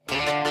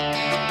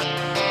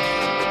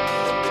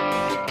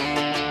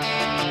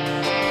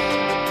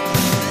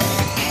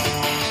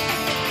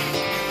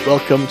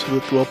Welcome to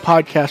the Duel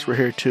Podcast. We're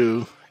here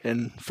to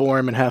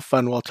inform and have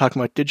fun while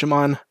talking about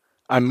Digimon.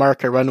 I'm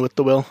Mark, I run with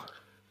the Will.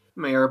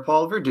 Mayor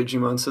Palver,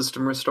 Digimon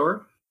System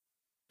Restore.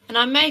 And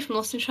I'm May from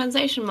Lost in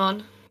Translation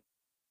Mon.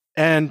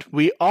 And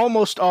we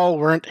almost all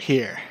weren't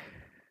here.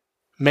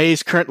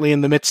 May's currently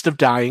in the midst of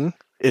dying.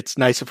 It's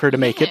nice of her to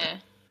make it.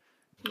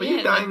 Are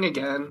you dying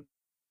again?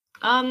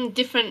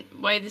 Different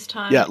way this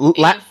time. Yeah,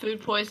 either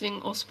food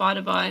poisoning or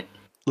spider bite.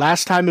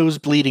 Last time it was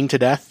bleeding to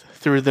death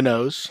through the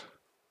nose.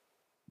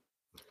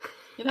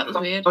 Yeah, that was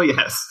weird. Oh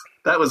yes,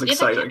 that was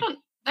exciting.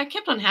 That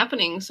kept on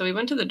happening, so we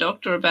went to the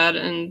doctor about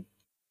it, and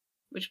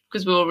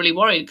because we were really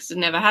worried because it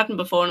never happened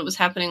before, and it was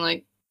happening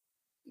like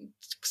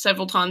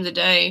several times a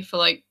day for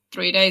like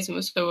 3 days, and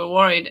we were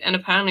worried. And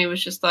apparently, it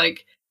was just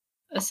like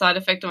a side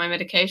effect of my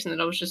medication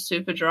that I was just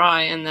super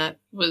dry, and that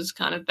was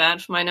kind of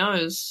bad for my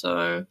nose.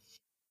 So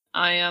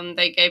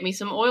they gave me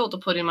some oil to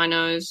put in my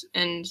nose,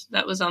 and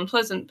that was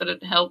unpleasant, but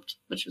it helped,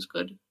 which was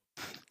good.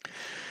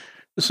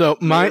 So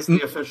May is the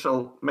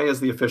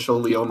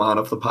official Leomon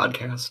of the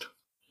podcast.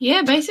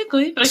 Yeah,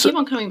 basically, but I keep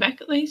on coming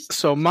back at least.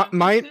 So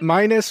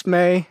minus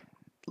May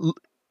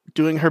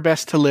doing her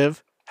best to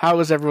live. How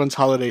was everyone's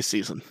holiday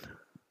season?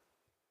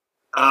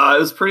 It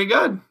was pretty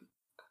good.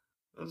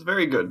 It was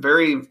very good,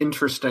 very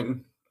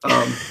interesting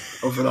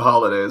over the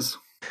holidays.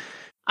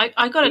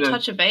 I got to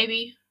touch a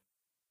baby.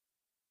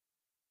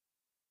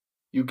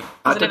 You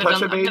got to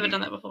touch a baby? I've never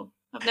done that before.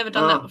 I've never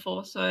done that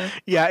before, so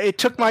yeah, it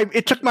took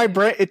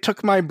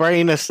my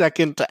brain a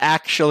second to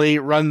actually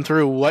run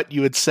through what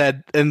you had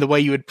said and the way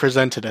you had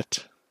presented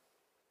it.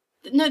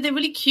 No, they're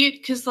really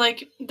cute because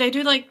like they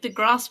do like the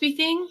graspy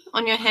thing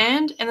on your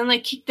hand, and then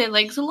they kick their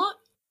legs a lot,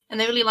 and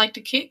they really like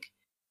to kick.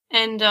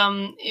 And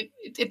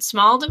it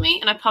smiled at me,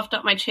 and I puffed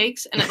up my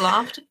cheeks, and it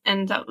laughed,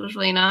 and that was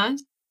really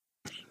nice.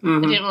 Mm-hmm. I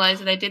didn't realize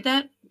that they did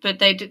that, but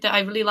they did. I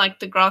really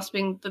liked the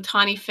grasping, the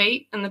tiny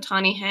feet and the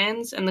tiny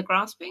hands, and the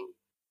grasping.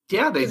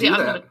 Yeah, they do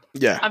that.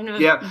 I've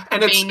never. Yeah,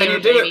 and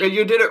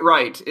you did it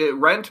right.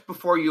 Rent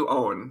before you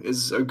own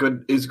is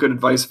good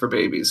advice for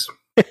babies.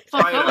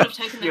 Try it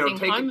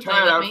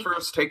out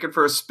first. Take it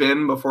for a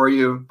spin before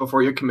you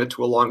commit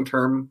to a long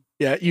term.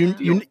 Yeah,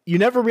 you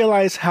never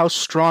realize how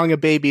strong a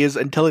baby is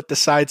until it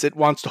decides it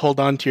wants to hold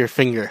on to your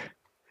finger.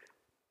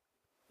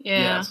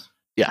 Yeah. Yes.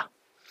 Yeah.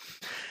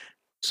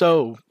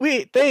 So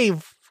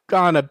they've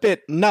gone a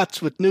bit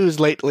nuts with news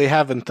lately,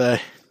 haven't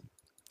they?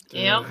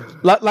 Yeah.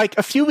 Like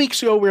a few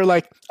weeks ago, we were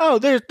like, "Oh,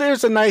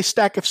 there's a nice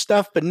stack of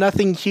stuff, but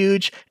nothing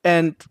huge,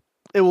 and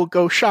it will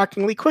go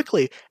shockingly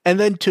quickly." And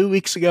then 2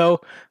 weeks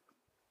ago,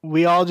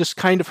 we all just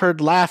kind of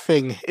heard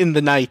laughing in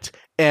the night,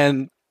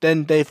 and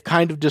then they've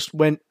kind of just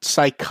went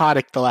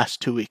psychotic the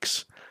last 2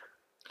 weeks.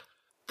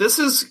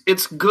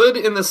 It's good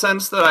in the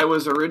sense that I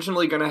was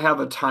originally going to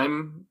have a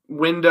time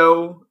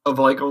window of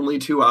like only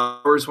 2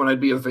 hours when I'd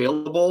be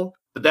available,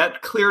 but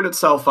that cleared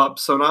itself up,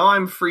 so now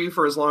I'm free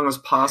for as long as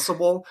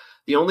possible.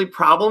 The only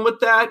problem with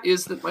that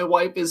is that my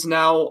wife is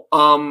now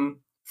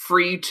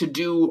free to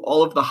do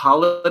all of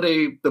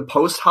the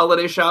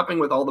post-holiday shopping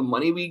with all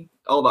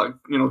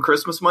the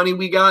Christmas money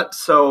we got.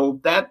 So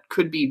that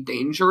could be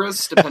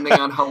dangerous depending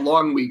on how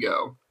long we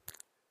go.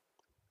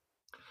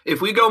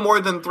 If we go more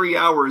than 3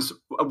 hours,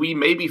 we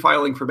may be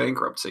filing for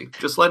bankruptcy.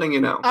 Just letting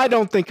you know. I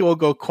don't think it will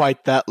go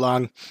quite that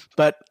long,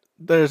 but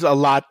there's a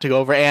lot to go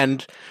over.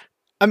 And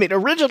I mean,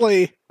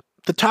 originally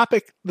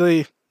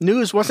the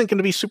news wasn't going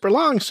to be super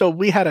long, so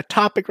we had a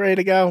topic ready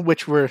to go,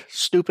 which we're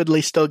stupidly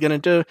still going to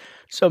do.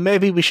 So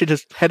maybe we should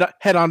just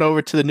head on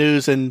over to the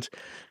news and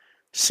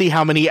see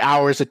how many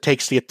hours it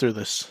takes to get through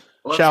this.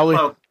 Shall we?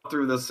 Let's plow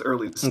through this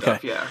early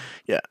stuff, okay.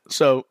 Yeah.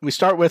 So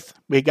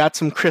we got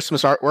some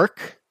Christmas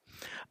artwork.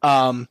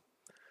 The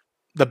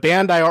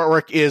Bandai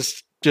artwork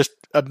is just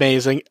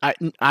amazing.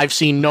 I've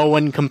seen no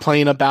one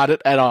complain about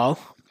it at all,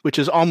 which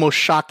is almost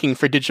shocking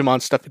for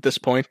Digimon stuff at this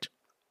point.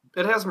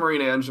 It has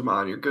Marina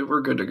Angemon. You're good.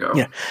 We're good to go.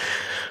 Yeah.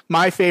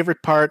 My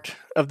favorite part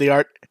of the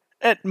art,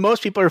 and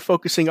most people are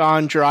focusing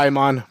on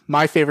Doraemon.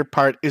 My favorite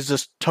part is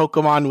just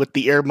Tokomon with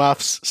the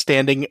earmuffs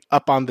standing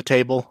up on the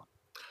table.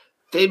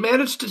 They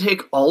managed to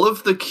take all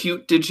of the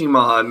cute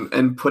Digimon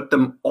and put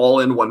them all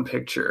in one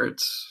picture.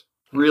 It's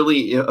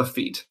really a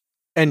feat.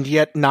 And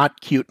yet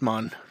not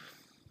Cutemon.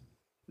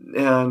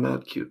 Yeah,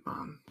 not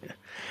Cutemon. Yeah.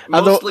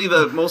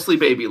 Mostly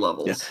baby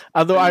levels. Yeah.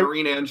 Although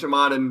Marina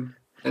Angemon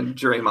and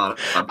Doraemon.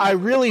 I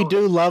really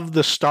do love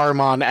the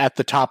Starmon at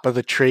the top of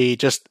the tree,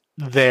 just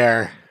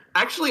there.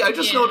 Actually, I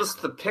just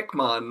noticed the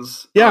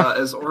Pikmons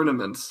as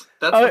ornaments.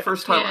 That's the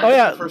first time.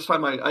 Yeah. The first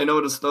time I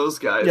noticed those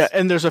guys. Yeah,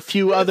 and there's a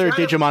few other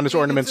Digimon as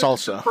ornaments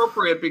also. It's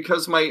appropriate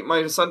because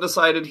my son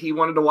decided he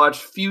wanted to watch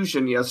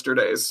Fusion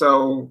yesterday,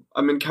 so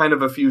I'm in kind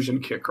of a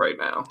Fusion kick right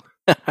now.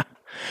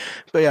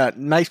 But yeah,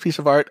 nice piece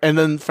of art. And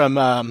then from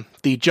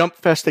the Jump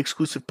Fest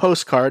exclusive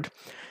postcard,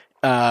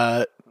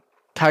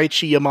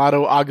 Taichi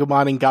Yamato,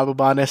 Agumon, and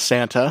Gabumon as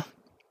Santa.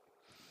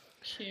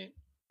 Cute.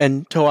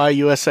 And Toei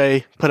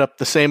USA put up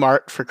the same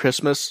art for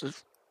Christmas.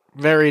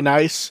 Very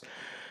nice.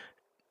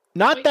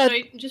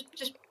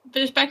 Just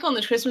But it's back on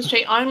the Christmas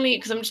tree only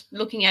because I'm just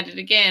looking at it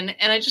again,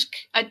 and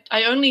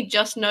I only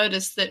just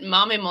noticed that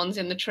Marmimon's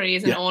in the tree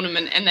as an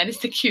ornament, and that is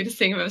the cutest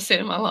thing I've ever seen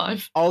in my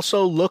life.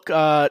 Also, look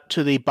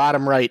to the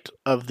bottom right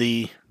of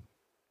the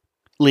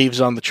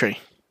leaves on the tree.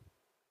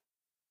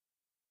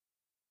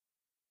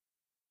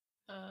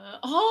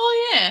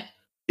 Oh yeah.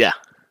 Yeah.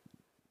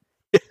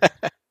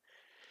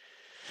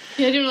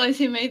 Yeah, I didn't realize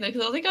he made that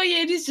because I was like, oh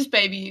yeah, it is just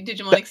baby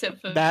Digimon,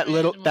 except for that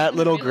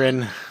little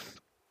grin.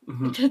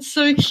 That's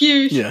so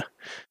cute. Yeah.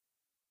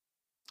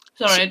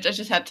 Sorry, I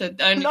just had to.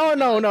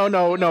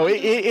 No.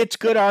 It's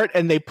good art,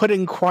 and they put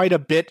in quite a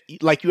bit.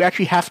 Like, you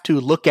actually have to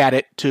look at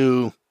it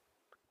to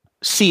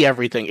see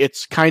everything.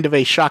 It's kind of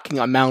a shocking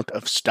amount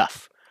of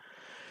stuff.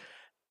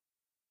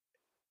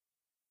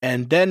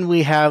 And then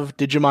we have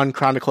Digimon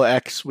Chronicle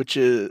X, which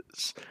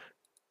is...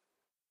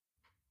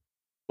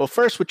 Well,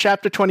 first, with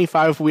Chapter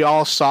 25, we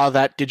all saw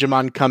that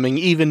Digimon coming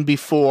even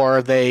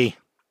before they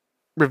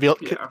revealed...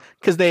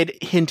 Because they had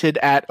hinted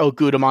at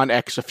Ogudamon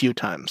X a few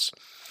times.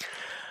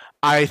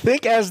 I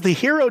think as the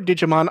hero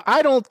Digimon,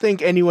 I don't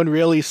think anyone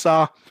really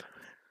saw.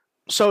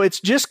 So it's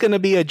just going to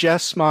be a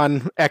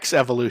Jesmon X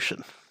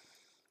evolution.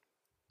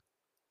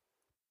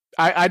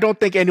 I don't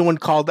think anyone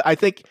called... I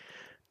think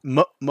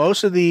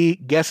most of the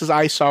guesses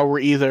I saw were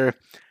either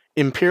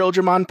Imperial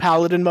Dramon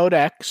Paladin Mode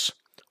X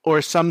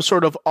or some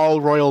sort of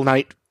All-Royal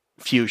Knight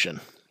fusion.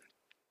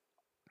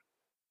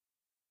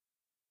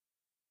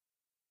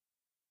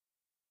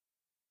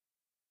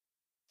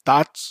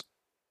 Thoughts?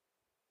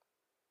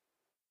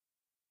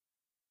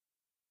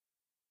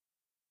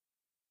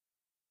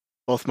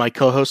 Both my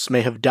co-hosts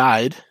may have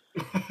died.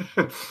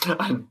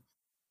 Oh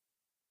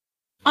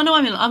no,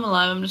 I'm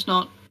alive. I'm just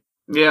not.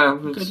 Yeah,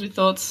 good with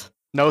thoughts.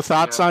 No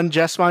thoughts on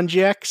Jesmon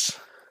GX?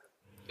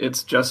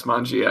 It's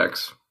Jesmon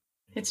GX.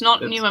 It's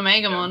not New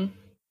Omegamon.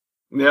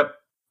 Yep.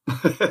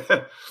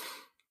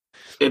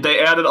 They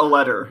added a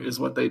letter, is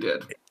what they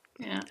did.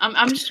 Yeah,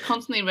 I'm just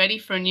constantly ready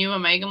for a new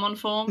Omegamon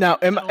form. Now,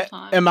 am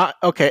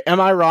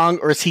I wrong,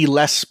 or is he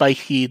less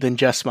spiky than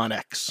Jesmon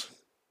X?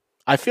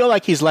 I feel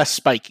like he's less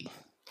spiky.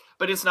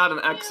 But it's not an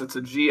X, it's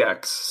a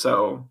GX,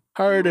 so...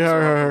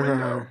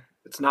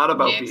 It's not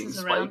about being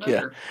spiky.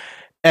 Yeah.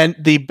 And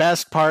the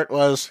best part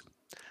was,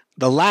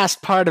 the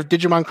last part of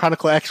Digimon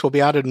Chronicle X will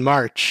be out in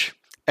March,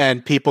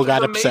 and people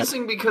got upset. It's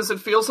amazing because it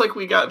feels like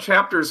we got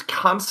chapters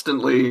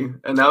constantly,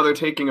 and now they're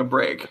taking a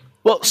break.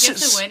 Well, I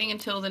guess they're waiting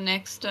until the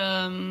next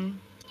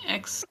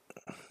X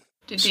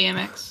to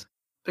DMX.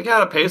 They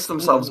gotta pace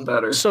themselves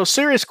better. So,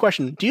 serious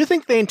question. Do you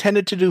think they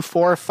intended to do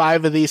 4 or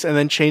 5 of these and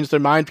then change their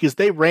mind? Because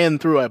they ran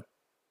through a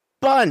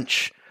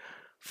bunch.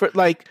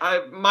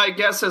 My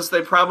guess is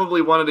they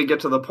probably wanted to get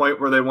to the point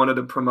where they wanted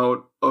to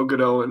promote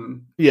Ogudo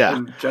and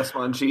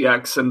Jesmon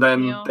GX, and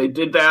then they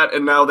did that,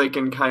 and now they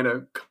can kind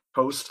of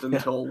coast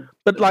until.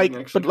 But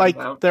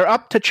they're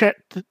up to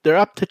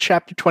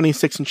chapter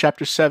 26 and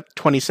chapter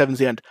 27's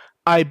the end.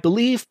 I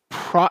believe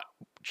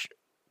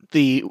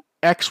the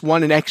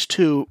X1 and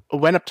X2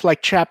 went up to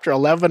chapter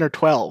 11 or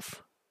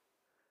 12.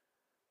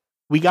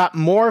 We got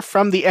more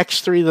from the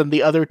X3 than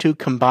the other two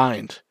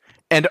combined.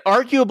 And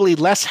arguably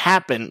less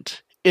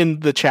happened in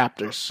the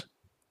chapters.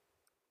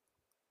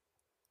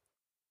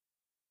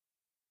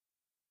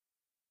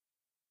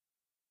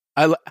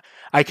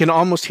 I can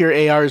almost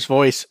hear AR's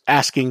voice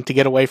asking to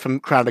get away from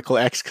Chronicle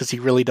X because he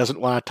really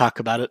doesn't want to talk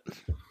about it.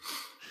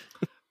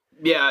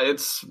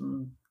 It's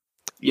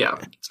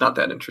not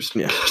that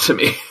interesting to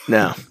me.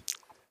 No.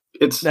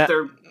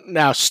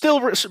 Now, still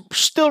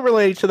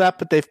related to that,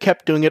 but they've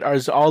kept doing it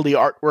as all the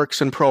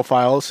artworks and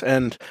profiles,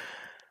 and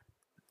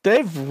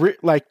they've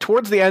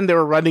towards the end they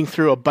were running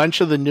through a bunch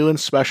of the new and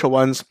special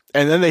ones,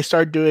 and then they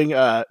started doing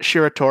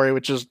Shiratori,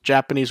 which is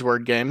Japanese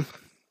word game.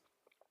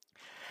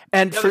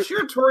 And the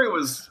Shiratori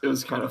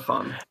was kind of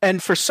fun.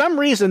 And for some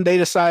reason they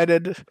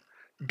decided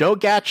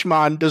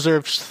Dogachmon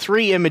deserves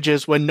 3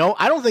 images when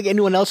I don't think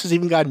anyone else has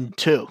even gotten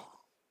 2.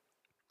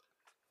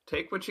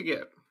 Take what you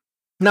get.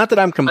 Not that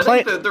I'm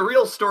complaining. I think the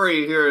real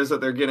story here is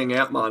that they're getting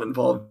Atmon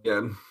involved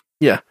again.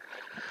 Yeah.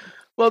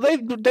 Well, they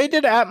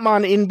did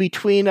Atmon in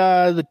between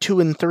the 2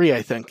 and 3,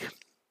 I think,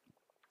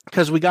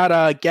 because we got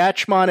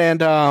Gatchmon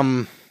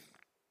and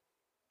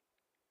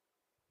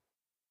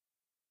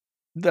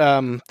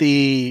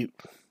the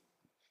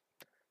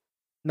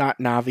not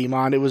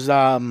Navimon. It was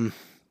the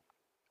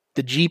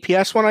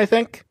GPS one, I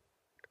think,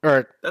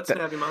 or that's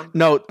Navimon.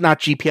 No, not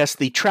GPS.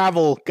 The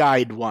travel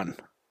guide one.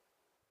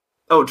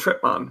 Oh,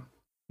 Tripmon.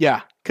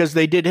 Yeah, because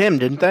they did him,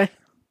 didn't they?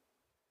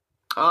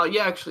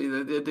 Yeah, actually,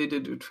 they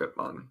did do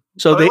Tripmon.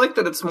 So I like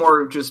that it's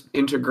more just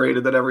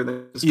integrated, that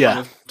everything is kind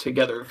of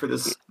together for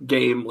this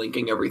game,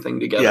 linking everything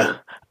together. Yeah.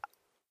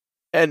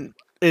 And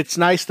it's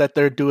nice that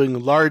they're doing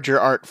larger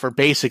art for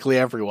basically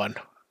everyone.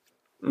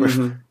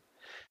 Mm-hmm.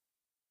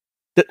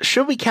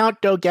 Should we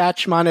count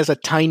Dogachmon as a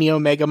tiny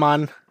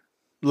Omegamon?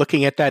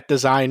 Looking at that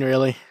design,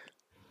 really?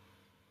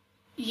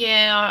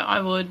 Yeah, I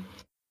would.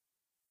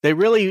 They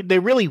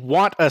really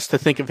want us to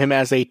think of him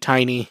as a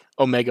tiny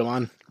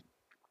Omegamon.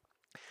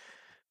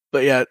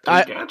 But yeah,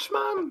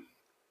 Dogachmon?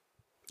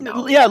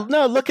 No. Yeah,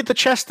 no, look at the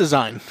chest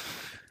design.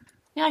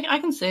 Yeah, I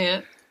can see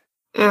it.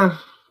 Yeah.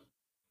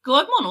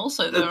 Globemon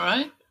also, though,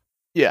 right?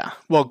 Yeah.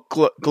 Well,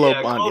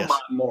 Globemon, yes.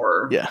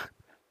 More. Yeah.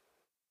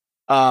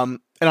 And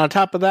on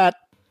top of that,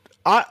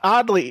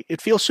 oddly,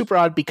 it feels super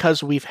odd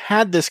because we've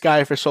had this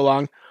guy for so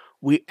long.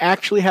 We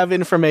actually have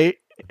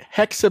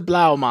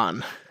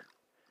Hexablaumon.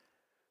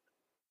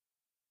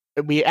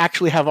 We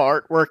actually have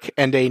artwork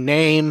and a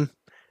name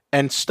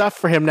and stuff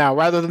for him now,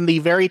 rather than the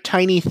very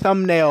tiny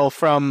thumbnail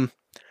from...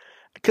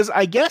 Because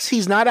I guess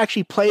he's not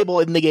actually playable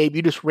in the game.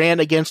 You just ran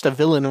against a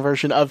villain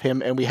version of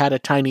him, and we had a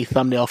tiny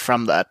thumbnail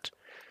from that.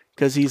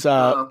 Because he's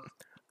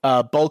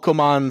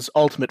Bulkomon's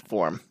ultimate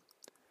form.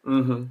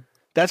 Mm-hmm.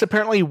 That's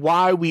apparently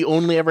why we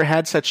only ever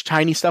had such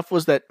tiny stuff,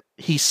 was that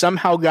he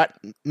somehow got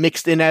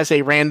mixed in as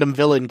a random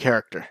villain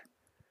character.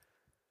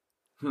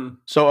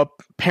 So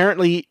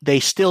apparently they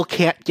still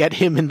can't get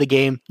him in the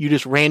game. You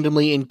just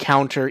randomly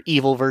encounter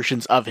evil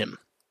versions of him.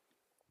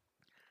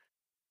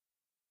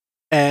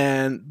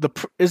 And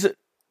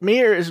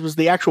was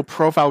the actual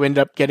profile we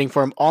ended up getting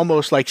for him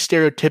almost like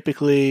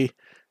stereotypically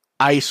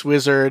Ice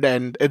Wizard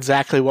and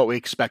exactly what we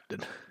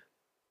expected.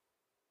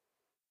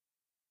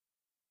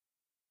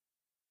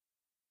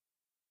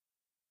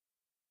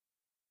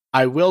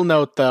 I will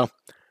note, though,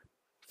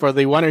 for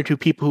the one or two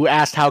people who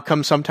asked how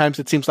come sometimes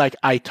it seems like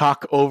I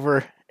talk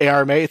over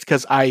ARMA, it's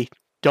because I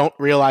don't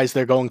realize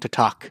they're going to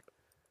talk.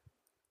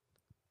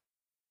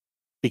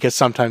 Because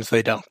sometimes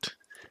they don't.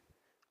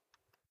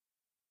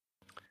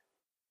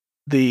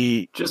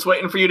 Just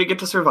waiting for you to get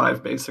to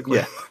survive, basically.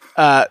 Yeah.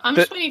 I'm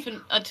just waiting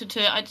for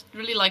I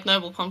really like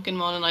Noble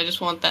Pumpkinmon, and I just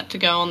want that to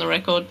go on the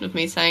record of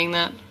me saying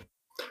that.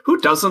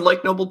 Who doesn't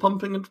like Noble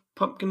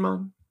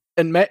Pumpkinmon?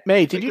 And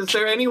May, is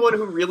there anyone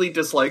who really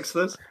dislikes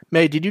this?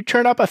 May, did you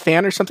turn up a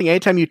fan or something?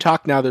 Anytime you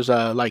talk now, there's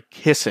a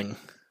hissing.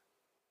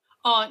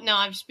 Oh no,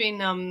 I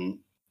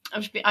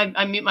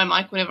mute my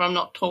mic whenever I'm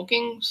not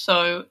talking,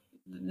 so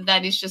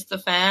that is just the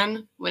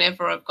fan.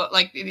 Whenever I've got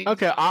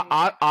Okay,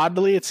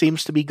 oddly, it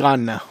seems to be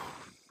gone now.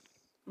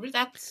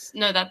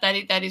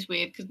 That is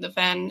weird because the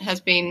fan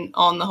has been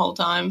on the whole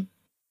time.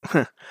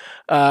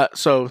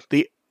 So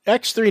the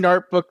X3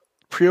 art book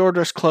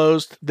pre-orders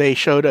closed. They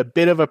showed a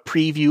bit of a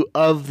preview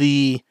of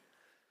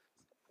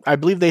I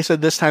believe they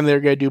said this time they were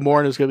going to do more,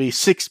 and it was going to be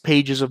 6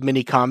 pages of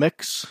mini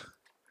comics.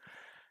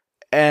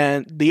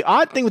 And the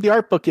odd thing with the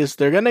art book is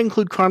they're going to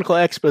include Chronicle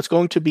X, but it's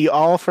going to be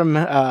all from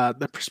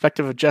the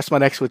perspective of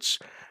Jessamon X, which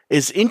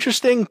is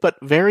interesting but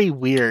very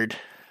weird.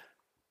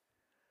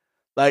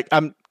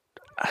 Do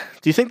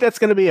you think that's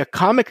going to be a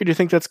comic, or do you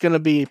think that's going to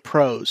be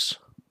prose?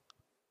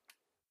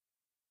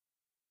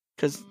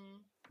 Because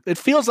it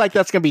feels like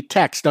that's going to be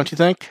text, don't you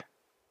think?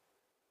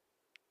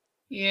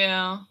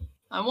 Yeah.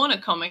 I want a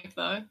comic,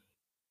 though.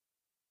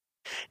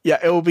 Yeah,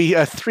 it will be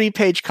a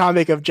 3-page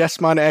comic of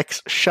Jessamon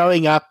X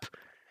showing up,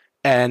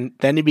 and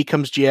then he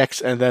becomes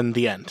GX, and then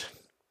the end.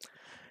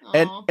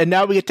 And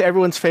now we get to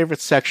everyone's favorite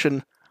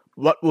section,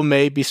 what will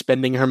May be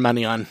spending her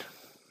money on?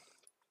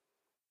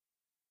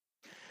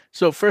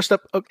 So first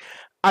up,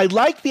 I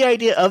like the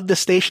idea of the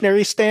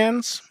stationery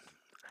stands,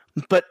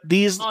 but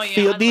these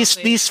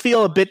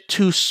feel a bit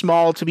too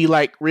small to be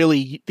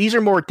really. These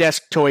are more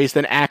desk toys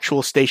than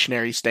actual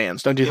stationery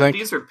stands, don't you think?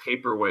 These are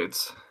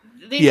paperweights.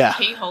 These are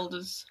key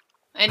holders.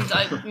 And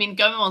I mean,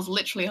 Goemon's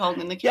literally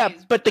holding the keys. Yeah,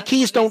 but the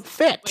keys don't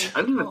fit.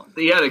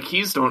 The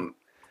keys don't.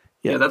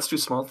 Yeah, that's too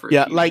small for.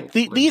 Yeah,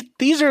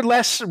 these are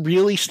less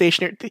really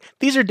stationary.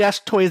 These are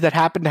desk toys that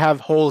happen to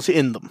have holes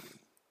in them.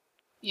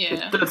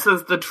 Yeah. It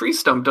says the tree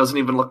stump doesn't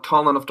even look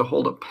tall enough to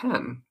hold a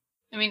pen.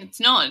 I mean,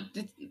 it's not.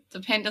 The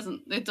pen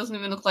doesn't. It doesn't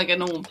even look like a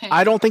normal pen.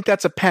 I don't think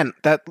that's a pen.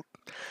 That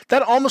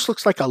almost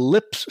looks like a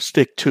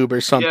lipstick tube or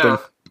something. Yeah.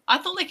 I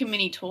thought like a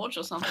mini torch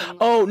or something.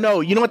 Oh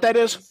no! You know what that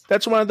is?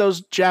 That's one of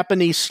those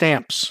Japanese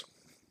stamps.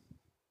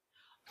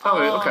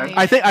 Oh, okay.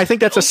 I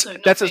think that's a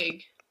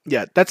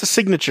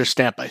signature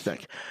stamp, I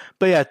think.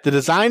 But yeah, the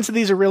designs of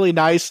these are really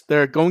nice.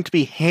 They're going to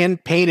be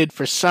hand painted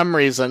for some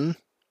reason,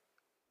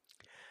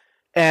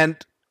 and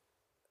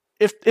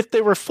if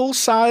they were full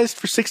sized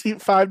for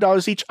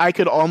 $65 each, I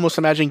could almost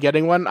imagine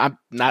getting one. I'm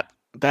not.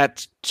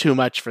 That's too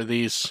much for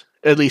these,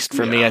 at least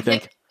for me. I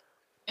think.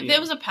 If there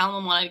was a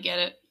Palomar one, I'd get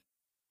it.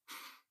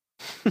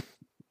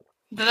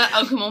 That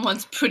Agumon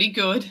one's pretty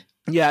good.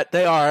 Yeah,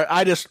 they are.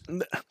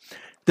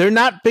 They're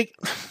not big.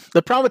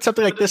 The problem with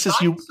something like this is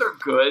they're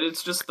good.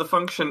 It's just the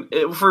function.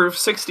 For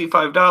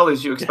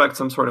 $65, you expect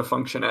some sort of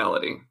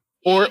functionality,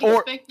 or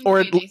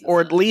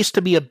at least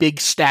to be a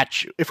big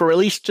statue. If it were at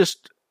least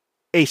just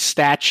a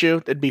statue,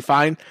 that'd be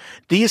fine.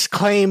 These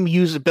claim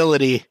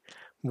usability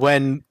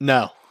when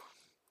no,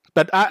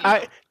 but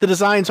the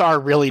designs are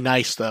really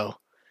nice though.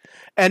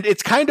 And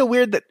it's kind of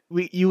weird that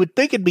you would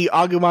think it'd be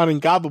Agumon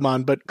and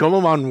Gabumon, but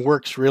Gomamon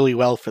works really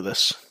well for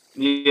this.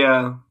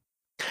 Yeah.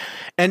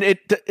 And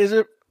is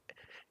it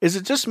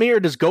just me,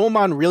 or does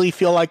Gomamon really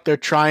feel like they're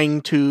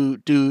trying to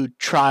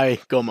try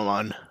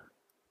Gomamon?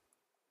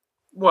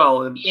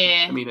 Well,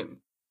 yeah. I mean,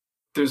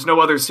 there's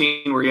no other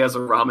scene where he has a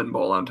ramen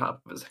bowl on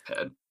top of his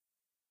head.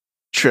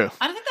 True.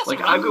 I don't think that's Like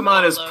a ramen Agumon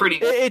bowl, is though. pretty.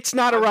 It's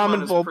not a Agumon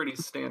ramen is bowl. pretty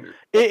standard.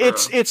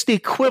 It's the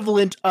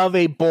equivalent of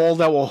a bowl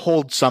that will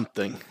hold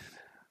something.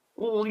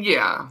 Well,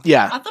 yeah.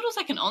 Yeah. I thought it was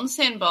like an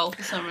onsen bowl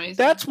for some reason.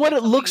 That's what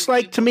Like it looks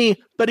something like to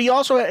me, but it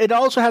also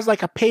has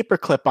like a paper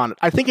clip on it.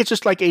 I think it's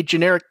just like a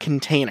generic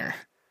container.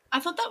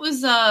 I thought that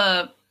was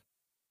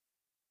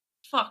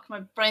fuck, my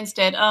brain's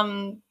dead.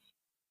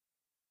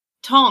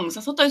 Tongs.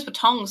 I thought those were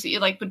tongs that you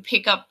like would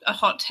pick up a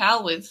hot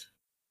towel with.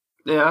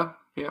 Yeah.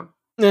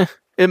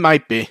 It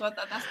might be. So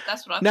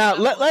that's what I Now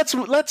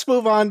thought. let's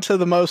move on to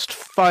the most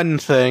fun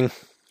thing.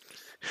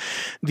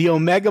 The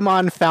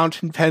Omegamon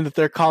fountain pen that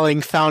they're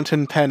calling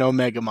Fountain Pen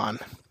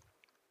Omegamon.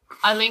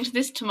 I linked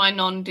this to my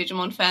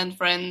non-Digimon fan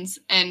friends,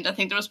 and I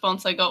think the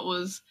response I got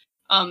was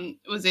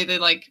either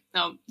like,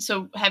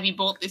 so have you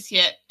bought this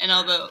yet?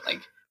 Another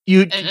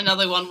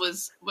one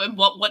was,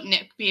 what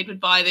neckbeard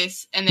would buy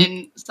this? And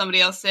then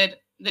somebody else said,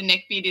 the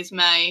neckbeard is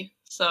May.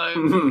 So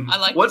I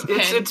like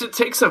this pen. It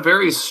takes a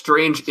very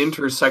strange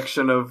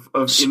intersection of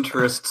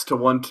interests to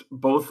want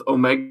both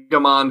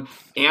Omegamon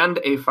and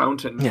a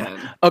fountain pen.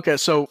 Okay,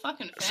 so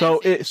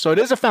it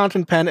is a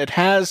fountain pen. It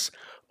has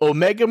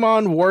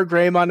Omegamon, War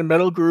Greymon, and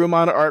Metal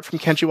Gurumon art from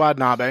Kenshi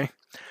Watanabe.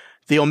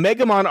 The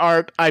Omegamon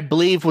art, I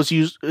believe,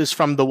 is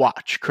from the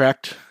watch,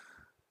 correct?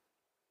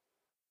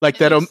 Like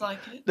that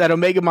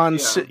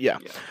Omegamon. Yeah.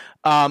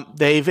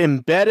 They've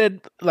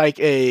embedded like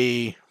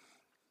a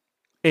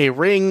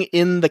ring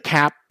in the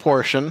cap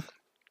portion.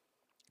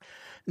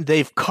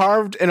 They've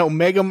carved an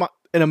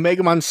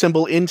Omegamon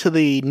symbol into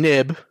the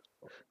nib.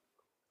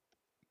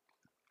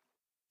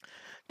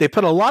 They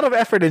put a lot of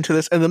effort into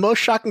this, and the most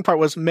shocking part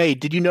was, May,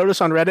 did you notice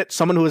on Reddit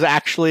someone who was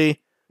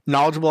actually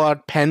knowledgeable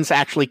about pens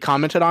actually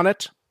commented on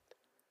it?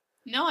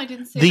 No, I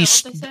didn't see what they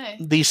say.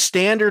 The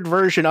standard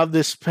version of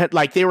this pen,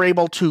 like they were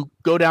able to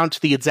go down to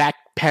the exact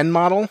pen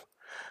model.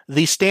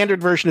 The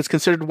standard version is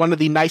considered one of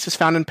the nicest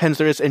fountain pens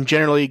there is, and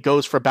generally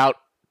goes for about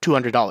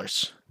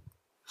 $200.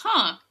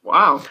 Huh.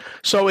 Wow.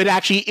 So it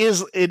actually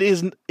is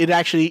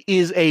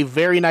a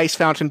very nice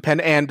fountain pen,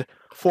 and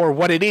for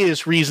what it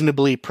is,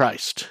 reasonably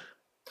priced.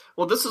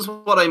 Well, this is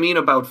what I mean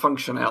about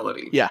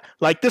functionality. Yeah,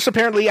 like this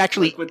apparently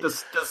actually... Like with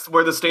this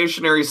where the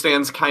stationary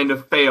stands kind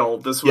of fail,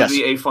 this would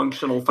be a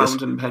functional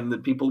fountain pen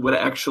that people would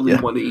actually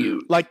want to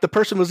use. Like the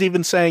person was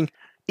even saying,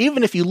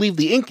 even if you leave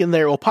the ink in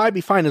there, it will probably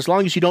be fine as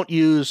long as you don't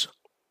use...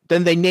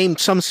 Then they named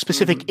some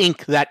specific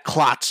ink that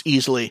clots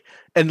easily.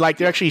 And like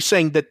they're actually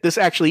saying that this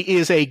actually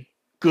is the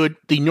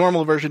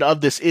normal version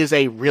of this is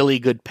a really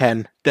good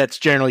pen that's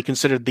generally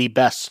considered the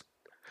best.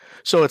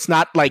 So it's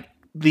not like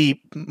the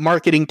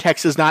marketing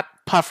text is not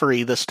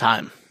puffery this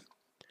time.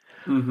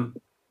 Mm-hmm.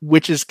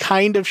 Which is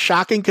kind of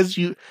shocking because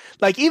you,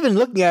 like, even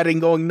looking at it and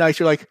going nice,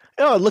 you're like,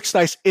 oh, it looks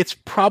nice. It's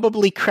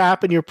probably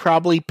crap and you're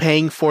probably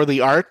paying for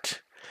the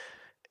art.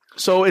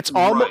 So it's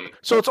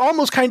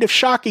almost kind of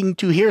shocking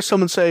to hear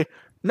someone say,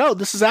 no,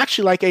 this is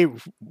actually like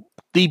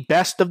the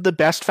best of the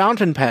best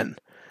fountain pen.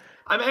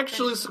 I'm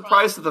actually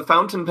surprised that the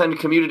fountain pen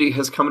community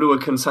has come to a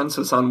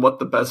consensus on what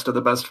the best of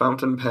the best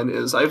fountain pen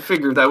is. I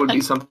figured that would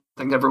be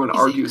something everyone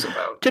argues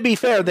about. To be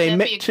fair, they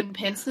made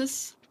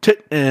consensus. Boo.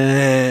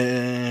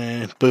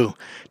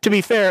 To be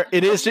fair,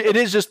 it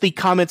is just the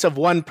comments of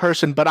one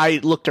person, but I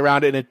looked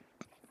around and it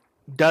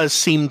does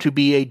seem to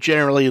be a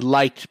generally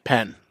liked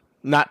pen.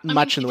 Not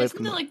much in the way of...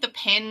 Doesn't like the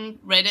pen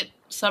Reddit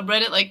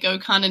subreddit like go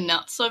kind of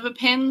nuts over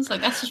pens?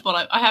 Like that's just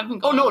what I haven't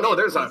gone. Oh no,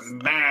 there's a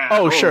mad.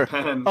 Oh sure.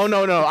 Pen. Oh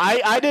no.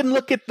 I didn't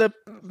look at the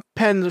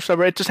pens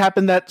subreddit. It just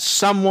happened that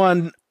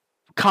someone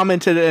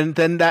commented and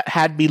then that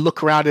had me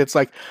look around. It's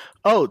like,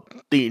 oh,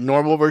 the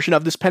normal version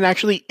of this pen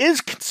actually is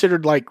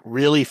considered like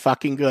really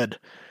fucking good.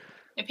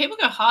 Yeah, people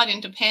go hard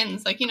into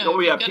pens, like, you know. Oh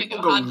yeah, you people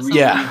go go hard really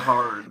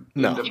hard.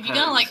 No, if you're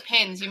gonna like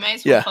pens, you may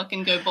as well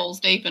fucking go balls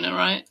deep in it,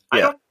 right?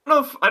 Yeah.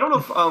 I don't know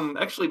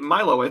if actually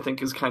Milo I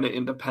think is kind of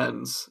into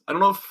pens. I don't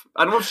know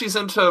if she's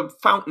into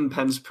fountain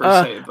pens per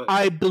se, but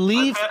I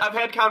believe I've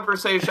had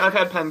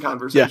pen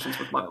conversations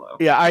with Milo.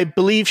 Yeah, I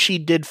believe she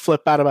did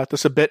flip out about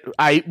this a bit.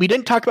 We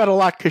didn't talk about it a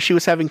lot because she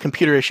was having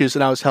computer issues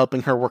and I was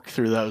helping her work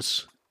through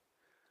those.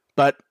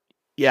 But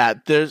yeah,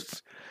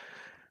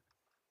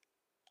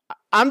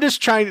 I'm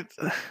just trying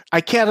to...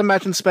 I can't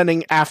imagine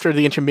spending, after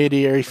the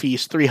intermediary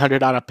fees,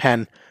 $300 on a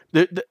pen.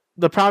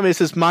 The problem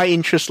is my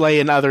interest lay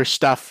in other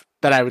stuff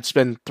that I would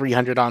spend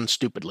 $300 on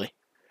stupidly.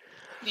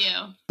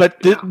 Yeah.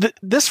 But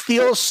this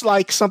feels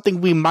like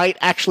something we might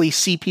actually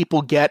see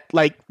people get.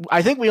 Like,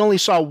 I think we only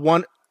saw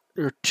 1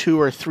 or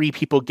 2 or 3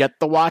 people get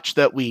the watch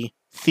that we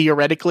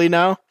theoretically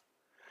know.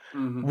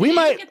 Mm-hmm. We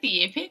might get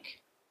the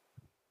Epic.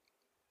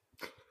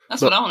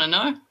 That's what I want to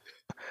know.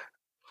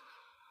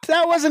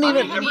 That wasn't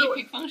even...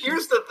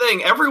 Here's the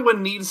thing.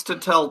 Everyone needs to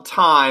tell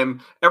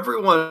time.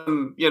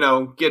 Everyone,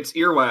 gets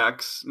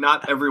earwax.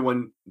 Not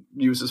everyone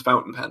uses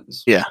fountain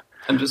pens. Yeah.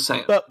 I'm just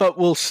saying. But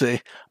we'll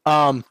see.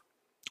 And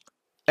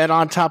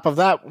on top of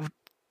that,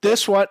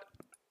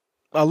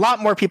 a lot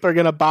more people are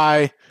going to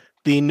buy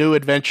the new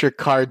adventure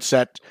card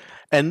set.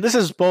 And this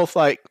is both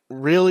like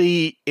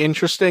really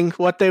interesting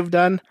what they've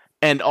done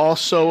and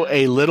also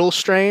a little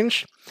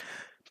strange.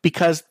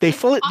 because they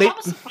fully. I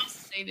was surprised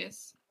to see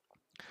this.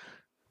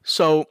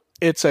 So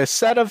it's a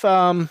set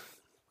of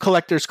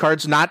collector's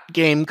cards, not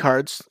game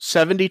cards.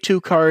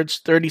 72 cards,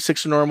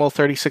 36 are normal,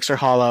 36 are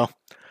hollow.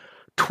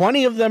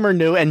 20 of them are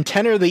new, and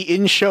 10 are the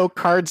in-show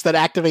cards that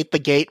activate the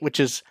gate, which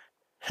is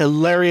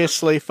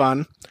hilariously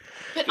fun.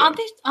 But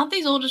aren't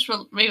these all just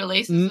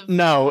re-releases?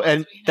 No,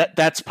 and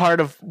that's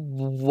part of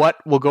what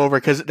we'll go over,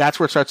 because that's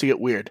where it starts to get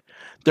weird.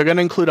 They're going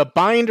to include a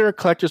binder, a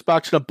collector's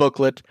box, and a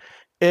booklet.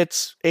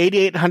 It's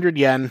 8,800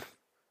 yen,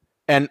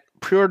 and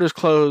pre-orders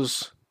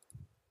close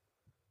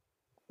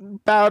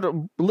about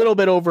a little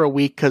bit over a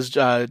week, because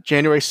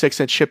January 6th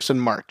it ships in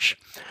March.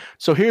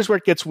 So here's where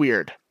it gets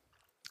weird.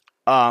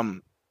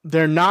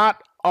 They're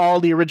not all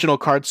the original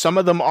cards. Some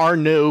of them are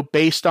new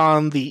based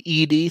on the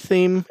ED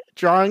theme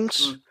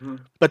drawings,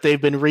 but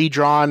they've been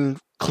redrawn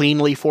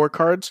cleanly for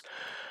cards.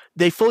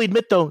 They fully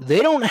admit, though,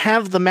 they don't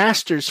have the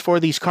masters for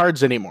these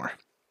cards anymore.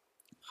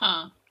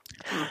 Huh.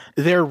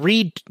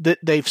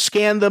 They've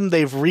scanned them,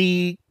 they've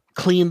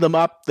re-cleaned them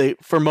up.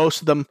 For most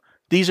of them,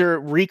 these are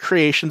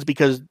recreations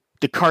because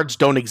the cards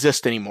don't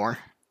exist anymore.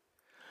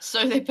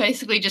 So they're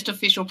basically just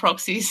official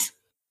proxies.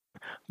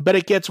 But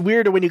it gets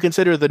weirder when you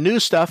consider the new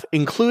stuff,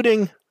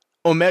 including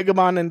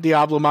Omegamon and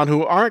Diablomon,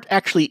 who aren't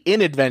actually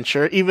in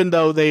Adventure, even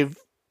though they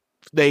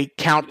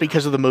count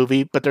because of the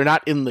movie, but they're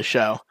not in the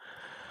show.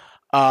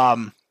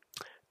 And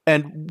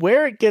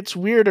where it gets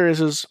weirder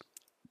is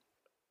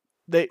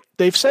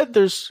they've said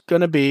there's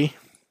going to be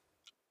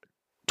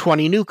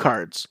 20 new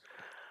cards.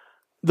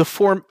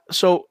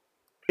 So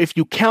if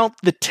you count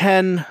the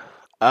 10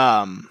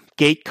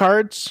 gate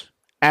cards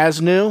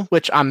as new,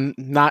 which I'm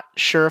not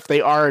sure if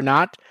they are or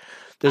not,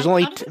 there's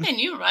only. I don't think they're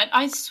new, right?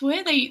 I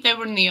swear they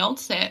were in the old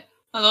set.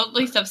 Although at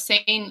least I've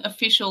seen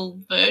official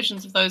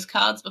versions of those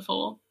cards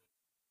before.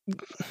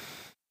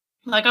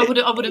 Like I would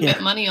have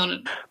bet money on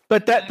it.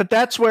 But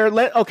that's where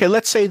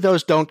let's say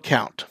those don't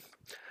count.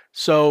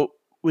 So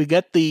we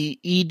get the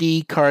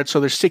ED cards, so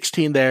there's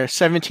 16 there,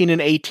 17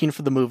 and 18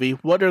 for the movie.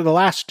 What are the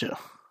last two?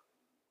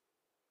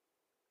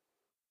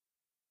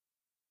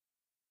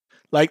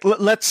 Like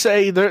let's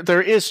say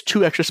there is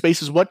 2 extra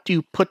spaces. What do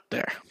you put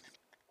there?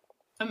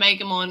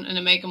 Omegamon and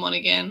Omegamon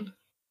again.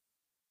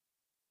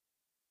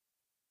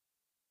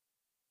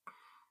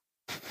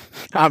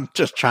 I'm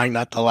just trying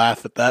not to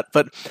laugh at that,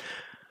 but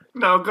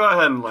no, go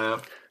ahead and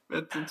laugh.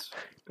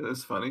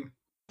 It's funny.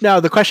 No,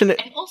 the question,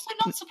 and also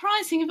not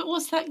surprising if it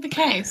was the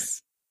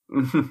case.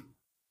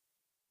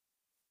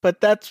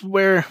 But that's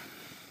where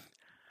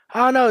I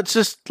don't know. It's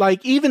just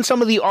like even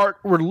some of the art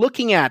we're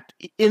looking at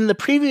in the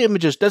preview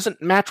images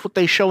doesn't match what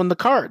they show in the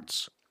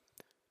cards.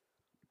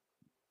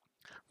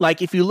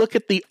 Like if you look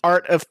at the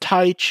art of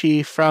Tai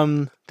Chi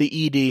from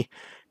the ED,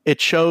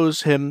 it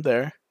shows him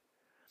there.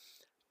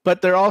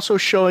 But they're also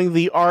showing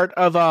the art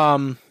of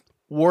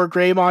War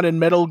Greymon and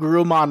Metal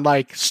Garurumon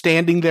like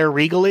standing there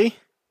regally.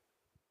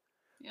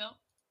 Yep.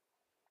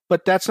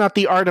 But that's not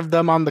the art of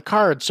them on the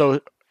card.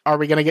 So are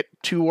we going to get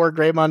 2 War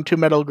Greymon, 2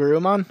 Metal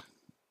Garurumon?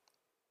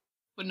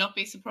 Would not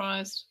be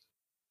surprised.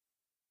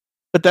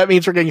 But that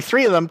means we're getting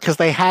 3 of them because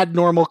they had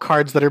normal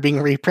cards that are being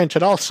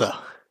reprinted also.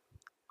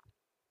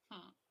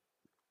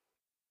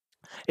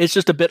 It's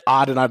just a bit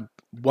odd, and I'm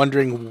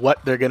wondering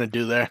what they're going to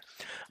do there.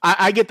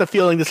 I get the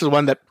feeling this is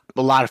one that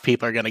a lot of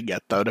people are going to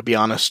get, though, to be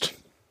honest.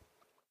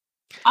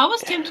 I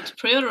was tempted to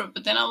pre-order it,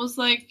 but then I was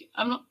like,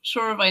 I'm not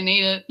sure if I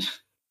need it.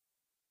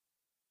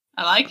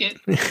 I like it.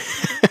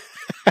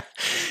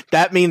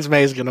 That means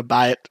May's going to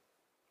buy it.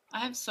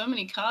 I have so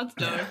many cards,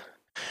 though.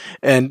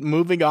 And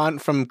moving on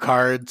from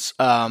cards...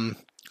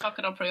 Fuck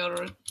it, I'll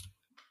pre-order it.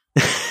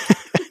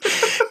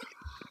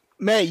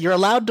 May, you're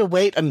allowed to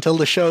wait until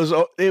the shows.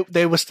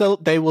 They will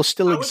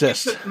still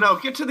exist.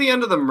 Get to the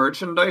end of the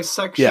merchandise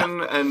section,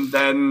 and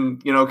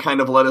then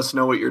kind of let us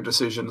know what your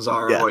decisions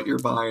are and what you're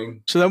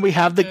buying. So then we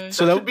have the.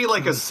 So that should be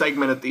like a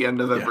segment at the end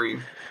of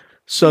every.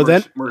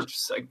 Merch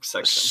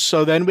section.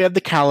 So then we have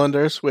the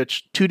calendars,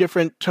 which 2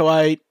 different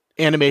Toei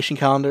animation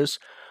calendars,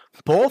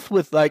 both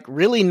with like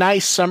really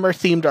nice summer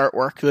themed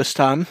artwork this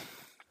time.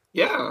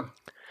 Yeah.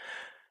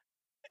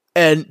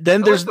 And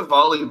then there's the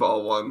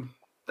volleyball one.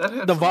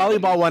 The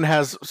volleyball one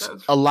has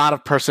a lot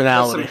of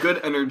personality. Some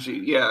good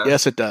energy, yeah.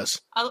 Yes, it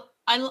does. I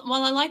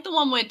like the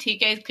one where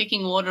TK is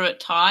kicking water at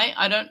Tai.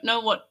 I don't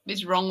know what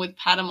is wrong with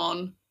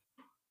Patamon.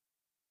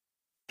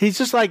 He's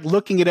just like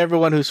looking at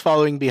everyone who's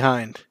following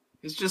behind.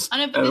 He's just.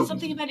 I know, but there's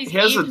something about his he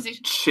has ear a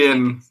position.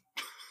 Chin.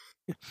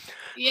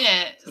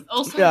 Yeah.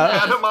 Also,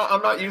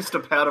 I'm not used to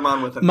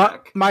Patamon with a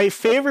neck. My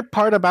favorite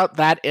part about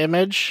that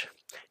image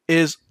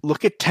is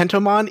look at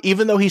Tentomon.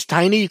 Even though he's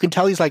tiny, you can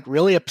tell he's like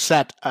really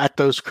upset at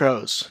those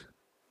crows.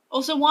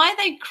 Also, why are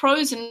they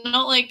crows and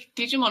not like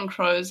Digimon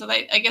crows? Are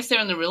they? I guess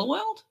they're in the real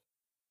world.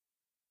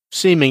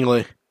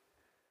 Seemingly.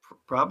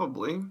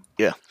 Probably.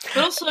 Yeah.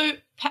 But also,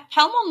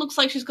 Palmon looks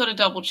like she's got a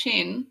double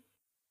chin.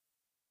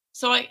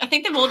 So I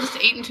think they've all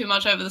just eaten too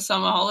much over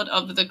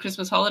the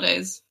Christmas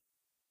holidays.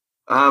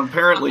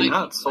 Apparently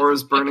not.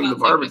 Sora's burning the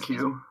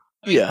barbecue.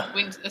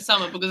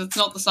 Summer, because it's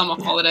not the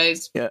summer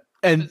holidays. Yeah,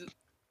 and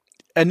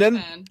And then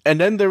Man. and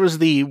then there was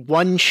the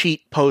one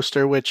sheet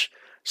poster, which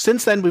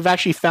since then we've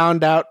actually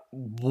found out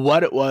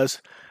what it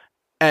was.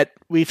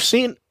 We've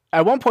seen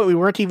at one point we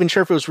weren't even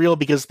sure if it was real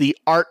because the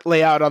art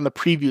layout on the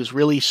preview is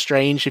really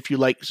strange if you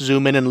like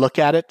zoom in and look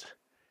at it.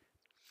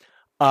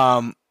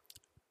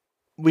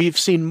 We've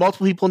seen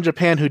multiple people in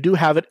Japan who do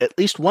have it. At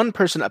least one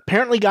person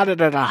apparently got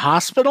it at a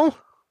hospital.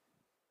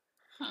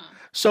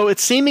 So it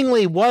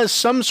seemingly was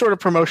some sort of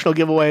promotional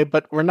giveaway,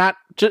 but we're not.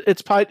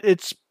 It's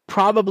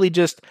probably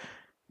just,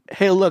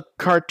 hey, look,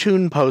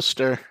 cartoon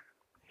poster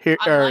here.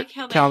 I like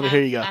how they calendar. have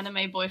Here you go.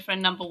 anime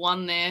boyfriend number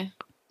 1 there.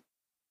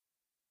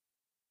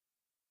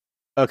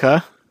 Okay.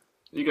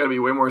 You got to be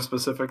way more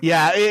specific.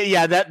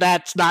 Yeah.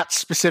 That's not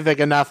specific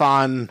enough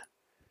on.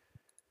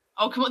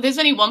 Oh come on! There's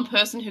only one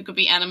person who could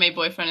be anime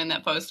boyfriend in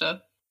that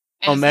poster.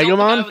 And it's Omegamon?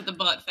 not the guy with the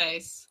butt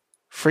face.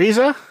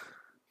 Frieza?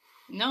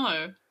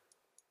 No.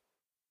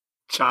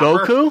 Chopper?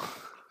 Goku?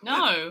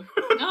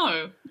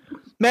 No.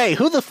 May,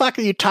 who the fuck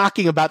are you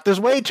talking about? There's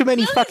way too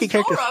many Really, fucking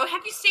characters. Zoro,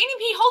 have you seen him?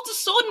 He holds a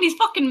sword in his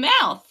fucking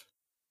mouth.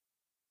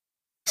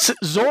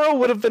 Zoro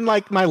would have been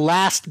like my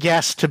last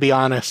guess, to be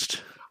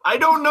honest. I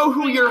don't know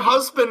who your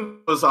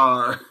husbands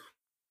are.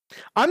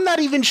 I'm not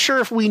even sure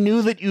if we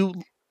knew that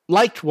you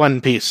liked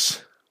One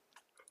Piece.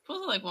 I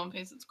also like One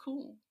Piece. It's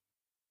cool.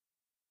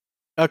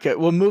 Okay,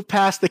 we'll move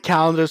past the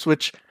calendars,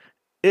 which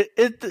it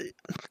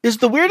is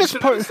the weirdest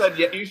part.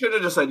 You should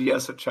have just said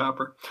yes at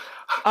Chopper.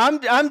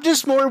 I'm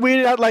just more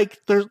weirded out. Like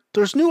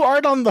there's new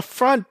art on the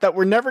front that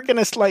we're never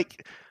gonna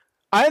like.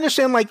 I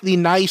understand like the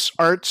nice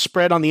art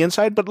spread on the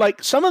inside, but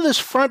like some of this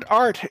front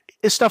art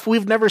is stuff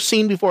we've never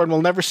seen before and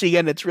we'll never see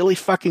again. It's really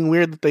fucking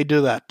weird that they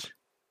do that.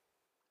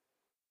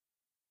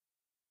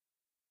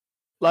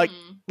 Like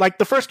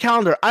the first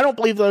calendar, I don't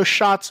believe those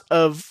shots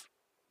of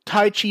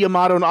Taichi,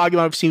 Yamato, and Agumon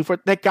I've seen before.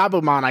 That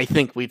Gabumon I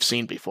think we've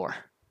seen before.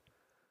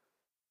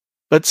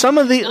 But some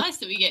of the It's nice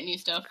that we get new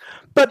stuff.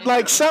 But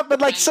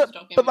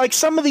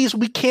some of these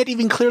we can't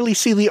even clearly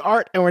see the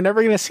art and we're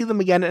never gonna see them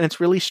again and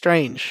it's really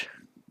strange.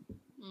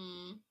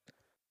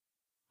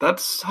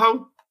 That's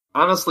how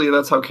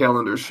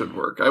calendars should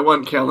work. I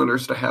want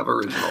calendars to have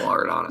original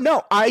art on it.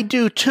 No, I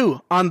do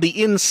too. On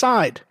the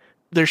inside.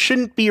 There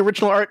shouldn't be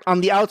original art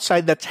on the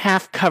outside that's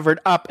half covered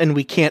up and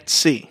we can't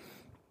see.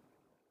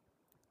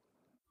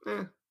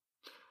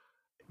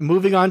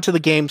 Moving on to the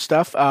game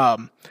stuff.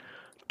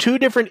 2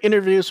 different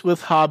interviews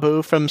with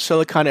Habu from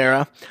Silicon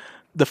Era.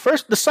 The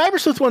Cyber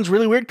Sleuth one's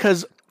really weird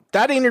because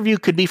that interview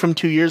could be from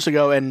 2 years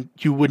ago and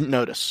you wouldn't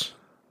notice.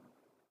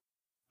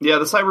 Yeah,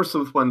 the Cyber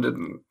Sleuth one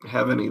didn't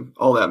have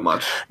all that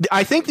much.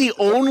 I think the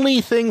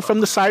only thing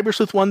from the Cyber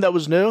Sleuth one that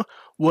was new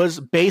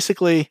was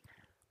basically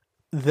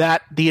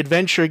that the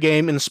adventure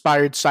game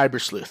inspired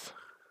Cyber Sleuth.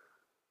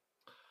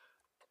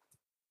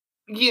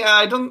 Yeah,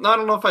 I don't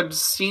know if I've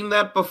seen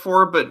that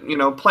before, but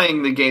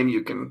playing the game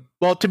you can.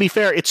 Well, to be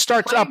fair, it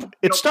starts up. When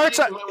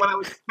I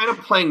was kind of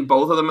playing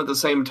both of them at the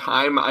same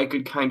time, I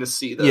could kind of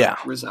see the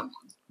resemblance.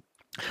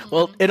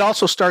 Well, it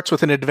also starts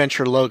with an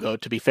adventure logo,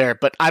 to be fair,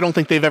 but I don't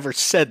think they've ever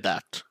said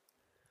that.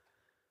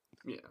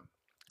 Yeah.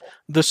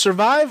 The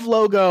Survive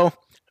logo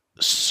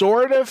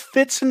sort of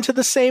fits into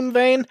the same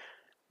vein,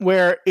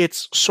 where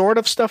it's sort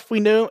of stuff we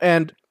knew,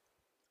 and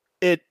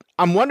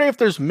I'm wondering if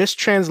there's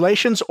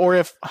mistranslations or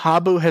if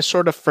Habu has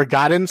sort of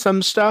forgotten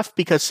some stuff,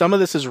 because some of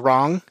this is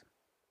wrong.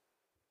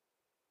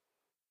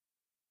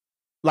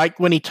 Like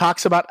when he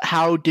talks about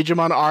how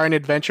Digimon are an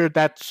adventure,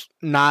 that's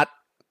not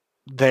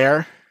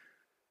there.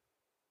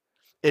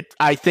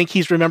 I think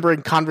he's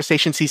remembering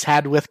conversations he's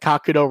had with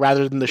Kakudo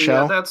rather than the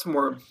show. Yeah, that's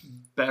more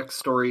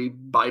backstory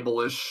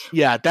Bible-ish.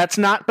 Yeah, that's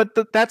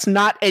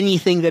not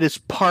anything that is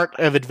part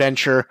of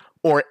Adventure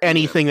or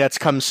anything that's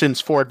come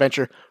since for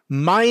Adventure,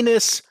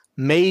 minus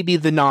maybe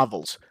the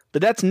novels.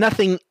 But that's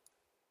nothing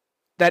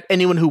that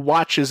anyone who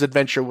watches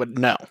Adventure would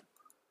know.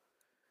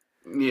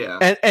 Yeah,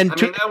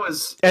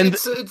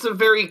 it's a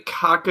very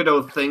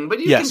Kakudo thing, but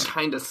you can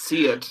kind of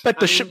see it. But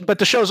the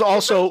show's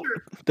also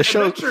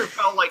Adventure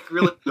felt like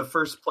really the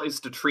first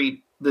place to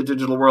treat the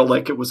digital world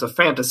like it was a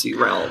fantasy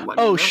realm.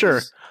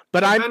 Sure,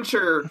 but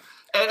Adventure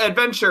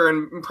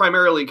and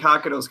primarily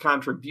Kakudo's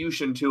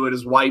contribution to it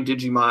is why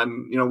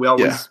Digimon. We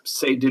always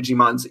say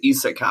Digimon's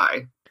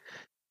isekai.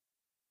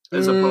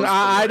 As opposed to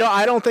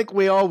I don't think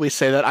we always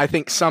say that. I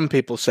think some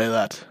people say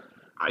that.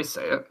 I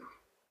say it.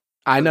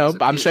 I know,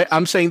 but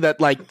I'm saying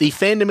that like the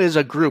fandom as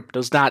a group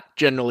does not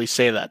generally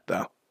say that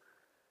though.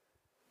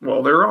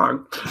 Well, they're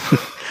wrong.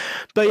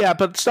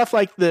 but stuff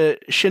like the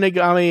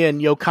Shinigami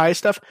and yokai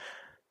stuff,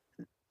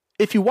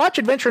 if you watch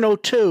Adventure in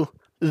 02,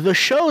 the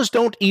shows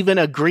don't even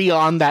agree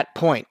on that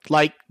point.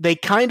 Like they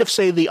kind of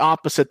say the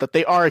opposite, that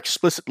they are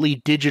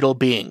explicitly digital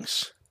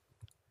beings.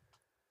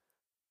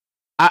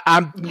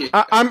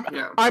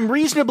 I'm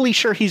reasonably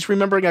sure he's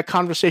remembering a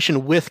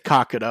conversation with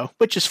Kakudo,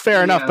 which is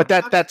fair enough, but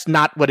that's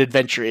not what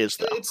Adventure is,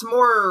 though. It's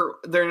more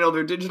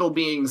they're digital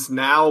beings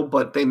now,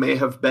 but they may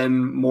have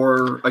been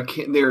more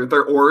akin.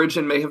 Their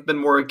origin may have been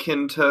more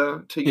akin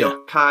to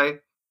yokai,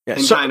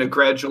 and kind of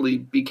gradually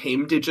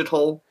became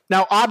digital.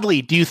 Now,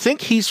 oddly, do you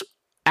think he's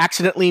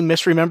accidentally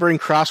misremembering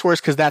Cross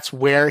Wars because that's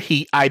where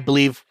I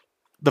believe,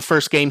 the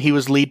first game he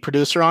was lead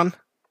producer on?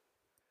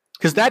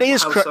 Because that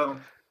is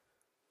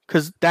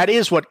because that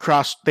is what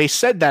they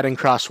said that in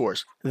Cross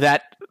Wars,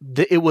 that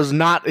it was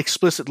not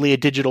explicitly a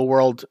digital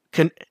world.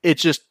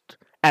 It's just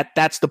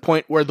that's the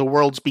point where the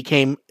worlds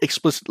became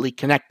explicitly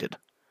connected.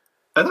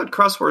 I thought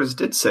Cross Wars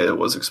did say it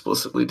was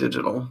explicitly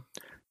digital.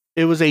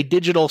 It was a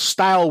digital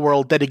style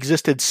world that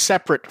existed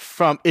separate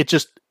from it.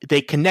 Just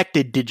they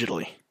connected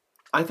digitally.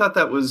 I thought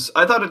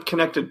it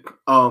connected.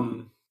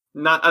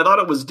 I thought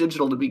it was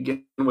digital to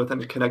begin with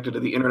and connected to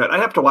the internet.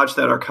 I'd have to watch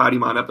that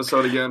Arcadimon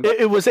episode again.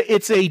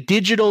 It's a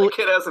digital. The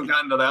kid hasn't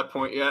gotten to that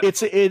point yet.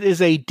 It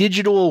is a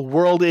digital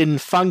world in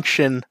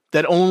function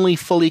that only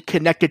fully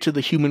connected to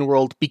the human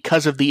world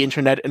because of the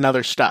internet and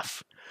other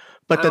stuff.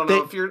 But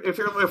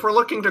if we're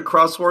looking to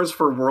Cross Wars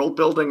for world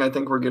building, I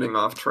think we're getting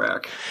off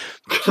track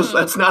because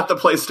that's not the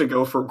place to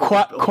go for world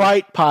building.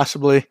 Quite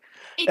possibly.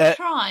 It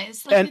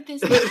tries.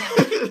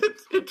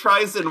 It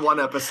tries in one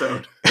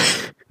episode.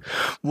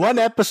 One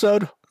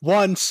episode,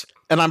 once,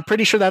 and I'm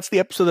pretty sure that's the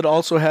episode that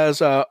also has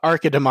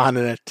Arcadimon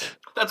in it.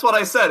 That's what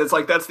I said. It's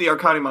like, that's the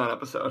Arcadimon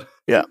episode.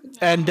 Yeah.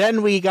 And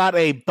then we got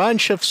a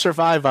bunch of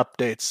Survive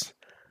updates.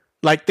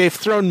 Like, they've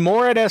thrown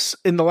more at us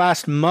in the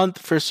last month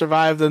for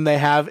Survive than they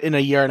have in a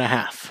year and a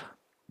half.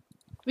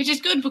 Which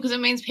is good, because it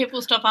means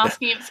people stop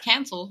asking if it's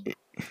cancelled.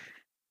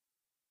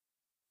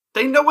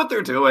 They know what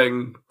they're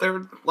doing.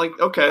 They're like,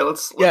 okay,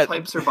 let's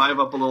hype Survive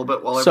up a little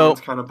bit while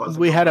everyone's kind of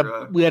buzzing. We had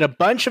a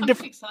bunch of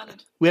different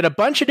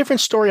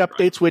story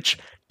updates, which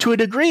to a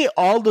degree,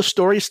 all the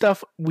story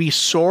stuff we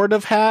sort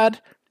of had.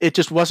 It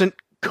just wasn't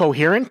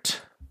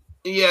coherent.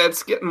 Yeah,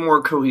 it's getting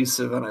more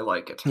cohesive, and I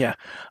like it. Yeah,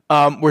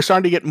 we're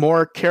starting to get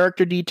more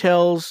character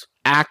details,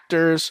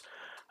 actors.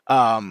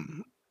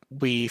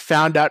 We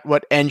found out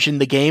what engine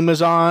the game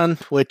is on,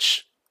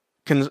 which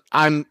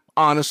I'm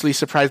honestly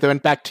surprised they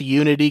went back to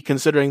Unity,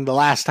 considering the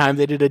last time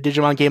they did a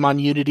Digimon game on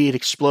Unity, it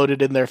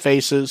exploded in their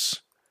faces.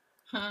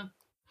 Huh.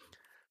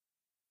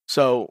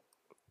 So,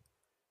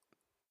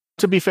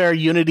 to be fair,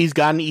 Unity's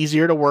gotten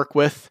easier to work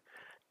with,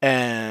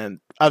 and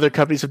other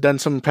companies have done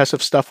some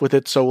impressive stuff with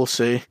it, so we'll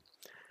see.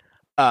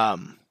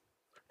 And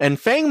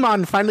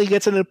Fangmon finally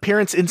gets an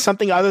appearance in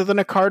something other than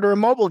a card or a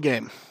mobile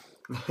game.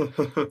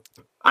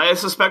 I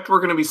suspect we're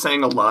going to be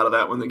saying a lot of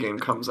that when the game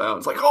comes out.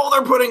 It's like, oh,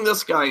 they're putting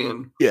this guy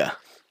in. Yeah.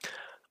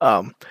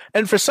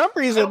 And for some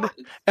reason,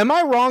 am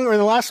I wrong, or in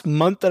the last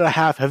month and a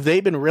half, have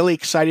they been really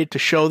excited to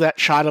show that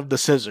shot of the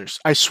scissors?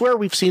 I swear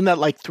we've seen that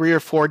like 3 or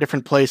 4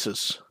 different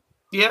places.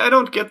 Yeah, I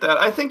don't get that.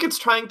 I think it's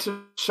trying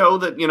to show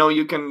that,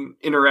 you can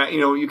interact,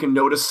 you can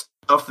notice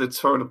stuff that's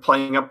sort of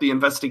playing up the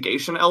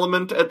investigation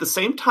element. At the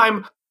same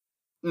time,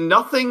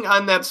 nothing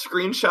on that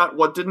screenshot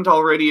what didn't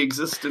already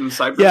exist in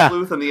Cyber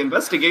Sleuth, and the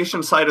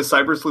investigation side of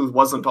Cyber Sleuth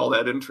wasn't all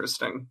that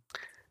interesting.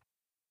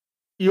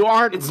 You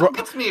aren't. It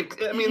gets me.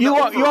 I mean, the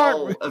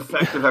overall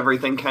effect of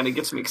everything kind of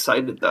gets me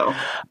excited, though.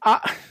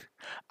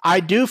 I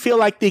do feel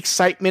like the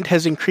excitement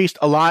has increased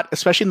a lot,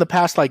 especially in the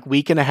past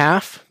week and a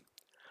half.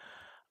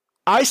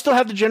 I still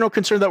have the general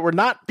concern that we're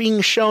not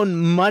being shown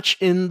much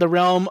in the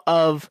realm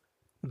of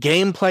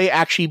gameplay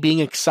actually being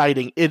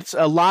exciting. It's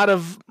a lot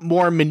of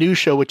more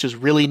minutia, which is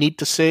really neat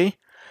to see.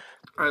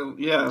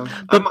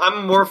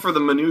 I'm more for the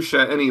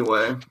minutia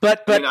anyway.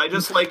 But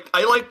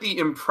I like the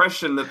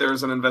impression that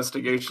there's an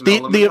investigation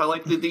element. I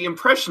like the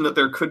impression that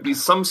there could be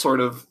some sort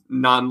of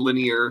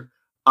non-linear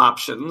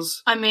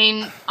options. I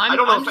mean, I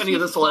don't know if any of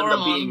this will end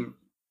up being.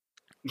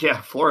 Yeah,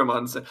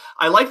 Floramon.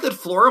 I like that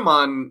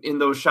Floramon in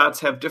those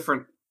shots have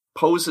different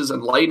poses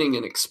and lighting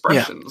and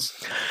expressions.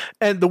 Yeah.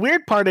 And the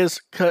weird part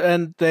is,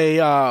 and they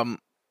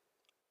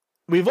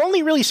we've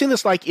only really seen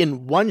this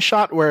in one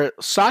shot where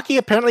Saki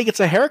apparently gets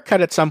a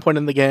haircut at some point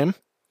in the game,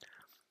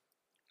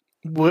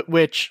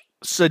 which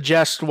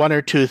suggests one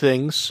or two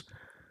things,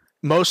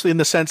 mostly in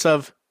the sense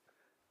of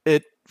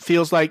it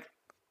feels like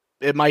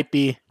it might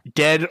be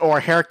dead or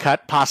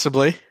haircut,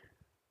 possibly.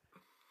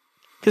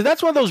 Because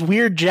that's one of those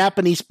weird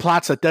Japanese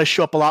plots that does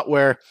show up a lot,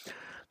 where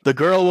the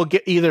girl will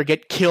either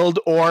get killed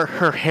or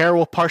her hair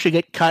will partially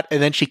get cut,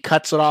 and then she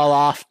cuts it all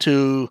off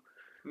to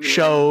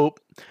show,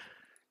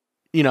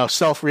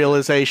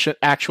 self-realization,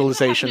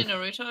 actualization. It happened in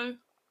Naruto.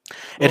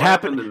 It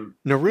happened in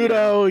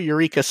Naruto,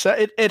 Eureka.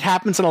 It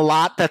happens in a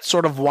lot. That's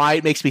sort of why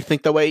it makes me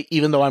think that way,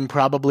 even though I'm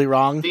probably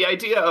wrong. The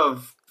idea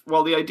of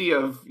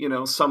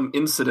some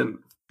incident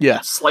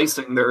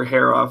slicing their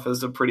hair off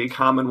is a pretty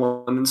common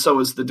one, and so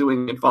is the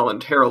doing it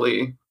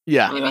voluntarily.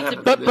 Yeah,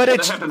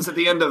 that happens at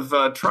the end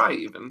of Try,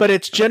 even. But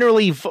it's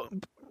generally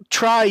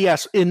Try,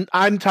 yes.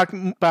 I'm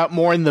talking about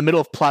more in the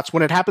middle of plots.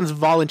 When it happens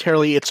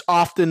voluntarily, it's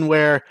often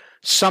where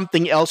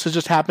something else has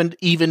just happened,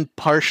 even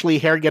partially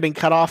hair getting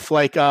cut off,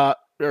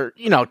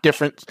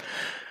 different.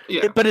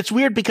 Yeah. But it's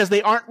weird because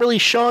they aren't really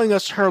showing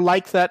us her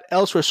like that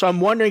elsewhere. So I'm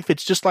wondering if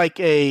it's just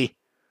because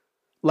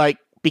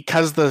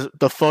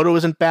the photo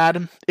isn't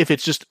bad, if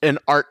it's just an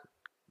art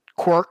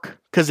quirk,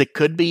 because it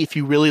could be if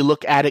you really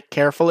look at it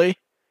carefully.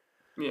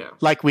 Yeah.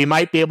 We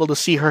might be able to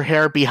see her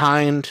hair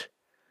behind,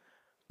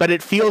 but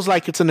it feels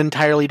like it's an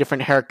entirely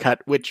different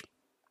haircut, which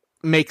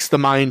makes the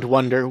mind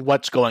wonder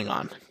what's going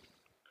on.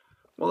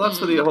 Well,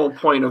 that's what the whole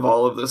point of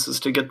all of this is,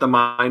 to get the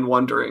mind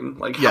wondering,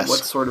 like, Yes.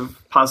 what sort of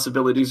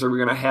possibilities are we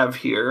going to have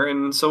here?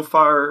 And so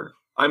far,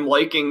 I'm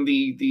liking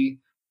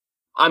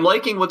I'm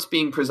liking what's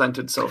being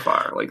presented so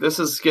far. Like, this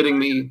is getting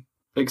me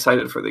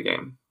excited for the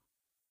game.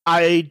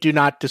 I do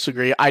not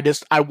disagree.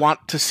 I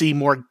want to see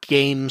more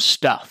game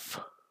stuff.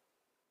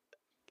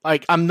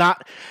 Like, I'm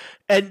not,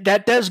 and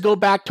that does go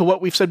back to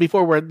what we've said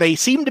before, where they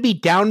seem to be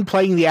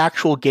downplaying the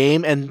actual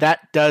game, and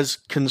that does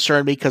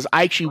concern me, because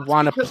I actually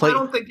want to play. I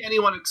don't think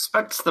anyone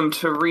expects them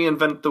to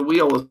reinvent the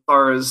wheel as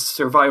far as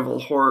survival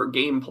horror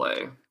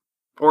gameplay,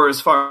 or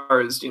as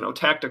far as,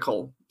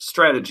 tactical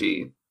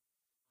strategy.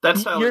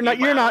 That's you're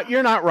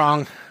not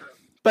wrong.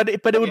 But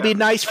it would be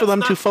nice for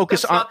them to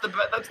focus on.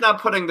 That's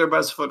not putting their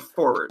best foot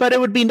forward. But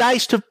it would be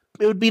nice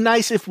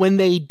if when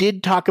they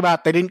did talk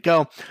about, they didn't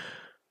go,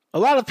 a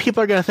lot of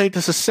people are going to think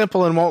this is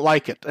simple and won't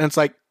like it. And it's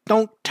like,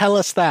 don't tell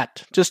us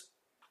that. Just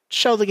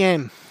show the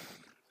game.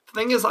 The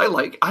thing is, I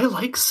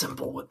like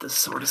simple with this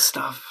sort of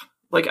stuff.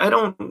 Like, I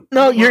don't want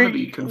to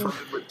be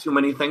confronted with too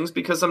many things,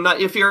 because I'm not.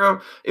 If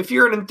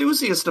you're an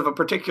enthusiast of a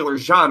particular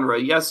genre,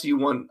 yes, you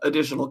want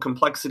additional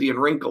complexity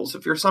and wrinkles.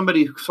 If you're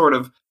somebody who sort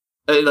of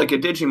like a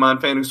Digimon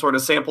fan who sort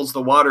of samples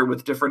the water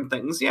with different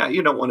things, yeah,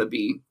 you don't want to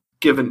be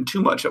given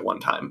too much at one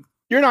time.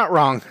 You're not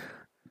wrong.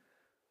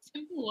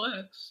 Simple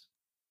works.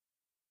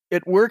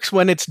 It works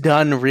when it's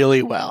done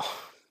really well.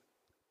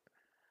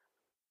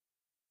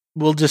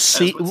 We'll just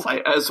see.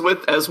 As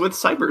with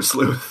Cyber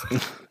Sleuth.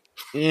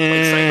 Yeah.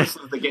 Like Cyber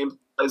Sleuth, the game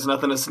is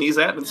nothing to sneeze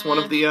at, and it's one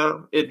of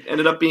the. It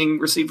ended up being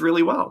received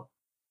really well.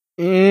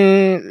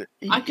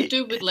 I could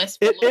do with less.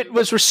 It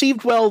was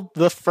received well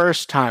the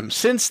first time.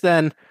 Since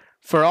then,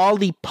 for all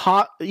the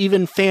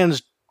even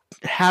fans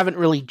haven't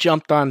really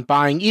jumped on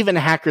buying. Even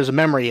Hacker's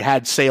Memory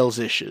had sales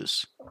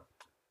issues.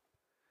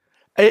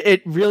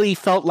 It really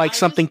felt like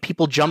something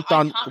people jumped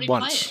on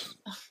once.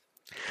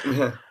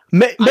 Yeah.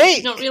 I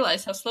did not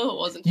realize how slow it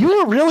was until you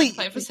were really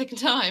play it for a second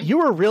time. You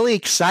were really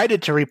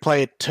excited to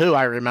replay it too,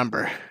 I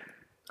remember.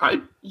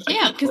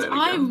 Because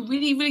I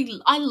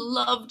really I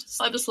loved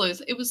Cyber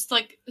Sleuth. It was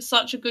like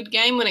such a good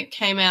game when it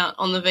came out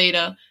on the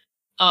Vita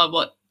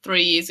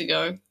 3 years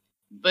ago.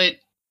 But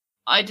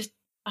I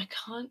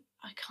can't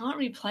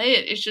replay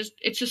it.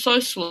 It's just so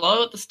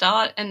slow at the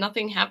start and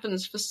nothing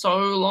happens for so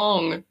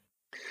long.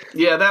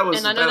 Yeah,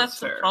 and I know that's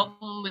fair. the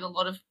problem with a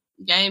lot of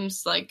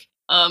games. Like,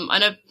 I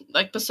know,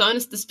 like this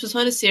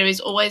Persona series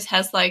always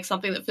has like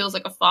something that feels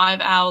like a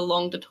 5-hour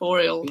long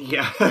tutorial.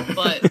 Yeah,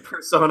 but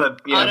Persona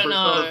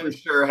for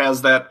sure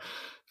has that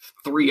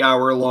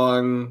 3-hour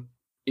long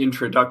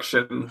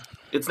introduction.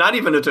 It's not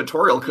even a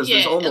tutorial, because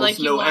there's almost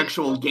no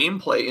actual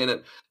gameplay in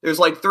it. There's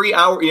like 3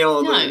 hours.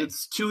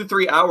 It's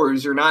 2-3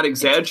 hours. You're not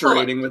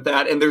exaggerating with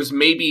that, and there's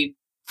maybe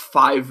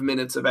 5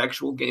 minutes of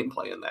actual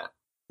gameplay in that.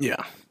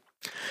 Yeah.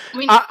 I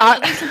mean,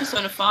 at least in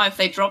Persona 5,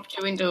 they dropped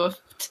you into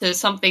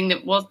something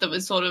that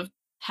was sort of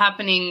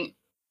happening,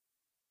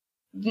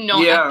 at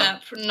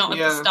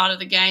the start of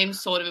the game.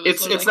 Sort of,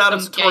 it's not a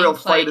tutorial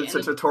fight; it's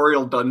a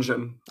tutorial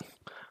dungeon.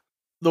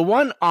 The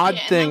one odd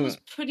thing that was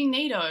pretty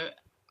neato.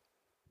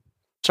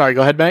 Sorry,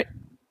 go ahead, mate.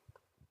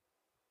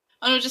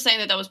 I was just saying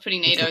that was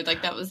pretty neato.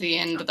 Like, that was the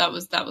end. That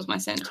was my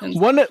sentence.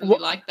 I really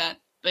like that,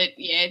 but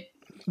yeah.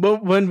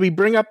 But when we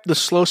bring up the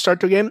slow start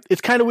to a game,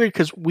 it's kind of weird,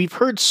 because we've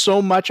heard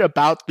so much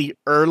about the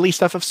early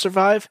stuff of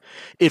Survive.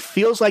 It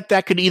feels like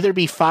that could either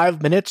be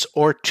 5 minutes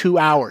or 2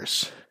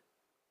 hours.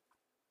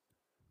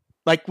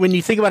 Like, when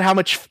you think about how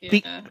much,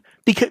 because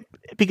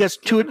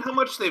how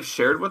much they've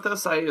shared with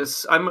us,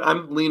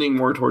 I'm leaning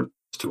more towards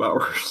 2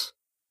 hours.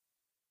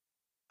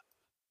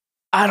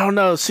 I don't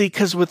know. See,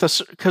 because with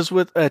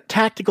a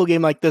tactical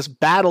game like this,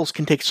 battles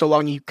can take so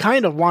long. You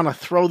kind of want to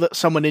throw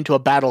someone into a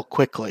battle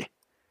quickly.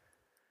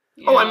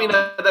 Yeah. Oh, I mean,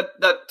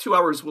 that 2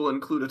 hours will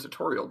include a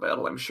tutorial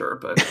battle, I'm sure,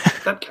 but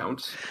that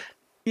counts.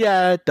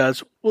 Yeah, it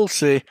does. We'll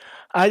see.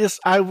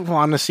 I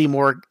want to see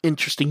more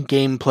interesting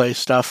gameplay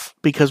stuff,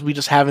 because we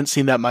just haven't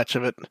seen that much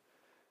of it.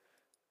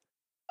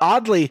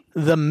 Oddly,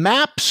 the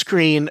map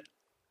screen,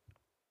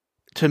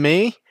 to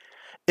me,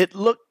 it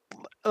looked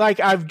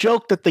like, I've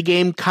joked that the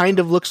game kind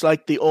of looks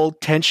like the old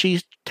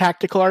Tenchi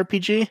tactical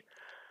RPG.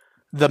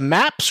 The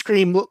map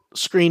screen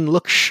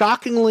looks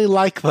shockingly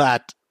like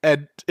that.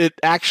 And it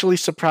actually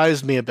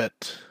surprised me a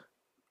bit.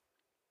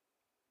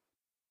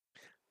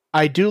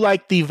 I do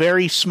like the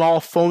very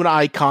small phone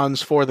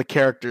icons for the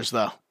characters,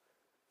 though.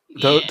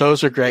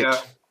 Those are great.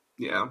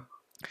 Yeah.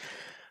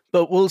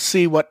 But we'll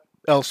see what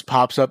else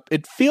pops up.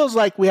 It feels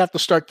like we have to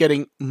start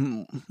getting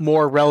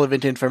more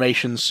relevant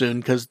information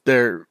soon, because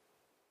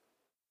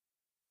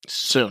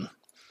soon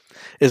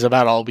is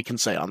about all we can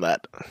say on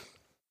that.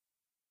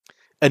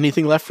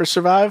 Anything left for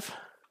Survive?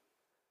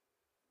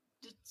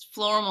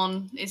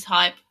 Floramon is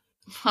hype.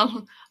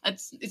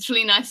 It's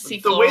really nice to see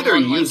the way they're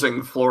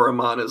using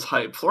Floramon is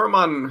hype.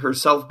 Floramon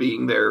herself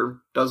being there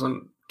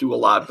doesn't do a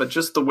lot, but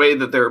just the way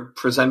that they're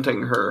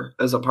presenting her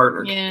as a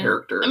partner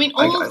character. I mean,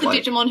 all of the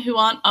Digimon who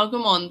aren't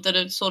Agumon that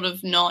are sort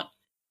of not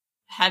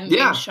haven't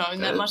been shown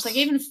that much. Like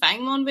even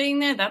Fangmon being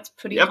there, that's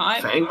pretty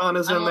hype. Fangmon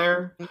is in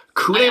there.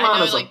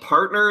 Kunemon as a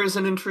partner is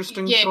an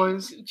interesting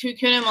choice.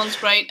 Kunemon's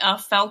great.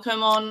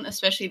 Falcomon,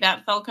 especially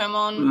that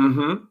Falcomon.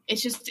 Mm-hmm.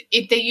 It's just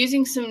they're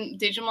using some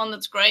Digimon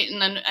that's great.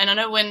 And I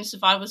know when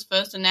Survive was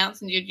first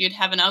announced and you'd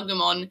have an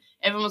Agumon,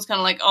 everyone was kind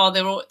of like, oh,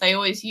 they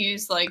always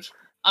use like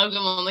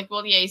Agumon. Like,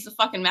 well, yeah, he's the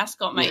fucking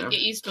mascot, mate. Yeah. Get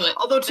used to it.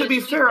 Although to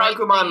be fair,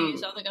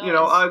 Agumon,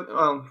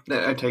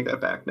 I take that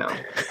back now.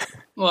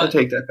 What? I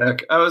take that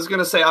back. I was going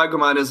to say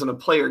Agumon isn't a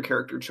player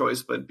character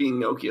choice, but being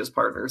Nokia's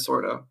partner,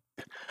 sort of.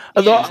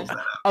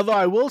 Although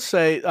I will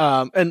say,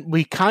 and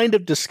we kind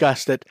of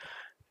discussed it,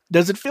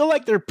 does it feel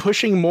like they're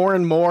pushing more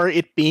and more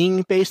it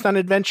being based on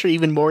adventure,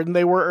 even more than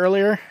they were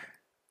earlier?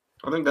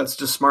 I think that's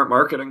just smart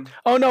marketing.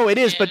 Oh, no, it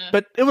is,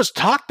 but it was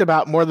talked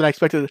about more than I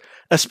expected,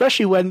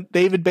 especially when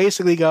they would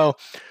basically go,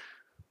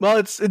 well,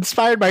 it's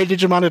inspired by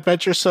Digimon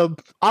Adventure, so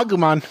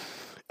Agumon,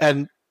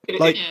 and...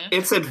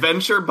 It's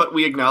adventure, but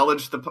we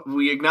acknowledge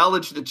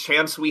the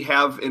chance we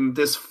have in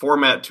this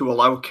format to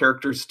allow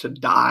characters to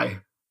die.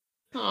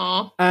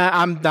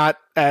 I'm not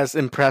as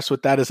impressed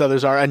with that as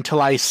others are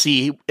until I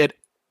see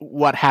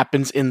what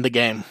happens in the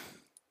game,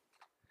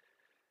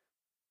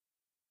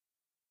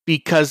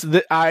 because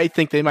I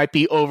think they might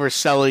be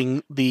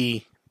overselling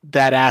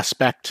that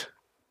aspect.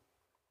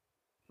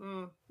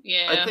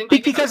 Yeah, I think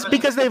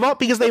because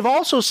they've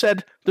also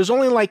said there's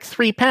only like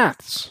 3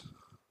 paths.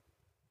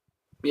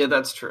 Yeah,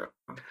 that's true.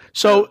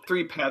 So the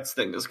 3 paths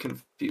thing is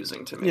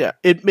confusing to me. Yeah,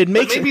 it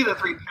makes maybe the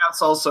 3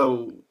 paths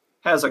also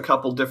has a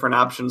couple different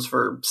options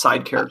for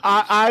side characters.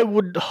 I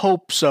would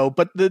hope so,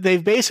 but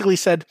they've basically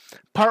said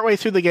partway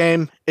through the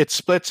game it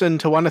splits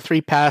into 1 of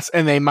 3 paths,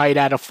 and they might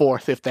add a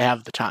 4th if they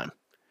have the time.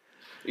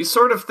 You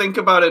sort of think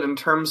about it in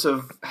terms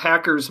of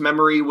Hacker's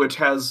Memory, which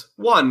has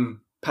 1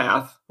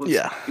 path.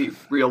 Let's be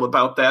real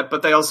about that,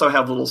 but they also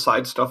have little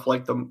side stuff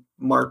like the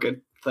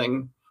market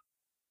thing.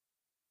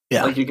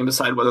 Yeah. Like you can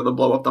decide whether to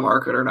blow up the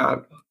market or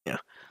not. Yeah.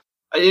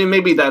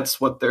 Maybe that's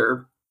what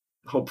they're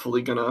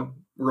hopefully going to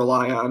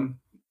rely on.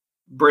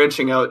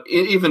 Branching out,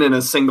 even in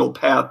a single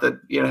path, that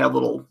you have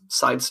little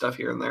side stuff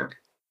here and there.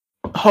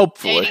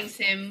 Hopefully. Dating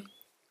sim.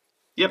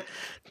 Yep.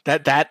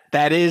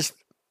 That is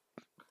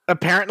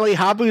apparently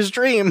Habu's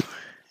dream. Of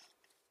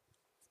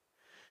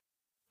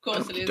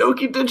course it is.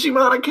 Doki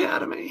Digimon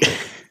Academy.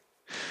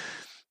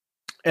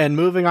 And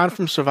moving on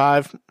from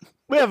Survive,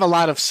 we have a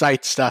lot of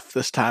site stuff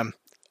this time.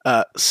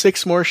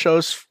 6 more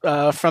shows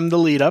from the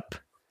lead up,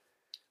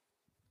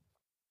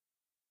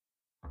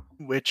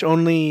 which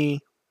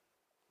only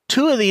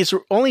two of these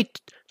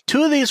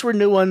were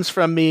new ones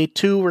from me.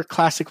 2 were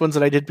classic ones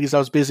that I did because I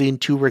was busy,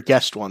 and 2 were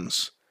guest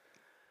ones.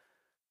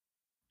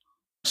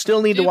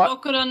 Still need to watch.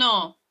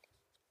 No.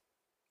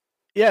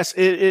 Yes,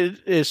 it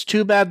is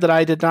too bad that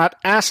I did not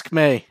ask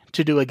May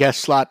to do a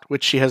guest slot,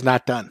 which she has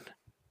not done.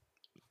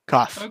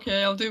 Cough.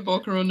 Okay, I'll do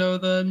Boku no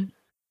then.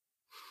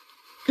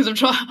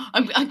 Because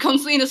I'm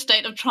constantly in a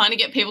state of trying to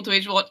get people to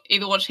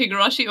either watch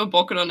Higurashi or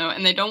Boku no,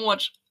 and they don't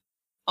watch.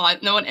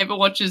 No one ever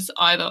watches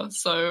either.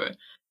 So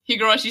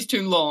Higurashi's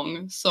too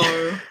long. So,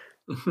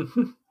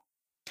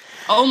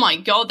 oh my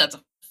god, that's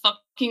a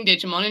fucking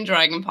Digimon in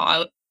Dragon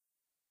Pilot.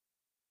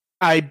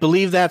 I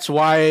believe that's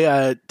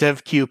why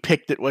DevQ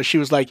picked it. Was she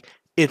was like,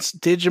 it's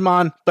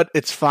Digimon, but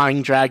it's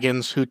flying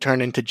dragons who turn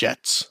into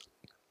jets.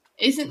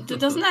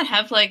 Doesn't that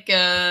have like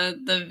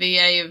the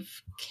VA of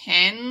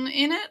Ken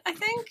in it?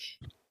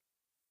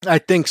 I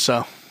think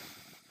so.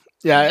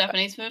 Yeah, the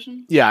Japanese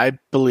version. Yeah, I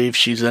believe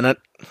she's in it.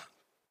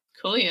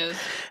 Cool, he is.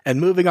 And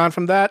moving on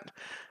from that,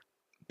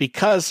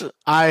 because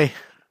I,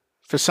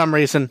 for some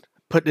reason,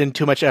 put in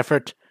too much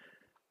effort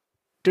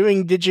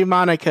doing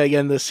Digimonica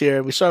again this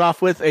year, we start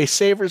off with a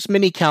Savers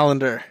mini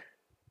calendar.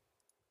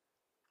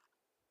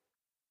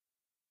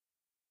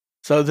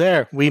 So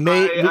there,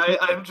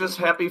 I'm just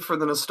happy for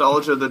the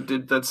nostalgia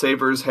that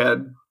Savers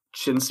had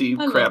chintzy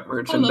crap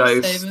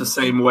merchandise the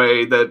same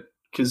way that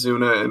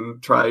Kizuna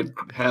and Tried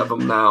have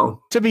them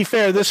now. To be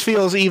fair, this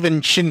feels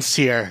even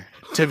chintzier.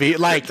 To be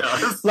like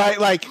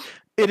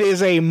it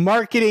is a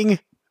marketing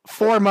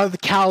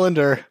 4-month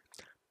calendar.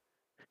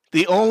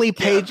 The only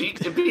page.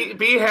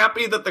 Be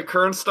happy that the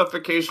current stuff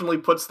occasionally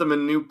puts them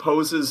in new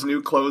poses,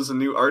 new clothes, and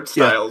new art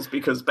styles.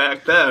 Because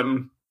back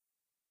then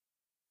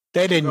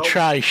they didn't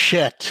try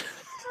shit.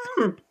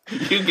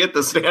 You get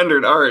the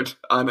standard art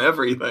on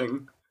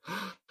everything.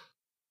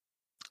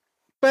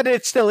 But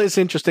it still is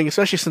interesting,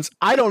 especially since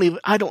I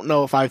don't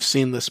know if I've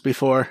seen this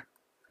before.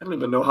 I don't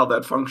even know how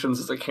that functions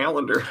as a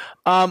calendar.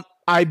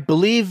 I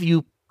believe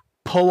you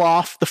pull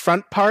off the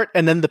front part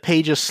and then the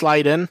pages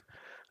slide in.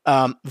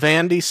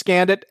 Vandy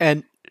scanned it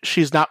and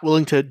she's not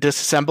willing to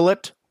disassemble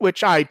it,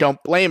 which I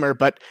don't blame her,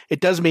 but it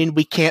does mean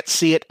we can't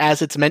see it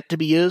as it's meant to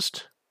be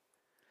used.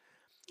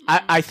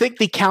 I think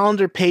the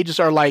calendar pages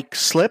are like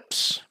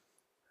slips,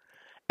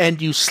 and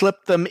you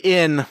slip them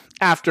in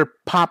after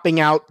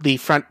popping out the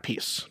front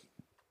piece.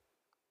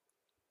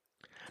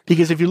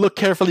 Because if you look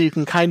carefully, you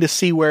can kind of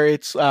see where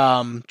it's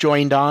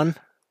joined on.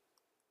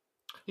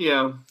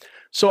 Yeah.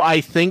 So I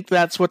think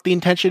that's what the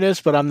intention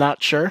is, but I'm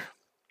not sure.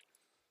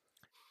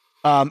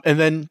 And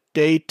then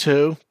day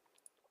 2,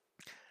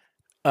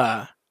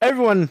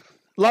 everyone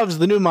loves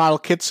the new model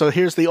kit, so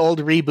here's the old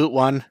reboot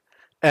one.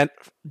 And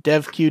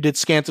DevQ did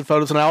scans and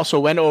photos, and I also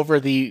went over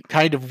the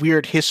kind of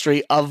weird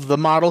history of the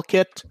model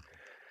kit.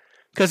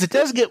 Because it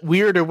does get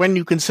weirder when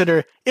you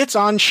consider it's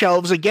on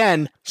shelves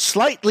again,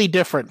 slightly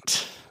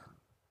different.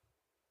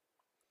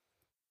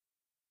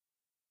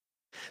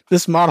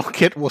 This model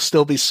kit will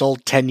still be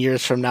sold 10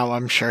 years from now,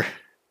 I'm sure.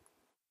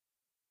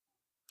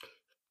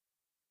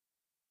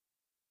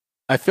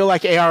 I feel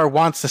like AR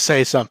wants to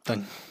say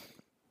something.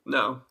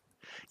 No.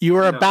 You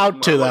were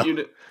about to, though.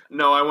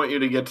 I want you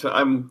to get to...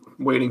 I'm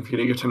waiting for you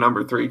to get to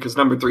number 3, because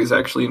number 3 is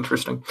actually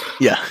interesting.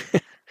 Yeah.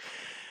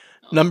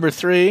 Number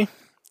 3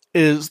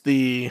 is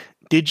the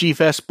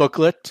DigiFest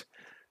booklet,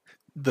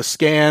 the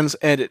scans,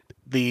 and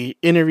the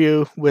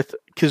interview with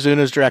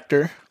Kizuna's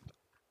director.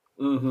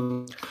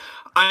 Mm-hmm.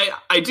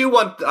 I do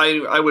want... I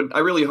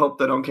really hope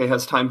that Onke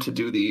has time to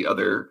do the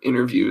other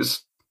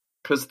interviews,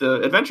 because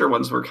the adventure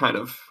ones were kind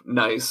of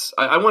nice.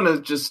 I want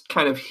to just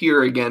kind of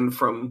hear again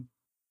from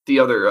the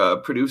other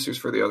producers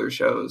for the other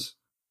shows.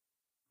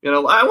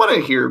 I want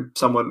to hear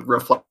someone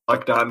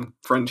reflect on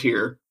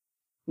Frontier.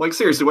 Like,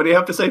 seriously, what do you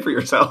have to say for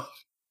yourself?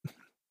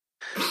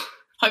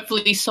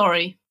 Hopefully,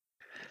 sorry.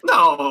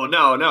 No.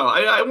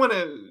 I want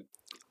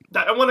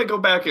to go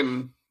back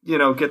and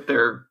get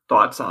their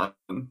thoughts on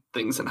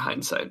things in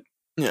hindsight.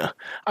 Yeah,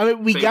 I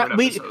mean,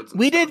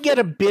 we did get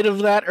a bit of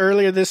that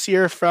earlier this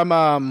year from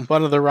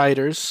one of the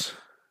writers.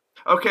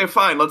 Okay,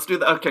 fine. Let's do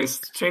that. Okay,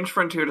 change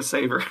Frontier to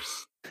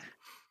Savers.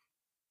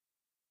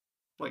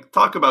 Like,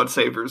 talk about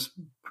Savers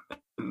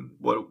and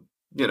what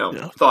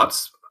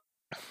thoughts.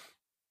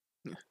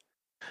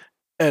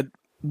 And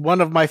one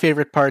of my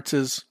favorite parts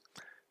is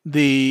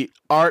the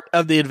art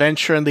of the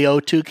adventure and the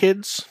O2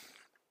 kids.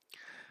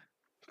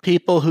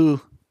 People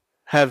who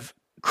have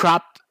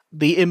cropped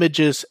the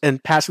images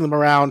and passing them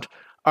around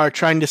are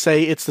trying to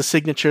say it's the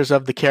signatures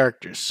of the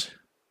characters.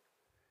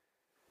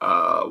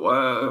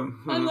 Well,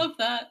 I love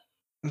that.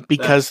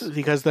 Because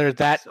they're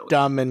that silly,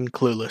 dumb and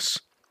clueless.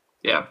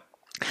 Yeah.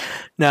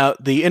 Now,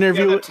 the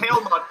interview... Yeah,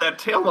 that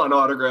Tailmon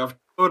autograph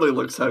totally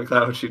looks like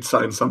how she'd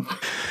sign something.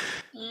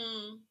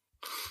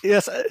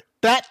 Yes,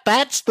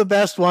 that's the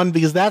best one,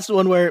 because that's the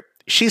one where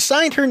she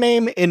signed her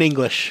name in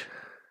English.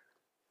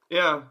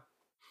 Yeah.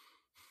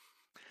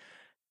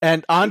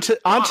 And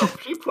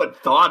she put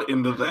thought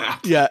into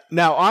that. Yeah.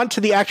 Now on to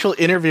the actual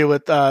interview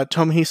with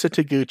Tomohisa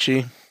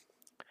Taguchi.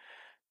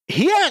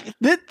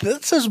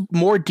 This is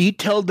more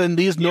detailed than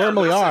these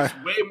normally are. Is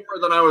way more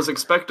than I was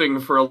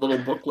expecting for a little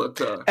booklet.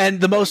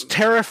 And the most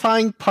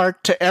terrifying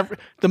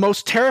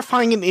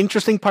and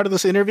interesting part of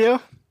this interview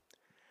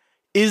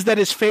is that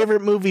his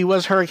favorite movie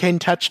was Hurricane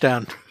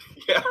Touchdown.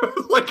 Yeah,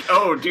 like,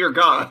 oh dear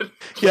God.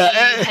 Yeah,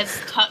 he has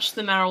touched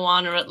the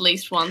marijuana at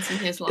least once in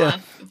his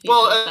life. Yeah.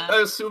 Well,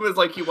 I assume it's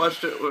like he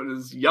watched it when he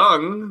was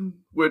young,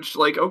 which,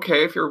 like,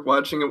 okay, if you're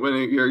watching it when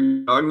you're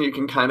young, you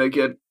can kind of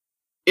get...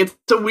 There's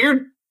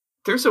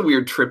a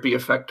weird trippy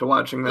effect to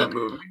watching that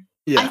movie.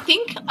 Yeah. I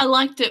think I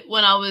liked it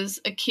when I was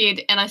a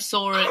kid and I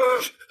saw it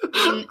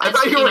in... I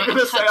thought you were going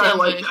to say I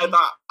liked it.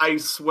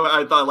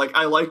 I thought, like,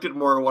 I liked it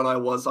more when I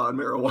was on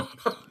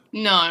marijuana.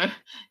 No.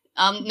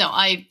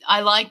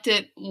 I liked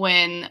it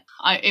when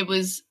it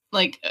was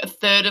like a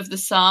third of the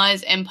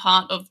size and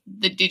part of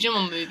the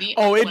Digimon movie.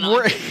 Oh, it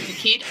worked. As a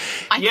kid.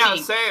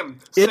 Same.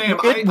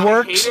 It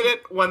worked.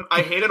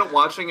 I hated it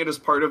watching it as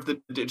part of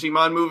the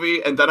Digimon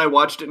movie, and then I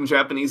watched it in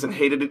Japanese and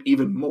hated it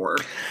even more.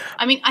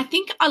 I mean, I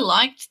think I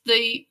liked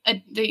the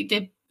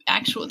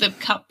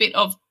cut bit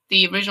of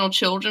the original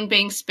children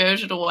being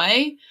spirited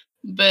away,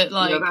 but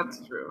like, yeah, that's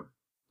true.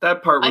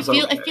 That part was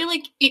I feel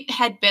like it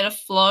had better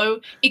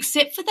flow,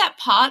 except for that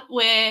part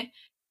where,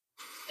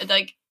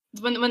 like,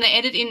 when they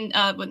edit in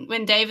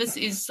when Davis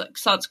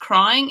starts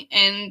crying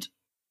and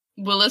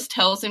Willis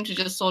tells him to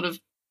just sort of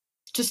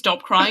to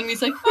stop crying.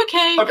 He's like,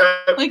 okay.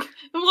 Like,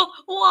 well,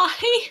 why?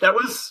 That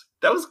was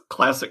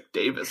classic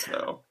Davis,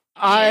 though.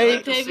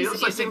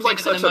 Davis seems like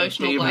such a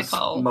Davis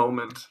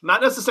moment,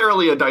 not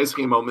necessarily a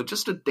Daisuke moment,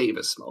 just a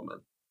Davis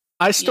moment.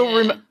 I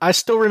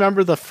still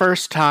remember the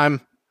first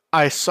time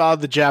I saw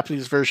the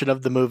Japanese version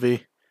of the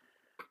movie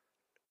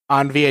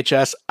on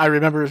VHS. I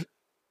remember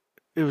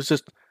it was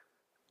just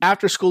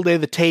after school day,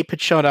 the tape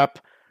had shown up.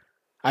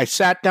 I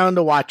sat down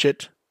to watch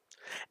it,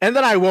 and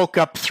then I woke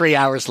up 3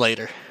 hours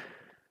later.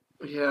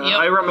 Yeah, yep.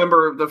 I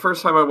remember the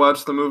first time I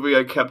watched the movie,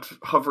 I kept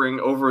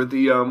hovering over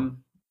the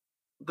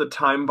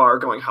time bar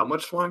going, how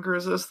much longer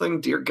is this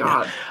thing? Dear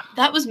God.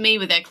 That was me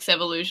with X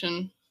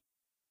Evolution.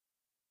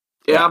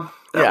 Yeah,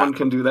 that one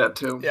can do that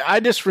too. Yeah,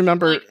 I just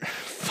remember...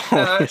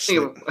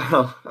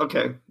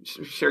 okay,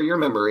 share your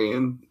memory,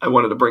 and I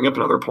wanted to bring up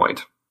another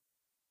point.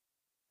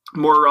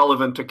 More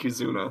relevant to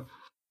Kizuna.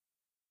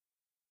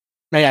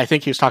 Hey, I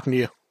think he was talking to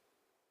you.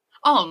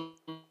 Oh,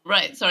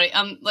 right, sorry.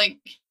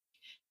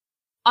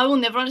 I will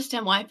never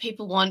understand why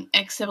people want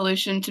X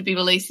Evolution to be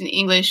released in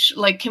English.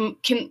 Like,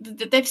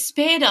 they've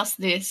spared us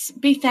this.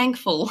 Be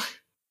thankful.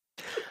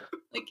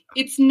 Like,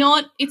 it's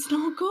not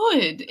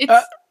good.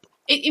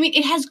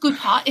 it has good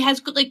it has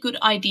good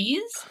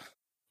ideas,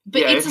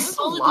 but it's a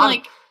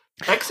solid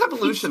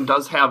X-Evolution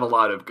does have a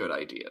lot of good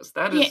ideas.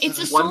 That is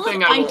it's a one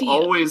thing I will idea.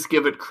 always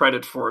give it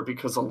credit for,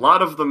 because a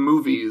lot of the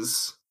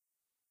movies,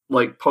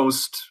 like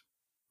post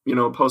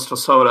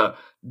Hosoda,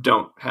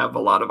 don't have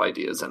a lot of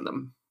ideas in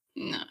them.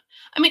 No.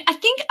 I mean, I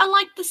think I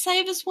like the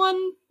Savers one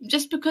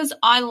just because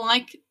I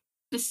like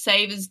the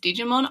Savers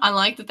Digimon. I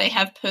like that they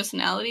have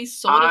personalities,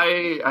 sort of.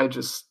 I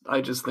just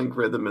think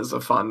Rhythm is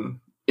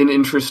an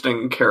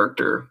interesting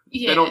character.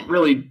 Yeah. They don't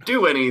really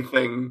do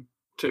anything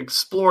to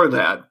explore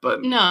that,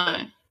 but... No.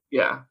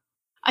 Yeah.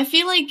 I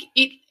feel like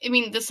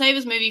the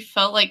Savers movie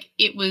felt like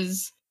it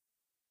was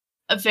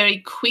a very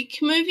quick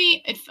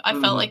movie. I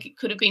felt like it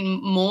could have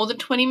been more than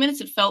 20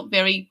 minutes. It felt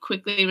very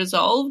quickly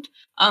resolved.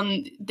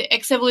 The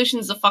X-Evolution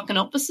is the fucking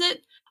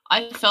opposite.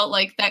 I felt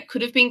like that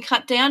could have been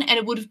cut down and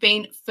it would have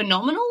been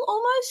phenomenal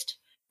almost.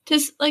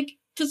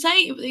 To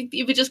say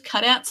if we just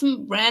cut out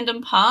some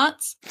random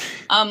parts,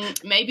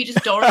 maybe just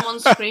Doraemon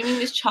screaming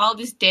this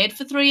child is dead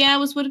for 3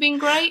 hours would have been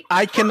great.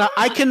 I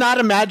cannot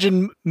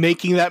imagine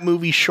making that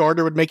movie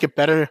shorter would make it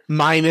better,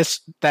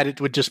 minus that it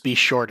would just be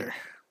shorter.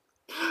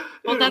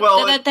 Well,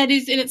 that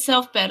is in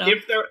itself better.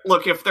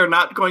 If they're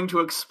not going to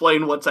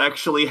explain what's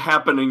actually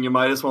happening, you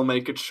might as well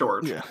make it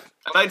short. Yeah.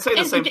 And I'd say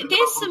the same thing.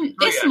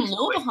 There's some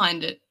lore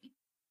behind it.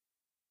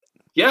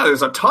 Yeah,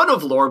 there's a ton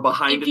of lore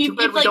behind it. Too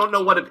bad we don't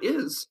know what it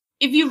is.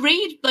 If you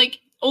read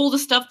all the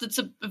stuff that's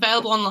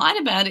available online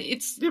about it,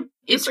 it's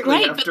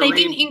great, but they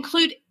didn't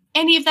include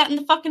any of that in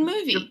the fucking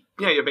movie.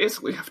 You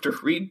basically have to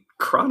read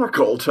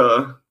Chronicle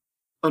to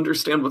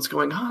understand what's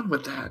going on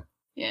with that.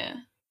 Yeah.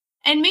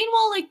 And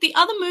meanwhile, the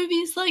other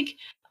movies,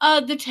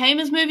 the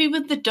Tamers movie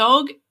with the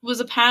dog was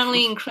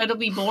apparently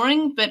incredibly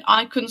boring, but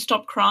I couldn't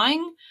stop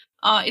crying.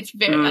 It's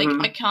very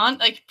I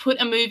can't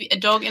put a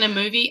dog in a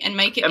movie and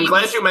make it. I'm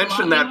glad you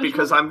mentioned that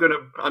because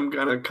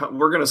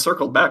we're gonna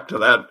circle back to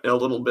that a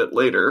little bit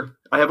later.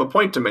 I have a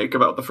point to make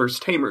about the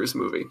first Tamers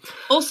movie.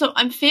 Also,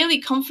 I'm fairly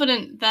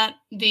confident that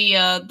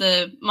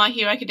the My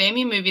Hero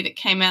Academia movie that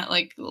came out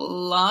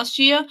last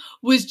year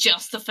was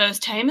just the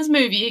first Tamers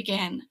movie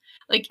again.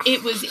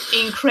 It was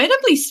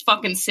incredibly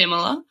fucking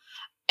similar,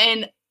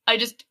 and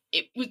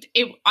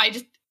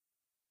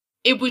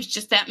it was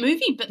just that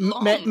movie, but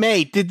long.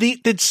 May,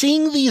 did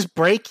seeing these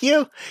break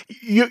you?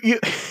 You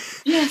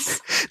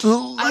Yes.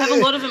 I have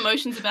a lot of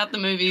emotions about the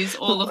movies,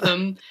 all of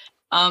them,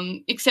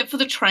 except for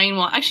the train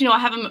one. Actually, no, I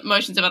have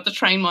emotions about the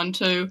train one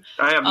too.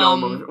 I have no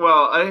emotions.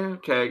 Well, I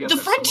guess the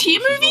Frontier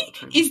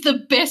movie is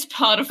the best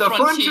part of Frontier.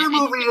 The Frontier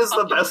movie is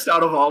the best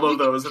out of all of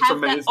those. It's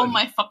amazing. That on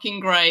my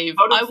fucking grave.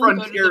 I will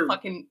go to the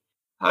fucking...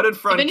 How did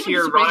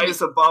Frontier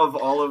rise above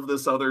all of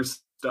this other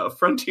stuff? That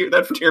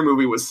Frontier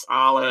movie was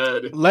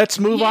solid. Let's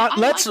move on.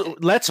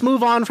 Let's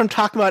move on from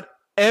talking about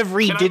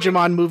every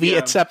Digimon movie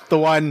except the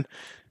one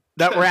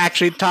that we're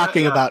actually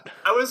talking about.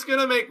 I was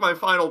gonna make my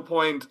final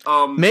point.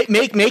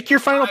 Make your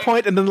final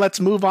point, and then let's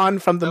move on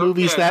from the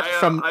movies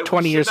from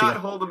 20 years ago. I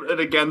should not hold it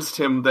against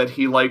him that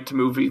he liked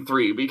movie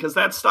 3 because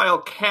that style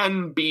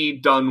can be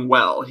done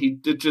well.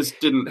 It just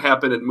didn't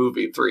happen in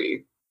movie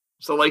 3.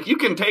 So you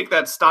can take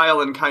that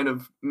style and kind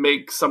of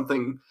make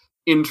something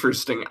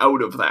interesting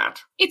out of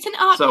that. It's an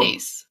art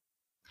piece.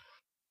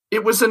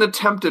 It was an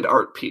attempted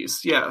art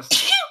piece,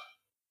 yes.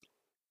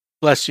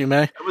 Bless you,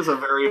 May. It was a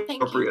very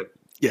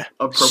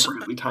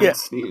appropriately timed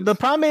sneeze. The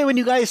problem is when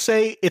you guys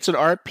say it's an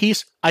art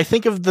piece, I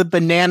think of the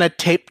banana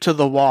taped to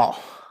the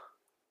wall.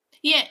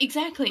 Yeah,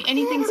 exactly.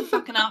 Anything's a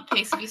fucking art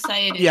piece if you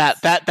say it is. Yeah,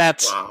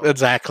 that's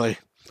exactly.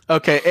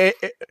 Okay.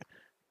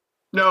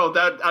 No,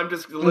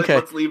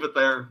 let's leave it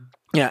there.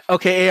 Yeah.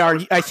 Okay, AR.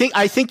 I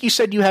think you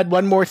said you had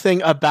one more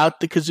thing about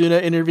the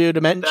Kazuna interview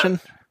to mention,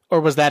 or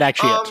was that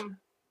actually it?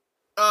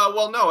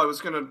 Well, no. I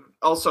was going to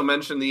also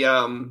mention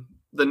the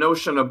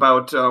notion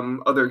about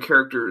other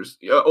characters,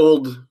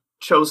 old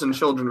chosen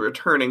children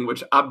returning,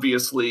 which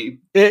obviously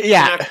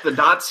connect the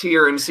dots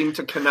here and seem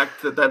to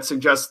connect that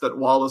suggests that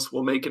Wallace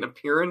will make an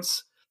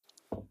appearance.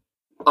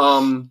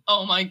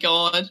 Oh my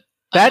god!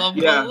 I love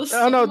Wallace.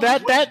 Oh no,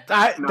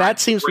 that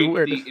seems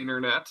weird. The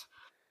internet.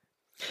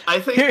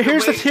 I think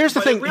here's the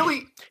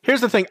thing.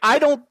 Here's the thing. I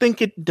don't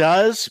think it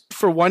does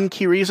for one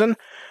key reason.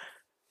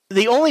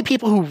 The only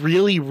people who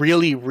really,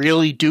 really,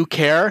 really do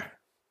care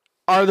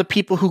are the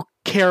people who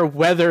care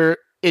whether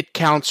it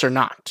counts or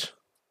not.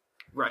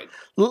 Right.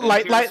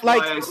 Why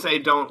I say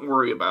don't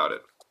worry about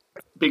it,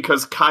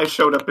 because Kai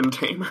showed up in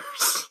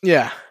Tamers.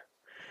 Yeah.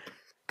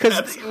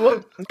 That's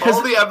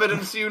all the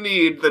evidence you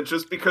need that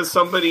just because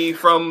somebody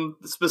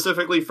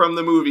specifically from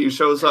the movie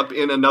shows up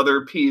in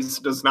another piece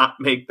does not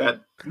make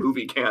that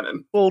movie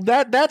canon. Well,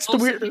 that's also,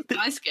 the weird.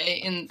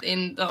 Daisuke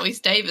in Lois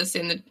Davis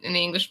in the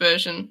English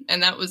version,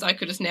 and that was I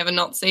could just never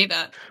not see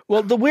that.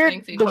 Well, the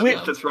weird.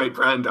 That's right.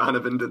 Brian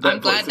Donovan did that. I'm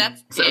glad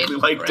that's exactly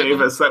like forever.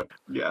 Davis.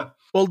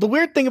 Well, the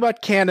weird thing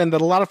about canon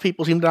that a lot of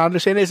people seem to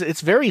understand is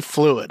it's very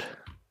fluid.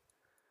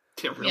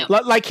 Yeah, really.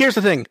 Like here's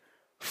the thing: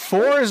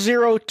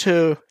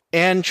 402.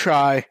 And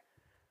Try.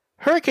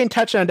 Hurricane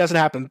Touchdown doesn't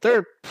happen. There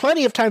are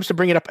plenty of times to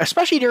bring it up,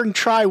 especially during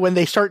Try when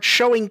they start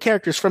showing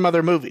characters from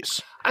other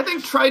movies. I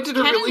think tried to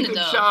do a Canon really the good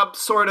dub. job,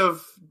 sort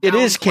of. It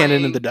is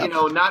canon in downplaying, the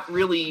dub. Not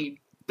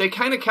really. They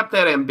kind of kept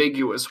that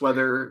ambiguous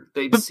whether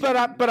they'd But- see but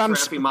I'm-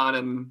 Seraphimon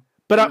and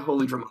but I-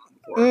 Holy Dramon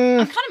before.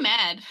 I'm kind of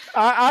mad.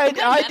 I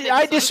kinda mad they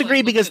I just disagree sort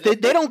of because looked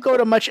at they don't go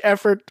to much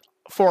effort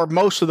for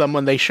most of them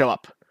when they show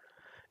up.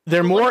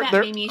 They're But more. what about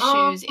They're Mimi's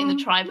shoes in the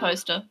Tri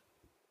poster?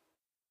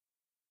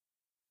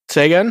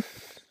 say again.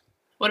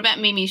 What about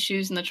Mimi's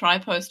shoes in the Tri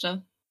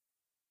poster?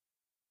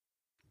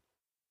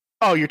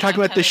 Oh, you're talking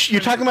about Have it you're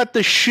from- talking about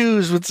the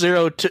shoes with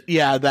 0 to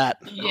yeah that.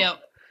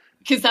 Yep.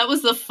 Because that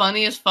was the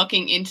funniest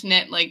fucking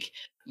internet, like,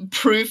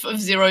 proof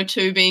of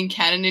 02 being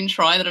canon in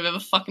Tri that I've ever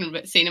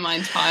fucking seen in my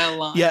entire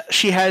life. Yeah,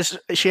 she has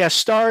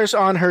stars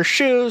on her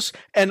shoes,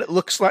 and it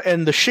looks like,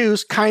 and the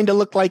shoes kind of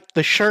look like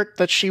the shirt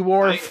that she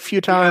wore a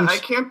few times. I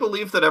can't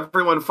believe that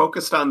everyone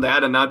focused on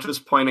that and not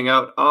just pointing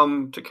out,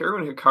 Takeru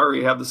and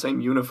Hikari have the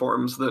same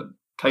uniforms that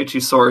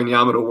Taichi, Sora, and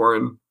Yamato wore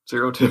in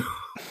 02.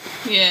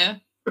 Yeah.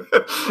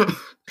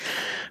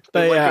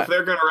 But, if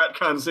they're going to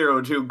retcon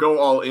 02, go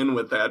all in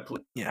with that,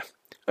 please. Yeah.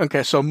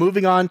 Okay, so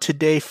moving on to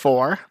day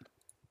 4.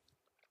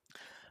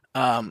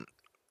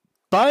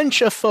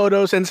 Bunch of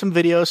photos and some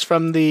videos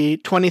from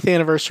the 20th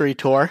anniversary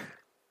tour.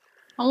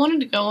 I wanted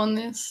to go on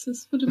this.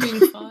 This would have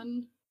been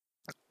fun.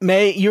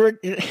 May,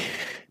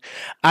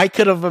 I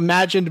could have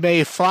imagined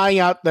May flying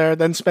out there,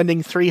 then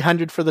spending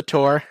 $300 for the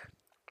tour.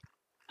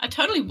 I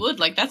totally would.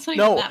 Like, that's not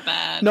even that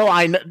bad. No,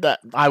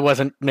 I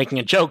wasn't making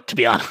a joke, to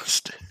be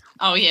honest.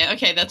 Oh, yeah.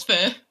 Okay, that's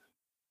fair.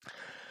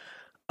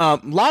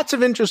 Lots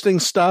of interesting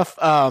stuff.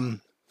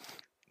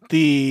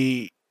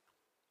 The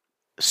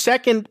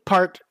second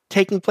part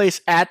taking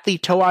place at the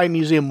Toei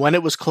Museum when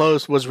it was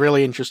closed was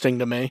really interesting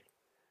to me.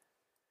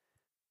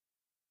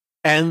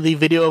 And the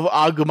video of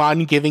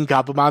Agumon giving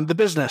Gabumon the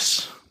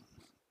business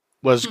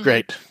was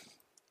great.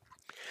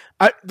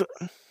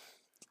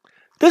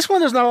 This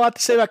one there's not a lot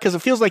to say about because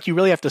it feels like you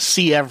really have to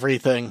see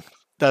everything,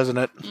 doesn't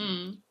it?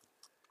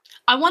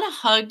 I want to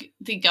hug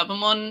the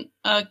Gabumon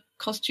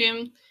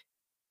costume.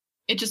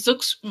 It just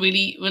looks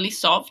really, really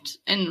soft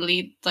and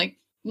really, like,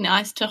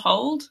 nice to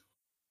hold.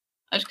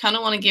 I just kind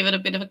of want to give it a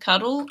bit of a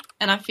cuddle,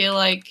 and I feel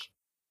like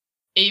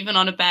even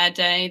on a bad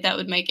day, that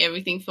would make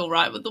everything feel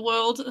right with the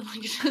world. Like,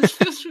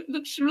 it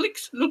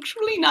looks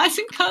really nice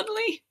and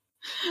cuddly,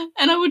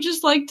 and I would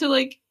just like to,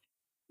 like,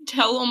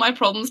 tell all my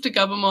problems to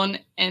Gabumon,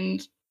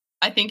 and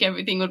I think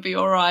everything would be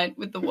all right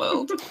with the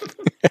world.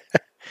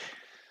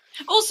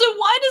 Also,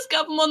 why does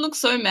Gabumon look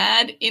so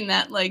mad in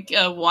that, like,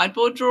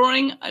 whiteboard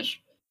drawing?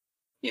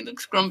 He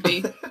looks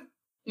grumpy.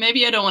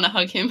 Maybe I don't want to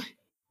hug him.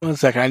 1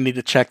 second, I need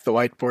to check the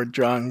whiteboard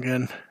drawing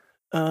again.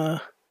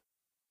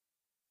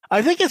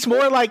 I think it's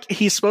more like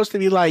he's supposed to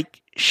be,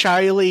 like,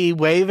 shyly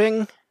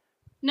waving.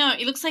 No,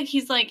 it looks like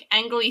he's, like,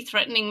 angrily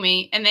threatening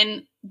me, and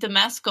then the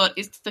mascot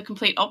is the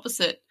complete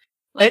opposite.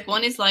 Like,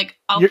 one is like,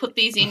 I'll put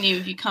these in you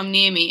if you come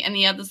near me, and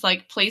the other's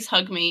like, please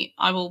hug me,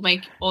 I will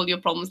make all your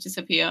problems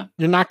disappear.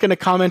 You're not going to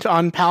comment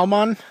on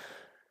Palmon?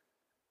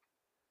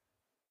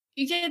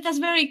 Yeah, that's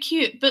very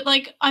cute, but,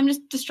 like, I'm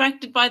just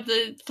distracted by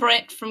the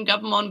threat from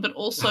Gabumon, but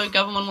also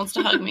Gabumon wants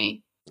to hug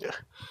me.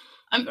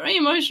 I'm very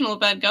emotional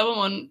about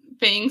Gabumon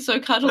being so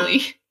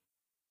cuddly.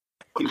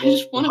 I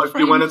just want to hug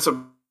you when it's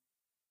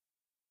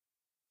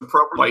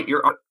appropriate.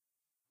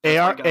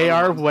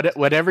 AR,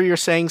 whatever you're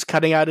saying's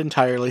cutting out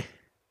entirely.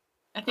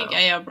 I think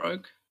AR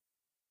broke.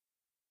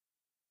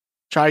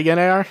 Try again,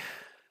 AR?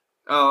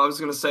 Oh, I was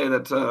going to say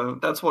that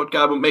that's what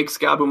makes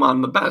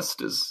Gabumon the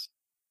best, is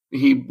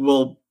he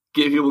will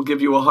give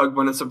you a hug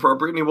when it's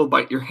appropriate, and he will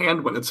bite your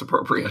hand when it's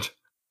appropriate.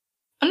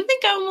 I don't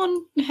think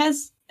Gabumon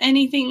has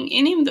anything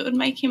in him that would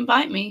make him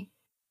bite me.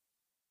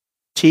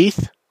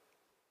 Teeth?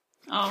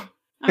 Oh.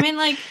 I mean,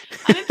 like,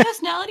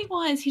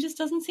 personality-wise, he just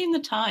doesn't seem the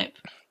type.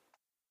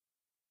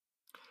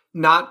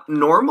 Not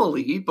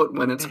normally, but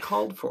when it's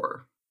called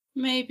for.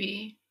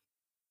 Maybe.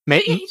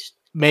 Maybe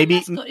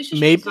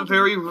It's a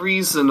very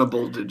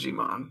reasonable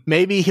Digimon.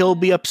 Maybe he'll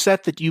be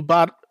upset that you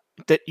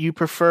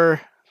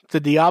prefer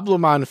the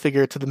Diablomon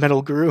figure to the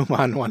Metal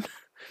Garurumon one.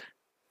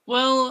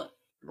 Well,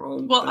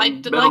 I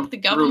like the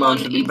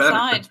Gabumon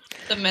inside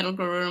the Metal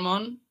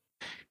Garurumon.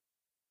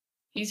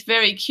 He's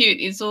very cute.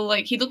 He's all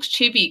like, he looks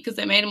chibi because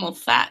they made him all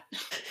fat.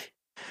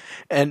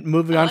 And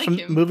moving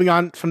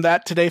on from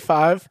that to day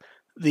 5,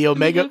 the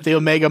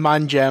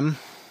Omegamon gem.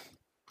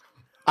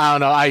 I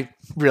don't know. I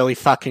really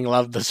fucking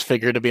love this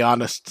figure, to be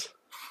honest.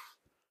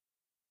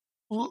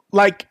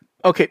 Like,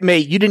 okay, May,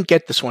 you didn't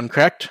get this one,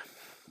 correct?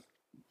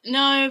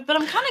 No, but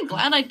I'm kind of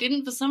glad I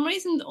didn't. For some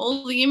reason,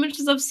 all the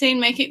images I've seen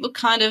make it look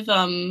kind of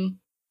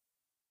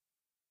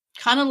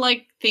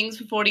like things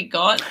we've already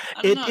got.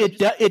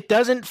 It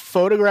doesn't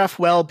photograph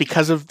well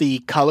because of the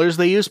colors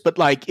they use, but,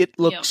 like, it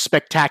looks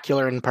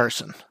spectacular in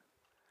person.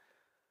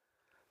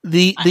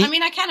 I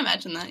mean, I can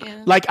imagine that,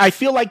 yeah. Like, I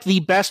feel like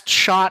the best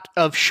shot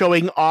of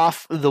showing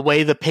off the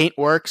way the paint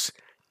works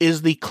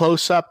is the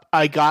close-up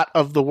I got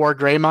of the War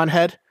Greymon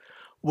head,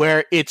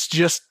 where it's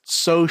just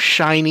so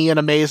shiny and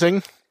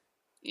amazing.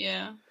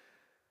 Yeah.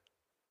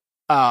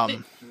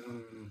 The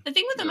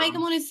thing with the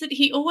Megamon is that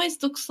he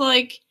always looks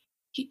like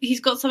he's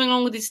got something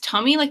wrong with his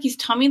tummy. Like his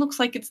tummy looks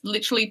like it's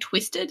literally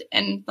twisted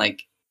and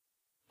like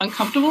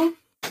uncomfortable.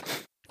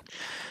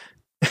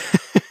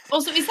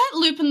 Also, is that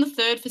Lupin the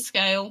Third for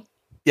scale?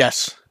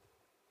 Yes.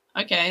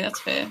 Okay, that's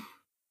fair.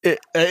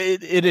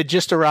 It had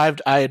just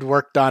arrived. I had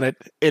worked on it.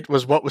 It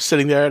was what was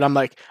sitting there, and I'm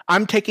like,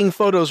 I'm taking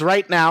photos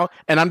right now,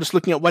 and I'm just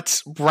looking at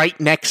what's right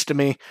next to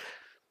me.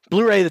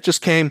 Blu-ray that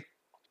just came.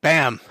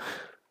 Bam.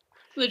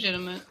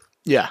 Legitimate.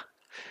 Yeah.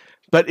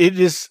 But it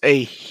is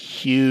a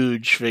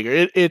huge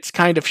figure. It's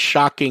kind of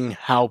shocking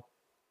how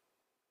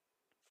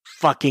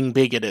fucking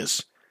big it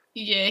is.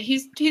 Yeah,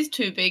 he's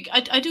too big.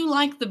 I do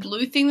like the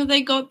blue thing that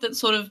they got that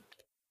sort of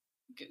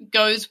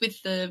goes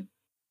with the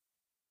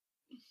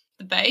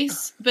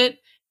base, but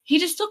he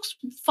just looks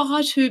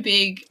far too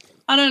big.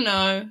 I don't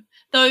know.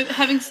 Though,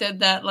 having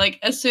said that, like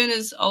as soon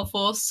as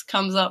Ulforce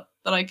comes up,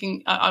 that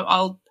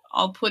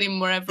I'll put him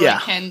wherever I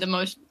can, the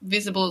most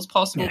visible as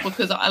possible,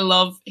 because I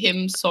love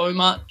him so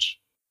much.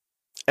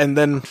 And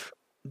then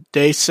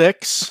day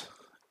 6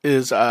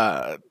 is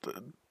the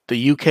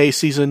UK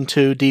season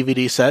 2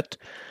 DVD set.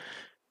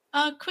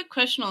 Quick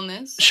question on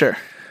this. Sure.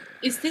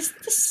 Is this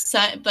the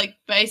same, like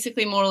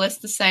basically more or less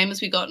the same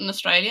as we got in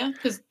Australia?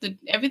 Because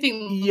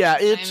everything. Yeah,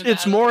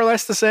 it's more or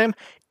less the same.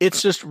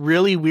 It's just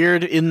really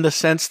weird in the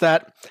sense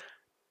that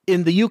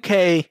in the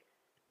UK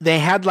they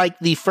had like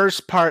the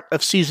first part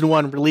of season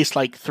 1 released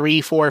like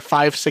 3, 4,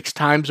 5, 6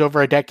 times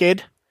over a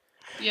decade.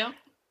 Yeah.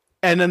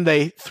 And then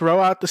they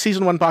throw out the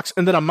season 1 box,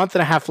 and then a month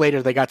and a half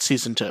later they got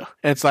season 2. And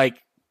it's like,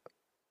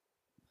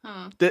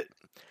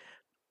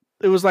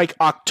 it was like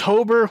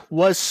October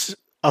was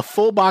a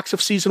full box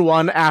of season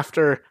 1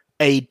 after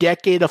a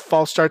decade of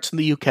false starts in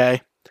the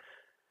UK,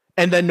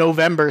 and then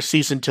November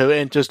season 2,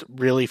 and just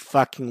really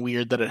fucking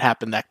weird that it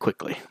happened that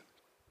quickly.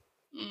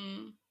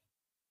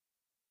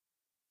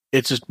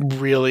 It's just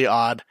really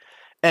odd.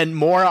 And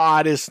more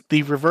odd is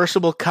the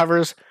reversible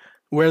covers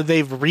where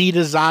they've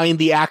redesigned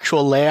the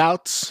actual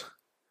layouts.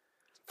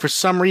 For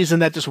some reason,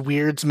 that just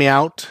weirds me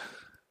out.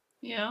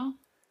 Yeah.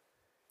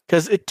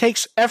 Because it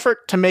takes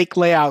effort to make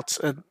layouts,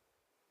 and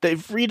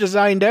they've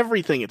redesigned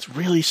everything. It's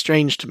really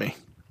strange to me.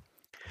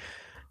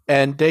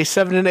 And day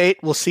 7 and 8,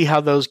 we'll see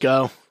how those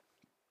go.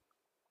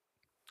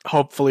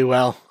 Hopefully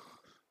well.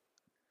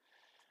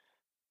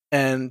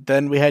 And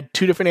then we had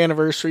 2 different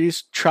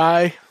anniversaries.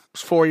 Tri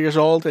was 4 years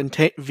old, and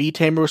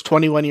V-Tamer was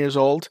 21 years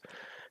old.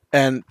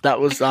 And that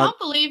was... I can't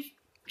believe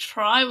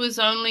Tri was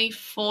only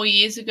 4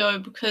 years ago,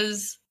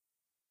 because,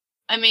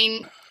 I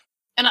mean,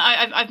 and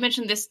I've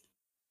mentioned this,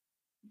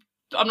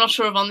 I'm not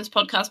sure if on this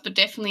podcast, but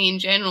definitely in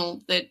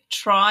general, that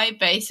Tri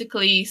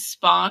basically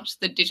sparked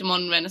the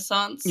Digimon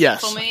renaissance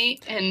for me.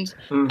 And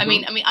I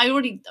mean,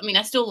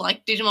 I still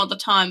liked Digimon at the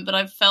time, but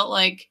I felt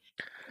like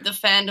the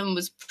fandom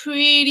was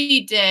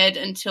pretty dead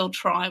until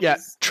Tri was. Yeah,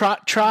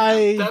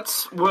 Tri.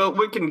 That's, well,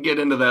 we can get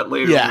into that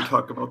later when we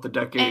talk about the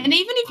decade. And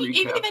even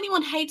if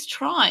anyone hates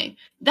Tri,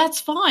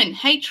 that's fine.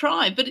 Hate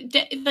Tri, but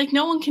like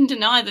no one can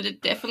deny that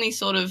it definitely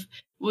sort of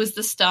was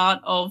the start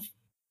of.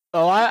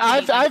 Oh,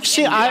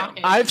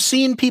 I've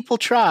seen people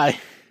try.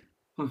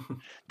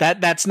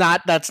 That's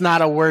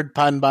not a word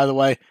pun, by the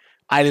way.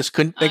 I just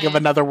couldn't think of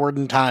another word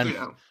in time.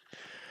 Yeah.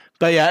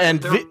 But yeah,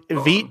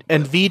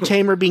 and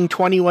V-Tamer being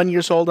 21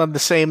 years old on the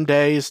same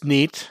day is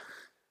neat.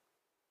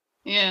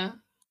 Yeah.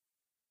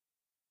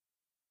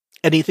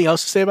 Anything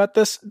else to say about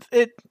this?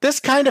 This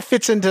kind of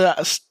fits into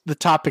the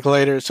topic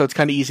later, so it's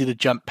kind of easy to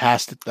jump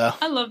past it, though.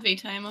 I love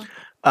V-Tamer.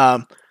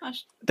 I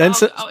just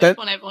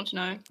want everyone to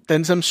know.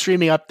 Then some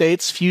streaming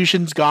updates.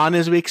 Fusion's gone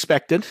as we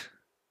expected.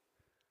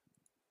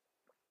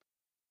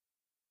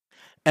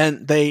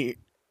 And they,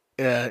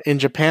 in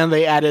Japan,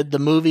 they added the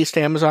movies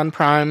to Amazon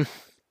Prime.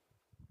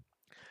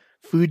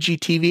 Fuji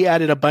TV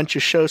added a bunch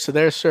of shows to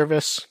their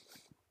service.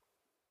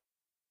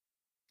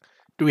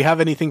 Do we have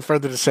anything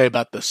further to say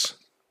about this?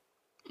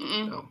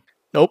 No.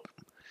 Nope.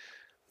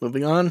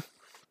 Moving on.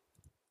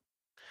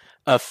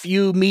 A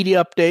few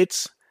media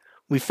updates.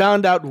 We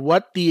found out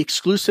what the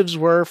exclusives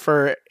were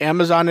for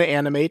Amazon and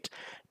Animate.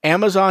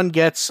 Amazon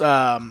gets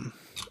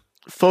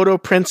photo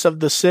prints of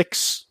the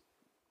 6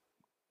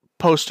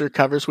 poster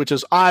covers, which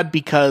is odd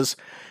because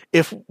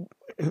if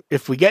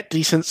we get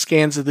decent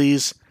scans of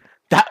these,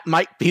 that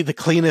might be the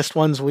cleanest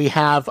ones we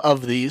have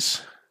of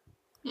these.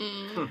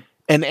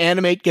 And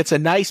Animate gets a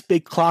nice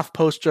big cloth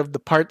poster of the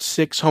Part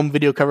 6 home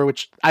video cover,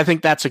 which I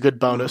think that's a good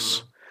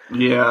bonus.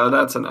 Yeah,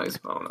 that's a nice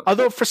bonus.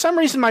 Although, for some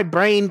reason, my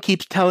brain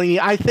keeps telling me,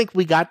 I think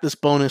we got this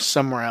bonus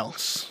somewhere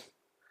else.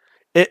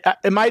 It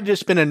might have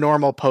just been a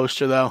normal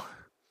poster, though.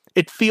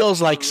 It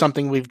feels like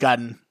something we've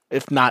gotten,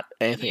 if not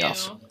anything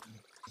else.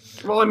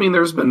 Well, I mean,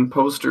 there's been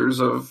posters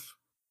of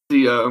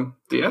the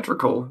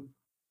theatrical.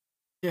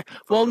 Yeah.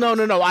 Well,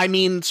 no. I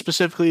mean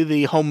specifically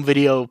the home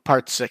video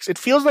Part 6. It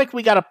feels like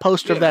we got a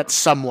poster of that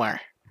somewhere.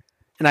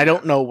 And I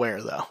don't know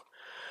where, though.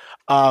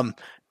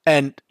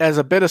 And as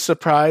a bit of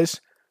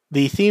surprise,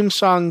 the theme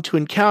song to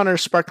Encounter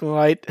Sparkling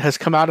Light has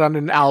come out on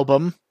an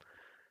album,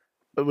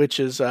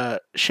 which is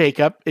Shake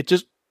Up.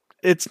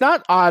 It's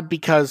not odd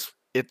because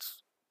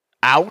it's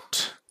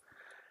out,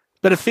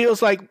 But it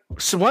feels like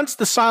once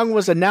the song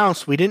was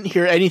announced, we didn't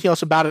hear anything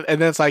else about it,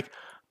 and then it's like,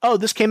 oh,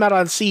 this came out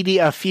on CD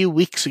a few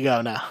weeks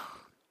ago now.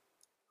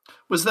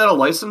 Was that a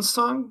licensed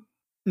song?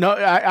 No,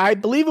 I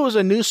believe it was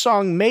a new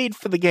song made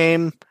for the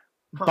game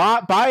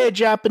by a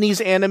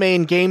Japanese anime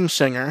and game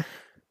singer.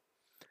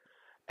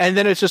 And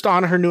then it's just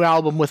on her new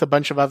album with a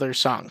bunch of other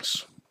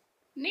songs.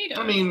 Neato.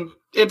 I mean,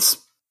 it's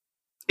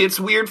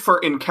weird for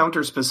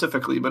Encounter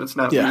specifically, but it's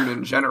not weird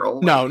in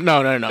general. No.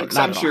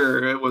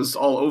 Accenture, it was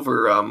all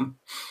over.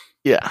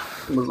 It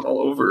was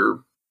all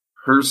over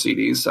her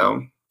CD.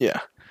 So yeah,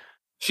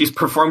 she's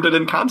performed it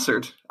in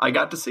concert. I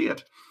got to see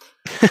it.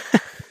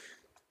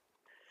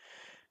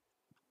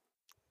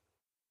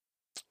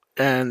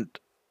 And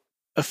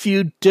a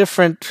few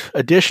different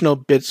additional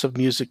bits of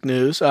music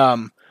news.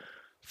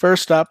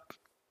 First up,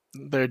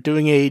 they're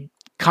doing a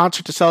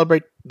concert to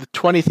celebrate the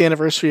 20th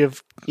anniversary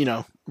of,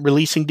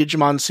 releasing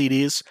Digimon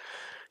CDs.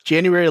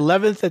 January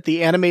 11th at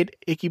the Animate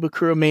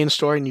Ikebukuro main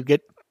store, and you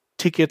get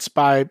tickets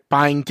by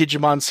buying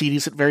Digimon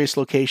CDs at various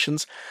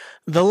locations.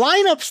 The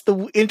lineup's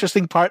the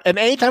interesting part, and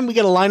anytime we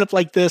get a lineup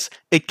like this,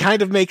 it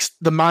kind of makes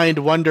the mind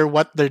wonder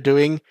what they're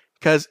doing,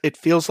 because it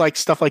feels like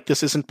stuff like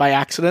this isn't by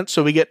accident.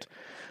 So we get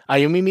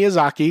Ayumi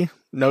Miyazaki,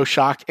 no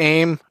shock.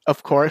 AIM,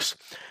 of course.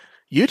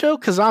 Yuto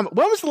Kazama.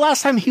 When was the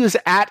last time he was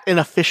at an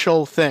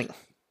official thing?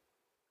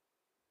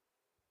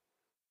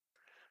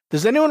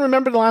 Does anyone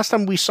remember the last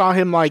time we saw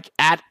him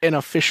at an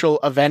official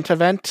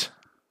event?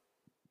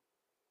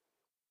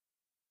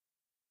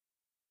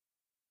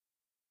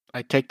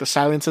 I take the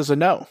silence as a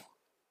no.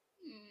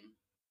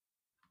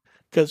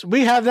 Because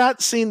we have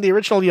not seen the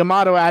original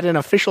Yamato at an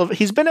official.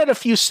 He's been at a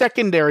few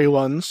secondary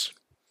ones.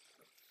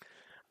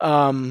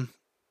 But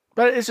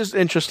it's just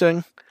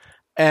interesting.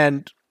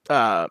 And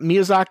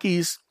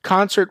Miyazaki's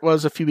concert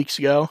was a few weeks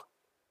ago,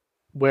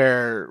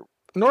 where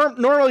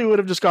normally we would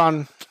have just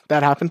gone,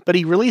 that happened, but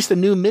he released a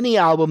new mini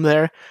album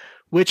there,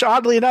 which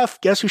oddly enough,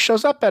 guess who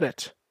shows up at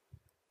it?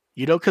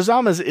 Yuto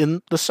Kazama's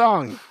in the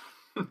song.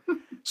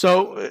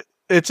 So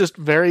it's just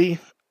very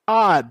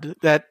odd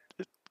that,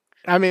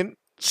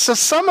 so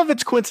some of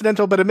it's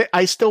coincidental, but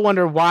I still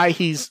wonder why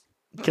he's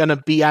going to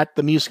be at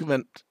the music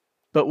event,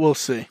 but we'll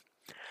see.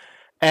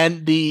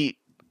 And the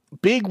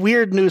big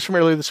weird news from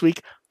earlier this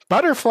week,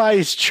 Butterfly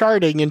is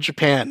charting in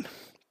Japan.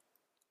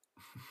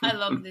 I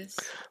love this.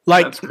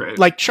 That's great.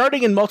 Like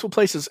charting in multiple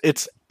places.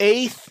 It's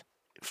eighth.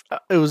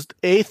 It was the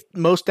 8th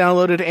most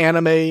downloaded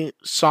anime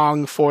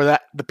song for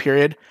the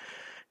period.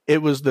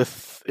 It was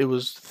it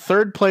was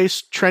 3rd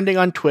place trending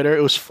on Twitter.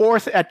 It was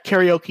 4th at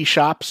karaoke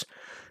shops,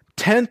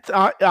 10th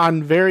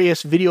on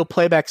various video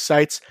playback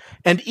sites,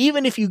 and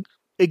even if you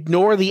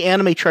ignore the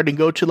anime chart and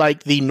go to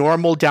the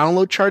normal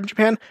download chart in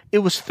Japan, it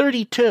was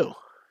 32.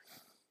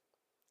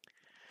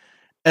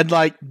 And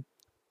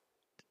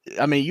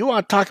you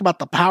want to talk about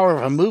the power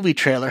of a movie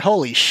trailer?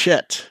 Holy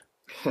shit.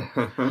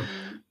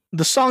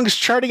 The song is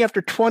charting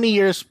after 20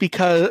 years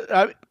because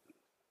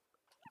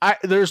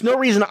there's no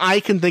reason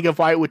I can think of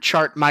why it would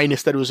chart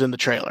minus that it was in the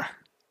trailer.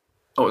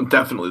 Oh,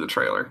 definitely the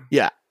trailer.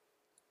 Yeah.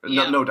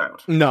 No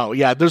doubt. No,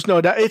 yeah, there's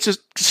no doubt. It's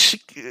just,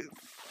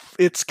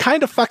 it's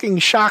kind of fucking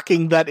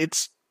shocking that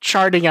it's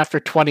charting after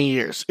 20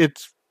 years.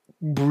 It's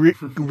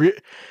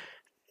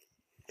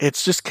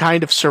just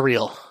kind of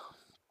surreal.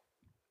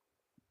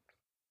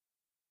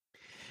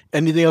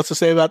 Anything else to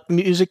say about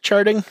music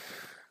charting?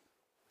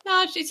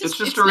 No, it's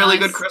just a really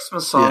good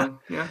Christmas song.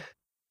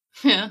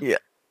 Yeah.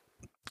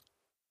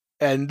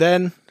 And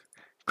then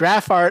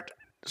Graph Art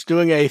is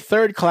doing a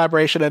 3rd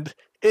collaboration. And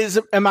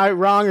am I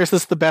wrong, or is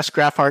this the best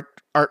Graph Art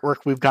artwork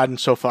we've gotten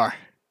so far?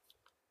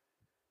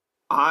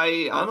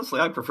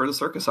 I prefer the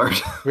circus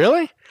art.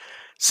 Really?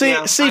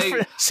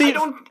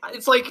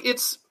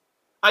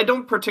 I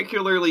don't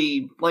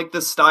particularly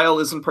the style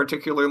isn't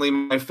particularly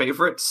my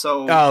favorite,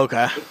 so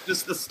okay.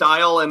 Just the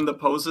style and the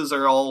poses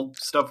are all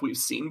stuff we've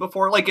seen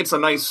before. It's a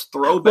nice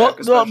throwback,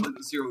 especially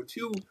the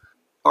 02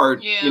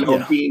 art,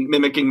 being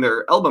mimicking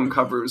their album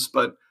covers,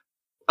 but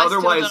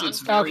otherwise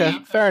it's very, okay,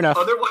 fair enough.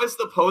 Otherwise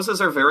the poses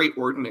are very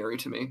ordinary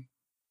to me.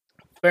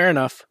 Fair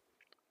enough.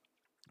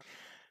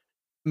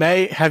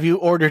 May, have you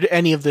ordered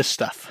any of this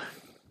stuff?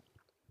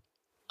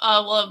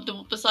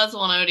 Besides the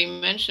one I already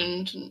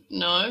mentioned,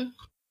 no.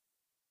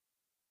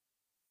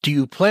 Do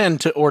you plan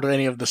to order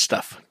any of the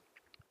stuff?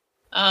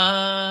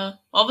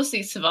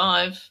 Obviously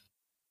Survive.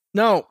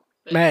 No,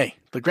 May,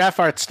 the Graph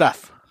Art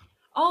stuff.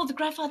 Oh, the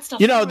Graph Art stuff.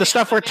 The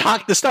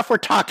stuff we're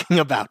talking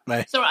about,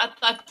 May. Sorry,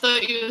 I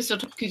thought you were still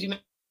talking because you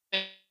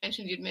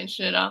mentioned you'd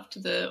mention it after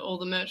all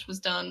the merch was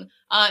done.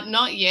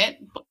 Not yet,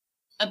 but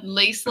at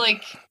least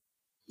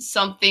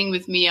something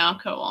with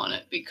Miyako on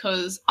it,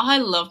 because I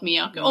love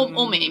Miyako,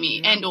 or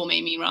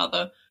Mimi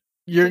rather.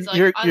 I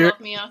love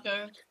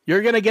Miyako.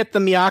 You're gonna get the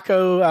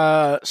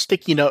Miyako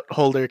sticky note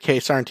holder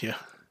case, aren't you?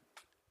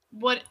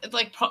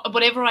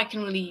 Whatever I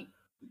can really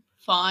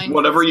find.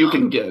 Whatever you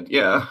can get,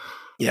 yeah.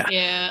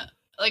 Yeah.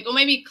 Or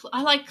maybe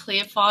I like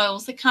clear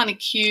files. They're kind of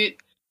cute.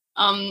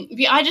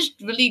 I just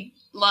really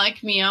like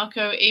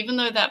Miyako, even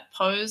though that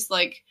pose,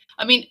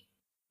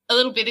 a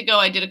little bit ago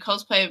I did a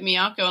cosplay of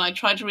Miyako and I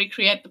tried to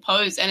recreate the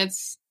pose, and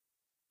it's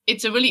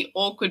a really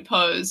awkward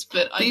pose,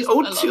 but I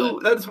love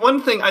it. That's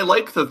one thing. I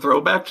like the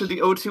throwback to the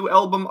O2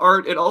 album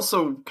art. It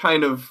also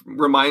kind of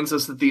reminds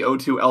us that the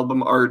O2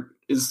 album art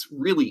is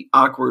really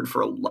awkward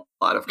for a lot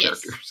of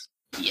characters.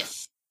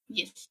 Yes.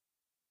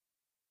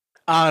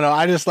 I don't know.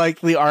 I just like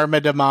the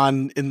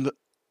Armadamon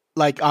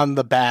on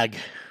the bag.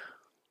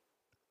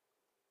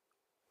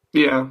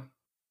 Yeah,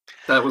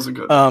 that was a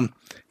good one.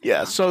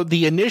 Yeah, so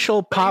the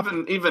initial pop...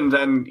 Even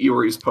then,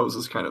 Iori's pose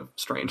is kind of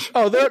strange.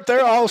 Oh,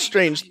 they're all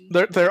strange.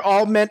 They're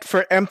all meant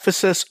for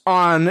emphasis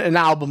on an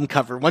album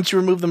cover. Once you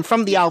remove them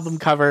from the album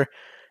cover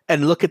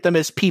and look at them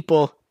as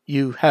people,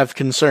 you have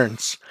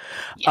concerns.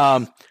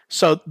 Yes.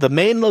 So the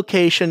main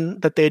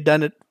location that they had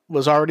done it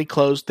was already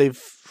closed.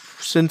 They've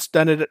since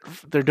done it.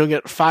 They're doing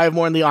it 5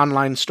 more in the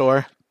online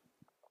store.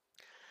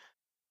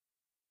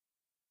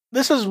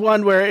 This is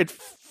one where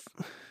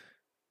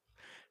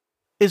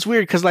it's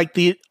weird because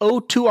the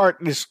O2 art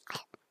is,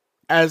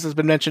 as has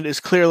been mentioned, is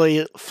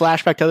clearly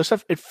flashback to other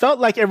stuff. It felt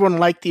like everyone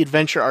liked the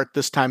adventure art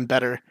this time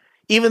better,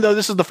 even though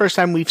this is the first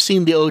time we've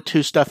seen the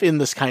O2 stuff in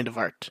this kind of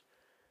art.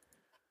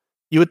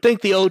 You would think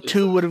the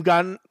O2 would have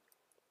gotten...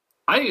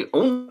 I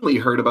only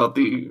heard about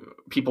the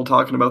people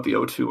talking about the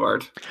O2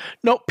 art.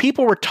 No,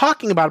 people were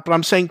talking about it, but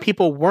I'm saying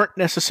people weren't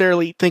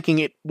necessarily thinking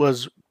it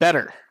was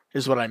better,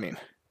 is what I mean.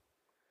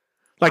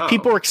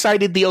 People were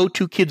excited the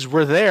O2 kids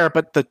were there,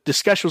 but the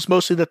discussion was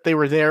mostly that they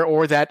were there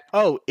or that,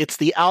 it's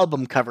the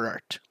album cover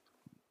art.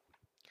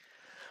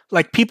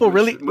 People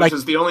which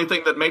is the only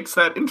thing that makes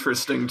that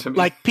interesting to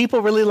me.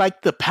 People really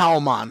like the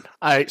Palmon,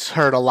 I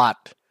heard a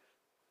lot.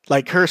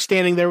 Her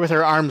standing there with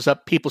her arms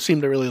up, people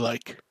seem to really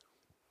like.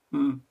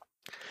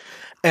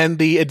 And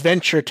the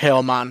Adventure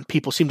Tailmon,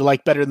 people seem to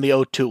like better than the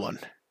O2 one.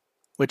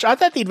 Which I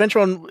thought the Adventure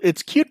one,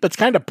 it's cute, but it's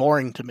kind of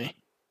boring to me.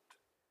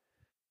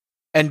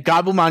 And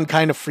Gabumon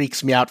kind of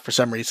freaks me out for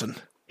some reason.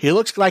 He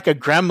looks like a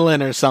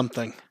gremlin or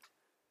something.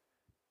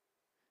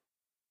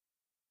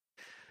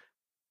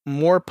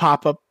 More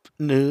pop-up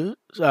news,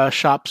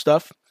 shop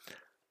stuff.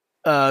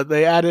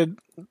 They added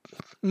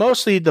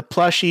mostly the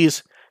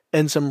plushies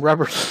and some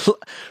rubber...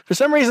 For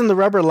some reason, the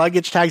rubber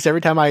luggage tags,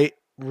 every time I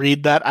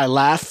read that, I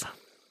laugh.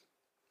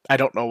 I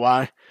don't know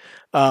why.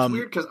 It's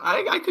weird, because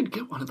I could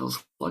get one of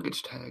those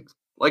luggage tags.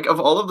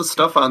 Of all of the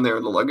stuff on there,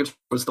 the luggage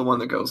was the one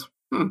that goes,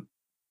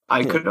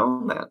 I could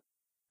own that.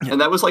 Yeah.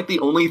 And that was the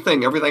only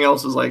thing. Everything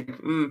else is I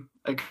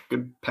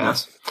could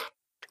pass.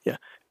 Yeah.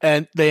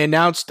 And they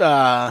announced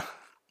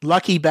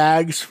lucky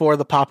bags for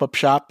the pop-up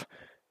shop.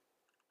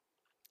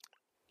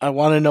 I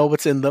want to know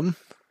what's in them.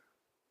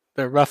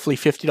 They're roughly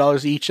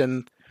 $50 each,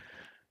 and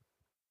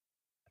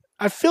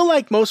I feel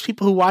like most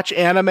people who watch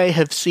anime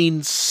have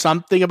seen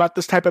something about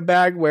this type of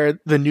bag, where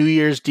the New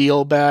Year's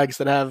deal bags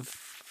that have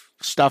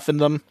stuff in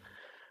them.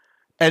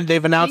 And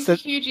they've announced that...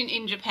 It's huge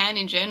in Japan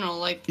in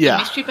general. The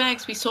mystery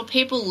bags, we saw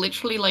people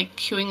literally,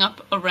 queuing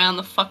up around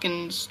the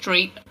fucking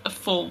street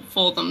for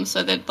them.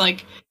 So that,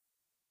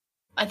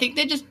 I think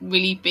they're just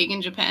really big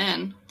in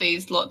Japan,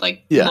 these,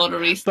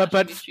 lottery stuff.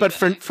 But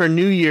for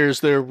New Year's,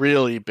 they're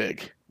really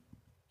big.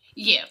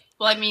 Yeah.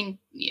 Well, I mean,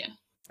 yeah.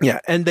 Yeah,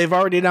 and they've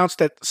already announced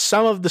that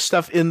some of the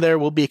stuff in there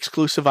will be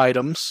exclusive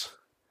items.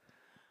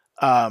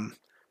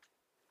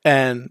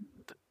 And...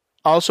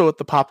 Also, with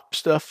the pop-up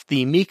stuff,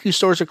 the Miku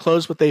stores are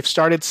closed, but they've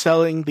started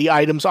selling the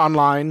items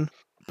online,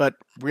 but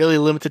really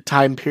limited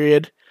time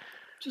period.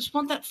 Just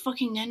want that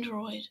fucking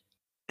Nendoroid.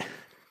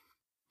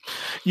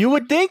 You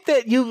would think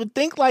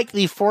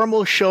the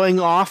formal showing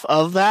off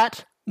of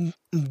that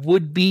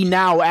would be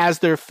now as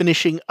they're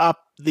finishing up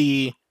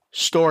the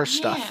store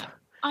stuff. Yeah,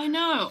 I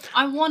know.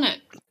 I want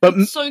it. But,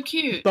 it's so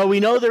cute. But we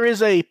know there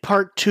is a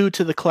part 2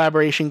 to the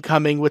collaboration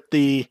coming with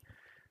the,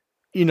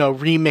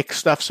 remix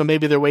stuff, so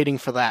maybe they're waiting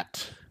for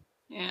that.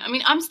 Yeah, I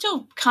mean, I'm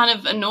still kind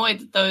of annoyed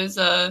that those,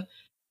 the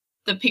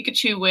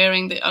Pikachu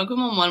wearing the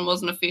Agumon one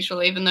wasn't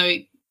official, even though,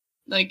 it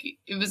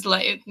was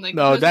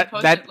no,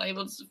 that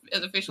labeled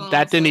as official.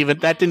 That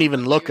didn't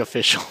even look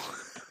official.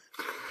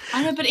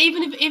 I know, but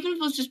even if it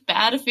was just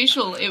bad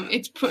official,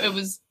 it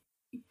was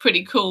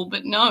pretty cool.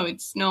 But no,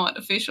 it's not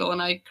official, and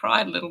I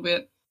cried a little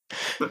bit.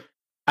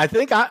 I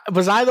think I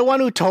the one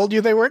who told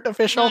you they weren't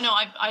official? No,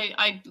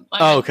 I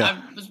okay.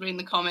 I was reading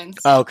the comments.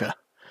 Oh, okay.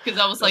 Because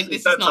I was like,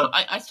 this is not...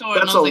 I saw it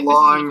and I was like, this is not official. That's a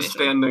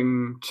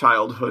long-standing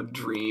childhood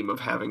dream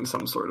of having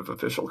some sort of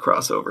official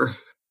crossover.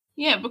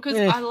 Yeah, because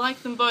I like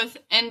them both,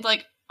 and,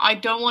 I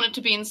don't want it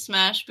to be in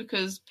Smash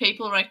because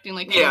people are acting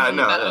like about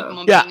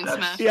Pokemon being in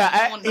Smash.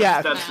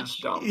 That's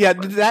just dumb. Yeah,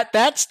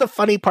 that's the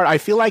funny part. I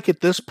feel like at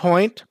this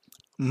point,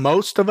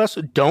 most of us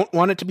don't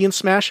want it to be in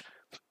Smash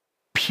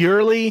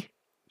purely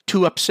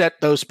to upset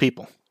those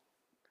people.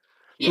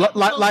 Yeah, it's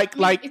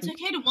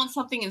okay to want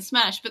something in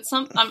Smash, but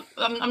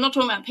I'm not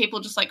talking about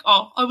people just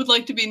I would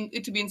like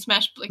it to be in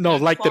Smash.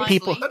 The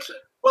people.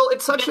 Well,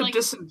 it's such a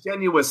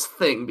disingenuous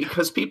thing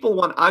because people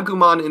want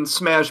Agumon in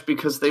Smash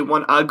because they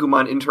want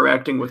Agumon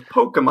interacting with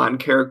Pokemon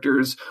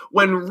characters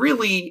when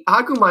really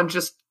Agumon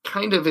just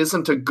kind of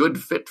isn't a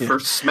good fit for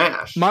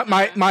Smash.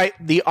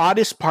 The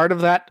oddest part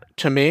of that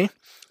to me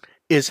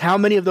is how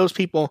many of those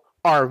people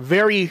are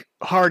very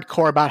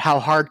hardcore about how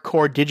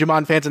hardcore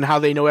Digimon fans and how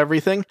they know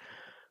everything,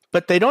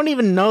 but they don't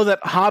even know that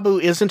Habu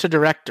isn't a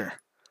director.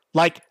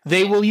 Like,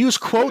 they will use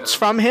quotes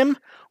from him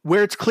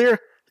where it's clear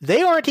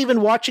they aren't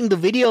even watching the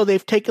video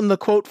they've taken the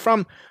quote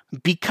from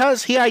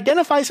because he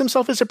identifies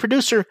himself as a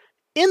producer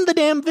in the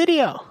damn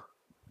video.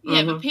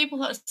 Yeah, but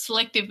people are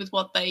selective with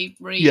what they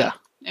read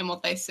and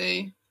what they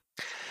see.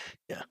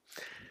 Yeah.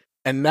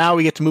 And now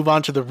we get to move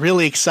on to the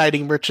really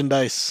exciting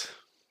merchandise.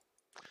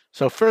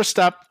 So first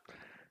up,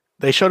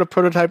 they showed a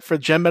prototype for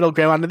Gem Metal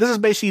Greymon. And this is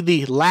basically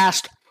the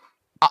last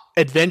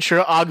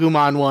Adventure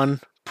Agumon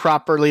one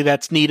properly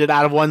that's needed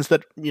out of ones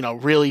that,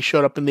 really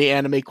showed up in the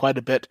anime quite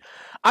a bit.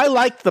 I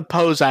like the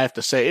pose, I have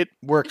to say. It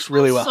works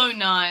really well. So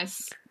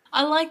nice.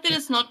 I like that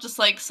it's not just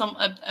like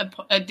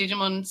a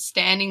Digimon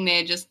standing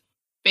there just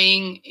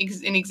being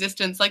in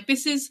existence. Like,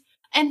 this is,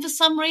 and for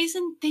some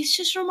reason, this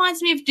just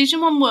reminds me of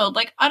Digimon World.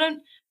 Like, I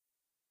don't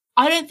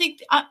think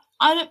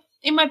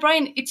in my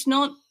brain, it's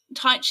not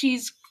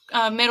Taichi's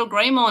Metal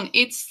Greymon.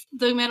 It's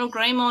the Metal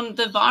Greymon,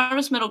 the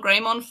virus Metal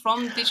Greymon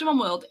from Digimon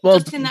World. Well,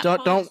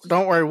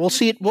 don't worry. We'll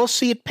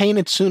see it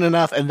painted soon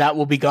enough, and that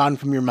will be gone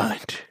from your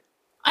mind.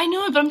 I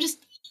know, but I'm just,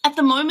 at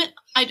the moment,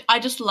 I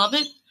just love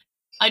it.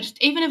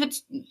 Even if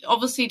it's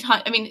obviously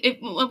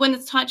when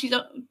it's Taichi's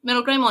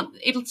Metal Greymon,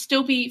 it'll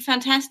still be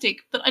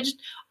fantastic. But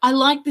I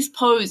like this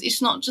pose.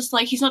 It's not just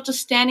like, he's not just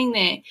standing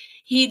there.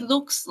 He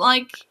looks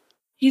like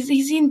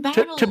he's in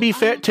battle. To be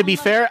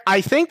fair,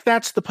 I think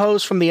that's the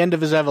pose from the end of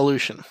his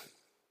evolution.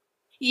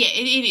 Yeah,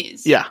 it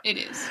is. Yeah, it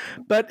is.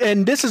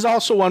 And this is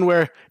also one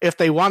where, if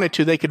they wanted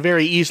to, they could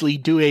very easily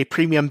do a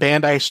premium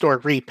Bandai store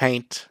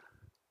repaint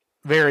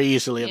very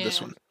easily of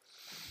this one.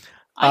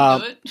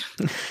 I'd do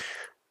it.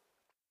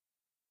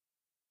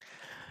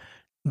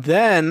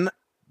 Then,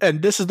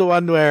 and this is the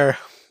one where,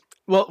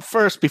 well,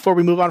 first, before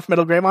we move on from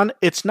Metal Greymon,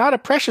 it's not a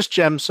precious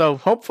gem, so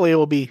hopefully it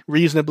will be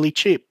reasonably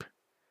cheap.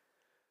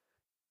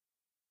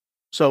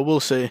 So we'll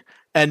see.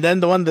 And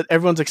then the one that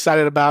everyone's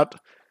excited about,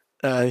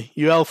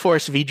 UL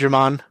Force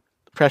Vidramon,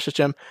 precious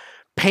gem.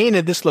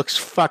 Painted, this looks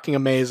fucking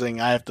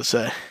amazing, I have to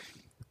say.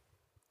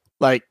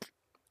 Like,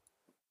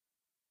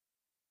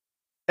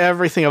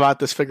 everything about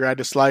this figure I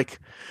just like.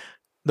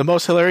 The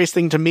most hilarious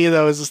thing to me,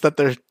 though, is that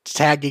they're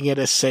tagging it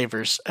as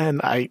Savers, and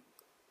I...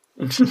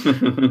 But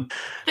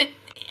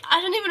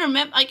I don't even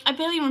remember... I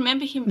barely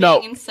remember him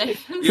being in Savers.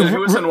 Yeah, he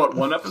was in,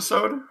 one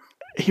episode?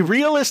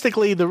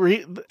 Realistically, they're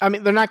not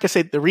going to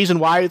say the reason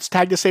why it's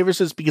tagged as Savers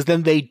is because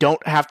then they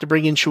don't have to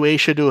bring in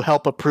Shueisha to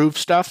help approve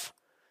stuff.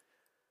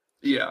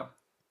 Yeah.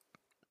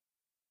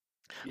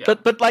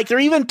 But they're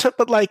even...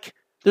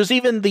 There's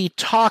even the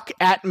talk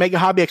at Mega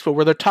Hobby Expo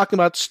where they're talking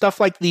about stuff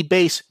like the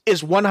base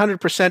is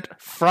 100%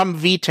 from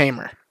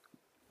V-Tamer.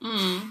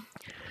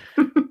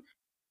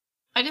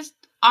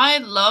 I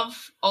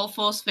love All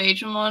Force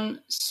Vidramon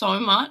so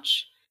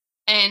much,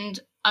 and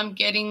I'm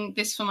getting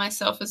this for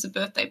myself as a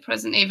birthday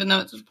present, even though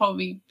it will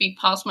probably be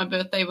past my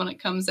birthday when it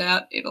comes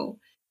out.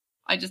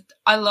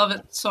 I love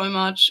it so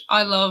much.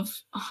 I love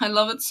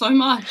it so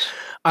much.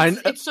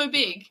 It's so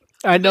big.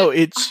 I know,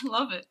 I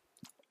love it.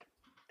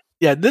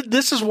 Yeah,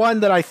 this is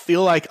one that I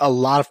feel like a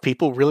lot of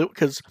people really,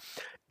 because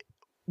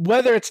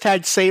whether it's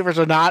tagged Savers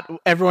or not,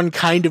 everyone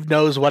kind of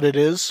knows what it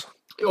is.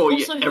 Oh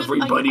yeah,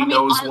 everybody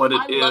knows what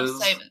it is. I love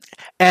Savers.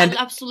 And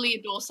I absolutely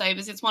adore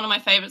Savers. It's one of my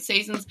favorite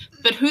seasons.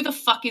 But who the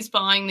fuck is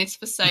buying this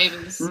for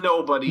Savers?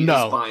 Nobody is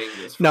buying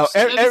this for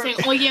Savers. Saying,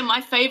 oh yeah,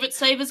 my favorite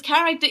Savers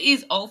character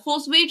is All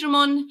Force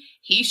Vidramon.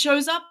 He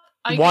shows up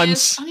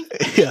once. I think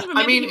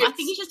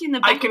he's just in the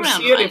background. I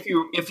can see it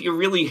if you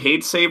really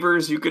hate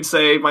Savers, you could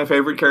say my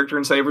favorite character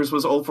in Savers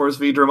was Old Force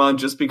Vidramon,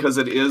 just because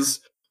it is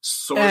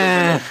sort of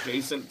an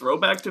adjacent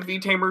throwback to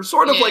V-Tamer,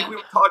 sort of like we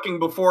were talking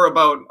before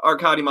about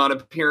Arcadimon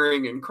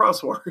appearing in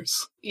Cross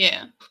Wars.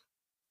 Yeah.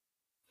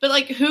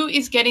 But who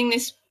is getting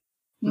this?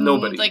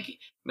 Nobody.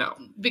 No.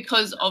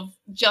 Because of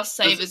just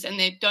Savers, and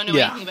they don't know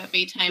anything about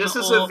V-Tamer. This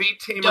is a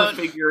V-Tamer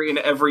figure in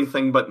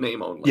everything but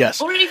name only.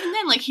 Yes. Or even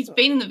then, he's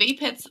been in the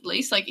V-Pets at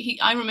least.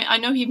 I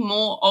know him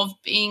more of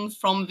being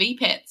from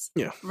V-Pets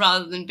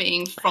rather than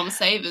being from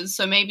Savers.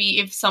 So maybe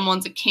if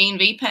someone's a keen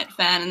V-Pet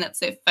fan and that's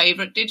their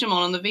favourite Digimon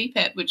on the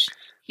V-Pet, which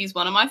he's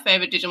one of my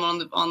favourite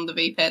Digimon on the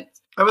V-Pets.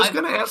 I was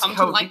going to ask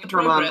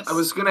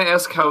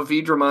how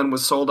Vidramon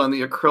was sold on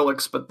the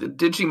acrylics, but the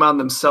Digimon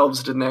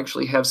themselves didn't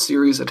actually have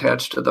series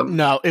attached to them.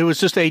 No, it was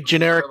just a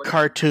generic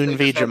cartoon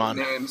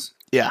Vidramon.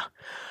 Yeah.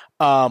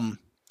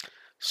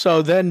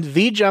 So then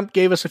V-Jump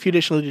gave us a few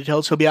additional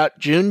details. He'll be out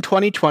June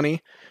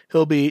 2020.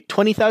 He'll be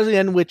 20,000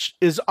 yen, which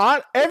is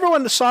odd.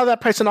 Everyone that saw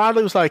that price and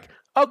oddly was like,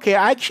 okay,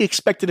 I actually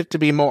expected it to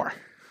be more.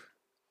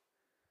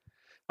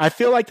 I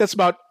feel like that's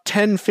about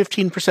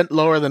 10-15%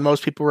 lower than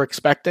most people were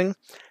expecting.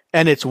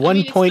 And it's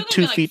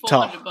 1.2 feet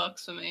tall.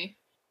 $400 for me.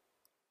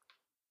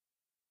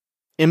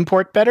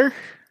 Import better?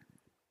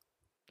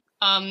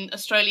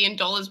 Australian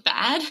dollars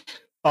bad?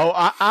 Oh,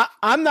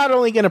 I'm not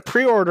only going to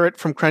pre-order it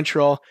from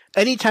Crunchyroll.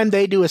 Anytime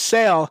they do a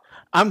sale,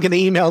 I'm going to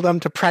email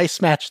them to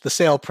price match the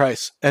sale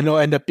price, and it'll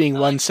end up being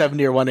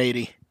 $170 or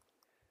 $180.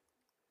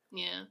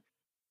 Yeah.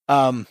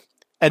 And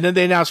then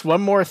they announced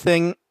one more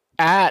thing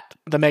at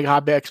the Mega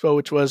Hobby Expo,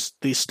 which was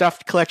the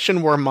stuffed collection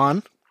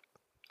Wormmon.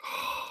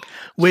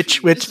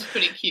 Which This is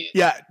pretty cute.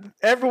 yeah,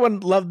 everyone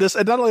loved this.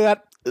 And not only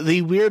that,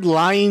 the weird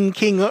Lion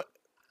King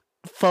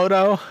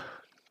photo.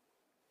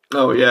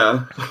 Oh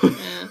yeah.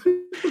 Yeah.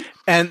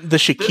 And the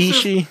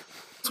Shikishi.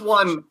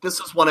 This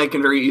is one I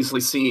can very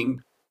easily see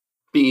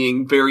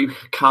being very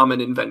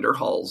common in vendor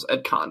halls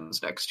at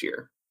cons next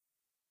year.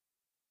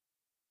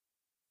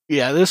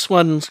 Yeah, this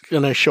one's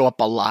going to show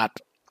up a lot.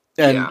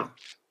 And yeah.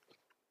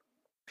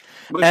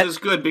 Which is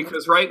good,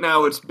 because right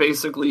now it's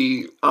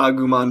basically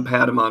Agumon,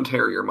 Patamon,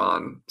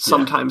 Terriermon,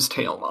 sometimes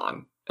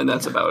Tailmon, and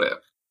that's about it.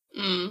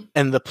 Mm.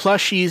 And the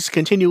plushies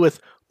continue with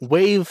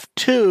Wave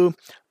 2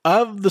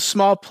 of the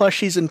small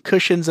plushies and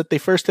cushions that they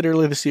first did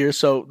earlier this year.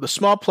 So the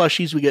small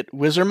plushies, we get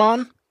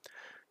Wizardmon,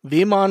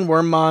 Vmon,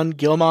 Wormmon,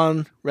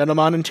 Gilmon,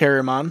 Renamon, and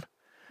Terriermon.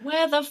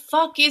 Where the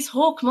fuck is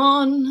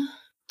Hawkmon?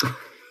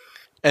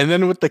 And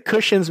then with the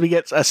cushions, we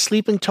get a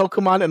Sleeping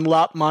Tokumon and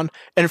Lopmon.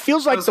 And it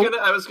feels like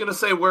I was gonna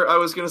say what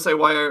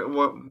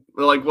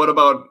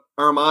about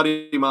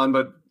Armadimon,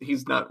 but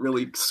he's not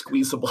really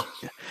squeezable.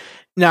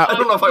 Now I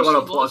don't know if I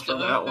want to plush on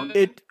that one.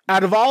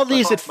 Out of all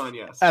these, great.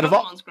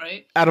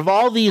 out of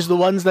all these, the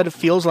ones that it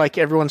feels like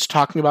everyone's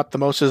talking about the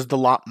most is the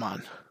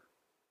Lopmon.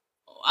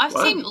 I've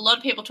seen a lot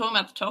of people talking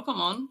about the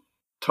Tokumon.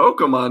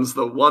 Tokumon's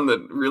the one that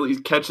really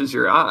catches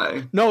your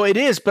eye. No, it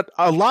is, but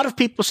a lot of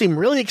people seem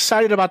really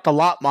excited about the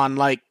Lopmon,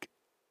 like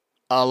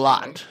a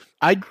lot.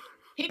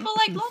 People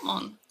like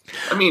Lopmon.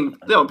 I mean,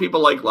 people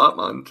like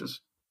Lopmon.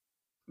 Just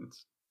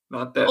it's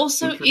not that.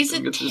 Also, is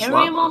it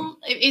Terriermon?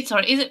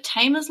 Is it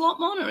Tamer's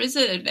Lopmon or is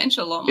it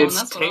Adventure Lopmon? It's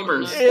That's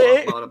Tamer's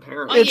Lopmon,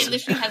 apparently. Oh yeah, it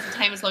literally has the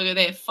Tamer's logo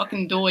there.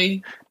 Fucking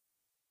doy.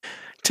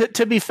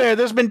 To be fair,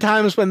 there's been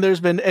times when there's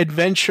been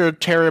Adventure,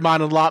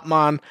 Terriermon, and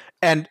Lopmon,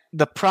 and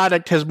the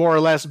product has more or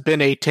less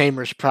been a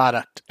Tamer's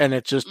product, and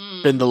it's just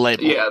been the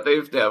label. Yeah,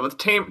 with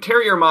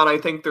Terriermon, I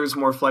think there's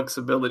more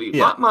flexibility.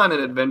 Yeah. Lopmon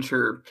and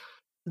Adventure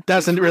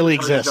doesn't really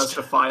exist.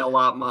 Justify a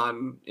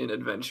Lopmon in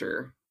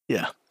Adventure.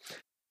 Yeah,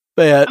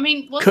 but I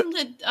mean, wasn't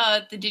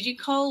the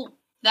Digicol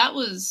that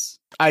was?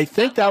 I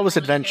think that was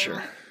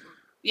Adventure.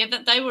 Yeah,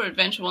 that they were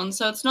Adventure ones,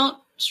 so it's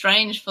not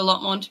strange for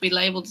Lopmon to be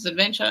labeled as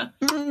Adventure.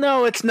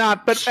 No, it's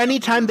not. But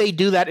anytime they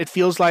do that, it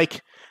feels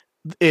like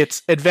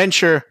it's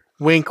Adventure.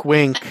 Wink,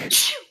 wink.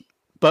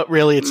 But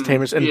really, it's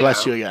Tamer's, and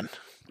bless you again.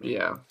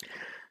 Yeah.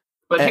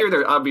 But here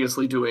they're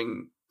obviously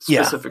doing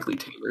specifically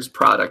Tamer's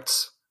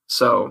products,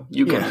 so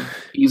you can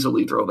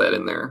easily throw that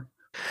in there.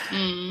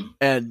 Mm.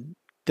 And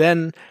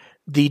then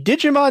the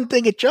Digimon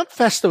thing at Jump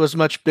Festa was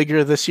much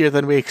bigger this year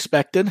than we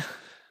expected.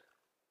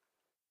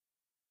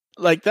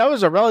 Like, that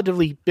was a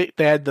relatively big...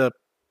 They had the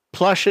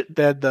plush...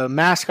 They had the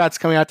mascots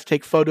coming out to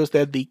take photos. They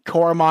had the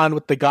Koromon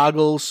with the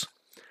goggles.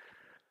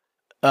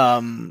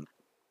 They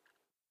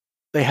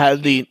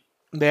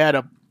had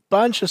a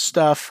bunch of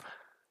stuff.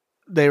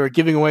 They were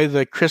giving away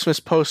the Christmas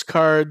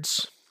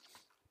postcards.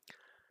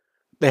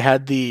 They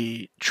had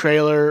the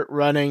trailer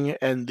running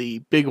and the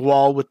big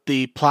wall with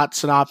the plot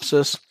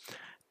synopsis.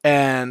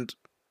 And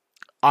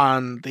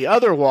on the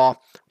other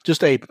wall,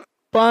 just a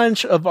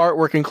bunch of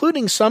artwork,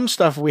 including some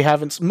stuff we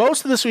haven't.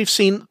 Most of this we've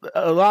seen.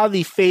 A lot of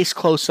the face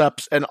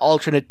close-ups and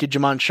alternate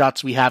Digimon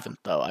shots we haven't,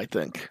 though, I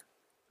think.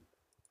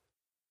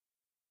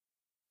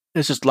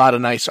 It's just a lot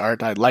of nice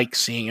art. I like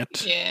seeing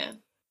it. Yeah.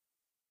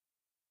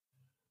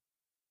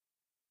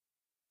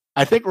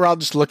 I think we're all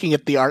just looking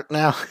at the art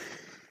now.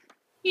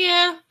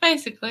 Yeah,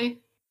 basically.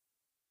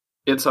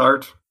 It's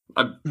art.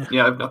 I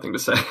have nothing to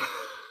say.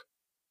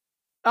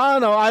 I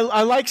don't know.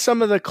 I like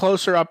some of the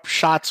closer up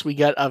shots we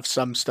get of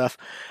some stuff.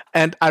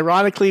 And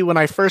ironically, when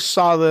I first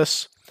saw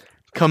this,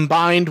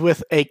 combined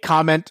with a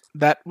comment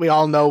that we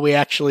all know we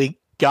actually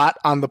got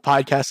on the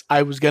podcast,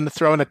 I was going to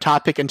throw in a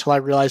topic until I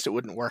realized it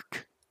wouldn't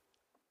work.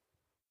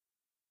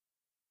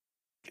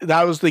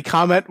 That was the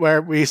comment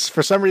where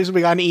for some reason,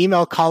 we got an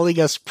email calling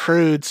us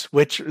prudes,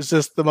 which is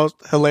just the most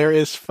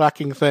hilarious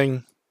fucking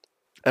thing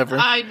ever.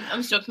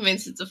 I'm still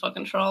convinced it's a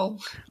fucking troll.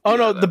 Oh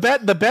no, the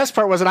best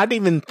part was, and I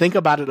didn't even think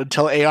about it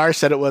until AR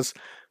said it was,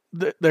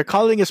 they're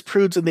calling us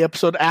prudes in the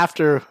episode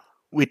after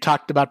we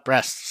talked about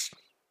breasts.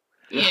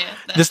 Yeah,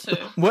 that's too.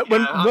 When we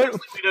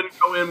didn't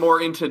go in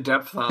more into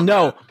depth on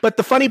that. But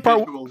the funny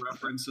part,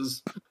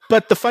 references.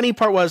 But the funny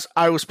part was,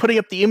 I was putting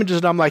up the images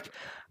and I'm like,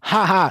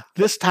 haha,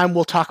 this time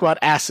we'll talk about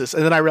asses.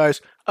 And then I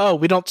realized, oh,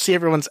 we don't see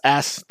everyone's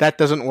ass. That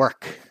doesn't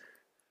work.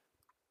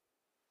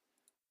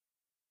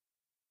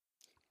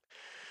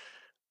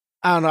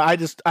 I don't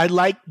know. I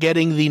like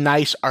getting the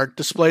nice art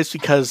displays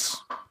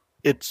because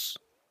it's,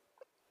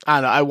 I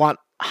don't know, I want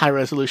high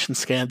resolution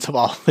scans of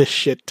all this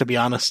shit, to be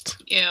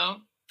honest. Yeah.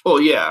 Well,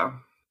 yeah.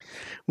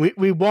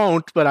 We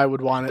won't, but I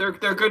would want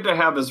it. They're good to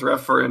have as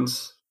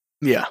reference.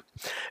 Yeah.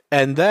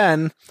 And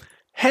then,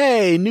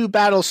 hey, new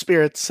Battle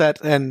Spirit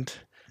set, and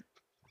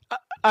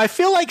I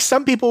feel like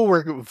some people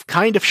were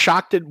kind of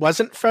shocked it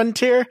wasn't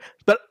Frontier,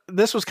 but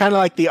this was kind of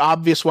like the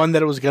obvious one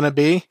that it was going to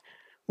be,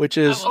 which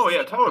is... Oh,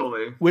 yeah,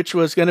 totally. Which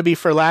was going to be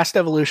for Last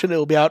Evolution. It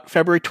will be out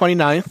February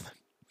 29th.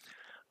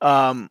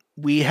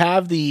 We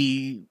have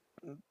the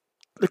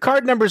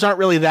card numbers aren't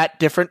really that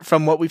different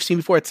from what we've seen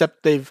before,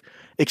 except they've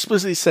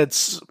explicitly said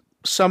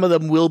some of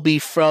them will be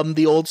from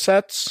the old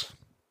sets.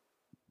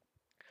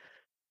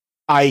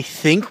 I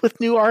think with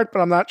new art,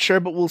 but I'm not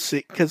sure, but we'll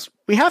see. Because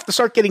we have to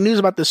start getting news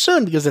about this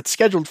soon because it's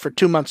scheduled for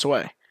 2 months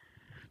away.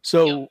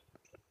 So,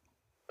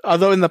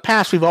 although in the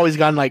past we've always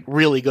gotten like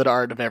really good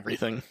art of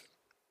everything.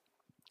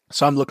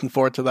 So I'm looking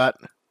forward to that.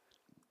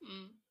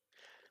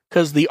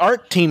 Because the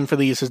art team for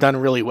these has done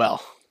really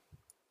well.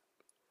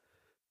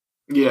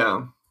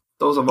 Yeah,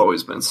 those have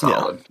always been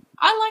solid. Yeah.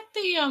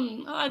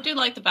 I do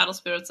like the Battle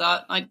Spirits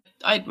art. I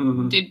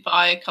did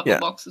buy a couple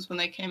boxes when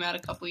they came out a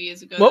couple of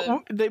years ago.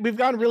 Well, we've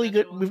gotten really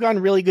good. We've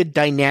gotten really good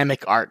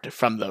dynamic art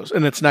from those,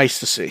 and it's nice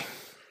to see.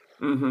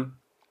 Mm-hmm.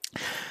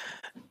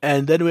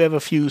 And then we have a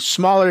few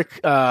smaller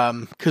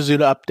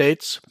Kizuna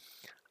updates.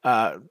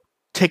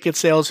 Ticket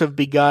sales have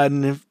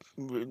begun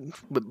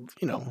with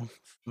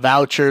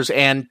vouchers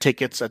and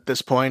tickets at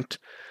this point.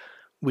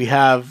 We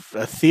have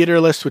a theater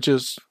list, which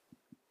is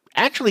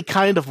actually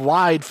kind of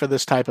wide for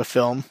this type of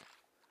film.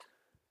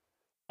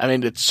 I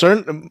mean, it's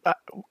certain.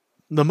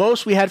 The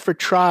most we had for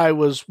Try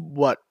was,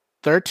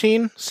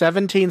 13?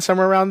 17,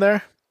 somewhere around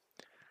there?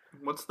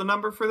 What's the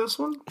number for this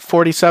one?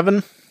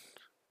 47.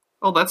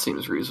 Oh, that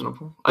seems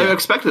reasonable. Yeah. I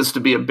expect this to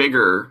be a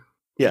bigger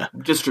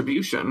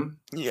distribution.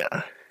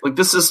 Yeah. Like,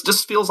 this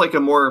feels like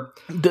a more...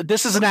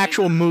 This is an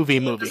actual movie.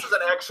 This is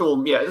an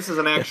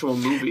actual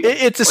movie.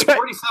 It's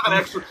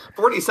like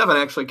 47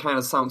 actually kind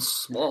of sounds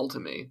small to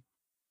me.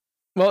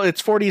 Well,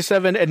 it's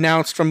 47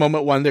 announced from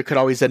moment one. There could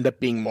always end up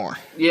being more.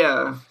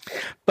 Yeah.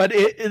 But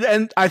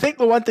and I think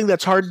the one thing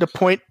that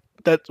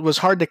was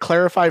hard to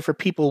clarify for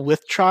people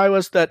with Try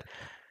was that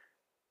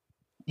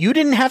you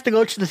didn't have to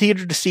go to the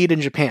theater to see it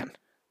in Japan.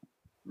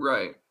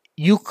 Right.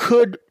 You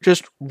could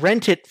just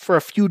rent it for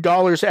a few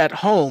dollars at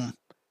home,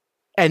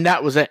 and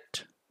that was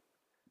it.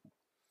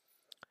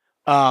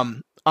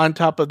 On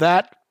top of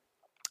that,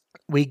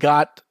 we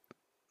got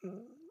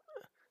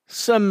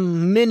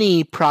some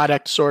mini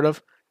product, sort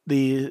of.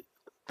 It's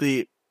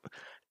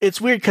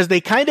weird because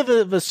they kind of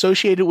have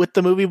associated with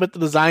the movie, but the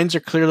designs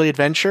are clearly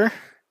adventure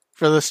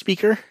for the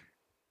speaker.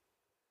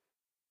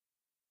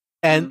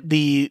 And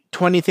the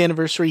 20th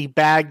anniversary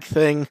bag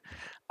thing,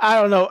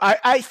 I don't know.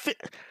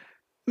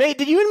 May,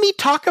 did you and me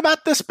talk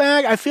about this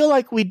bag? I feel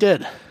like we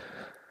did.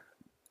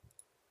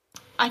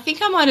 I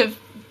think I might have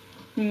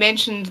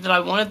mentioned that I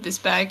wanted this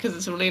bag because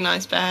it's a really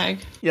nice bag.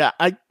 Yeah,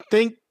 I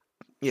think,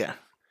 yeah.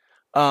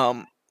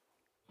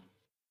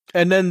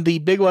 And then the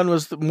big one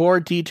was more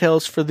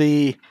details for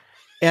the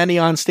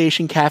Anion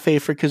Station Cafe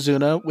for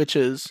Kizuna, which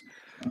is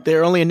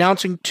they're only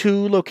announcing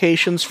 2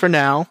 locations for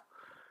now.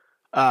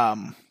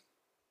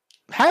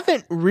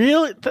 Haven't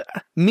really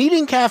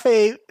Meeting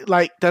Cafe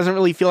doesn't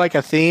really feel like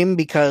a theme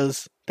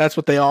because that's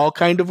what they all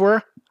kind of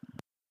were.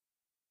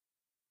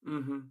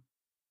 Mm-hmm.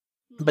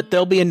 But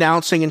they'll be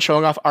announcing and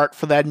showing off art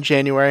for that in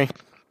January.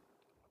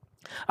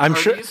 Are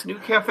sure these new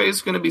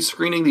cafes going to be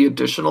screening the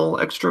additional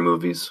extra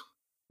movies?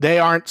 They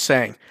aren't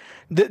saying.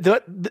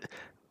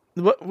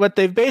 What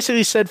they've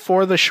basically said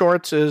for the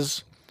shorts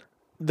is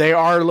they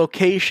are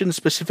location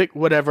specific,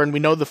 whatever. And we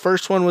know the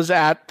first one was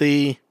at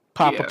the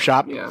pop-up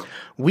shop. Yeah.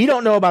 We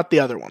don't know about the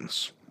other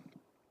ones.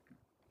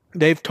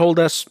 They've told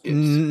us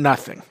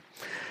nothing.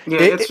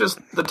 Yeah, it's just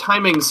the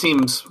timing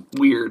seems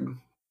weird.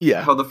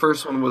 Yeah. How the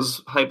first one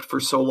was hyped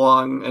for so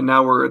long, and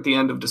now we're at the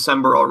end of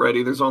December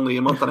already. There's only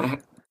a month and a half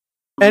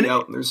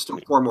out, and there's still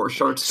 4 more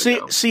shorts to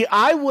go. See,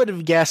 I would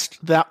have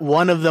guessed that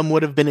one of them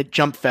would have been at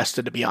Jump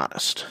Festa, to be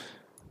honest.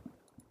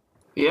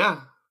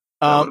 Yeah.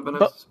 That would have been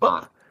a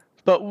spot.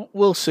 But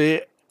we'll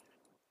see.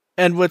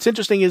 And what's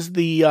interesting is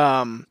the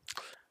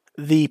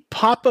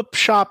pop-up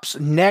shop's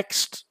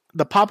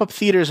the pop-up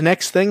theater's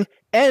next thing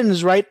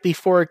ends right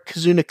before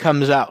Kizuna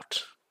comes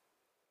out.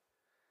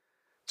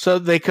 So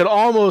they could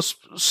almost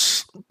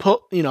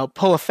pull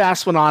a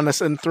fast one on us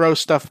and throw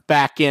stuff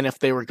back in if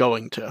they were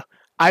going to.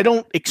 I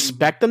don't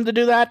expect them to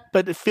do that,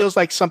 but it feels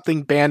like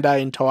something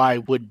Bandai and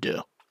Toei would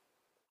do.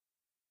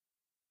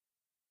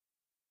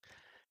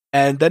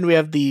 And then we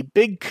have the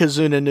big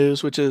Kizuna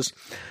news, which is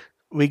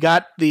we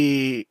got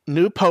the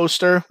new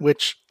poster,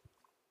 which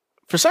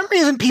for some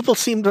reason people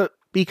seem to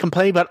be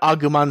complaining about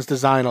Agumon's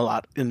design a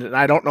lot, and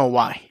I don't know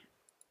why.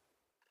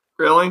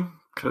 Really?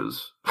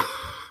 Because...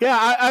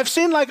 Yeah, I've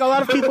seen a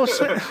lot of people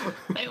say...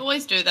 They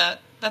always do that.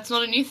 That's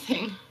not a new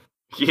thing.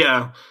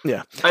 Yeah.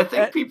 I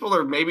think people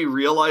are maybe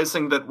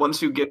realizing that once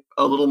you get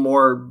a little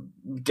more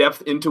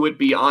depth into it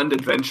beyond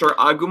adventure,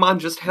 Agumon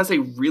just has a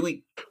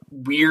really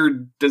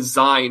weird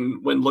design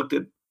when looked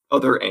at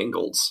other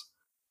angles.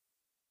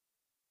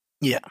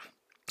 Yeah.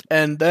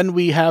 And then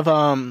we have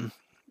the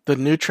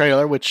new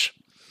trailer, which...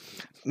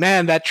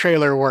 Man, that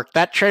trailer worked.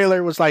 That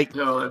trailer was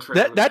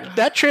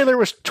that trailer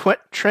was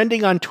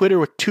trending on Twitter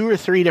with 2 or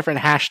 3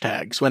 different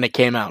hashtags when it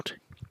came out.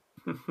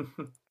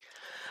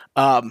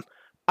 Why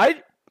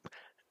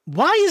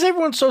is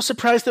everyone so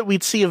surprised that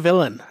we'd see a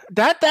villain?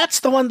 That's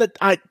the one that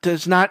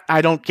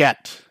I don't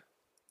get.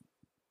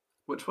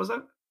 Which was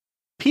that?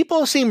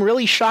 people seem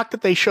really shocked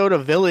that they showed a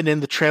villain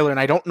in the trailer, and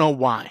I don't know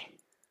why.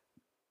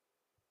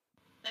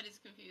 That is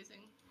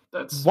confusing.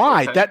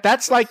 Why? Okay.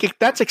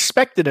 That's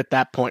expected at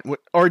that point.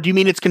 Or do you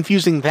mean it's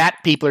confusing that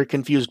people are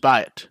confused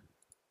by it?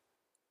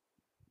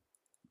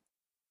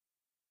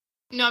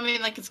 No, I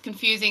mean, like, it's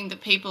confusing that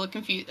people are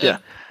confused, Yeah.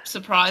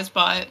 surprised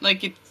by it.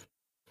 Like,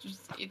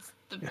 it's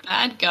the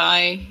bad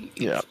guy.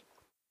 Yeah.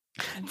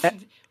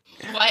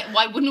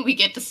 Why wouldn't we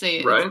get to see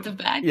it? Right. It's the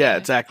bad guy. Yeah,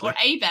 exactly. Or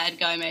a bad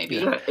guy, maybe.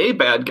 Yeah, a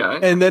bad guy.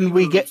 And then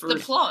we get The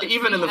plot.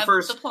 Even We in the have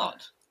first. the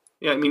plot.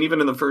 Yeah, I mean, even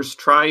in the first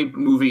Try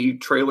movie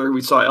trailer,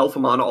 we saw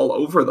Alphamon all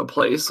over the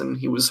place, and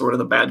he was sort of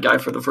the bad guy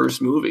for the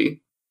first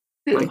movie.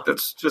 Like,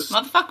 that's just...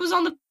 Motherfucker was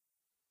on the...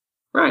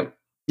 Right.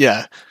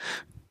 Yeah.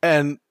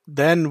 And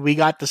then we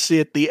got to see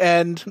at the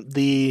end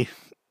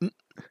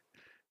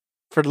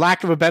for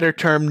lack of a better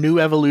term, new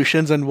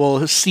evolutions, and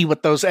we'll see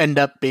what those end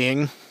up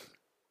being.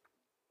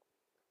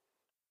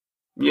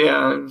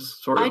 Yeah, it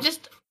was sort of... I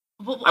just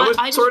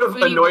sort of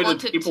really annoyed that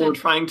wanted people to- were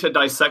trying to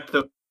dissect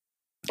the...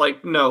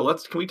 Like, no,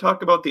 can we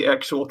talk about the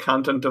actual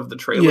content of the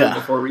trailer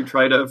before we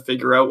try to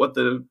figure out what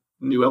the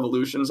new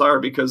evolutions are?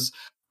 Because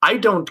I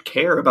don't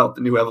care about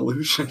the new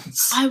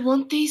evolutions. I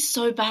want these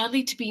so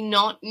badly to be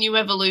not new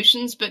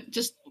evolutions, but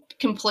just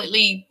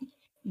completely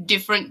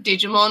different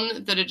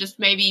Digimon that are just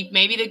maybe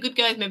they're good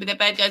guys, maybe they're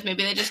bad guys,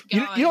 maybe they're just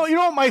guys. You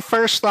know what my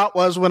first thought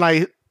was when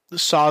I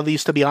saw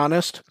these, to be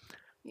honest?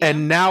 Yeah.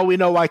 And now we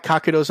know why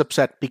Kakudo's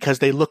upset, because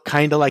they look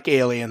kind of like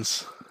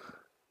aliens.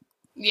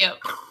 Yeah.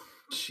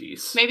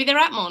 Jeez. Maybe they're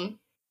Atmon.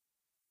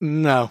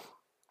 No.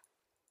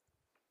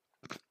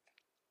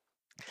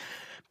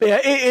 But yeah,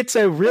 it's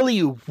a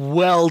really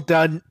well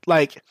done,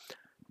 like,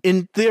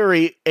 in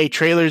theory, a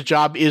trailer's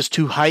job is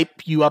to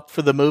hype you up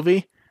for the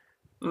movie.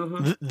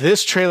 Mm-hmm.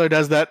 This trailer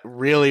does that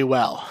really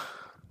well.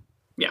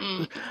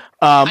 Yeah.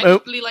 I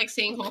really like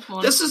seeing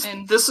Hawkmon. This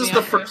is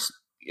the first...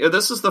 Yeah,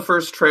 this is the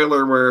first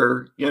trailer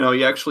where,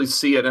 you actually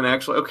see it and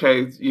actually,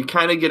 okay, you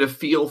kind of get a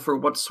feel for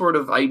what sort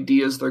of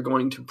ideas they're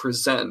going to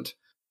present.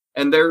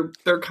 And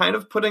they're kind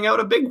of putting out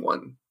a big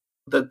one,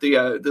 that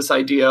this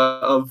idea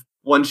of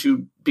once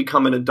you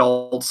become an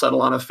adult,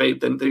 settle on a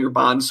fate, then your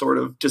bond sort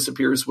of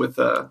disappears with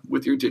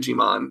your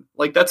Digimon.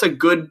 Like, that's a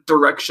good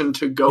direction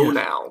to go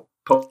now,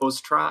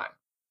 post-Try.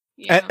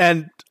 Yeah.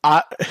 And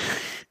I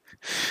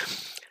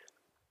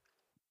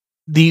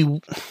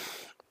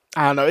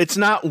don't know, it's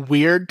not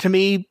weird to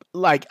me,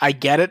 like, I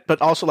get it,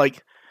 but also,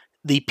 like,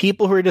 the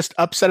people who are just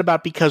upset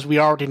about because we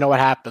already know what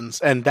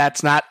happens, and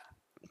that's not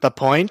the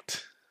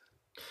point.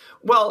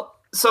 Well,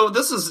 so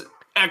this is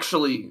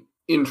actually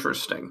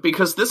interesting,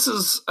 because this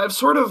is, I've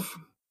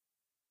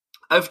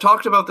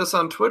talked about this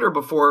on Twitter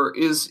before,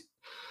 is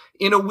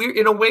in a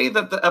way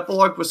that the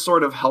epilogue was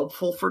sort of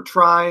helpful for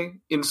Try,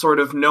 in sort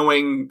of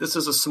knowing this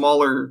is a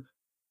smaller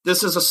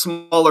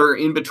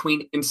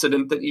in-between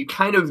incident, that you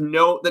kind of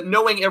know that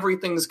knowing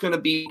everything's going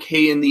to be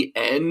okay in the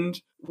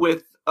end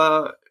with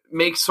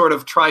makes sort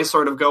of Try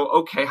sort of go,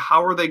 okay,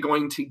 how are they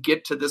going to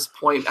get to this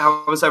point?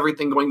 How is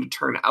everything going to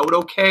turn out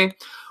okay?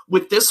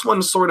 With this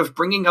one sort of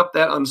bringing up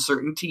that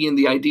uncertainty and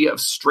the idea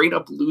of straight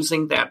up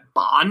losing that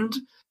bond,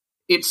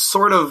 it's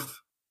sort of,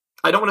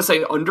 I don't want to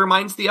say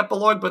undermines the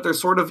epilogue, but they're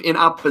sort of in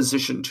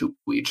opposition to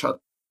each other.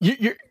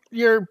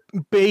 You're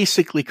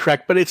basically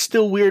correct, but it's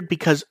still weird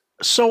because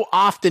so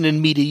often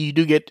in media you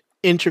do get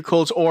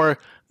intercals, or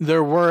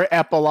there were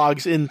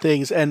epilogues in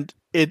things, and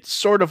it's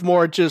sort of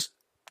more just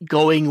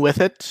going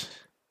with it.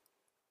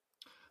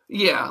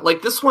 Yeah,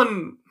 like this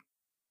one,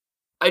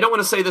 I don't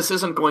want to say this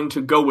isn't going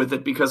to go with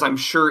it, because I'm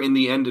sure in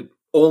the end it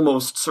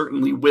almost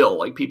certainly will.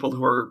 Like, people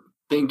who are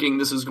thinking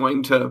this is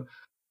going to,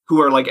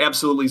 who are like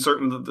absolutely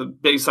certain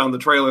that based on the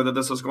trailer that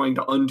this is going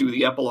to undo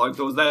the epilogue,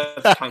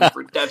 that's kind of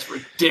that's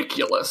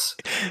ridiculous.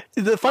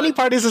 The funny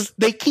part is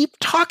they keep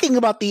talking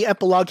about the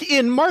epilogue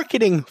in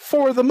marketing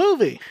for the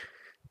movie.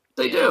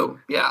 They do,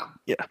 yeah.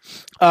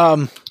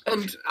 And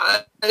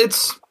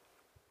it's,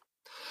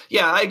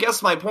 yeah. I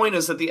guess my point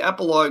is that the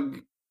epilogue,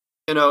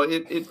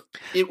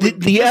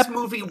 this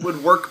movie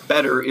would work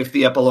better if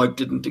the epilogue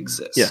didn't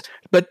exist. Yeah,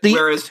 but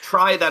whereas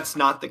Try, that's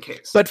not the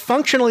case. But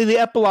functionally, the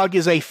epilogue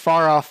is a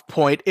far off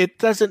point. It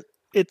doesn't.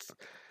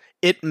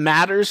 It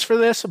matters for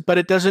this, but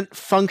it doesn't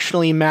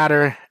functionally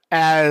matter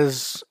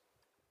as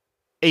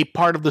a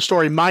part of the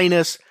story.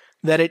 Minus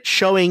that it's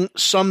showing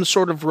some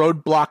sort of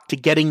roadblock to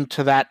getting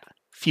to that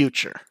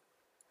future.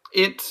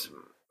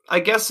 I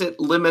guess it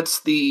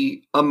limits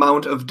the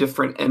amount of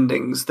different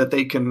endings that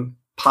they can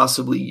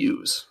possibly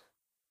use.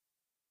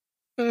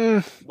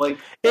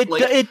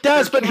 It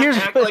does, but here's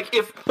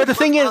the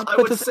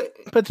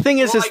thing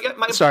is,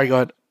 sorry, go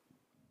ahead.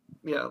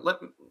 Yeah,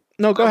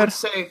 go ahead.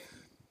 Say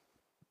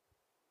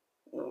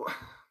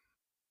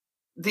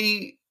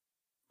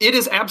it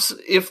is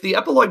if the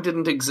epilogue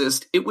didn't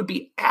exist, it would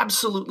be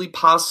absolutely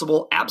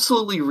possible,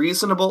 absolutely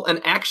reasonable,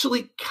 and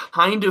actually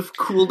kind of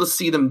cool to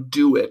see them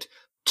do it,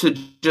 to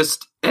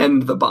just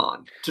end the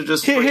bond. To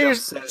just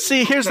here's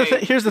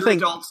the thing.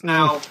 Adults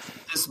now,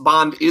 this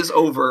bond is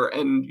over,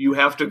 and you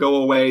have to go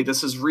away.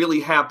 This is really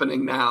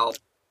happening now.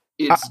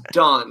 It's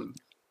done.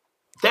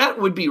 that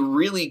would be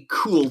really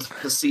cool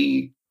to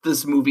see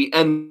this movie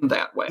end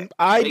that way.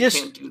 I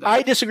can't do that.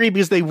 I disagree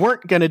because they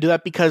weren't going to do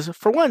that because,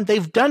 for one,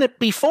 they've done it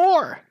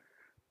before.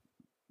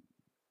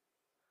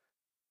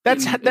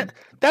 That's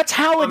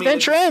how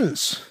adventure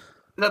ends.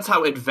 That's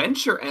how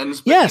adventure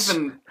ends. But yes,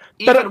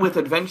 even with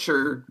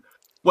adventure,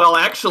 well,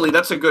 actually,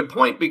 that's a good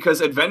point because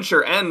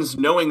adventure ends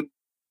knowing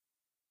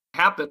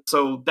happens,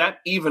 so that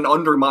even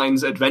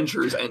undermines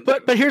adventure's ending.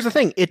 But here's the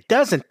thing: it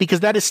doesn't,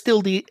 because that is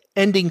still the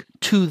ending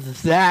to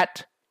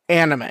that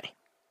anime.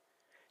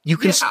 You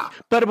can,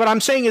 but what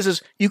I'm saying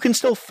is you can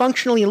still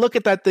functionally look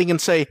at that thing and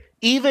say,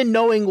 even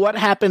knowing what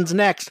happens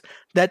next,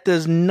 that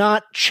does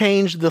not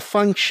change the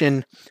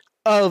function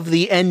of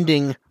the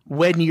ending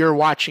when you're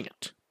watching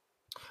it.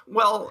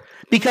 Well,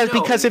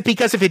 because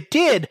if it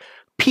did,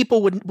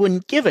 people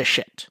wouldn't give a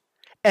shit,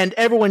 and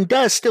everyone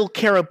does still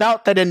care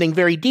about that ending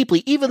very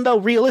deeply, even though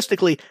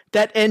realistically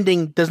that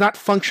ending does not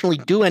functionally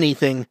do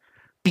anything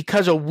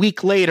because a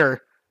week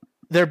later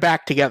they're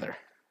back together.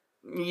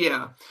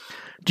 Yeah.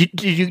 Do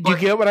you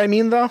get what I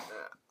mean, though?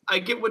 I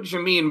get what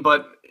you mean,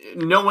 but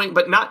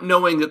not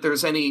knowing that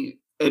there's any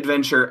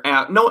adventure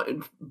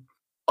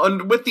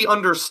with the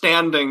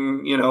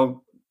understanding,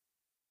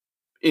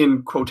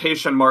 in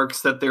quotation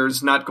marks, that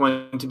there's not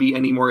going to be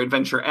any more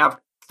adventure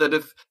after that.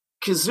 If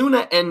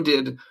Kizuna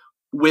ended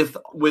with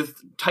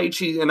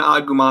Taichi and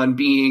Agumon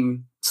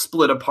being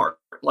split apart,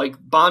 like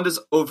bond is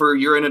over,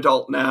 you're an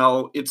adult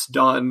now, it's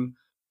done.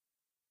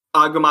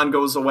 Agumon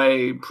goes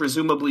away,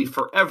 presumably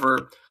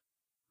forever.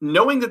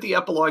 Knowing that the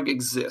epilogue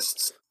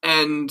exists,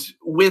 and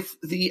with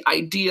the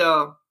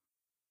idea,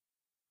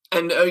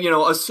 and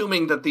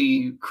assuming that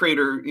the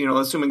creators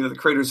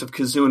of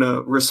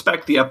Kizuna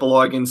respect the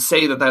epilogue and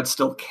say that that's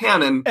still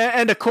canon,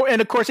 and of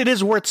course, it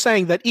is worth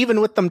saying that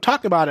even with them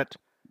talking about it,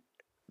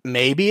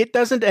 maybe it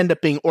doesn't end up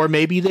being, or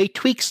maybe they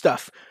tweak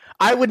stuff.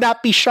 I would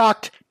not be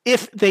shocked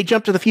if they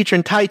jump to the future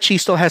and Taichi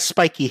still has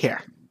spiky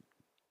hair.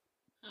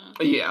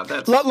 Yeah,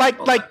 that's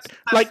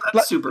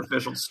that's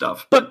superficial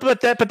stuff. But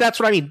that's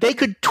what I mean. They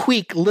could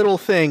tweak little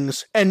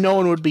things, and no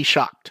one would be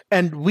shocked.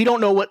 And we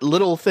don't know what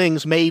little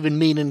things may even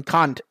mean in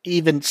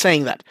even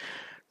saying that.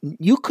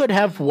 You could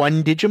have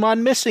one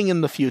Digimon missing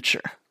in the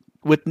future.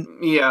 It's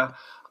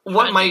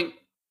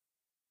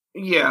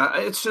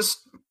just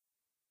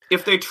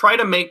if they try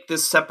to make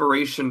this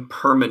separation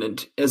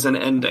permanent as an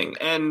ending,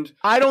 and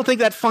I don't think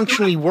that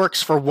functionally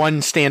works for one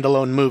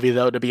standalone movie,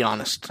 though. To be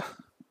honest.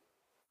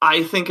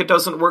 I think it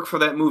doesn't work for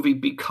that movie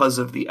because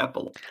of the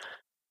epilogue.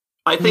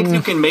 I think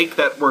you can make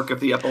that work if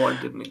the epilogue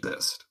didn't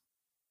exist.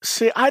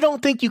 See, I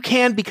don't think you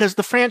can, because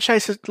the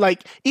franchise is,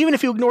 even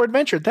if you ignore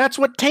Adventure, that's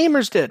what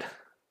Tamers did.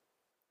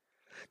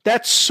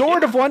 That's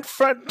sort of what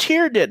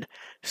Frontier did.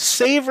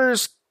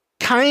 Savers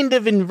kind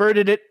of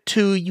inverted it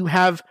to you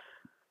have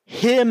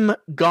him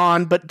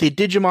gone, but the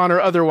Digimon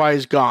are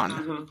otherwise gone.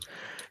 Mm-hmm.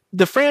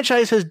 The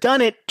franchise has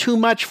done it too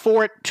much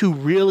for it to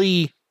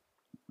really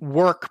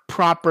work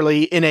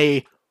properly in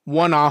a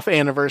one-off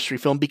anniversary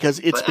film, because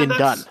it's been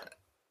done.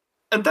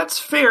 And that's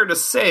fair to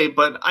say,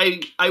 but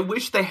I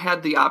wish they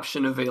had the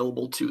option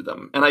available to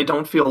them, and I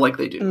don't feel like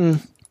they do.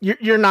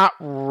 You're not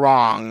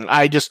wrong.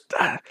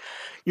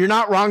 You're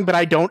not wrong, but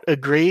I don't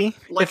agree,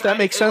 if that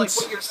makes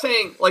sense.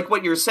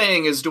 What you're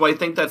saying is, do I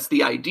think that's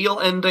the ideal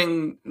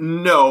ending?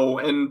 No,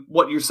 and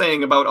what you're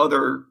saying about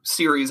other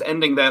series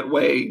ending that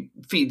way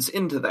feeds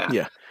into that.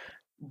 Yeah.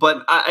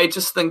 But I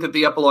just think that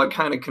the epilogue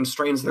kind of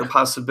constrains their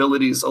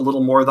possibilities a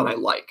little more than I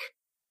like.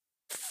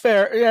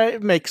 Fair. Yeah,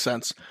 it makes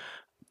sense.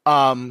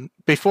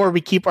 Before we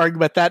keep arguing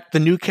about that, the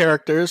new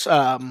characters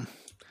are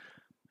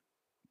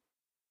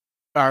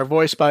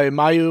voiced by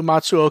Mayu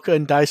Matsuoka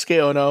and Daisuke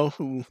Ono,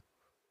 who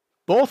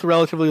both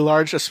relatively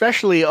large,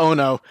 especially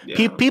Ono.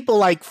 Yeah.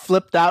 People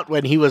flipped out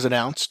when he was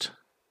announced.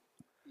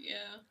 Yeah.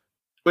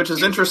 Which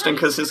is interesting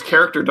because his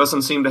character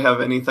doesn't seem to have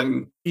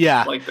anything.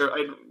 Yeah.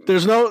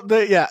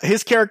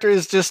 His character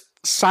is just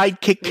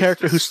sidekick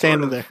character who's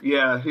standing there.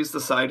 Yeah, he's the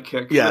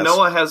sidekick. Yes.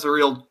 Manoa has a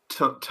real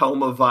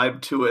Toma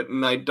vibe to it,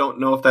 and I don't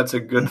know if that's a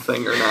good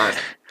thing or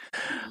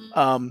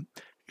not.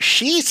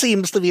 She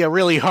seems to be a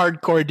really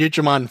hardcore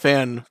Digimon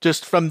fan,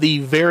 just from the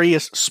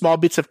various small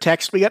bits of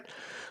text we get.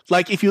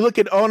 If you look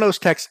at Ono's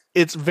text,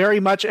 it's very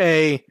much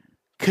a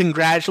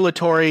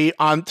congratulatory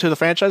to the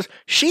franchise.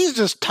 She's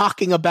just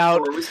talking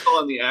about... Oh, are we still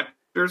on the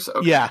actors?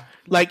 Okay. Yeah.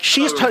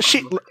 She's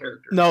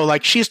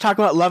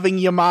talking about loving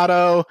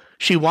Yamato.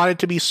 She wanted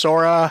to be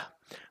Sora.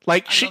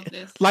 She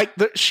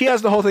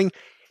has the whole thing.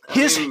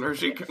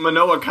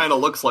 Manoa kind of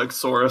looks like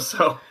Sora,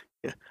 so...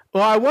 Yeah.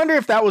 Well, I wonder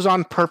if that was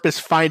on purpose,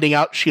 finding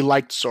out she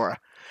liked Sora.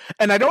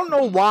 And I don't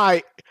know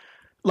why.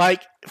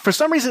 For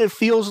some reason, it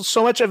feels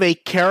so much of a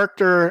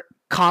character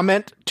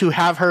comment to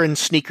have her in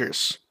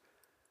sneakers.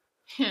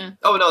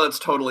 Oh, no, that's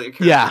totally a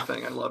character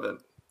thing. I love it.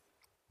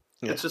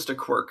 Yeah. It's just a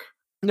quirk.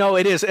 No,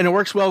 it is, and it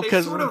works well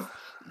because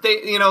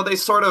they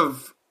sort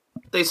of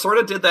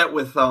did that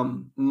with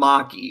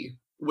Maki,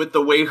 with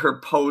the way her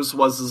pose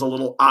was a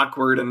little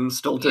awkward and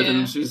stilted,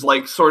 and she's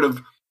I sort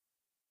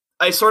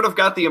of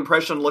got the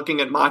impression looking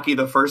at Maki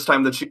the first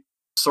time that she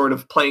sort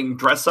of playing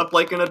dress up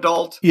like an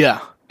adult. Yeah.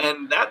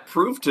 And that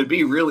proved to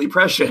be really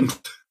prescient.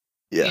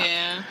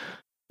 Yeah.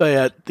 But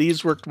yeah,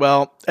 these worked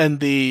well. And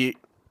the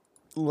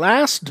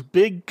last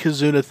big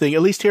Kazuna thing,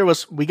 at least here,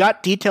 was we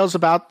got details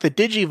about the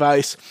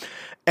Digivice.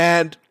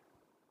 And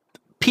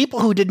people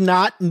who did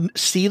not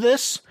see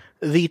this,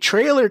 the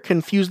trailer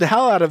confused the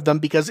hell out of them,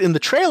 because in the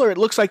trailer it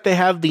looks like they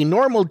have the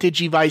normal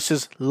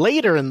Digivices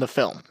later in the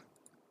film.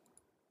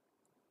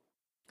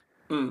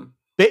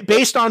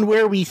 Based on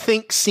where we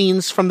think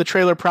scenes from the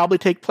trailer probably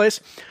take place.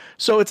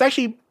 So it's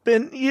actually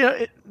been,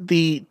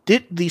 the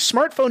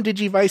smartphone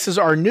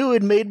Digivices are new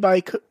and made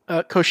by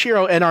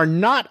Koshiro and are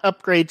not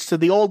upgrades to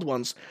the old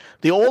ones.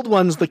 The old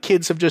ones the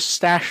kids have just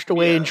stashed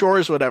away in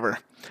drawers, whatever.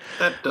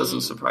 That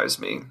doesn't surprise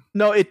me.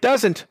 No, it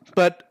doesn't,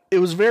 but it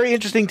was very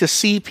interesting to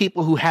see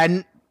people who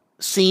hadn't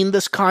seen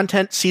this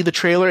content see the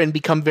trailer and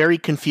become very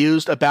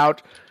confused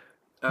about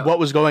what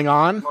was going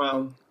on.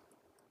 Well,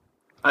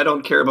 I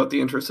don't care about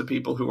the interests of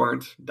people who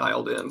aren't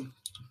dialed in.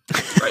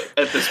 Right,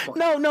 at this point.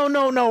 No.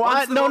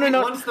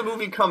 Once the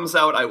movie comes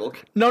out, I will.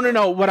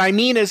 No. What I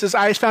mean is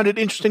I found it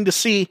interesting to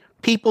see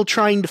people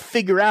trying to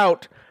figure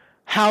out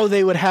how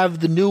they would have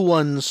the new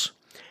ones,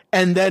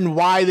 and then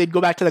why they'd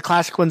go back to the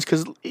classic ones,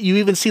 because you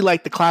even see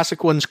like the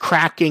classic ones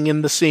cracking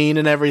in the scene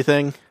and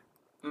everything,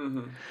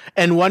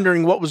 and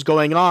wondering what was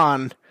going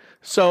on.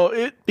 So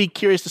it'd be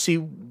curious to see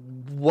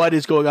what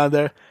is going on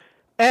there.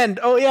 And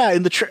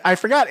I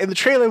forgot, in the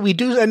trailer we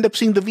do end up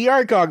seeing the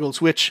VR goggles,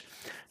 which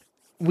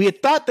we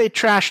had thought they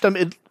trashed them.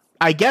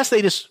 I guess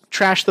they just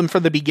trashed them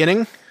from the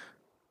beginning.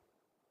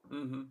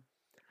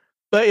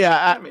 But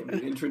yeah,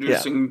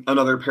 introducing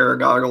another pair of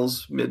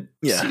goggles mid.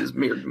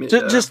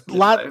 Just a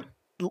lot.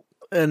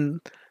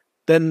 And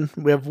then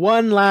we have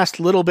one last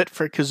little bit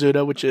for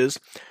Kazuna, which is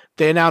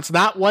they announced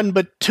not one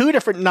but two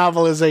different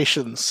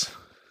novelizations.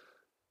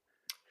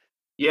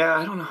 Yeah,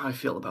 I don't know how I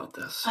feel about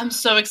this. I'm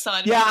so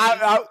excited. So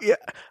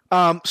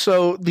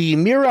the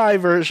Mirai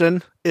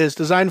version is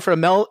designed for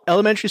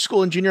elementary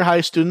school and junior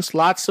high students.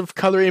 Lots of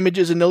color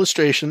images and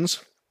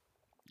illustrations.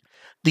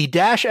 The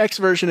Dash X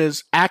version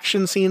is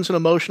action scenes and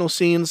emotional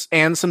scenes,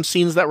 and some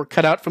scenes that were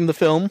cut out from the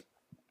film.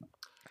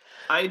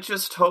 I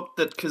just hope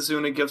that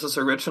Kazuna gives us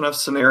a rich enough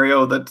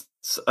scenario that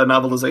a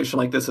novelization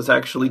like this is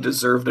actually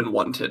deserved and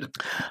wanted.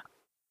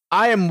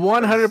 I'm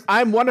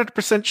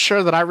 100%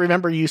 sure that I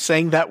remember you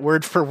saying that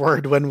word for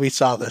word when we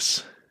saw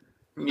this.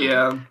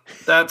 Yeah,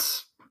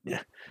 that's. Yeah.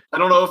 I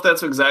don't know if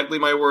that's exactly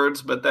my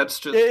words, but that's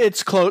just.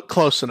 It's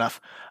close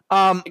enough.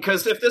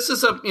 Because if this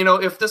is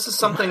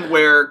something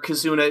where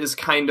Kazuna is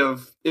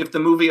if the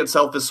movie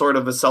itself is sort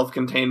of a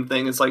self-contained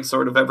thing, it's like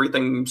sort of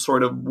everything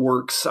sort of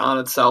works on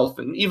itself,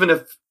 and even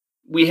if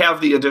we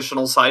have the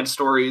additional side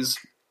stories,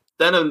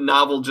 then a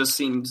novel just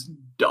seems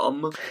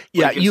dumb.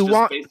 Yeah, like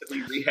it's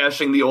basically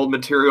rehashing the old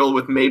material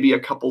with maybe a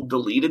couple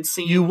deleted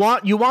scenes. You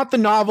want the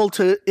novel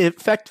to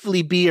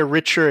effectively be a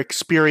richer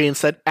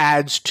experience that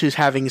adds to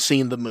having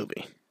seen the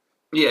movie.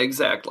 Yeah,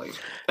 exactly.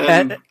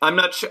 And I'm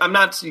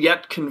not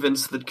yet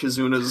convinced that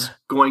Kazuna's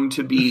going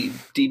to be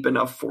deep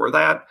enough for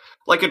that.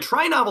 Like a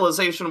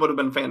tri-novelization would have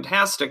been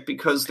fantastic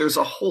because there's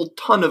a whole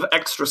ton of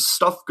extra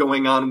stuff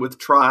going on with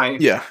Tri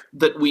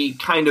that we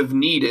kind of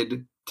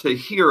needed to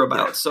hear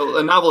about. Yeah. So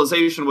a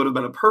novelization would have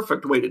been a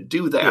perfect way to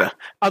do that. Yeah.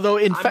 Although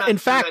in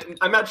fact,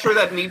 I'm not sure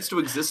that needs to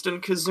exist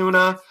in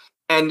Kazuna.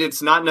 And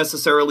it's not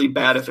necessarily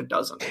bad if it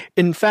doesn't.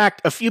 In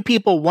fact, a few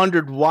people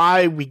wondered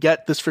why we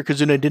get this for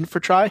Kazuna and didn't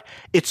for Tri.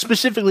 It's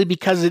specifically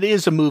because it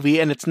is a movie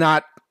and it's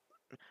not...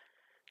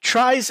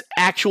 Tri's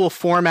actual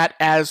format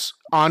as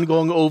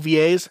ongoing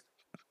OVAs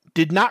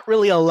did not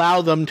really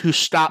allow them to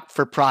stop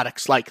for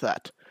products like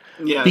that.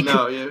 Yeah,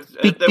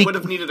 that would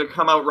have needed to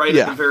come out right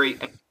at the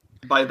very end.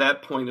 By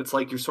that point, it's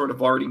like you're sort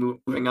of already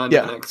moving on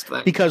to the next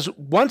thing. Because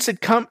once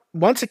it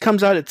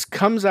comes out, it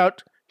comes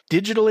out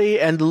digitally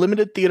and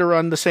limited theater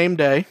run the same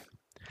day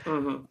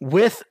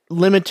with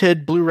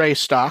limited Blu-ray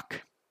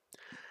stock.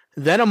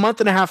 Then a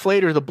month and a half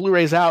later, the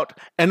Blu-ray's out,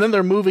 and then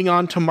they're moving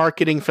on to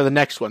marketing for the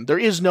next one. There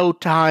is no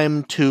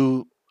time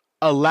to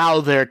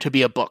allow there to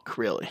be a book,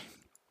 really.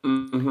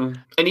 And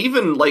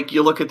even, like,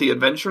 you look at the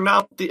adventure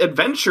now, the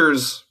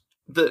adventures...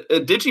 The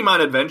Digimon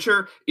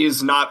Adventure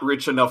is not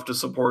rich enough to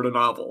support a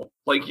novel.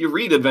 Like, you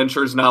read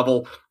Adventure's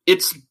novel,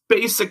 it's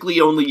basically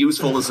only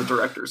useful as a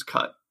director's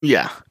cut.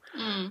 Yeah.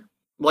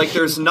 Like,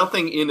 there's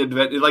nothing in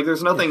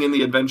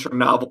the Adventure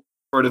novel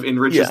sort of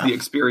enriches the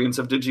experience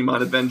of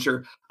Digimon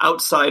Adventure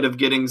outside of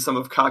getting some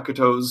of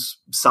Kakuto's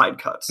side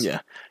cuts.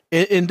 Yeah.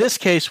 In this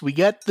case, we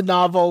get the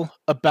novel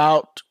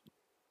about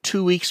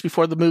 2 weeks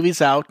before the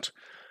movie's out.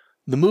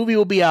 The movie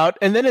will be out,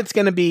 and then it's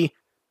going to be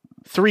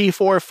 3,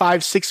 4,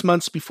 5, 6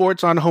 months before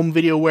it's on home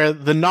video, where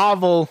the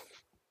novel,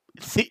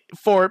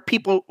 for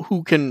people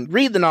who can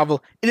read the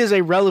novel, it is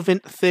a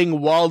relevant thing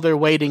while they're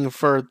waiting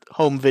for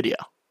home video.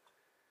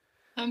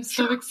 I'm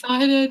so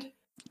excited.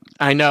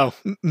 I know.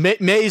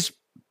 May's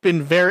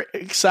been very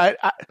excited.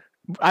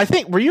 I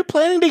think, were you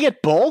planning to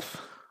get both?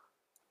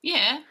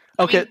 Yeah.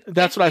 Okay,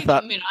 that's what I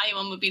thought. The Mirai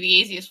one would be the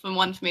easiest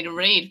one for me to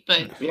read,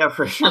 but yeah,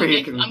 for sure.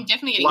 I'm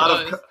definitely getting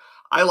both.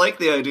 I like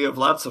the idea of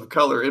lots of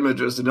color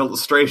images and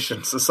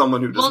illustrations as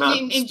someone who does not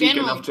speak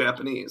general, enough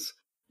Japanese.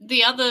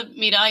 The other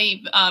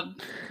Midai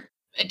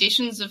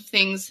editions of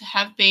things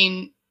have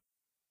been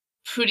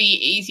pretty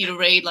easy to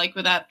read, like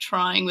without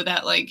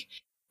like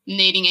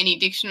needing any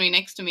dictionary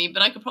next to me,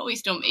 but I could probably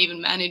still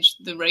even manage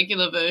the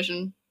regular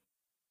version.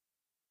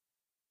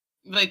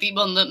 Like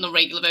not the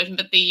regular version,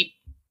 but the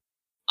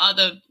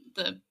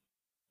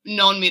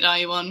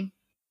non-Midai one.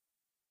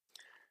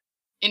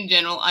 In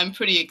general, I'm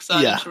pretty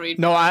excited to read.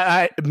 No,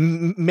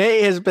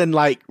 May has been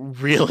like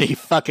really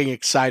fucking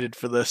excited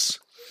for this.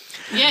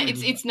 Yeah,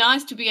 it's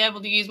nice to be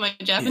able to use my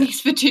Japanese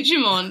for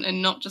Digimon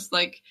and not just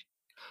like.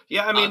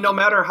 Yeah, I mean, no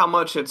matter how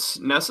much it's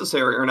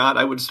necessary or not,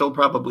 I would still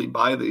probably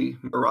buy the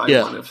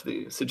Mirai one if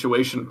the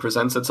situation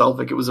presents itself,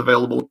 like it was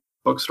available in a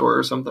bookstore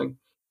or something.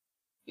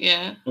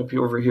 Yeah. Up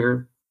over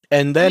here.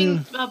 And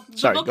then,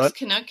 sorry,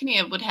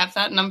 Kinokuniya would have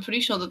that, and I'm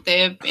pretty sure that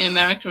they're in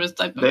America as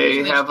like.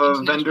 They have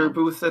a vendor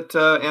booth at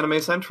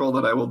Anime Central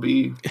that I will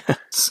be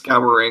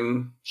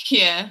scouring.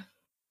 Yeah.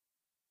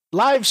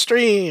 Live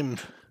stream!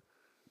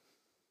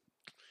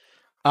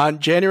 On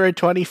January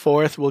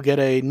 24th, we'll get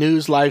a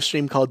news live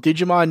stream called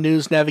Digimon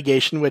News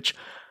Navigation, which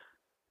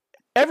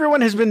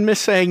everyone has been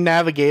missaying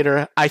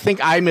Navigator. I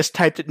think I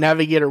mistyped it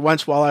Navigator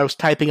once while I was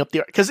typing up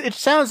the... Because it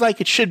sounds like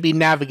it should be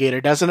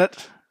Navigator, doesn't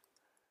it?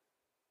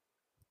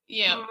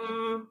 Yeah.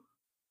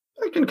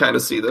 I can kind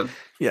of see the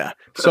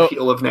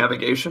appeal of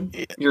navigation.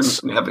 You're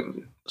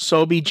navigating. So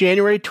it'll be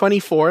January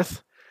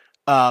 24th.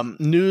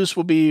 News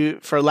will be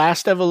for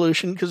Last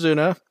Evolution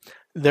Kazuna.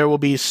 There will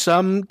be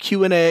some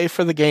Q&A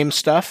for the game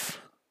stuff,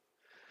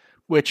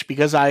 which,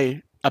 because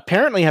I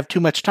apparently have too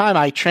much time,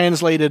 I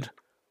translated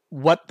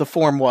what the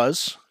form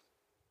was.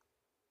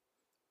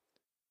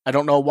 I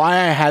don't know why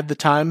I had the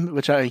time,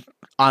 which I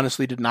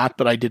honestly did not,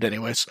 but I did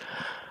anyways.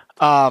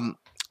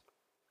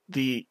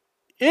 The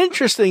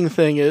interesting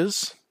thing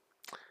is,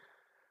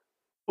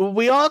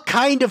 we all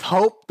kind of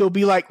hope there'll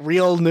be like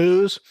real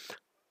news,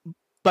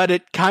 but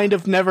it kind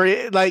of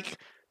never, like,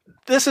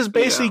 this is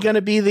basically going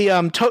to be the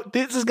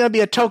this is going to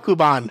be a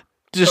Tokuban.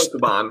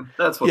 Tokuban,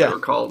 that's what they were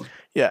called.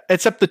 Yeah,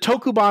 except the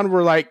Tokuban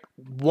were like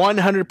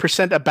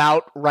 100%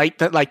 about right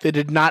that like they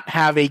did not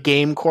have a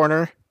game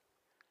corner.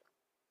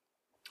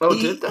 Oh,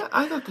 did that?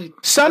 I thought they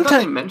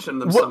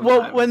mentioned them sometimes.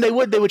 Well, when they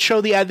would show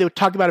the ad, they would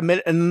talk about a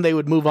minute, and then they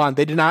would move on.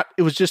 They did not.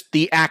 It was just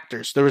the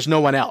actors. There was no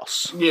one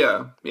else.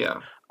 Yeah.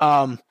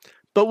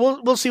 But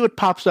we'll see what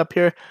pops up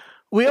here.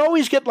 We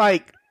always get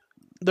like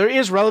there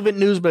is relevant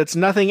news, but it's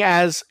nothing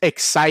as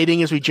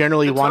exciting as we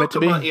generally want it to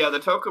be. Yeah,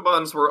 the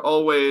Tokubans were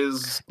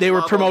always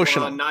were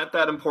promotional, not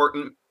that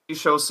important. You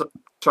show some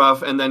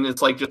stuff, and then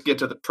it's like just get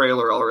to the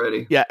trailer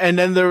already. Yeah, and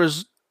then there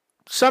was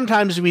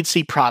sometimes we'd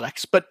see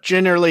products, but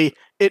generally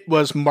it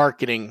was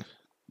marketing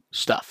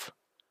stuff.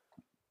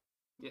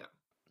 Yeah.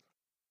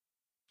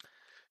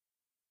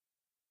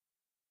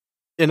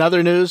 In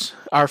other news,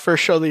 our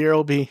first show of the year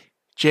will be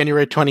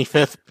January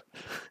 25th.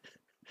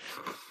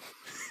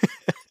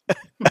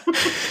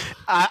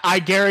 I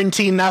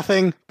guarantee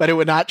nothing, but it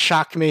would not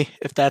shock me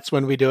if that's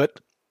when we do it.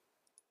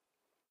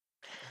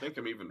 I think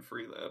I'm even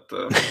free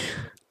that.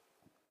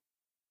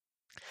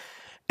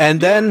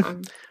 And then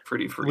I'm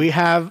pretty free. We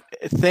have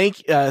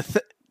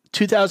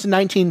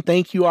 2019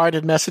 thank you art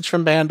and message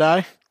from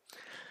Bandai.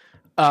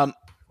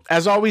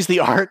 As always, the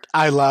art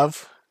I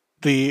love.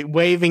 The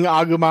waving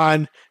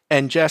Agumon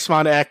and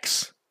Jesmon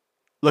X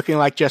looking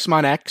like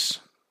Jesmon X.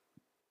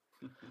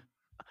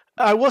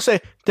 I will say,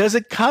 does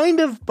it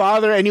kind of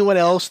bother anyone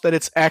else that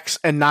it's X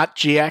and not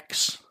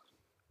GX?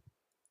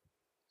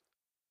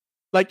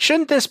 Like,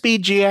 shouldn't this be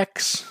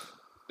GX?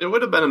 It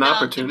would have been an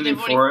opportunity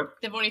for it.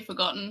 They've already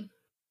forgotten.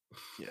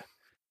 Yeah.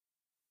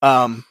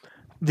 Don't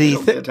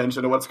pay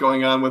attention to what's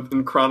going on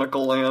in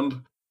Chronicle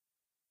Land.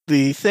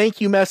 The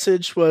thank you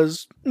message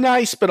was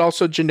nice, but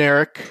also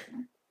generic.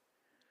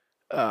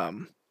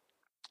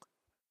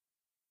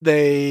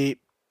 They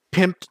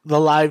pimped the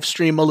live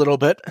stream a little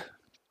bit.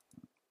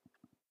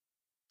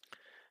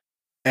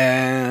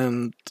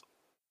 And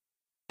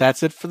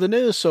that's it for the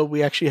news. So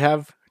we actually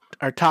have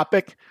our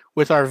topic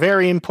with our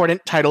very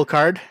important title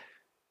card.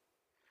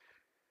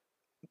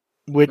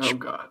 Which, oh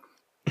God,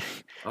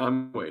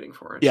 I'm waiting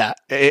for it. Yeah,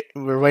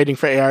 we're waiting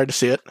for AR to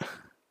see it.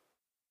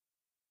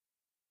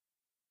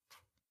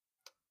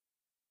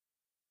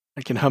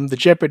 I can hum the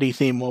Jeopardy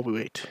theme while we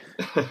wait.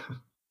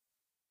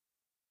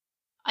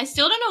 I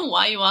still don't know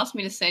why you asked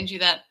me to send you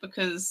that,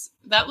 because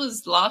that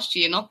was last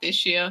year, not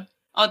this year.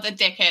 Oh, the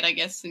decade, I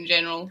guess, in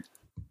general.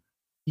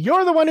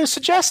 You're the one who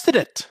suggested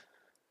it.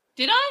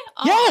 Did I?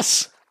 Oh.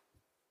 Yes.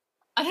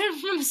 I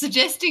don't remember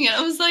suggesting it.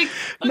 I was like,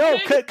 okay. No,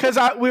 because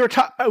we were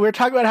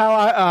talking about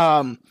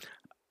how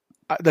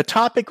the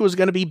topic was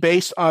going to be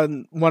based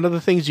on one of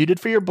the things you did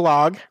for your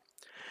blog,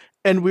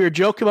 and we were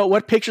joking about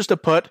what pictures to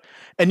put,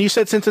 and you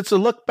said since it's a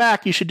look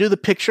back, you should do the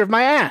picture of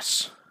my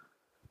ass.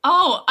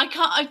 Oh, I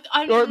can't.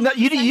 I or no,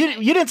 you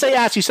didn't say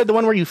ass. You said the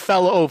one where you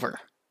fell over.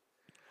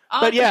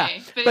 But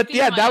okay. but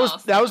that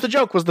was the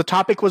joke. Was the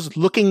topic was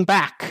looking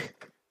back.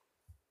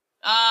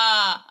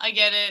 Ah, I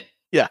get it.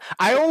 Yeah,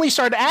 I only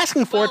started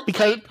asking for it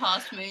because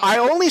I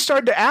only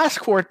started to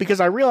ask for it because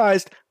I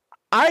realized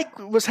I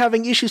was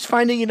having issues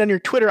finding it on your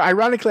Twitter.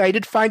 Ironically, I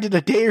did find it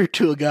a day or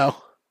two ago.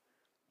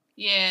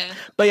 Yeah.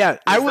 But yeah,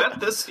 Was that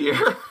this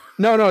year?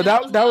 No,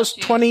 that was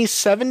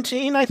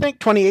 2017, I think,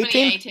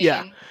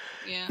 2018.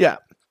 Yeah.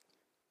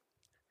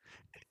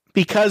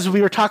 Because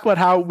we were talking about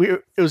how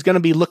it was going to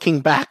be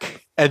looking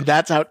back, and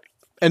that's how.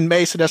 And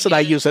May suggested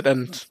I use it,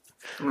 and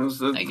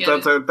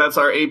that's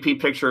our AP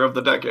picture of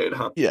the decade,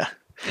 huh? Yeah.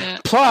 Yeah.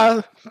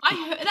 Plus,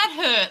 that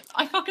hurt.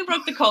 I fucking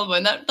broke the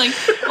collarbone. That really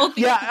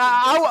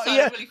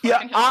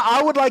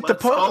I would like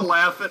Let's all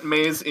laugh at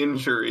May's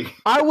injury.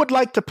 I would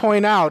like to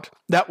point out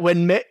that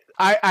when May,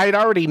 I'd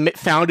already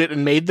found it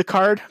and made the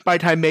card by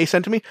the time May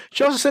sent it to me.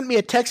 She also sent me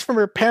a text from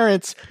her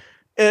parents.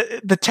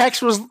 The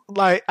text was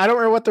like, I don't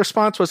remember what the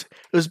response was.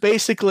 It was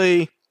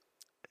basically,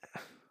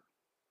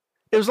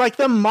 it was like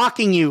them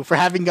mocking you for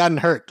having gotten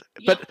hurt.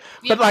 But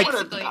like,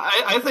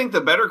 I think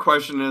the better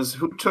question is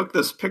who took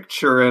this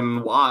picture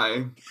and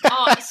why.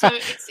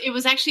 It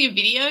was actually a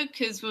video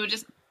because we were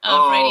just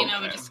Brady and I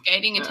were just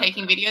skating and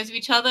taking videos of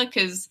each other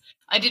because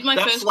I did my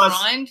first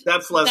grind.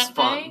 That's less that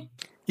fun.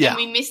 Day, and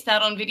we missed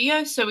that on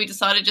video, so we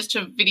decided just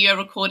to video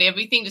record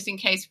everything just in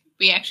case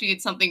we actually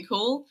did something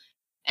cool.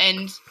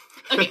 And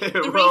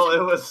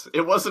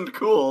it wasn't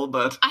cool,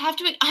 but I have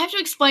to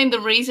explain the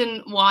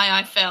reason why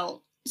I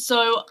fell.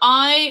 So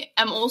I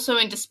am also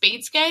into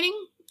speed skating,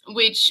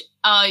 which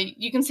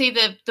you can see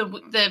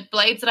the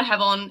blades that I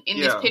have on in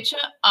this picture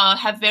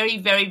have very,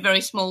 very,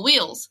 very small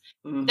wheels.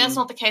 Mm-hmm. That's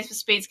not the case for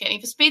speed skating.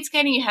 For speed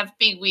skating, you have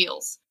big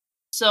wheels.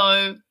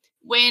 So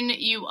when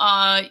you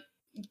are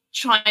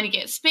trying to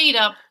get speed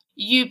up,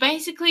 you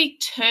basically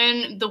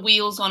turn the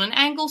wheels on an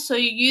angle. So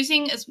you're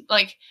using as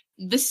like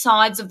the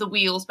sides of the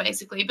wheels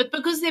basically, but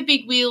because they're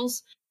big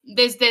wheels,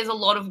 there's a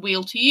lot of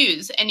wheel to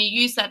use, and you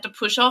use that to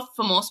push off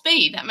for more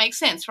speed. That makes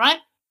sense, right?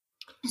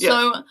 Yeah.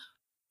 So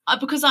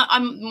because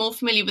I'm more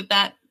familiar with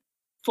that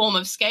form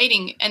of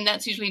skating, and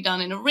that's usually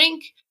done in a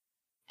rink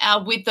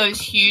with those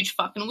huge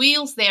fucking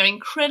wheels. They're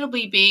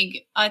incredibly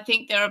big. I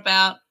think they're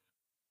about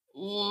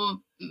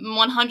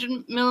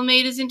 100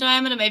 millimeters in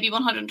diameter, maybe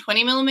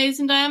 120 millimeters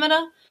in diameter.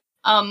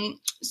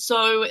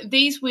 So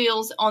these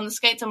wheels on the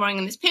skates I'm wearing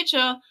in this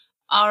picture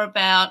are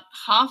about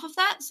half of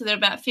that. So they're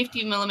about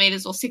 50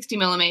 millimeters or 60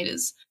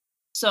 millimeters.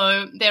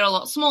 So they're a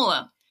lot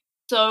smaller.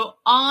 So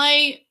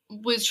I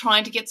was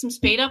trying to get some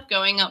speed up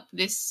going up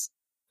this,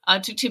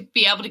 to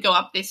be able to go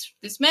up this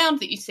mound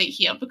that you see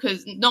here,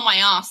 because not my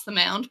ass, the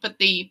mound, but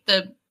the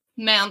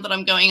mound that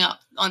I'm going up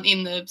on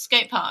in the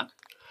skate park.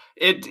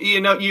 It's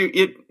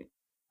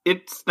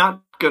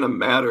not going to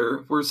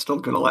matter. We're still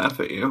going to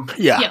laugh at you.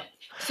 Yeah.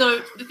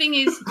 So the thing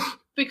is,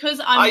 because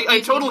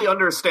I totally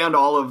understand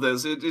all of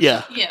this.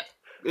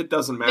 It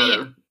doesn't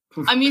matter.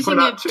 I'm using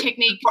a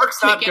technique.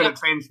 Mark's not going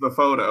to change the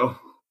photo.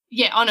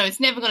 Yeah, no, it's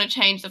never going to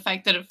change the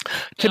fact that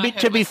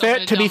to be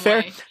fair,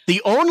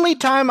 the only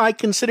time I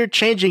considered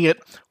changing it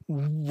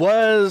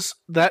was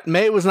that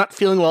May was not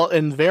feeling well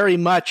and very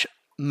much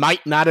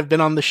might not have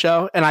been on the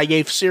show, and I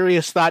gave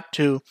serious thought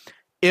to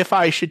if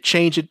I should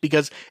change it,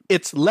 because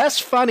it's less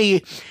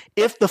funny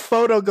if the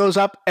photo goes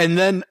up and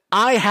then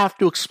I have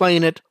to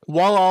explain it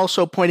while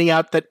also pointing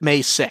out that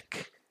May's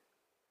sick.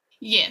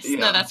 Yes,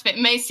 no, that's fair.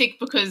 May's sick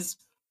because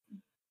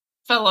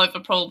fell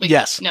over probably.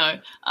 Yes. No.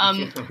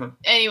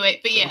 Anyway,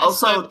 but yeah.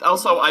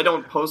 Also, I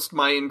don't post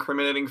my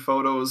incriminating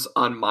photos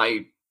on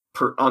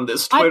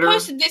this Twitter. I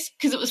posted this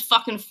because it was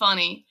fucking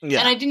funny, and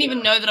I didn't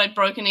even know that I'd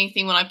broken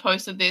anything when I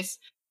posted this.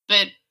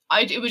 But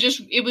it was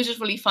just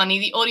really funny.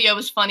 The audio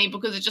was funny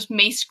because it's just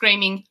me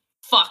screaming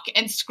 "fuck"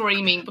 and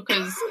screaming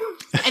because,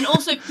 and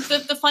also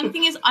the funny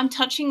thing is I'm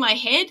touching my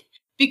head.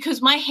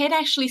 Because my head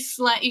actually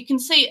you can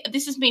see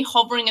this is me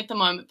hovering at the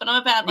moment, but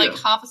I'm about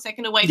half a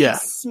second away from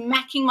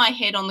smacking my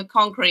head on the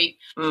concrete.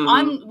 Mm-hmm.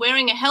 I'm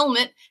wearing a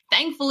helmet,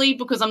 thankfully,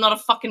 because I'm not a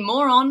fucking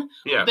moron.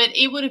 Yeah. But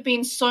it would have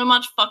been so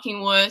much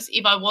fucking worse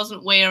if I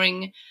wasn't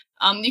wearing.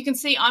 You can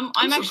see I'm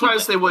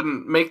surprised they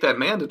wouldn't make that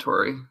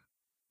mandatory.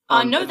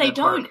 No, they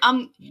don't.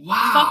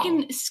 Wow.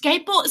 Fucking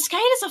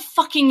skaters are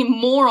fucking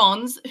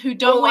morons who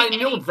don't. Well, I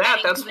know that.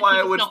 That's why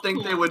I would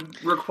think they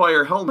would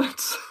require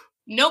helmets.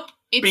 Nope.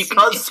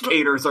 Because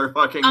skaters are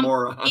fucking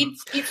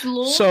morons. It's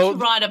law to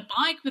ride a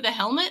bike with a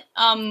helmet.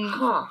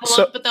 But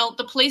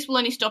the police will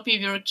only stop you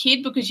if you're a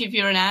kid, because if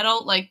you're an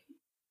adult, like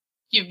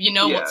you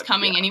know what's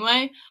coming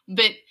anyway.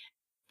 But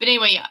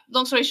anyway,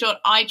 long story short,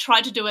 I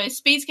tried to do a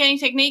speed skating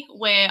technique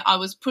where I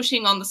was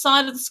pushing on the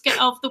side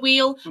of the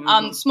wheel.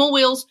 Mm-hmm. Small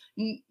wheels.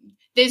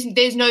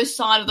 There's no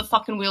side of the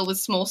fucking wheel with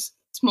small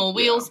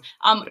wheels.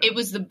 It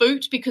was the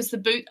boot, because the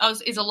boot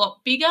is a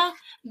lot bigger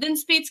than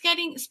speed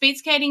skating. Speed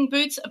skating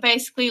boots are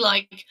basically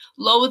like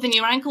lower than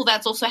your ankle.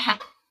 That's also how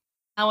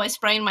I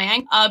sprained my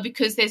ankle,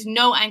 because there's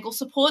no ankle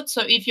support.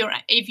 So if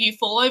you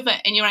fall over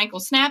and your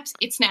ankle snaps,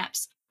 it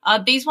snaps.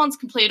 These ones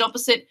complete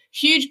opposite.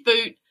 Huge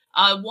boot,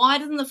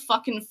 wider than the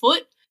fucking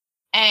foot.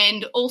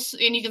 and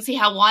you can see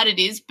how wide it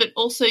is, but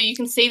also you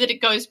can see that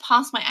it goes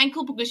past my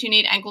ankle because you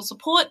need ankle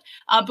support,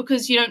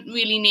 because you don't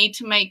really need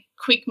to make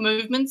quick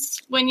movements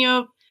when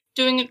you're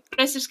doing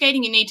aggressive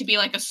skating. You need to be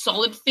like a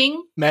solid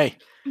thing. May,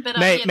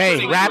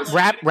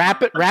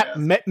 wrap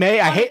it. May,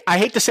 I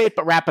hate to say it,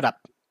 but wrap it up.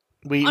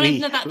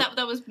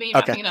 That was me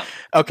wrapping it up.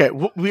 Okay,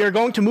 we are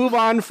going to move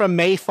on from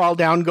May Fall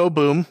Down, Go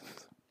Boom.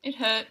 It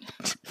hurt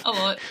a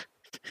lot.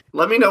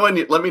 Let me know when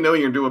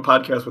you're doing a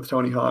podcast with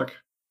Tony Hawk.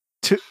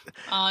 To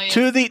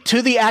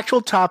the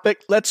actual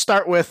topic, let's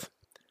start with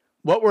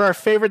what were our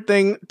favorite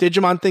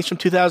Digimon things from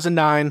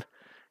 2009.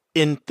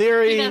 In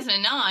theory,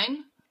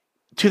 2009,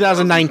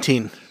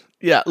 2019.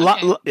 Yeah,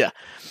 okay. Yeah.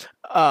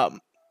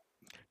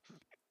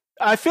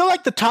 I feel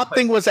like the top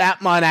thing was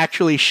Atmon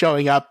actually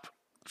showing up.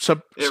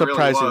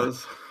 Surprisingly, really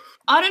was.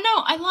 I don't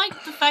know. I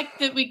like the fact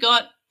that we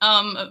got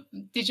a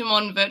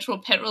Digimon virtual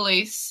pet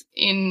release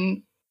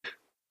in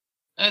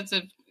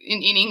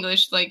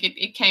English. Like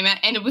it came out,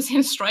 and it was in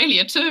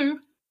Australia too.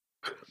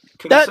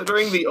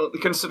 Considering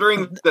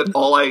that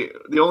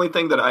the only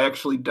thing that I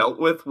actually dealt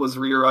with was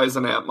Rearise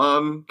and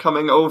Atmon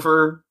coming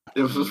over,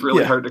 it was just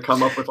really hard to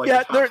come up with a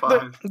top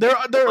five. They're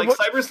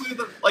Cyber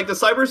Sleuth, like the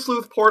Cyber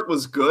Sleuth port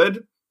was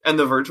good, and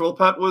the virtual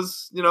pet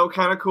was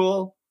kind of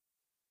cool.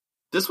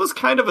 This was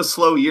kind of a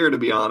slow year, to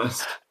be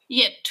honest.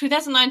 Yeah,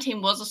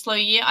 2019 was a slow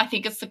year. I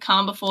think it's the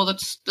calm before the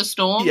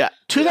storm. Yeah,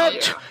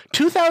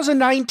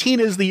 2019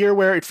 is the year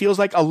where it feels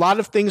like a lot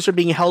of things are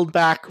being held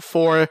back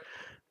for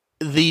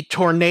the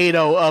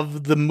tornado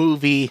of the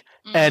movie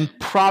and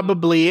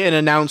probably an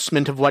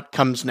announcement of what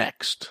comes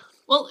next.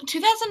 Well,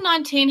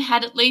 2019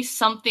 had at least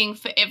something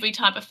for every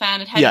type of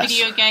fan. It had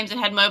video games, it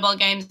had mobile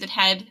games, it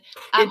had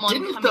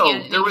Atmon coming out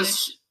in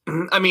English.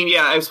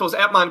 I suppose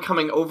Atmon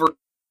coming over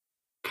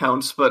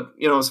counts, but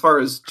as far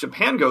as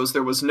Japan goes,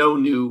 there was no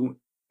new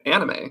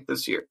anime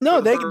this year.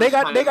 No, they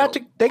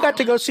got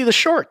to go see the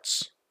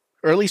shorts,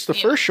 or at least the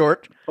first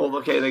short. Oh,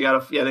 okay, they got a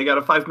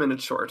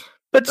 5-minute short.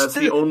 But that's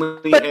the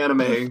only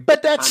anime.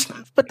 But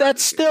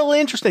that's still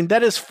interesting.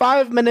 That is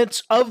 5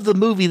 minutes of the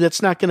movie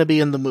that's not going to be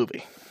in the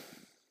movie.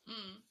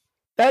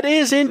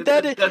 It's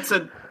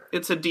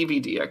a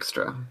DVD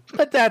extra.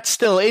 But that's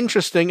still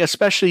interesting,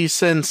 especially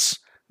since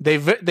they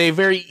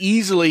very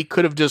easily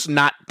could have just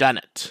not done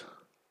it.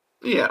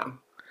 Yeah,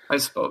 I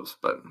suppose,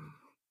 but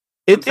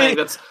that's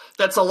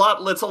a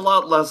lot. It's a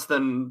lot less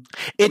than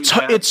it's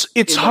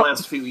in the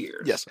last few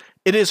years. Yes,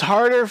 it is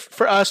harder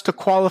for us to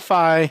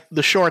qualify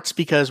the shorts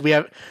because we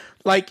have,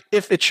 like,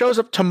 if it shows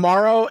up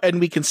tomorrow and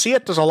we can see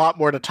it, there's a lot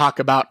more to talk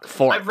about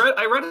for it.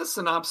 I read a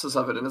synopsis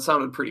of it and it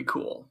sounded pretty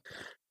cool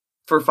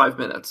for 5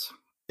 minutes.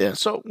 Yeah,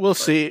 so we'll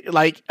see.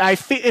 Like,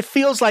 it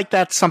feels like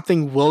that's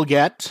something we'll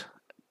get.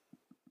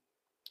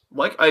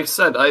 Like I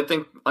said, I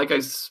think, like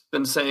I've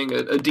been saying,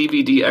 a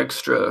DVD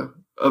extra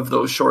of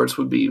those shorts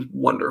would be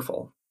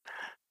wonderful.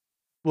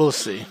 We'll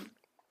see.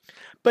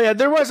 But yeah,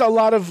 there was a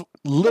lot of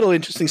little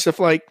interesting stuff,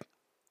 like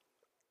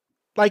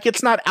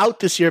it's not out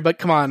this year, but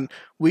come on,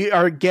 we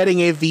are getting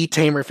a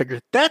V-Tamer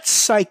figure. That's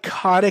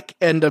psychotic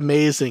and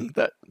amazing.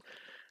 But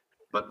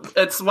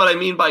that's what I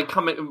mean by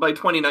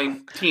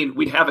 2019,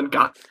 we haven't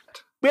got it.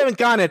 We haven't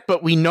gotten it,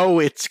 but we know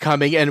it's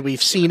coming, and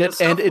we've seen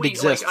it, and it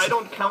exists. I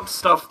don't count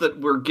stuff that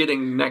we're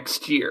getting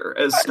next year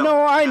as stuff.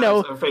 No, I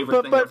know, our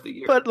favorite thing of the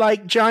year. But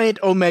like giant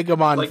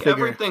Omegamon figure,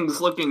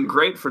 everything's looking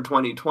great for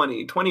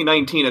 2020.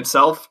 2019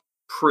 itself,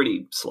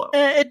 pretty slow.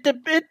 It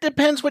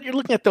depends what you're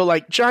looking at, though.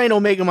 Like giant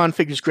Omegamon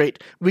figure's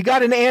great. We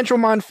got an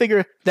Andromon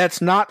figure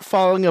that's not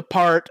falling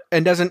apart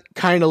and doesn't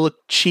kind of look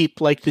cheap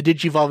like the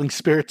Digivolving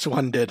Spirits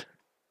one did.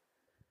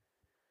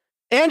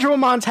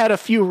 Andromon's had a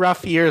few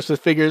rough years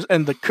with figures,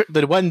 and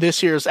the one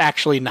this year is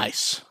actually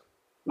nice.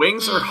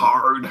 Wings are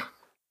hard.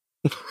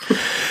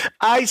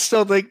 I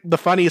still think the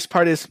funniest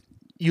part is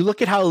you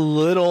look at how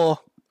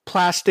little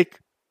plastic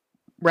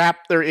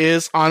wrap there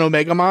is on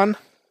Omegamon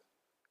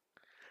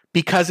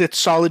because it's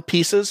solid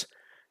pieces,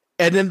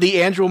 and then the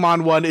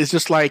Andromon one is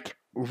just like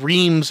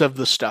reams of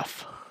the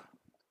stuff.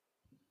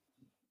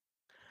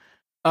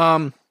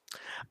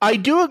 I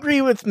do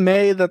agree with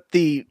May that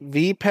the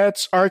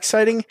V-Pets are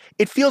exciting.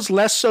 It feels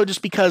less so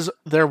just because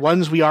they're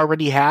ones we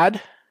already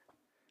had.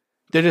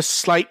 They're just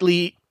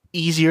slightly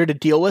easier to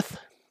deal with,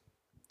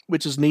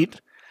 which is neat.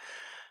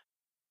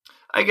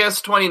 I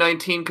guess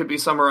 2019 could be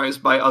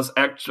summarized by us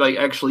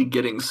actually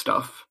getting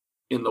stuff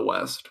in the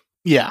West.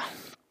 Yeah.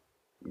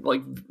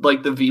 Like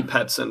the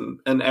V-Pets and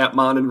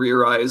Atmon and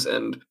Rearise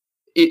and,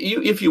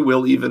 if you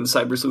will, even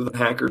Cyber Sleuth and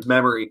Hacker's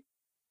Memory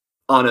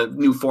on a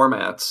new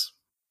formats.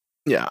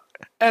 Yeah.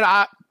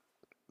 And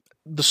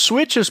the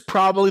Switch is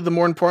probably the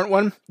more important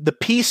one. The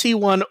PC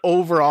one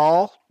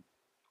overall,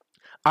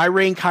 I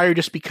rank higher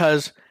just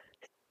because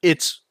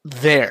it's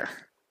there.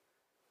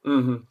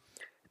 Mm-hmm.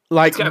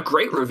 Like, it's got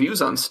great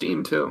reviews on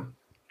Steam, too.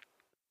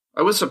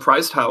 I was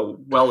surprised how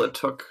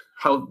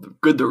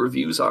good the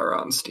reviews are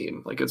on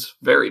Steam. Like, it's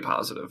very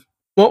positive.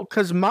 Well,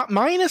 because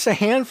minus a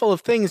handful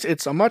of things,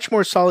 it's a much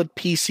more solid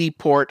PC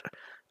port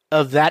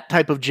of that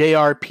type of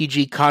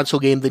JRPG console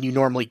game than you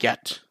normally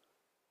get.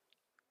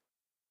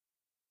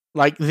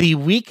 Like, the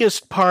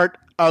weakest part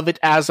of it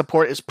as a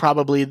port is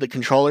probably the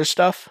controller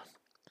stuff,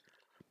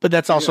 but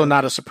that's also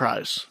not a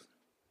surprise.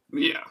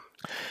 Yeah.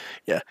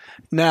 Yeah.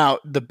 Now,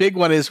 the big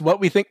one is what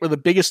we think were the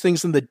biggest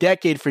things in the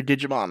decade for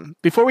Digimon.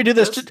 Before we do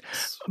this,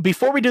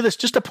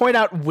 just to point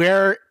out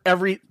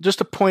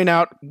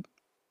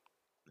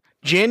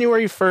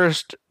January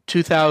 1st,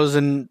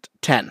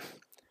 2010.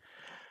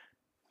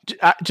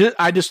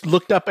 I just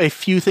looked up a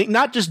few things,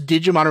 not just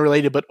Digimon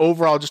related, but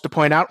overall, just to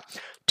point out,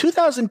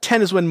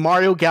 2010 is when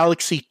Mario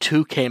Galaxy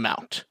 2 came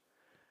out.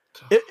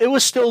 It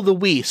was still the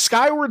Wii.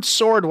 Skyward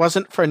Sword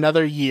wasn't for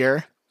another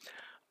year.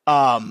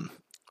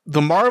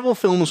 The Marvel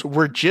films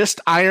were just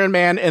Iron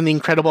Man and the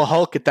Incredible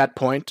Hulk at that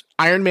point.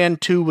 Iron Man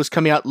 2 was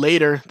coming out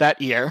later that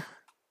year.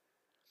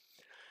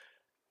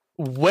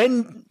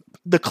 When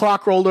the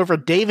clock rolled over,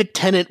 David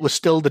Tennant was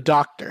still the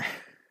Doctor.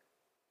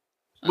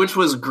 Which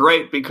was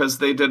great because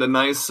they did a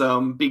nice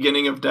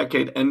beginning of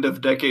decade, end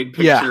of decade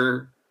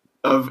picture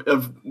of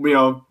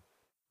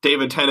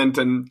David Tennant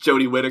and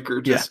Jodie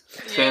Whittaker just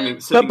sitting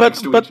next to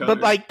each other.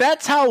 But like,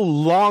 that's how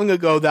long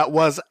ago that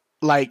was,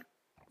 like,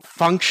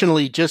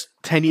 functionally just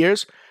 10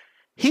 years.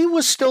 He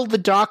was still the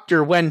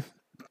Doctor when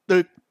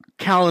the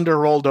calendar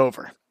rolled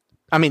over.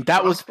 I mean,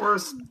 that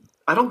Crosswars,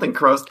 I don't think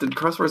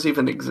Crosswars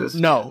even exist.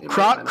 No,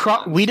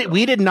 we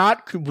did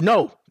not.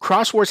 No,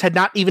 Crosswars had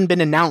not even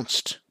been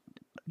announced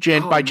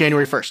by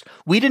January 1st.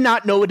 We did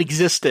not know it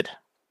existed.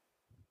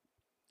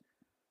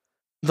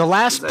 The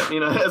last,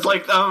 it's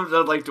like,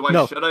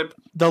 should I?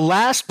 The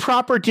last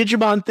proper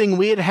Digimon thing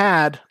we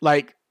had,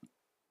 like,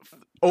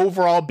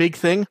 overall big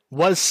thing,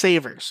 was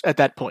Savers at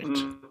that point.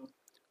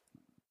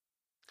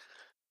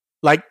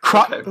 Like,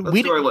 let's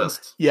do our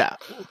list. Yeah.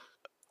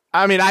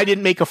 I mean, I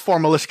didn't make a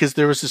formal list because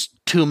there was just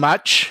too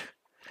much.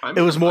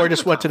 It was more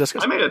just what to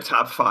discuss. I made a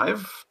top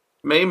 5.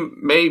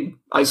 May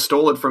I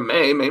stole it from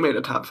May. May made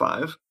a top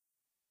 5.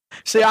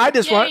 See, I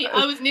just want.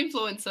 I was an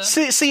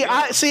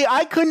influencer.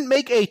 I couldn't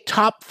make a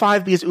top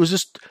 5 because it was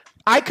just.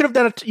 I could have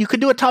done it. You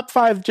could do a top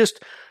 5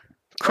 just.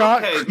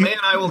 Okay, May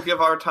and I will give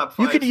our top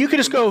 5. You could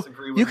just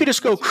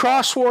go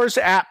Cross Wars,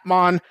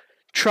 Appmon,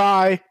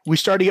 Try. We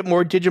started to get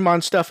more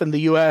Digimon stuff in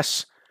the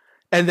U.S.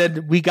 And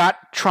then we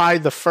got Try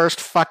the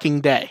first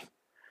fucking day.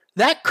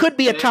 That could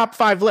be a top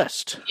 5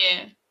 list.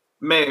 Yeah.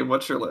 May,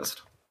 what's your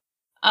list?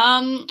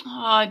 I'm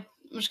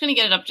just going to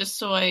get it up just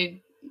so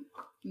I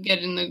get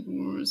it in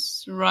the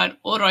right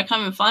order. I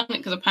can't even find it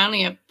because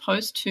apparently I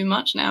post too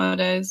much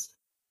nowadays.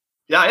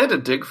 Yeah, I had to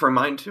dig for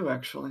mine too,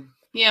 actually.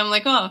 Yeah, I'm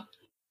like, I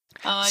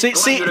want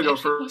you to go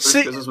first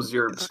because this was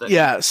your mistake.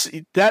 Yeah,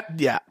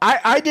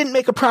 I didn't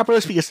make a proper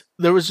list because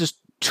there was just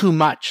too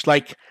much.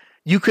 Like,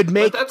 you could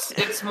make. But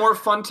it's more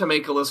fun to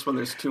make a list when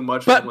there's too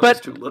much than when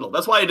there's too little.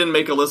 That's why I didn't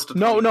make a list.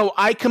 No,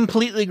 I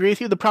completely agree with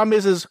you. The problem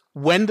is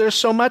when there's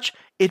so much,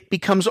 it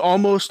becomes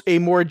almost a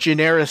more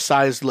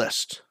genericized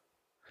list.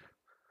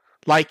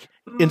 Like,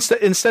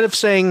 instead of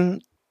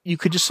saying, you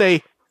could just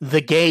say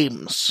the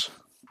games.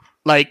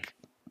 Like,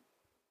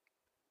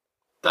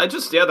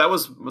 that's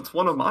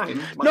one of mine.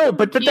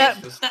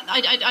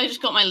 I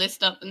just got my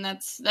list up, and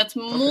that's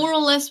more or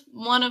less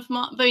one of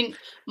my. I mean,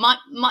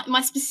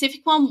 my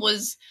specific one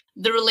was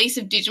the release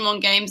of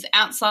Digimon games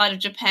outside of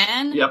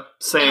Japan. Yep,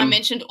 same. And I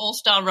mentioned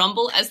All-Star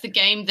Rumble as the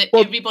game that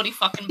everybody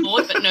fucking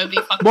bought, but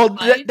nobody fucking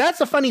played. That's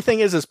the funny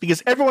thing is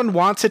because everyone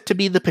wants it to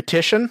be the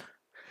petition.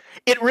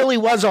 It really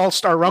was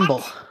All-Star Rumble.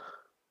 What?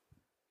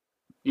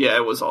 Yeah,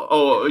 it was all.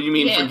 Oh, you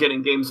mean for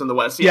getting games in the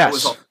West? Yeah, yes. It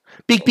was all.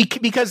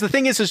 Because the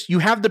thing is you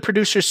have the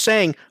producers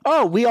saying,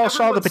 "Oh, we all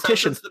saw the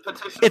petition."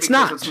 It's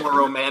not. It's more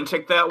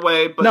romantic that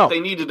way, but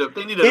they needed a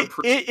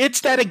proof.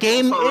 It's that a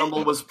game.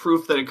 Rumble was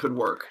proof that it could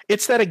work.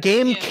 It's that a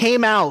game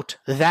came out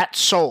that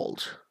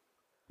sold.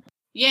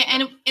 Yeah,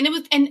 and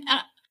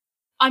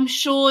I'm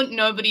sure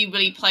nobody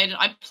really played it.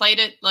 I played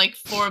it like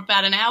for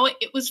about an hour.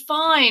 It was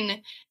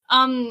fine.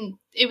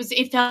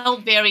 It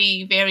felt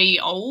very, very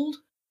old.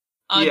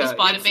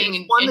 Despite it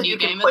being a new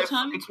game at the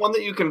time. It's one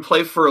that you can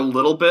play for a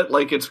little bit.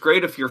 Like, it's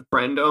great if your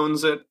friend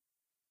owns it.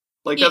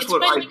 Like, that's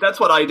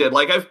what I did.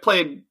 Like, I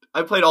played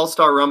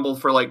All-Star Rumble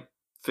for like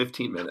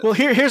 15 minutes. Well,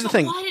 here's the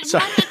thing. Why did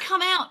it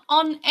come out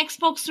on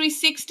Xbox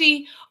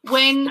 360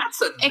 when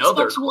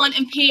Xbox One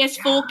and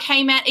PS4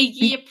 came out a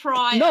year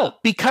prior? No,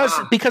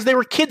 because they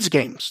were kids'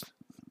 games.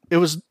 It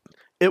was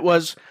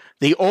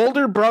the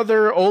older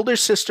brother, older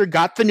sister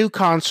got the new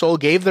console,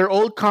 gave their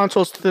old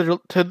consoles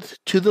to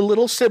the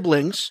little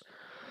siblings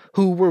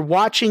who were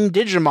watching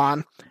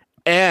Digimon,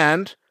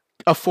 and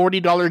a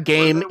 $40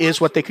 game is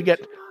what they could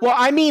get. Well,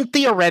 I mean,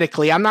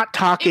 theoretically, I'm not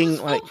talking it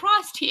was like full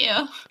priced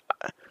here.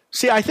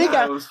 See, I think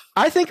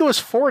it was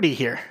 40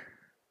 here.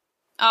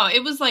 Oh,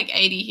 it was like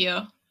 80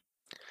 here.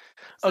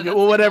 So okay,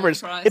 well, whatever.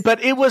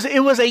 But it was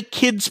a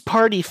kids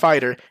party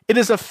fighter. It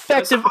is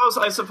effective.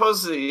 I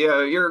suppose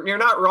you're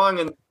not wrong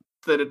in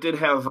that it did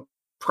have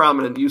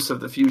prominent use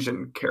of the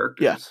fusion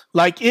characters. Yeah,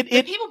 like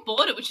people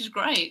bought it, which is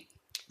great.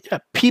 Yeah,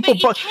 people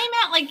bought. It came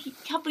out like a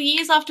couple of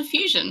years after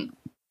Fusion.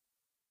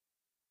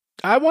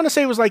 I want to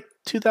say it was like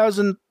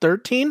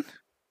 2013.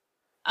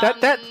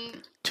 That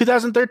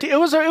 2013. It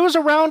was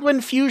around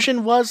when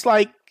Fusion was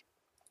like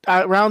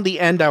around the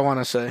end. I want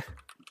to say.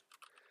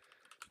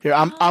 Here,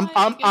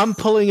 I'm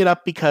pulling it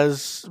up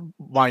because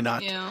why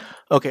not? Yeah.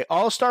 Okay,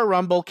 All-Star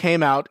Rumble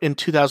came out in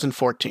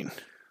 2014.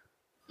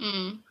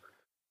 Mm.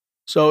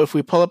 So if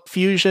we pull up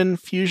Fusion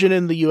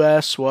in the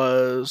US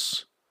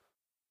was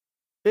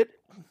it.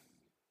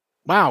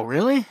 Wow,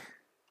 really?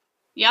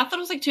 Yeah, I thought it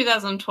was like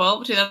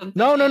 2012, 2013.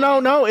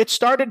 No. It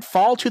started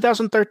fall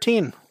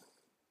 2013.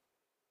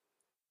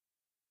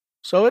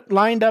 So it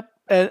lined up,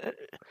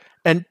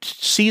 and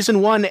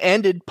season 1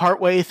 ended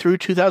partway through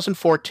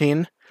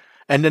 2014,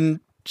 and then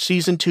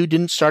season 2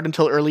 didn't start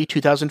until early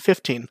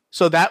 2015.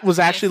 So that was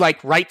actually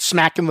like right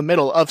smack in the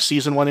middle of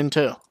season 1 and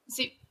 2.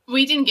 See,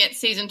 we didn't get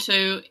season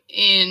 2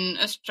 in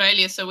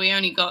Australia, so we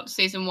only got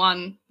season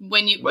 1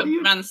 when you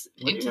ran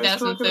in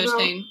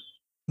 2013.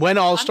 When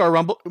All-Star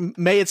Rumble,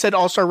 May, it said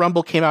All-Star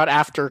Rumble came out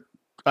after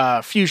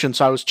Fusion,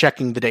 so I was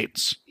checking the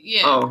dates.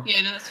 Yeah, no,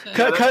 that's fair.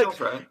 Yeah, that sounds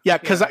right. Yeah,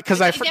 because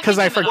I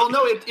forgot. Well,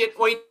 no,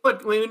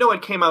 we know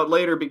it came out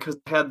later because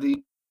it had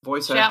the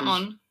voice actors.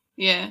 Shoutmon,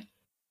 yeah.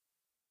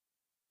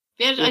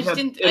 Yeah, I just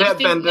didn't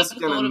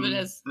thought of it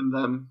as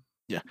them.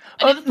 Yeah,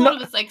 I never thought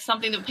of it as like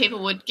something that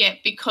people would get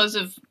because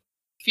of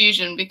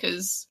Fusion.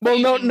 Because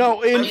I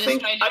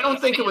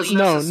don't think it was.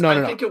 No.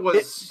 I think it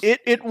was.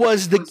 It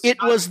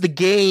was the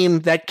game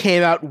that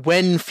came out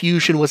when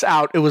Fusion was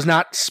out. It was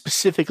not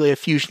specifically a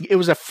Fusion. It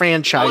was a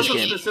franchise game. It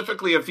wasn't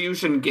specifically a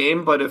Fusion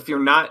game, but if you're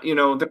not,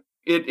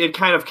 it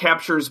kind of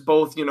captures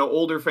both,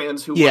 older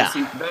fans who want to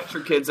see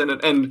Adventure Kids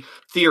and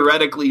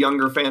theoretically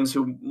younger fans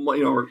who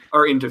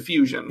are into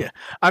Fusion. Yeah,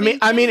 I mean,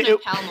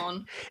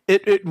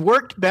 it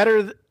worked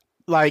better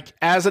like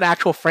as an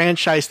actual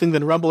franchise thing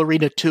than Rumble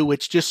Arena 2,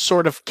 which just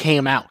sort of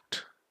came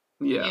out.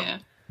 Yeah.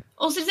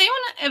 Also, does anyone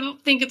ever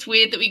think it's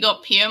weird that we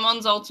got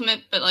Pyomon's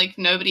Ultimate, but like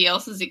nobody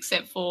else's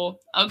except for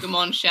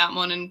Agumon,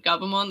 Shoutmon, and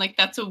Gabumon? Like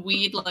that's a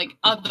weird like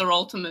other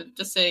Ultimate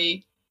to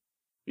see.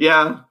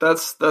 Yeah,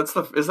 is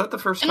that the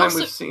first time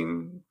we've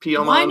seen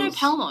Pyomon's? Why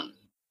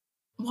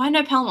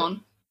no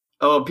Palmon?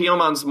 Oh,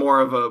 Pyomon's more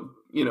of a,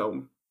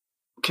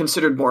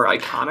 considered more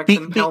iconic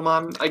than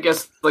Palmon. I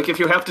guess, like, if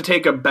you have to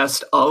take a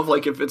best of,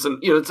 like, if it's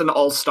it's an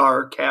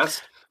all-star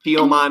cast,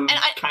 Pyomon's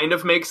kind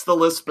of makes the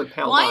list, but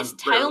Palmon why is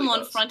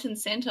Tailmon front and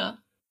center?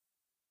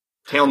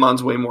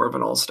 Tailmon's way more of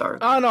an all-star.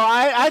 Oh no,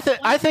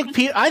 I think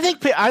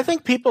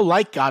people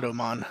like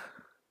Gatomon.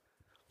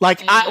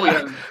 Like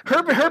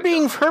her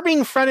being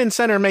front and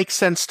center makes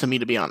sense to me,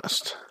 to be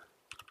honest.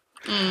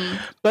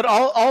 But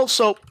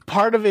also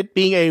part of it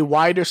being a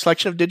wider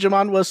selection of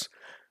Digimon was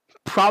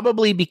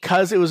probably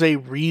because it was a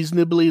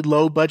reasonably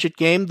low budget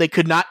game. They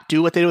could not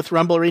do what they did with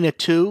Rumble Arena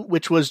 2,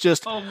 which was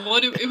just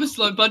it was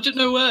low budget,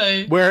 no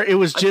way. Where it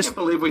was just I can't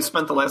believe we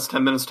spent the last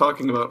 10 minutes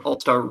talking about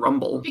All-Star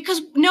Rumble.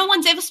 Because no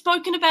one's ever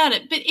spoken about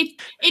it, but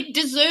it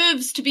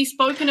deserves to be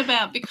spoken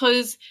about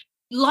because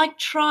like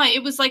Tri,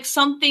 it was like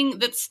something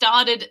that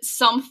started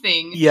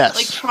something. Yes.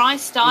 Like Tri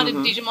started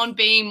Digimon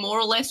being more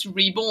or less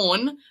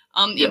reborn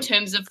in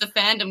terms of the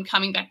fandom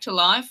coming back to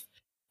life.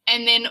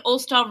 And then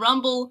All-Star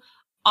Rumble,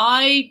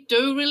 I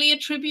do really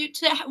attribute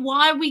to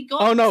why we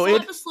got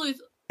Cyber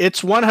Sleuth.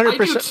 It's 100%.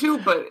 I do too,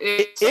 but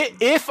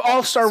if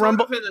All-Star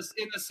Rumble,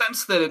 in the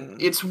sense that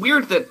it's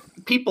weird that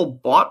people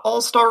bought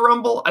All-Star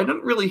Rumble. I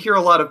didn't really hear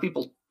a lot of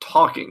people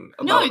talking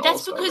about No,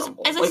 that's All-Star because,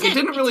 Rumble. as I said, it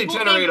didn't really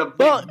generate a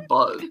big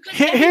buzz. Because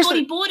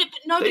everybody bought it, but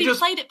nobody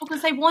played it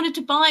because they wanted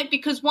to buy it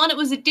because, one, it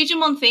was a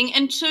Digimon thing,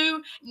 and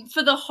two,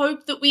 for the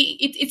hope that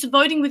it's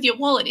voting with your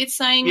wallet. It's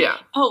saying,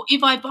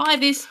 if I buy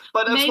this,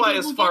 but that's maybe why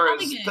as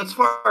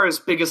far as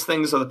biggest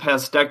things of the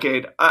past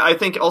decade, I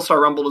think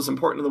All-Star Rumble is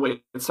important in the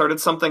way it started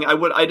something.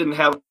 I didn't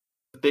have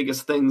the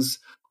biggest things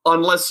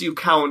unless you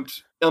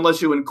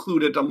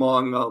include it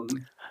among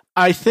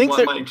I think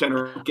my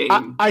general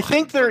game. I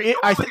think there is.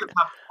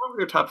 What were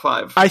your top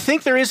 5? I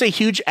think there is a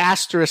huge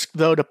asterisk,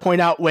 though, to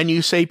point out when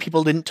you say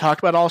people didn't talk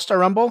about All-Star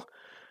Rumble.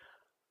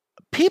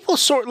 People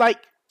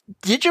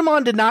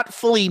Digimon did not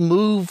fully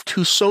move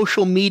to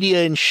social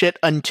media and shit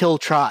until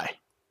Tri.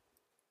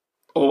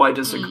 Oh, I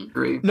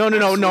disagree. No.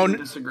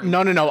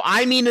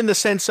 I mean in the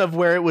sense of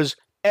where it was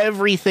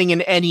everything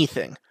and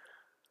anything.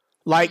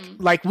 Like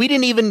we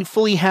didn't even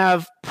fully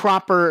have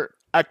proper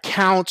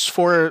accounts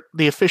for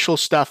the official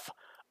stuff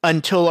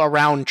until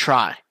around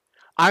Tri.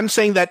 I'm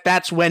saying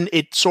that's when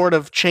it sort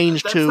of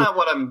changed that's not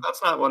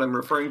what I'm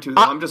referring to,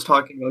 though. I'm just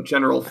talking about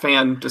general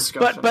fan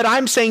discussion. But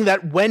I'm saying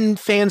that when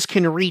fans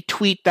can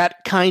retweet that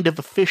kind of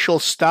official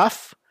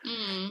stuff,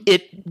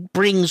 it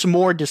brings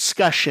more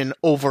discussion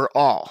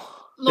overall.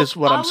 Look, is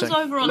what I'm saying.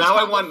 Now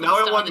I want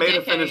May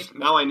to finish.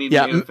 Now I need May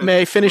to finish.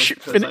 May I finish?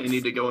 Because I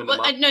need to go into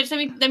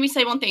let me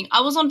say one thing.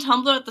 I was on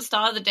Tumblr at the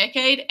start of the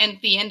decade and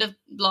the end of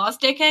last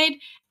decade,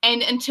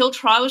 and until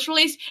Tri was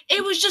released,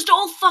 it was just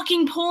all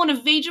fucking porn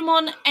of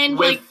Vegemon and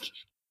with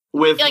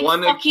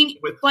fucking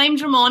Flame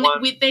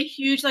Dramon with their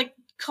huge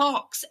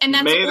cocks, and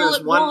that's May, all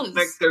it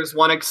was. There's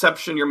one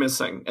exception you're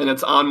missing, and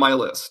it's on my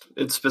list.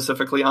 It's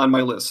specifically on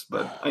my list,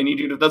 but I need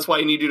you to. That's why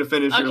I need you to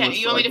finish your list. Okay,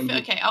 you want me to?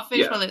 Okay, I'll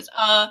finish my list.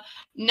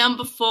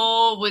 Number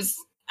 4 was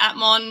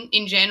Atmon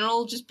in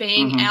general, just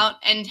being out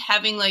and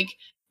having like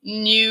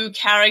new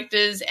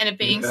characters and it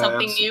being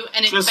something new,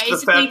 and it just basically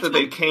the fact that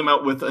they came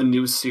out with a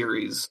new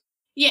series.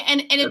 Yeah,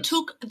 and it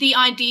took the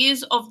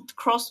ideas of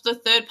the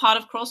third part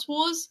of Cross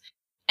Wars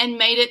and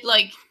made it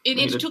like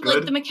it took good.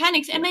 Like the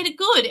mechanics and made it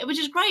good, which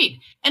is great.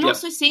 And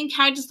also seeing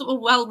characters that were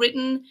well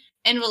written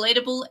and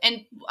relatable,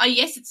 and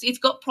yes, it's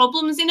got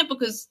problems in it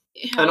because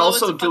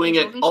also doing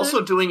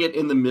it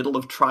in the middle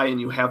of Try, and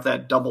you have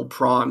that double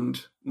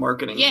pronged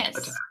marketing attack.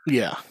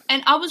 Yeah,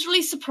 and I was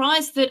really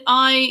surprised that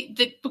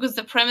because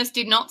the premise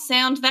did not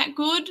sound that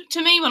good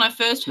to me when I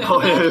first heard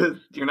about it.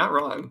 You're not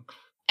wrong.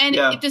 And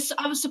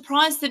I was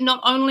surprised that not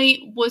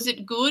only was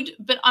it good,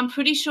 but I'm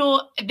pretty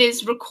sure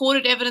there's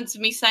recorded evidence of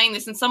me saying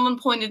this, and someone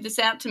pointed this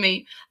out to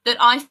me, that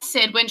I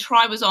said when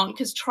Try was on,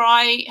 because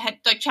Try had,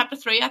 like, Chapter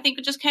 3, I think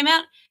it just came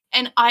out,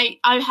 and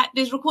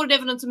there's recorded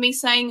evidence of me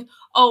saying,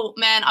 oh,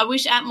 man, I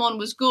wish Atmon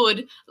was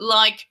good,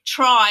 like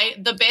Try,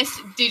 the best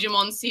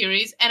Digimon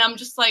series, and I'm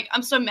just like,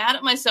 I'm so mad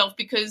at myself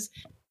because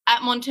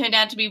Atmon turned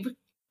out to be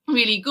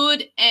really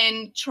good,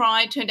 and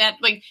Try turned out,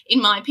 like, in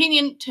my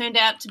opinion, turned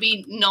out to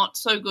be not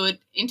so good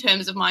in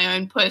terms of my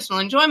own personal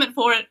enjoyment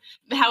for it.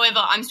 However,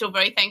 I'm still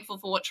very thankful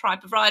for what Try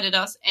provided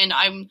us, and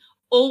I'm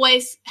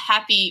always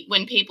happy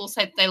when people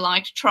said they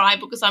liked Try,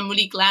 because I'm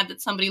really glad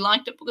that somebody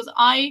liked it, because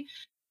I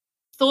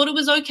thought it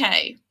was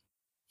okay.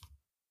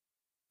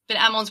 But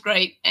Amon's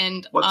great,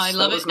 and I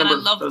love it.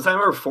 Was that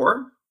number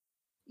 4?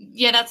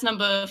 Yeah, that's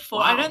number 4.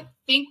 Wow. I don't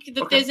think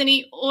that there's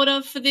any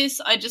order for this.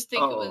 I just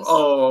think it was...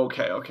 Oh,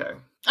 okay.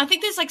 I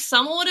think there's, like,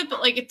 some order, but,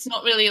 like, it's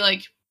not really,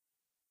 like...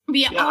 I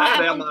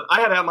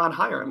had Atmon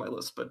higher on my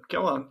list, but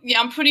go on.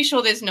 Yeah, I'm pretty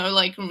sure there's no,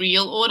 like,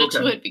 real order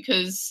to it,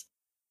 because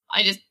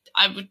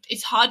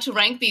it's hard to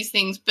rank these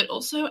things, but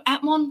also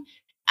Atmon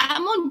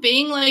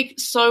being, like,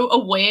 so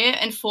aware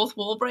and fourth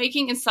wall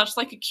breaking in such,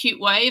 like, a cute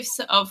way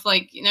of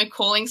like, you know,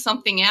 calling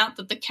something out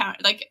that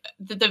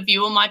the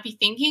viewer might be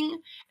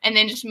thinking, and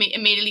then just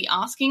immediately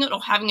asking it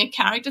or having a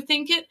character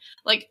think it.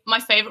 Like, my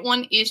favorite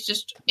one is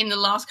just in the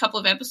last couple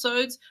of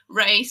episodes,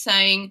 Ray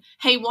saying,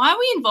 hey, why are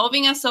we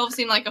involving ourselves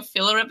in, like, a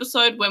filler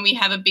episode when we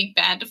have a big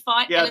bad to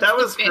fight? Yeah, that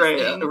was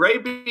great. Ray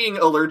being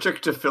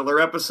allergic to filler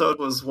episode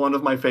was one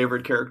of my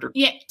favorite characters.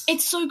 Yeah,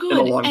 it's so good.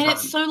 And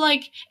it's so,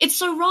 like, it's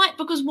so right,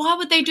 because why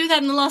would they do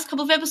that in the last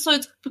couple of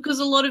episodes? Because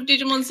a lot of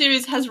Digimon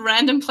series has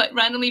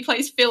randomly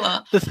placed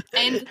filler.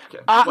 And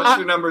what's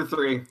your number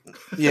 3?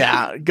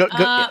 Yeah, go.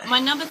 My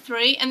number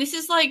 3, and this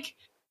is, like,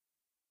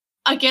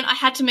 again, I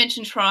had to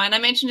mention Try, and I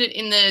mentioned it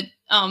in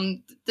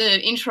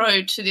the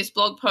intro to this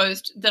blog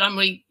post, that I'm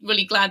really,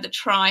 really glad that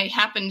Try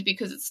happened,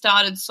 because it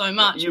started so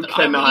much. You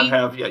can't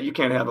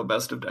have a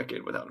best of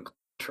decade without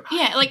Try.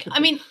 Yeah, like, I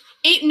mean,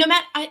 no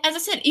matter, as I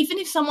said, even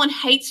if someone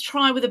hates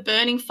Try with a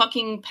burning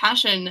fucking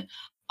passion,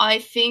 I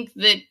think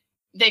that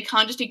they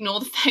can't just ignore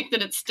the fact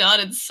that it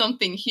started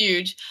something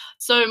huge.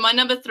 So my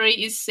number 3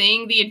 is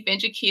seeing the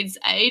Adventure Kids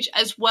age,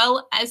 as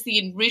well as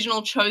the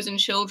original Chosen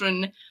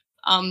Children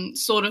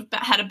sort of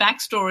had a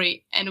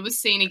backstory, and it was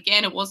seen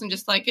again. It wasn't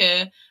just like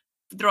a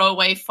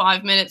throwaway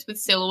 5 minutes with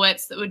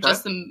silhouettes that were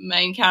just the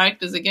main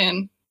characters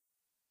again.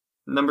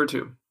 Number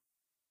 2.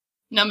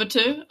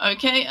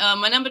 Okay.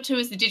 My number 2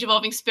 is the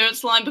Digivolving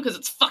Spirits line, because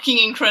it's fucking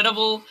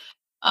incredible.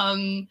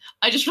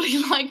 I just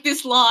really like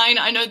this line.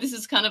 I know this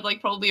is kind of, like,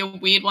 probably a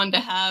weird one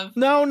to have.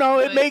 No,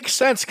 it makes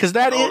sense, because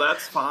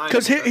that's fine.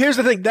 Because here's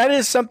the thing, that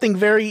is something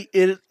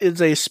it is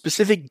a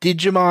specific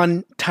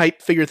Digimon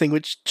type figure thing,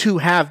 which to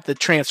have the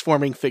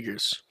transforming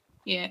figures.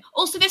 Yeah.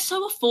 Also, they're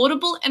so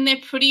affordable and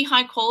they're pretty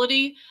high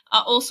quality.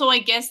 Also, I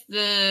guess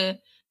the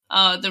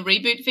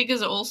reboot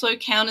figures also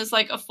count as,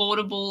 like,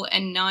 affordable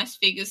and nice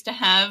figures to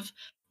have.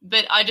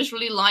 But I just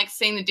really like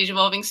seeing the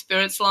Digivolving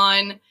Spirits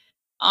line.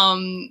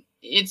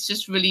 It's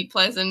just really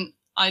pleasant.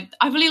 I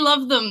really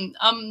love them.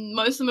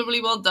 Most of them are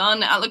really well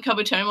done. Atlas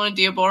Kabuterimon and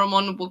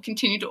Diaboromon will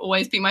continue to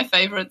always be my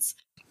favorites.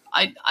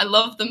 I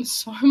love them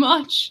so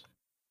much.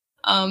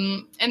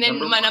 And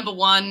then my number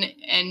 1,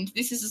 and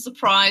this is a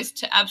surprise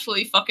to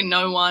absolutely fucking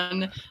no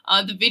one,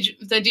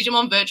 the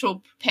Digimon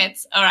Virtual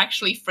Pets are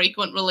actually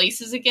frequent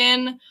releases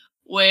again.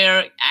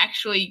 We're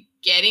actually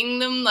getting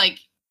them, like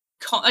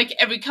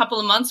every couple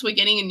of months we're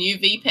getting a new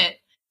V-Pet,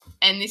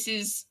 and this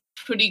is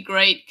pretty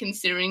great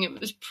considering it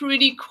was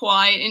pretty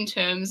quiet in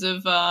terms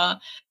of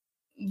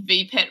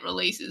V-Pet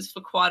releases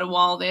for quite a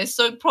while there.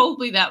 So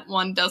probably that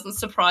one doesn't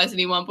surprise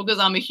anyone, because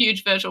I'm a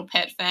huge Virtual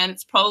Pet fan.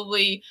 It's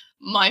probably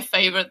my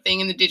favorite thing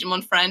in the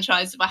Digimon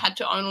franchise. If I had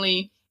to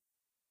only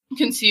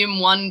consume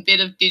one bit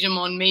of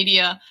Digimon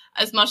media,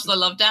 as much as I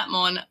love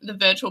Datmon, the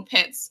Virtual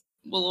Pets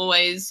will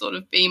always sort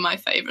of be my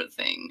favorite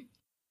thing.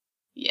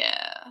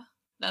 Yeah,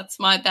 that's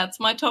my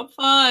top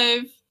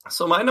 5.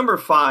 So my number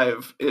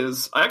 5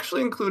 is, I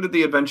actually included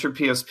the Adventure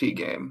PSP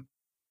game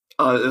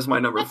as my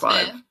number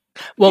 5. Fair.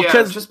 Well, Yeah,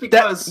 because just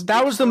because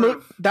that it was the sort move.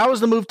 of- That was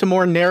the move to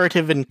more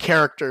narrative and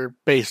character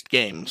based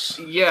games.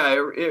 Yeah,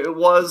 it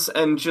was,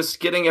 and just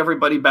getting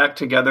everybody back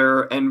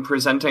together and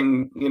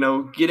presenting,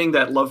 getting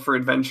that love for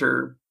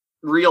adventure,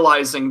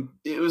 realizing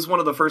it was one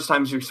of the first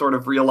times you sort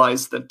of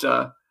realized that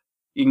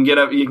you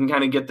can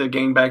kind of get the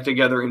gang back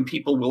together and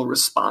people will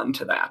respond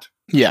to that.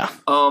 Yeah.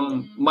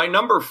 My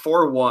number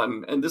 4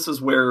 one, and this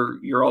is where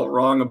you're all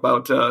wrong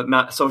about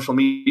not social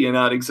media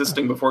not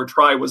existing before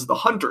Try, was the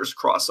Hunters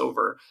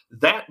crossover.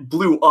 That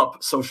blew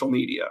up social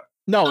media.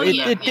 No,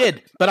 it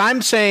did. But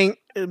I'm saying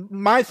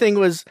my thing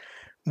was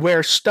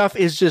where stuff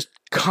is just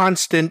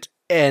constant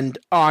and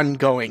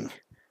ongoing.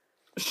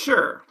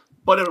 Sure,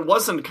 but it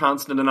wasn't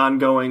constant and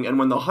ongoing. And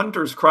when the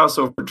Hunters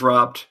crossover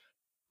dropped,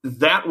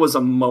 that was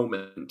a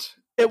moment.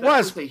 It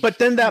was, but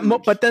then that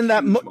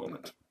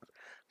moment.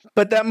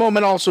 But that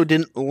moment also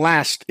didn't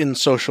last in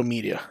social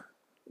media.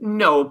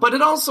 No, but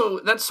it also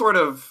it sort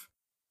of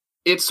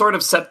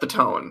set the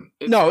tone.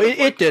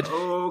 It did.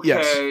 Okay,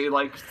 yes.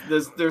 Like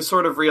they're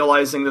sort of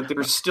realizing that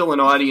there's still an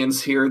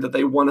audience here that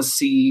they want to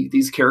see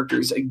these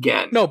characters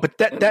again. No, but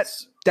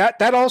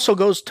that also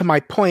goes to my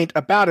point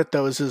about it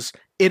though, is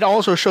it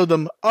also showed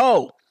them,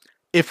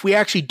 if we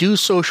actually do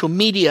social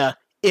media,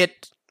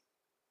 it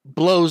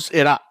blows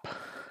it up.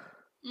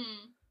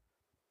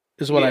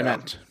 Is what I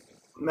meant.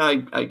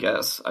 I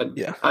guess.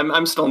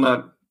 I'm still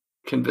not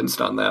convinced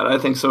on that. I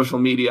think social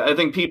media. I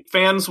think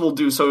fans will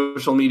do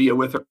social media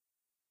with her,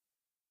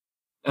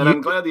 and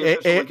I'm glad the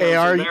official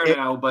account's in there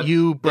now. But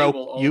you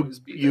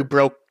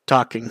broke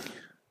talking.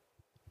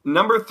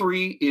 Number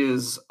 3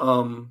 is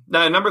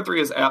number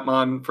 3 is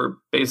Atmon for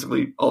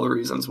basically all the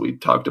reasons we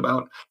talked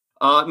about.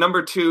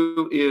 Number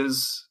 2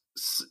 is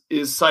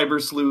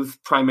Cyber Sleuth,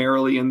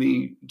 primarily in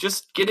the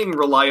just getting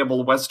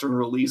reliable Western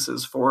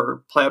releases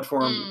for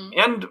platform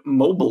and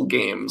mobile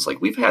games.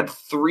 Like we've had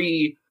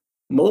 3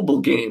 mobile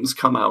games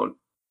come out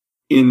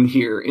in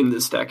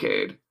this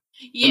decade.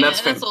 Yeah, and that's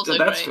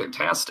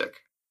fantastic.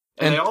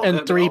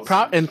 And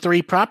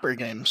 3 proper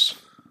games.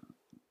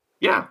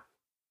 Yeah.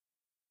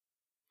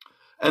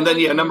 And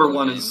then number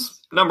 1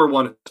 is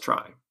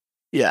Try.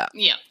 Yeah.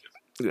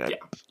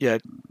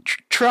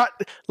 Try,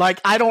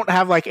 like I don't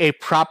have like a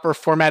proper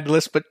formatted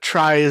list, but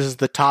Try is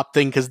the top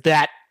thing because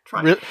that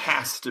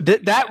has to be.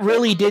 That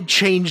really did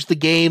change the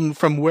game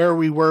from where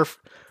we were.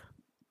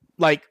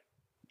 Like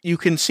you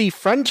can see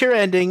Frontier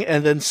ending,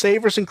 and then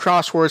Savers and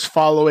Crosswords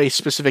follow a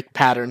specific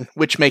pattern,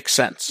 which makes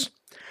sense.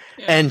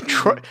 Yeah.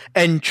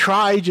 And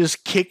Try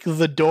just kick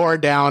the door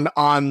down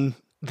on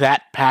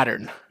that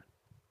pattern.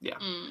 Yeah.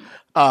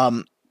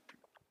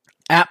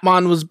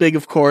 Atmon was big,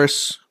 of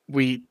course.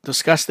 We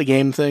discussed the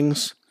game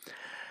things.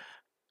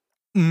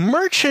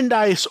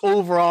 Merchandise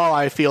overall,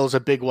 I feel, is a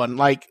big one.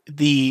 Like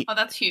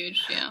that's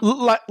huge. Yeah.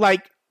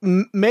 Like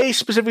May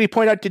specifically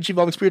point out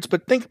Digivolving Spirits,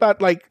 but think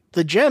about like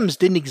the gems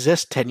didn't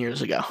exist 10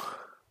 years ago.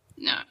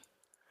 No,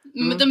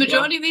 the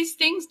majority of these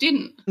things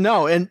didn't.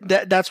 No, and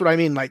that's what I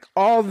mean. Like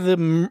a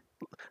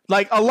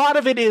lot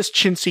of it is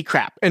chintzy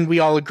crap, and we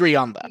all agree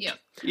on that. Yep.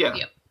 Yeah.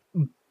 Yep.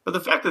 But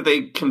the fact that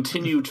they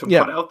continue to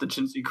put out the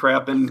chintzy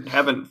crap and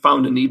haven't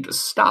found a need to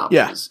stop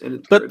is an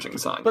encouraging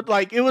sign. But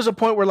like, it was a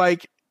point where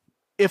like,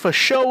 if a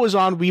show was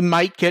on, we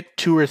might get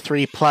 2 or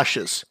 3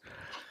 plushes.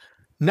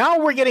 Now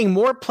we're getting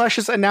more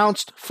plushes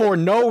announced for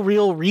no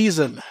real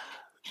reason.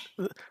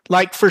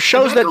 Like for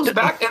shows that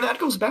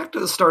goes back to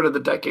the start of the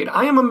decade.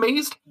 I am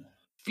amazed at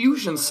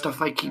fusion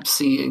stuff I keep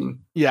seeing.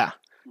 Yeah.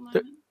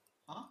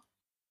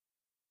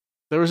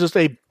 There was just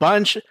a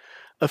bunch.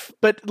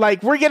 But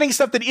like we're getting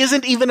stuff that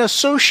isn't even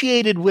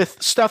associated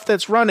with stuff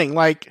that's running.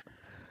 Like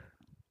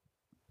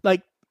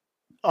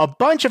a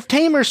bunch of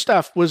Tamer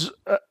stuff was.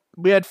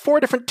 We had 4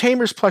 different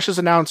Tamers plushes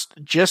announced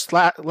just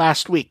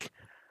last week.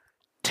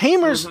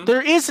 Tamers,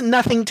 there is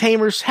nothing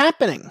Tamers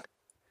happening.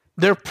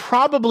 There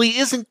probably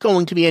isn't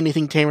going to be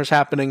anything Tamers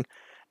happening,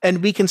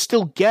 and we can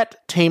still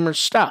get Tamers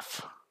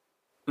stuff.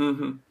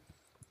 Mm-hmm.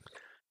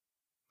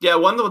 Yeah,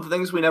 one of the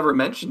things we never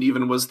mentioned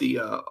even was the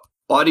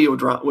audio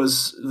drama,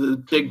 was the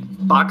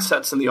big box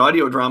sets and the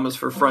audio dramas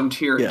for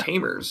Frontier and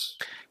Tamers.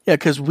 Yeah,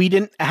 because we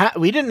didn't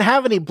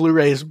have any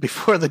Blu-rays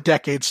before the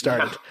decade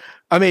started. Yeah.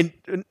 I mean,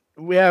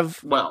 we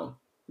have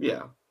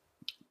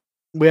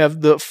we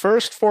have the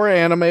first 4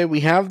 anime,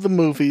 we have the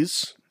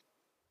movies,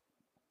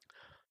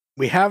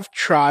 we have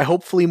Try,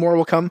 hopefully more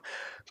will come.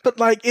 But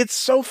like, it's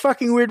so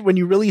fucking weird when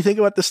you really think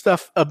about this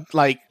stuff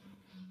like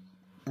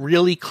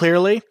really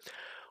clearly.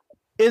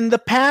 In the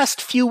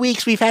past few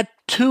weeks, we've had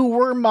 2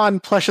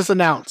 Wormmon plushes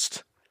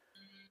announced.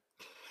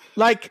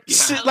 Like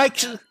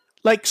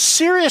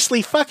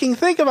seriously, fucking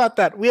think about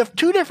that. We have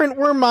 2 different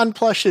Wormmon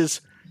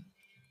plushes.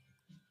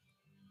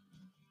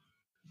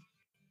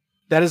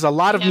 That is a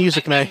lot of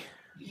music, May.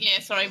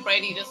 Yeah, sorry,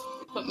 Brady just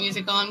put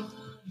music on.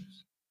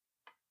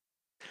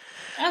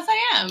 As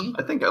I am.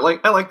 I think I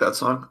like that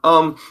song.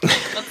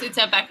 It's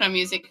our background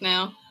music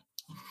now.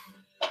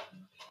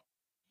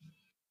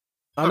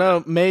 Oh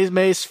no,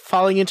 May's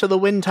falling into the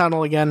wind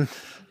tunnel again.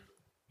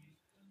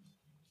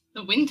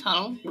 The wind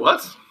tunnel?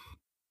 What?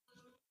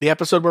 The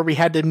episode where we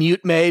had to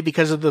mute May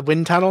because of the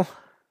wind tunnel?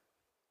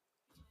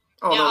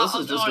 Oh, no, this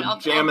is just a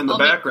jam in the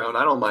background.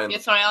 I don't mind. Yeah,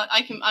 sorry,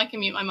 I can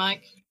mute my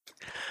mic.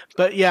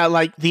 But yeah,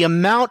 like the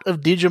amount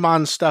of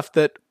Digimon stuff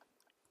that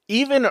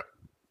even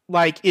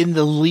like in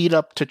the lead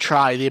up to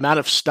Try, the amount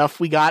of stuff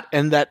we got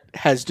and that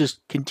has just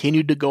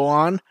continued to go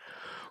on.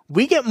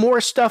 We get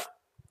more stuff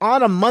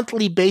on a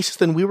monthly basis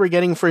than we were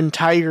getting for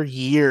entire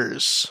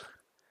years.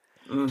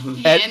 Mm-hmm.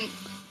 Yeah, and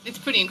it's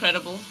pretty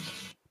incredible.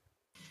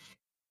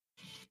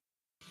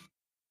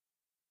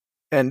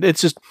 And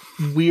it's just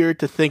weird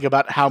to think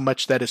about how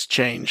much that has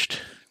changed.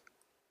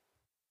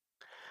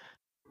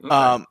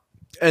 Okay.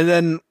 And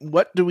then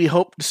what do we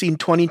hope to see in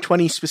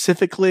 2020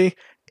 specifically?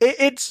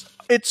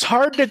 It's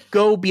hard to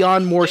go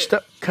beyond more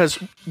stuff because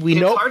we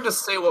know... It's hard to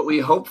say what we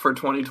hope for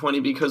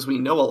 2020 because we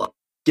know a lot.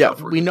 Yeah,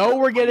 we know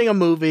we're getting a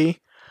movie.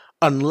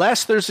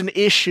 Unless there's an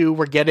issue,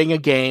 we're getting a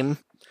game.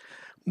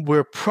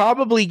 We're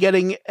probably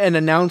getting an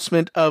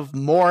announcement of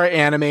more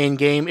anime in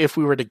game if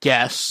we were to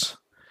guess.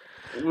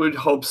 Would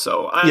hope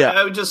so.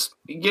 I would just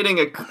getting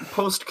a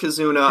post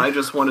Kazuna. I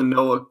just want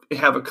to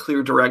have a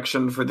clear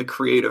direction for the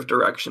creative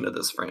direction of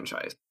this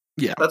franchise.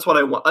 Yeah, that's what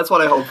I want. That's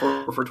what I hope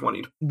for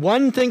 2020.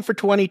 One thing for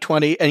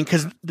 2020, and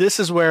because this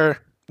is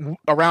where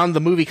around the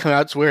movie comes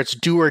out, it's where it's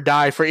do or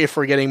die for if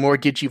we're getting more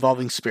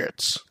Digivolving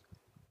Spirits.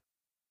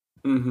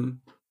 Mm-hmm.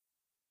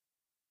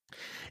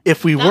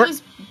 If we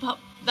weren't,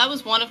 that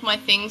was one of my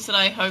things that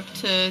I hope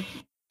to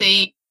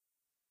see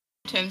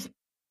in terms of.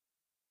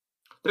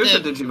 There's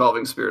a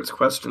Digivolving Spirits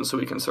question, so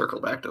we can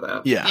circle back to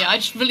that. Yeah, I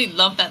just really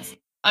love that.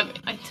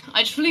 I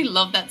just really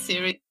love that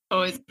series.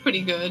 Oh, it's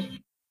pretty good.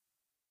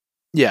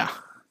 Yeah.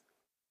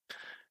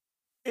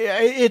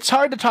 It's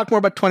hard to talk more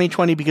about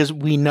 2020 because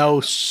we know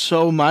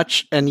so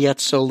much and yet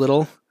so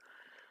little.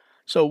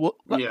 So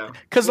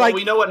because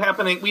we know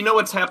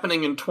what's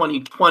happening in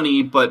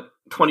 2020, but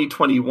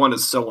 2021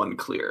 is so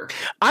unclear.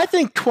 I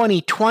think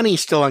 2020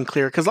 is still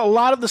unclear because a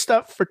lot of the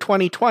stuff for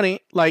 2020,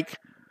 like.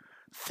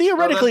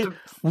 Theoretically,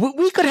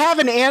 we could have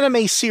an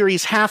anime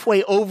series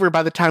halfway over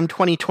by the time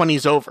 2020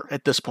 is over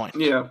at this point.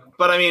 Yeah,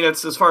 but I mean,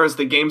 it's as far as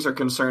the games are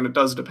concerned, it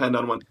does depend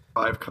on when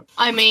 5 comes.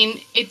 I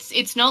mean,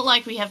 it's not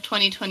like we have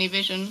 2020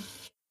 vision.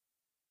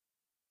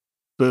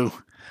 Boo.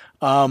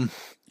 But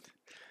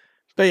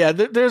yeah,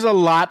 there's a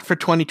lot for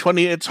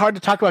 2020. It's hard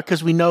to talk about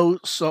because we know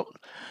so.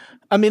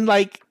 I mean,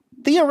 like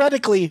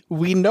theoretically,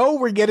 we know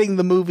we're getting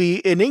the movie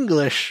in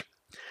English.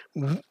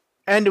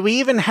 And we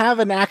even have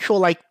an actual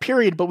like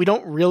period, but we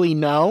don't really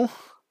know.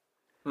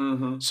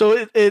 Mm-hmm.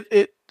 So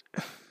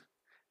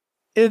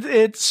it's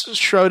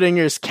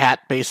Schrodinger's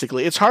cat,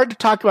 basically. It's hard to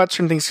talk about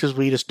certain things because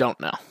we just don't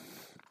know.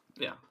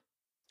 Yeah.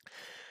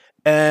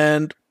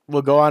 And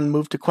we'll go on and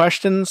move to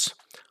questions.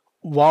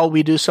 While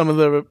we do some of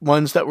the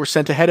ones that were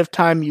sent ahead of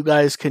time, you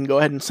guys can go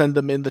ahead and send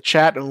them in the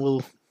chat, and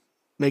we'll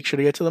make sure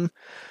to get to them.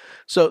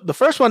 So the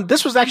first one,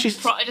 this was actually...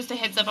 just a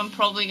heads up, I'm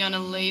probably going to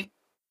leave.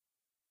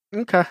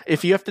 Okay.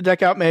 If you have to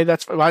duck out, May, why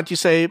don't you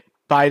say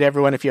bye to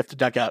everyone if you have to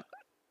duck out?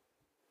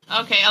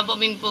 Okay,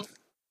 we'll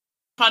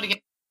try to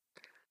get...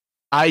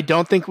 I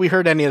don't think we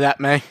heard any of that,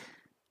 May.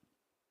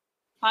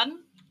 Pardon?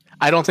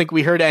 I don't think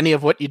we heard any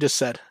of what you just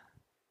said.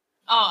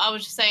 Oh, I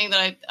was just saying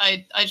that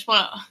I just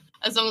want to...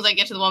 As long as I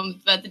get to the one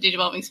about the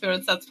Digivolving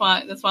Spirits, that's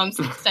why I'm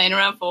staying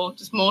around for.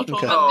 Just more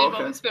talk about the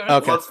Digivolving Spirits.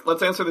 Okay.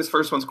 Let's answer these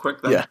first ones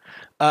quick then.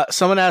 Yeah.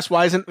 Someone asked,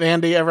 why isn't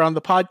Vandy ever on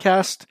the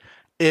podcast?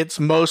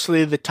 It's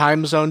mostly the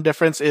time zone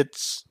difference.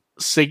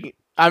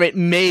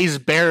 May's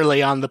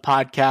barely on the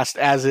podcast,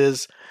 as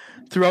is.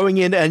 Throwing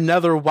in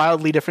another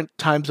wildly different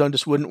time zone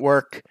just wouldn't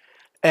work.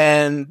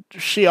 And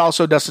she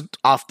also doesn't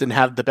often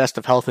have the best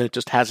of health, and it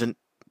just hasn't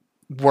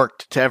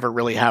worked to ever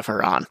really have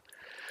her on.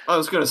 I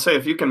was going to say,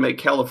 if you can make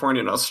California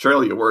and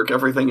Australia work,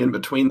 everything in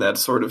between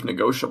that's sort of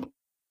negotiable.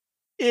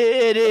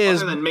 It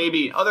is. Other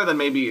than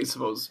maybe, I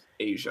suppose,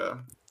 Asia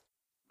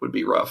would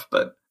be rough,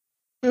 but...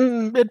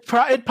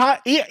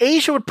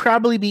 Asia would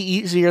probably be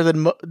easier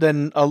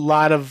than a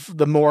lot of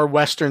the more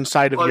western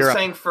side of Europe. I was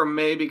saying for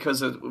May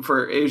because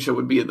for Asia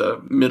would be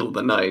the middle of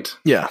the night.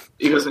 Yeah,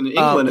 because in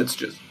England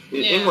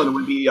England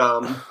would be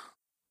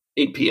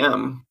 8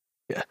 p.m.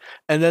 Yeah,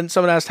 and then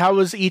someone asked how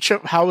was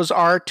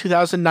our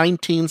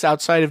 2019s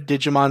outside of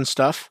Digimon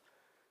stuff?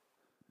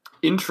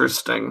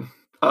 Interesting.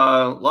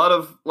 A lot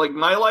of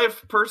my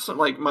life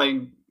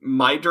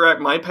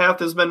my path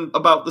has been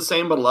about the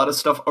same, but a lot of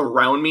stuff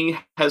around me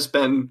has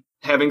been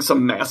having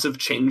some massive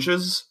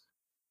changes.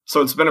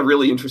 So it's been a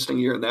really interesting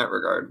year in that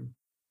regard.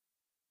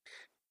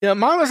 Yeah,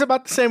 mine was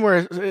about the same,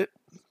 where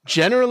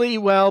generally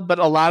well, but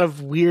a lot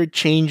of weird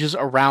changes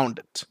around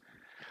it.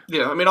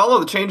 Yeah, I mean, all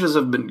of the changes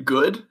have been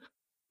good.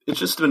 It's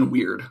just been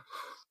weird.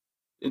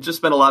 It's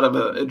just been a lot of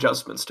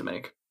adjustments to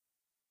make.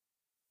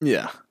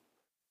 Yeah.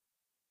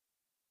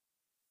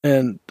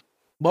 And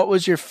what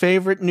was your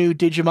favorite new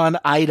Digimon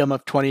item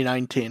of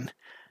 2019?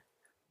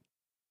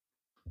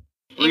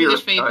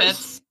 English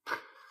V-Pets.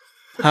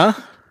 Huh?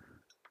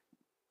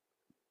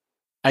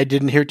 I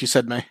didn't hear what you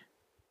said, May.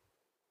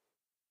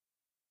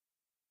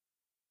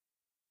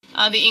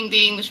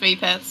 The English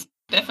V-Pets,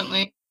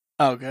 definitely.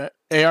 Okay.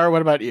 AR,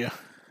 what about you?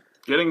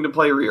 Getting to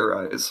play Rear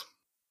Eyes.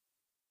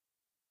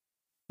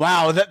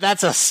 Wow,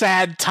 that's a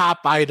sad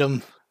top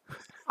item.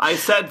 I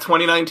said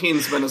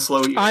 2019's been a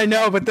slow year. I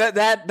know, but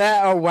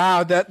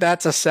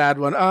that's a sad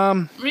one.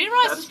 Rear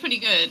Eyes is pretty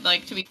good,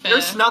 like, to be fair.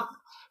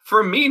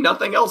 For me,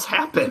 nothing else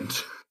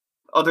happened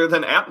other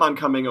than Atmon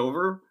coming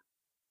over.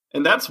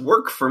 And that's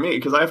work for me,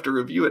 because I have to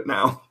review it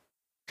now.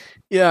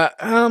 Yeah,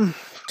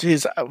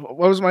 geez, what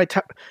was my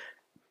top?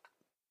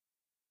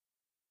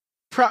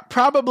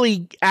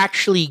 Probably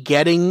actually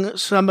getting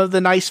some of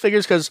the nice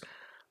figures, because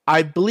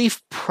I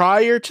believe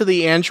prior to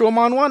the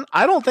Angelomon one,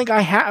 I don't think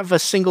I have a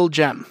single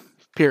gem,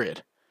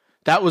 period.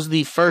 That was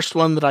the first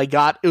one that I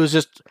got. It was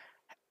just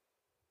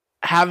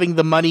having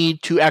the money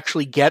to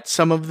actually get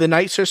some of the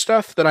nicer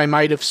stuff that I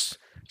might have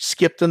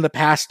skipped in the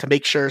past to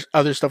make sure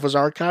other stuff was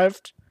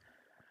archived.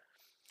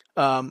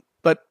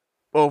 But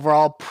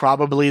overall,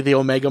 probably the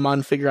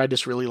Omegamon figure. I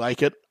just really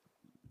like it.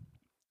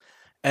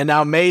 And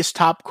now May's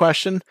top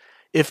question.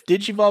 If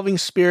Digivolving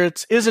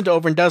Spirits isn't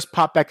over and does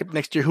pop back up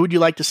next year, who would you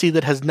like to see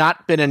that has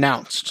not been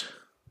announced?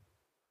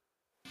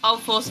 I'll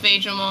force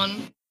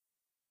Veedramon.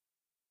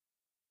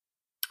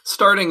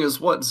 Starting is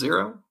what,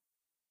 0?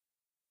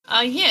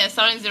 Yeah,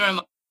 starting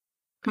Zero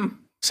Maru.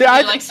 See,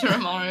 I like Zero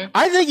Maru.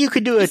 I think you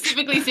could do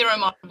specifically Zero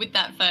Maru with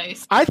that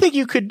face. I think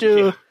you could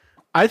do. Yeah.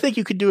 I think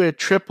you could do a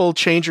triple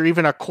change or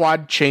even a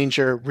quad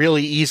changer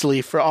really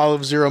easily for all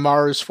of Zero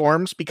Maru's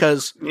forms,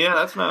 because you're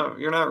not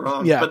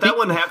wrong. Yeah, but that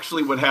one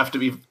actually would have to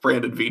be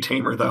branded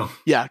V-Tamer though.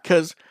 Yeah,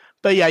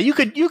 you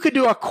could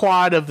do a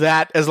quad of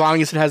that as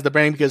long as it has the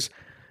brand, because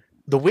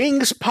the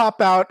wings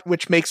pop out,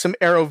 which makes them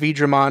Aero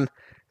Veedramon.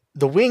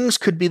 The wings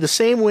could be the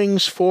same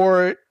wings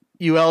for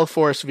UL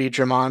Force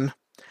Veedramon,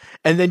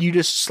 and then you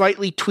just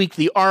slightly tweak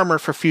the armor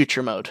for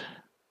future mode.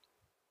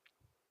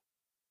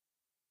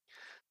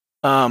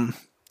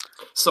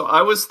 So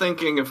I was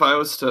thinking, if I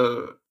was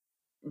to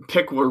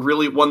pick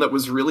one that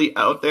was really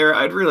out there,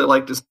 I'd really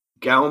like to see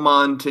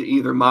Gaomon to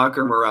either Mach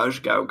or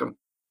Mirage Gaogam.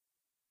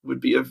 Would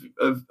be a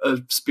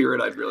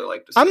spirit I'd really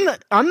like to see.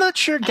 I'm not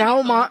sure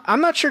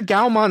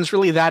Gaomon's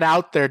really that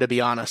out there, to be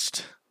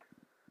honest.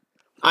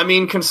 I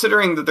mean,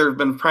 considering that they've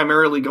been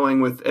primarily going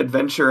with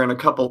adventure and a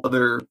couple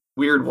other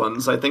weird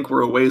ones, I think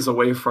we're a ways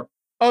away from.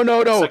 Oh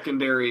no!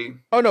 Secondary.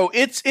 Oh no!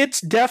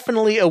 It's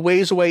definitely a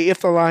ways away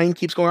if the line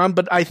keeps going on.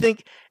 But I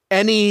think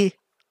any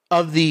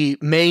of the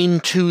main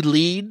two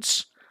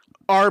leads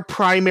are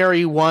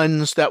primary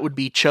ones that would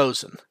be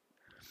chosen.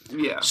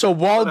 Yeah. So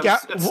while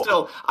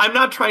I'm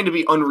not trying to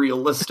be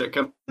unrealistic.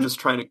 I'm just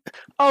trying to.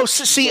 Oh,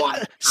 see!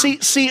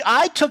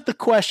 I took the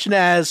question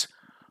as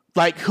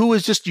like, who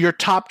is just your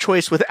top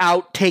choice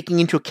without taking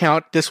into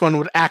account this one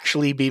would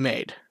actually be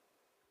made.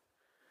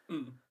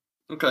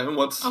 Okay, and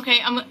what's... Okay,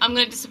 I'm going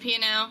to disappear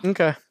now.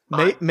 Okay.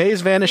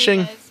 May's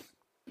vanishing.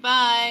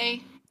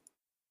 Bye.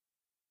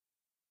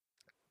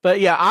 But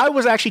yeah, I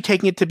was actually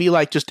taking it to be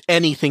like just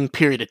anything,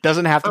 period. It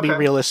doesn't have to be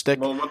realistic.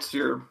 Well, what's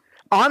your...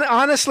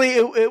 Honestly,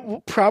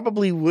 it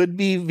probably would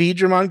be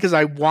Veedramon, because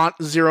I want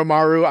Zero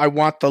Maru. I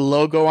want the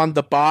logo on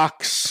the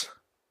box.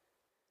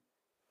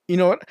 You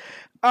know what?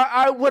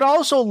 I would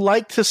also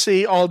like to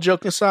see, all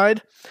joking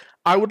aside,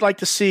 I would like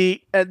to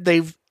see,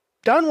 they've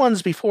done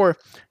ones before,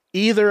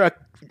 either a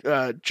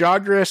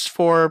Jagras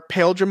for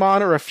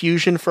Paildramon or a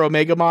Fusion for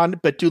Omegamon,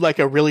 but do like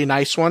a really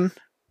nice one.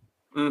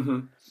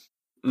 So,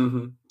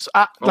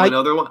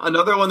 another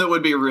one that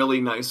would be really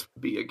nice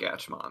would be a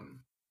Gatchmon.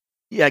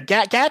 Yeah,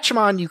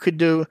 Gatchmon you could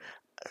do.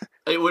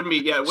 It wouldn't be.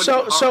 Yeah. It wouldn't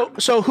be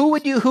hard. So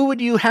who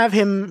would you have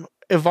him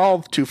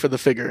evolve to for the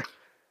figure?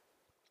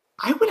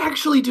 I would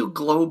actually do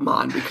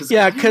Globemon, because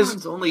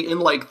Gaiamon's only in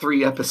like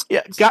 3 episodes.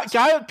 Yeah,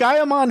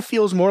 Gaiamon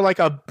feels more like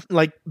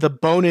the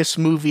bonus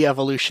movie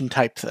evolution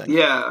type thing.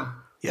 Yeah.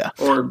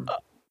 Or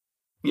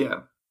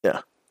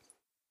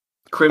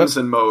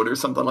Crimson Mode or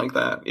something like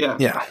that. Yeah.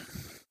 Yeah.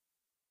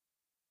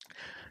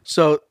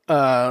 So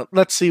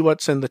let's see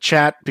what's in the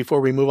chat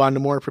before we move on to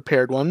more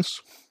prepared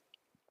ones.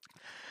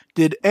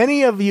 Did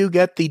any of you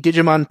get the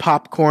Digimon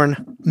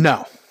popcorn?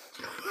 No.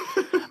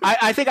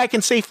 I think I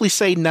can safely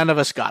say none of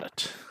us got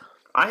it.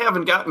 I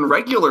haven't gotten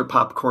regular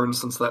popcorn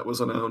since that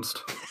was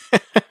announced.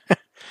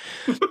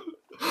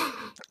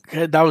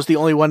 That was the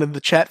only one in the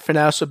chat for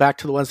now, so back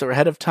to the ones that were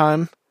ahead of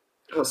time.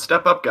 Oh,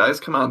 step up, guys.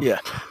 Come on. Yeah.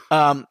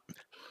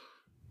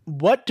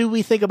 What do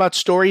we think about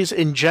stories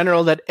in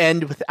general that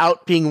end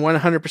without being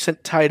 100%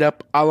 tied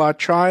up a la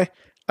Try?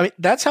 I mean,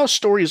 that's how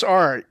stories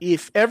are.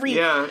 It's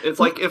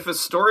like if a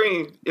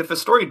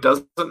story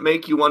doesn't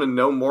make you want to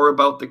know more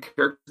about the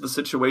character, the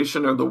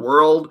situation, or the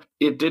world,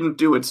 it didn't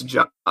do its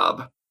job.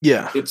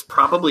 Yeah. It's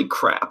probably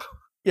crap.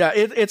 Yeah,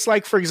 it's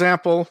like, for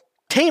example,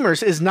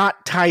 Tamers is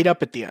not tied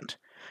up at the end.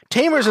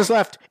 Tamers is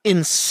left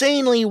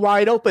insanely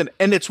wide open,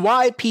 and it's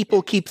why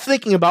people keep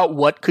thinking about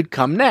what could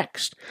come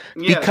next.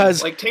 Yeah,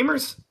 because like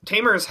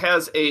Tamers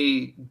has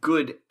a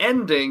good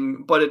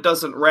ending, but it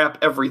doesn't wrap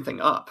everything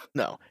up.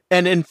 No.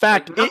 And in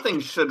fact... Like, nothing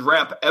should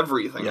wrap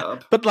everything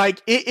up. But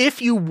like,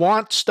 if you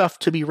want stuff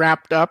to be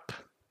wrapped up,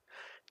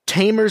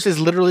 Tamers is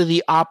literally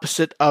the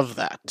opposite of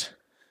that.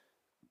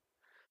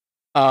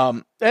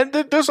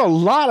 There's a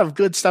lot of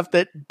good stuff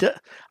that,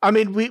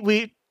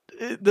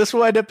 this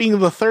will end up being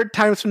the third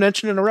time it's been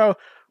mentioned in a row.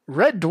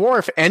 Red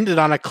Dwarf ended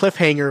on a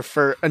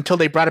cliffhanger until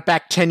they brought it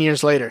back 10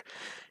 years later.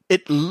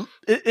 It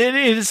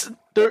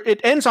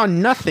ends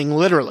on nothing,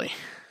 literally.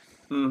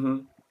 Mm-hmm.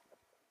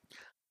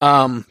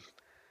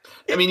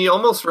 You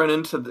almost run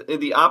into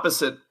the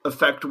opposite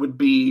effect would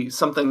be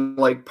something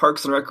like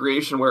Parks and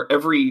Recreation, where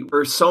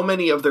so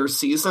many of their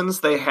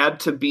seasons they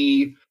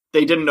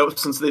didn't know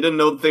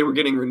that they were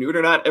getting renewed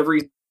or not.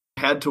 Every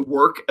had to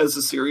work as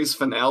a series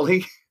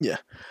finale. Yeah.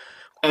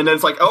 And then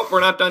it's like, oh, we're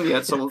not done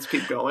yet, so let's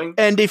keep going.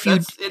 And if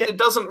it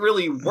doesn't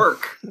really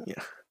work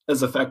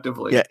as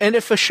effectively. Yeah, and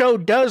if a show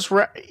does,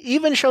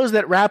 even shows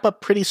that wrap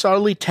up pretty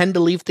solidly tend to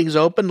leave things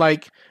open.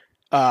 Like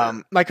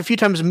a few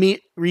times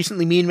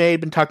recently, me and May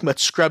had been talking about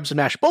Scrubs and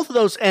MASH. Both of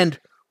those end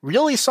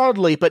really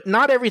solidly, but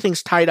not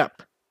everything's tied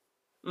up.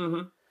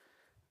 Mm-hmm.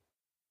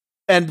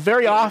 And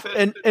very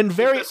often, if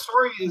the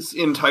story is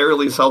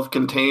entirely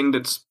self-contained,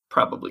 it's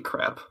probably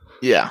crap.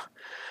 Yeah.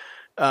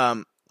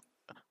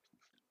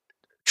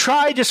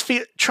 Try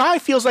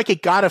feels like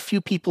it got a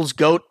few people's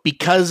goat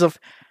because of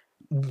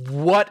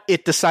what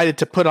it decided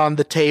to put on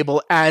the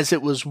table as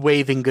it was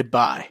waving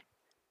goodbye.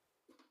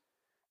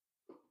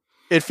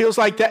 It feels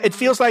like that. It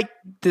feels like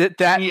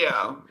that.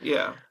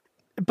 Yeah.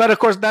 But of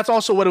course, that's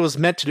also what it was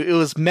meant to do. It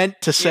was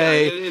meant to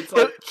say. It's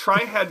like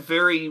Try had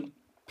very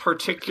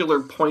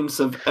particular points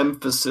of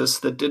emphasis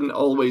that didn't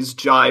always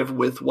jive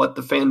with what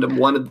the fandom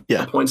wanted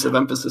the points of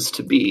emphasis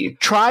to be.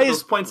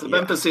 Those points of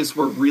emphasis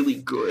were really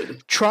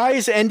good.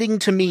 Try's ending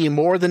to me,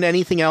 more than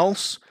anything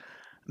else,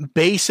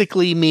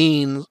 basically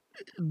means,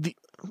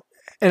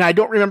 and I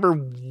don't remember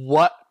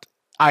what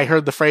I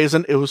heard the phrase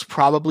in, it was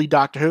probably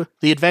Doctor Who,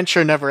 the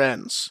adventure never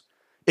ends.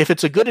 If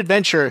it's a good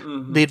adventure,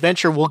 the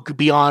adventure will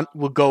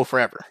go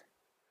forever.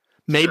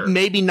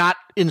 Maybe not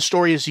in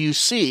stories you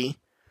see,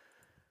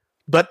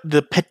 but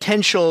the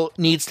potential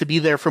needs to be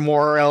there for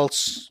more, or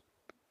else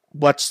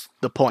what's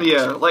the point?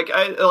 Yeah,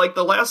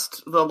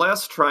 the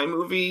last Try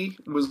movie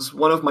was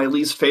one of my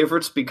least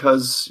favorites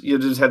because you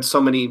just had so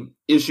many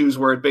issues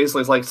where it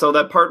basically is like, so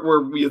that part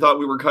where you thought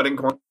we were cutting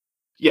corners,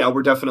 yeah,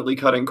 we're definitely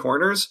cutting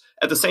corners.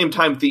 At the same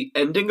time, the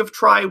ending of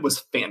Try was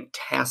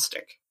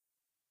fantastic.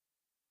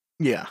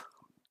 Yeah.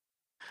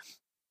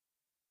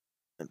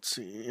 Let's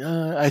see.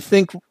 I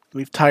think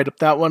we've tied up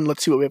that one.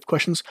 Let's see what we have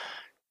questions.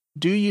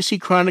 Do you see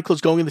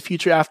Chronicles going in the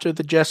future after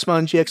the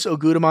Jessamon GX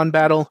Ogudamon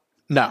battle?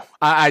 No.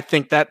 I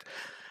think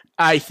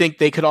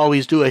they could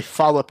always do a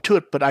follow-up to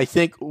it, but I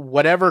think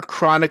whatever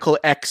Chronicle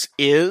X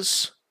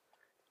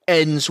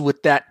ends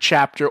with that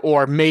chapter,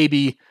 or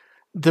maybe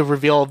the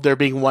reveal of there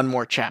being one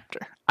more chapter.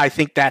 I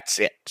think that's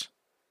it.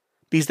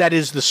 Because that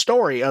is the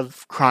story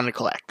of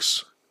Chronicle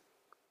X.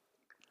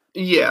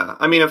 Yeah.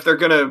 If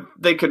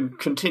they could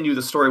continue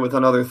the story with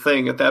another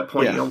thing. At that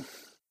point, you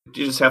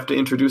just have to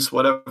introduce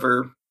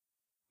whatever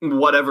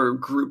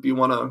group you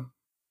want to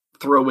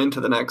throw into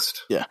the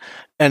next. Yeah.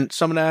 And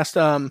someone asked,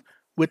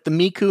 with the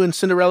Miku and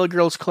Cinderella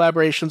Girls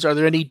collaborations, are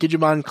there any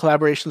Digimon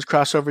collaborations,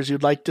 crossovers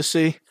you'd like to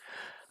see?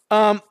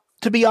 To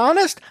be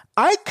honest,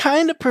 I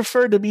kind of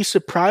prefer to be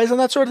surprised on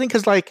that sort of thing,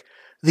 because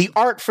the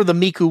art for the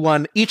Miku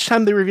one, each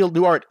time they revealed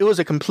new art, it was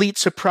a complete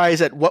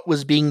surprise at what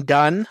was being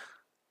done.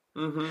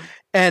 Mm-hmm.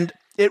 And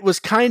it was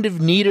kind of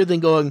neater than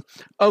going,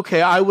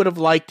 okay, I would have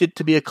liked it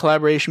to be a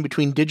collaboration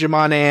between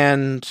Digimon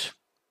and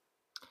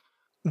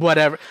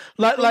whatever.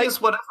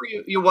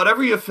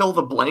 Whatever you fill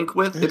the blank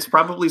with, it's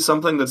probably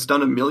something that's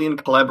done a million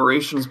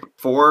collaborations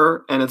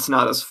before, and it's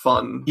not as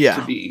fun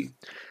to be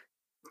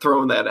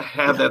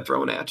that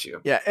thrown at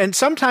you. Yeah, and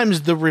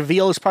sometimes the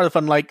reveal is part of the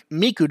fun. Like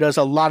Miku does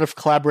a lot of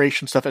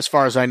collaboration stuff, as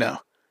far as I know.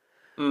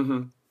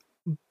 Mm-hmm.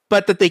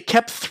 But that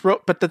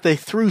they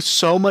threw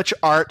so much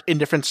art in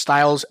different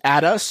styles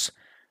at us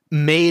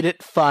made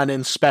it fun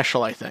and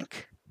special, I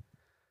think.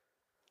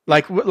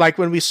 Like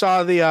when we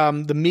saw the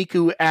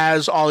Miku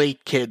as all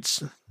 8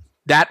 kids,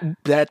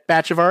 that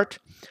batch of art,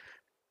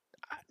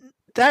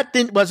 that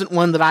wasn't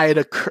one that I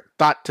had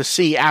thought to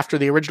see after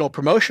the original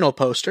promotional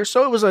poster,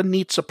 so it was a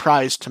neat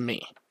surprise to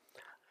me.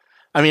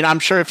 I'm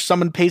sure if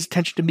someone pays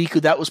attention to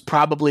Miku, that was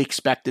probably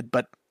expected,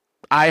 but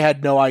I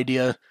had no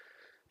idea.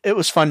 It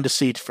was fun to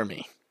see for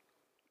me.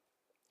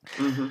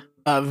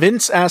 Mm-hmm.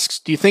 Vince asks,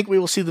 do you think we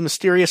will see the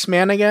Mysterious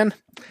Man again?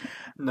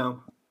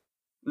 No.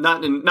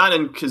 Not in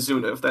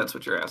Kizuna, if that's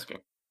what you're asking.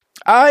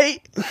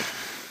 I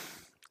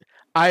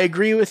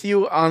agree with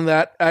you on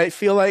that. I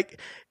feel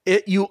like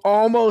you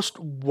almost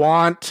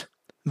want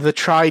the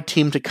Try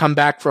team to come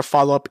back for a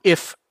follow-up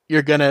if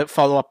you're going to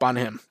follow up on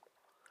him.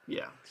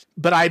 Yeah.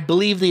 But I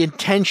believe the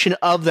intention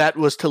of that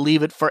was to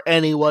leave it for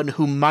anyone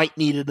who might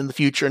need it in the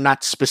future,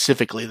 not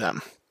specifically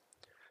them.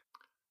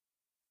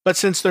 But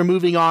since they're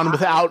moving on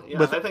without...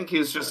 I think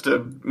he's just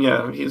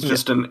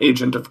just an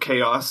agent of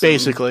chaos.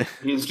 Basically.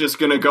 He's just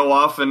going to go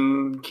off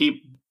and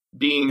keep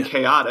being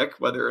chaotic,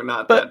 whether or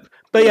not that's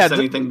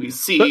anything we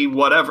see,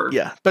 whatever.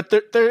 Yeah, but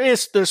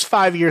there's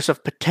 5 years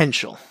of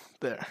potential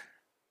there.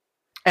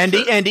 And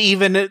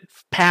even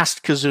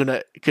past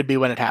Kizuna could be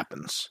when it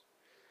happens.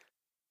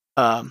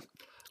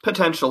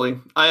 Potentially.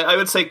 I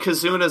would say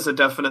Kazuna's a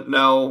definite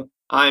no.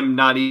 I'm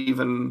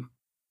even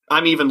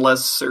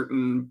less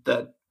certain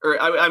that,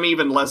 or I'm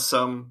even less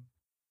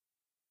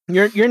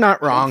You're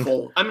not wrong.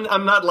 hopeful.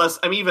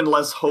 I'm even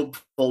less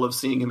hopeful of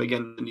seeing him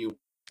again than you.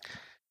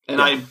 And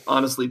Yeah. I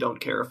honestly don't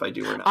care if I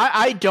do or not.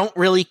 I don't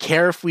really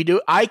care if we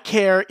do. I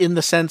care in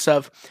the sense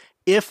of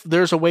if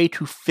there's a way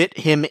to fit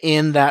him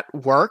in that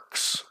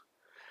works.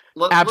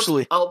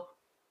 Absolutely.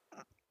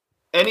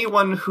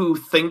 Anyone who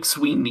thinks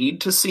we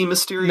need to see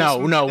Mysterious No,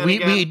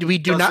 we do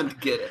doesn't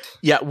not get it.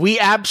 Yeah, we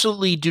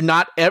absolutely do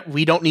not.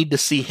 We don't need to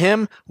see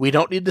him. We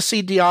don't need to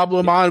see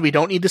Diablomon. We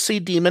don't need to see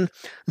Demon.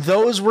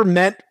 Those were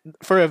meant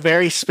for a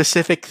very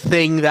specific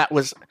thing. That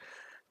was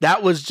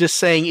just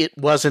saying it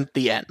wasn't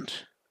the end.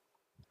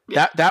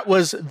 Yeah. That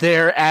was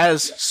there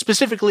as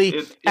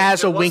specifically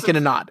as a wink and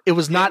a nod. It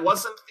was not.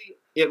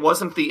 It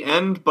wasn't the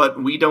end,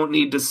 but we don't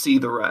need to see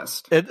the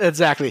rest.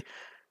 Exactly.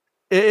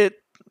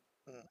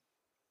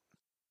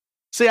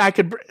 See, I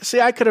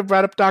could have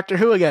brought up Doctor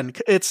Who again.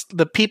 It's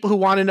the people who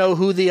want to know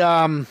who the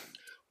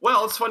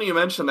Well, it's funny you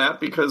mention that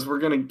because we're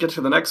going to get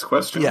to the next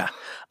question. Yeah,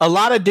 a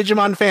lot of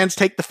Digimon fans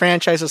take the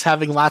franchise as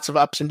having lots of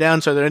ups and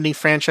downs. Are there any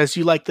franchise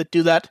you like that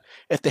do that?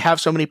 If they have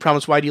so many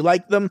problems, why do you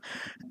like them?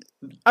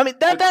 I mean,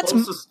 that's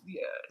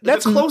the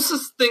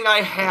closest thing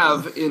I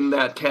have in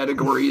that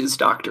category is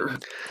Doctor Who.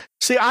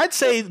 See, I'd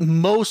say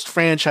most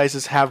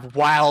franchises have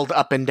wild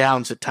up and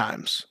downs at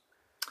times.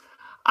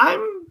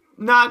 I'm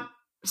not.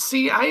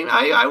 See,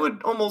 I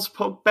would almost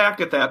poke back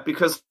at that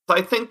because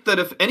I think that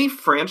if any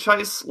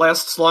franchise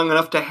lasts long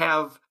enough to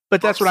have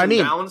but that's what I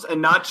mean, downs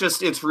and not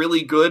just it's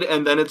really good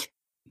and then it's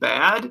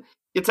bad,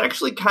 it's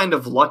actually kind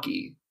of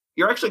lucky.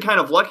 You're actually kind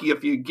of lucky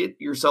if you get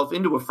yourself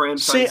into a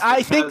franchise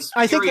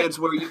has periods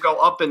where you go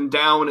up and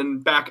down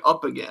and back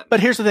up again. But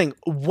here's the thing.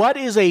 What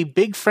is a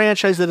big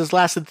franchise that has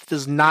lasted that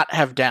does not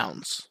have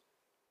downs?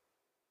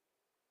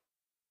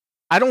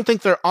 I don't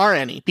think there are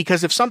any,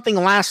 because if something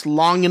lasts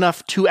long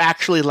enough to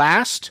actually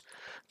last,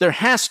 there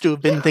has to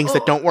have been things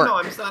that don't work.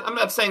 No, I'm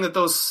not saying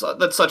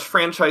that such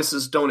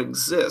franchises don't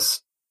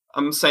exist.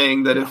 I'm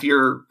saying that if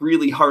you're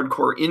really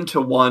hardcore into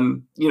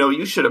one,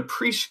 you should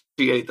appreciate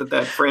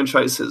that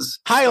franchise has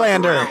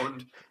Highlander stuck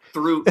around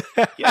through.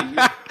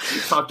 Yeah,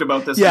 you talked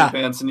about this in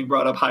advance, and you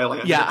brought up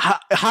Highlander. Yeah,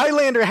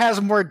 Highlander has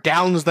more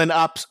downs than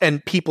ups,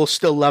 and people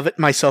still love it,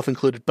 myself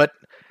included. But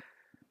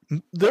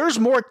there's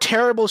more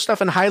terrible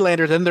stuff in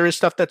Highlander than there is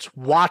stuff that's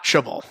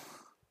watchable.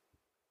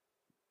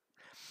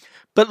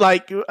 But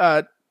like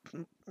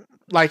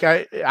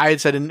I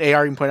had said in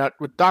AR, you can point out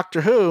with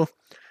Doctor Who,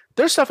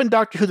 there's stuff in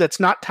Doctor Who that's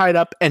not tied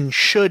up and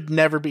should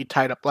never be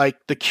tied up, like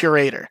the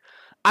Curator.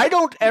 I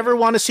don't ever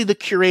want to see the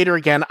Curator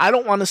again. I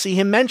don't want to see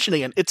him mentioned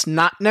again. It's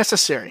not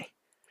necessary.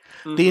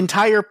 Mm-hmm. The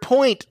entire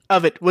point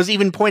of it was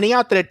even pointing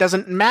out that it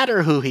doesn't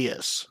matter who he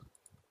is.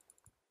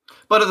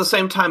 But at the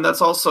same time,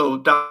 that's also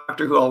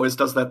Doctor Who always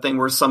does that thing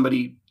where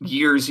somebody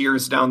years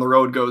down the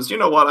road goes, you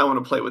know what, I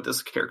want to play with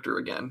this character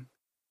again.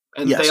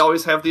 And they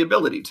always have the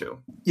ability to.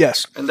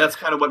 Yes. And that's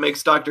kind of what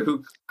makes Doctor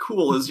Who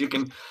cool, is you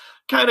can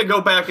kind of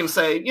go back and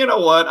say, you know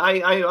what,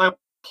 I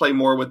play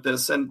more with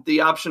this, and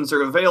the options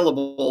are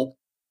available,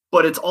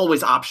 but it's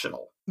always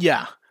optional.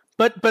 Yeah.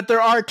 But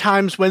there are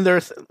times when there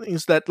are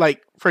things that,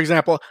 like, for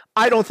example,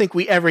 I don't think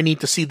we ever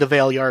need to see the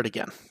Veil Yard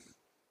again.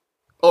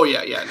 Oh,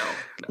 yeah, no.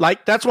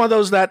 Like, that's one of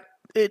those that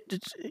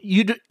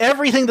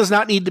everything does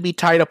not need to be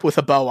tied up with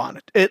a bow on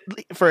it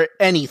for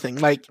anything.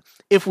 Like,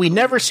 if we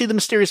never see the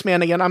Mysterious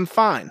Man again, I'm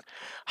fine.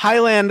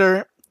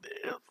 Highlander,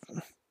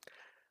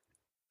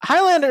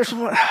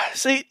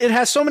 see, it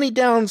has so many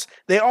downs.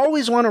 They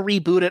always want to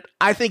reboot it.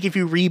 I think if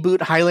you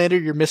reboot Highlander,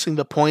 you're missing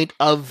the point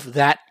of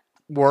that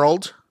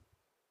world.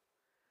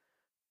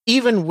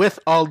 Even with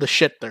all the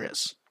shit there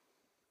is.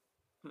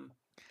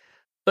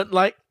 But,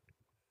 like,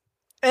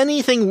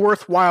 anything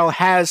worthwhile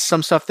has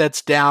some stuff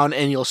that's down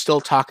and you'll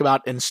still talk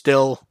about and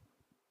still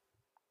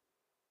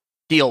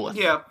deal with.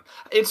 Yeah,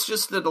 it's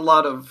just that a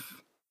lot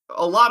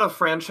of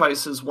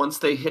franchises, once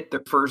they hit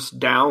their first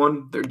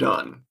down, they're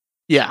done.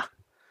 Yeah.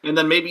 And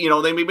then maybe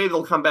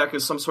they'll come back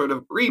as some sort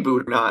of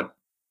reboot or not.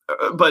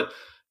 But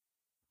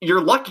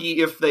you're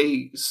lucky if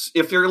they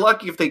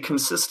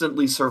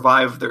consistently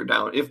survive their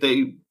down. If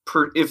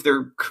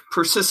they're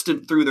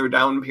persistent through their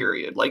down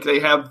period, like they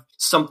have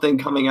something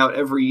coming out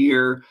every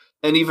year,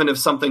 and even if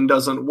something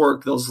doesn't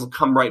work, they'll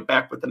come right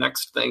back with the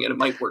next thing, and it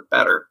might work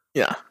better.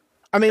 Yeah.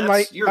 I mean,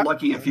 you're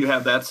lucky if you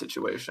have that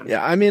situation.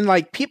 Yeah, I mean,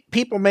 like,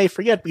 people may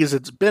forget because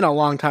it's been a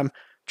long time.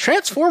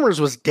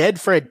 Transformers was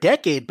dead for a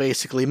decade,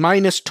 basically,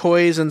 minus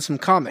toys and some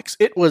comics.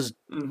 It was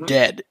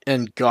dead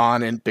and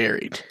gone and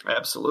buried.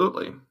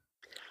 Absolutely.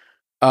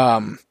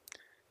 Like,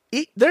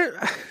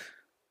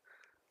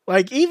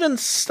 even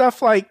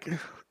stuff like,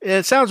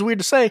 it sounds weird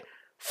to say,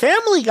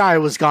 Family Guy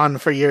was gone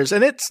for years,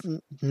 and it's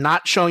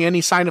not showing any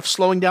sign of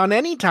slowing down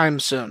anytime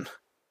soon.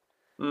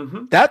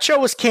 Mm-hmm. That show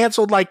was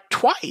canceled like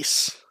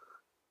twice.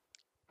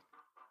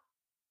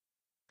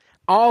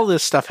 All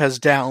this stuff has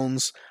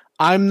downs.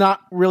 I'm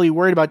not really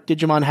worried about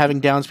Digimon having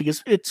downs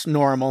because it's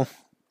normal.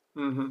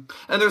 And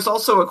there's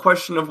also a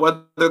question of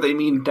whether they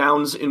mean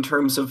downs in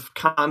terms of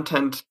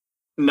content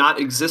not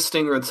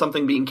existing or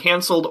something being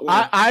canceled, or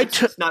it's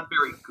just not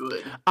very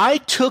good. I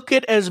took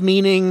it as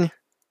meaning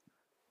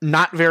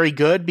not very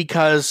good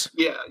because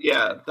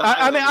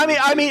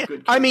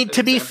I mean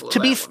to be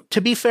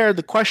fair,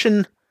 the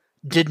question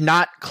did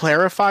not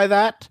clarify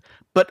that,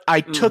 but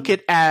I took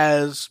it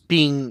as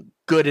being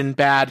good and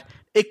bad.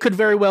 It could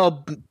very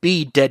well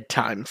be dead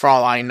time for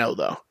all I know,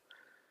 though.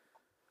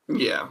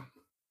 Yeah,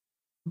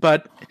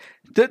 but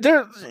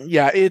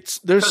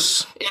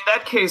there's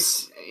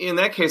in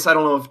that case, I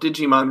don't know if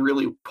Digimon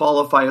really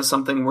qualify as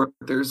something where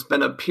there's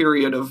been a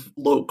period of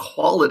low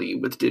quality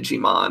with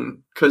Digimon,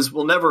 because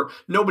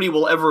nobody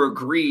will ever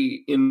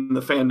agree in the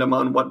fandom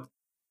on what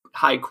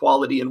high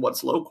quality and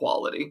what's low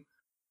quality.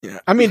 Yeah,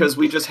 I mean, because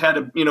we just had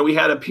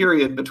a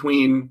period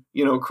between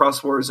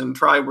Cross Wars and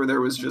Tribe where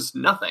there was just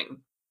nothing.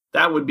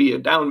 That would be a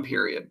down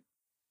period.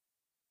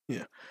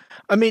 Yeah.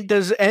 I mean,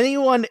 does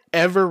anyone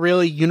ever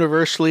really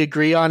universally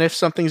agree on if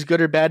something's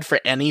good or bad for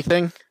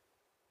anything?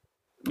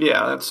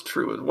 Yeah, that's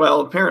true.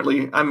 Well,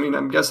 apparently, I mean,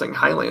 I'm guessing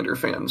Highlander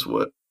fans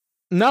would.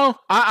 No,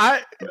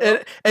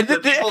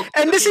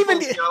 this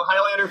even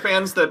Highlander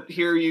fans that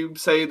hear you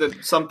say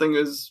that something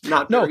is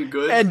not very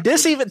good. And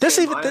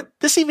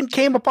this even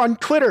came up on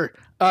Twitter.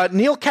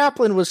 Neil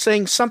Kaplan was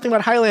saying something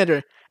about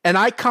Highlander, and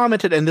I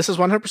commented, and this is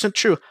 100%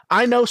 true.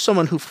 I know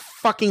someone who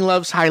fucking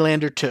loves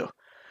Highlander 2.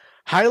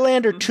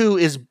 Highlander 2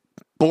 is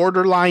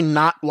borderline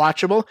not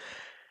watchable.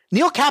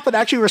 Neil Kaplan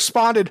actually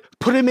responded,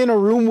 put him in a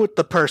room with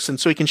the person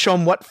so he can show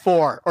him what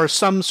for, or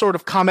some sort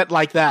of comment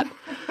like that.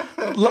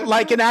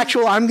 Like an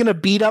actual, I'm going to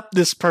beat up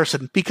this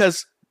person,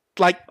 because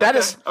that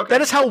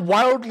is how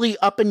wildly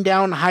up and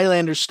down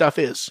Highlander stuff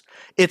is.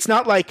 It's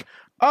not like,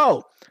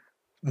 oh,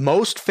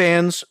 most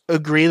fans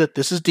agree that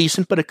this is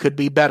decent, but it could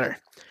be better.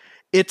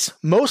 It's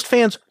most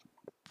fans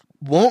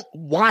won't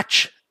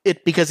watch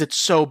it because it's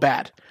so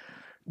bad.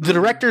 The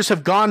directors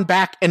have gone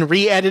back and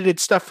re-edited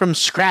stuff from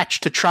scratch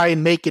to try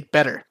and make it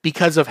better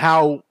because of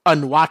how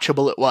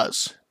unwatchable it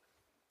was.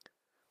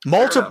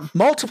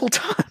 Multiple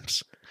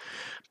times.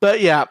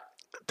 But yeah,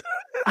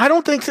 I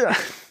don't think so.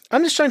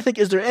 I'm just trying to think,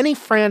 is there any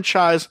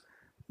franchise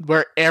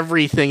where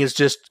everything is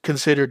just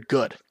considered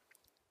good?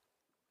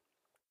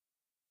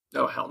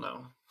 Oh, hell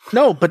no.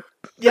 No, but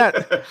yeah,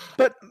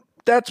 but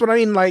that's what I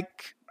mean. Like,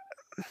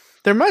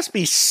 there must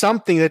be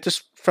something that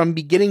just from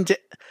beginning to,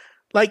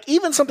 like,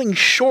 even something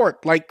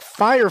short, like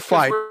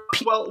Firefly.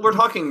 We're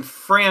talking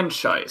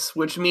franchise,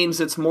 which means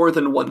it's more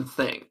than one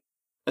thing.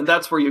 And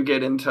that's where you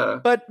get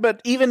into...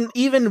 But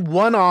even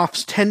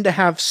one-offs tend to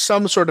have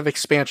some sort of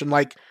expansion.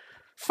 Like,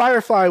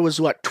 Firefly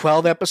was,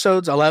 12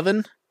 episodes?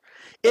 11?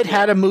 It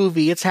had a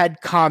movie. It's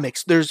had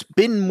comics. There's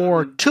been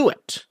more to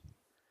it.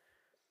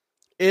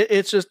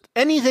 It's just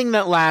anything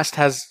that lasts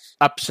has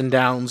ups and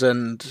downs,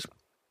 and...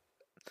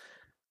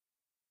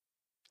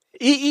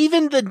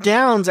 even the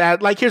downs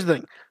add... Like, here's the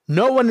thing.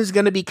 No one is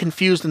going to be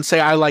confused and say,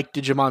 I like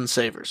Digimon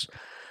Savers.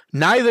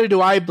 Neither do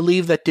I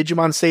believe that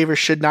Digimon Savers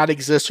should not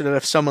exist, or that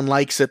if someone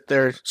likes it,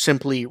 they're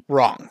simply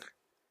wrong.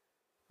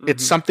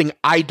 It's something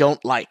I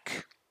don't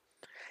like.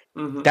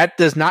 That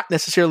does not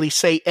necessarily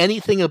say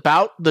anything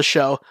about the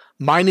show,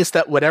 minus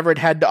that whatever it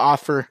had to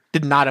offer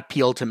did not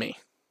appeal to me.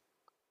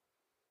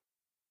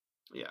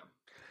 Yeah.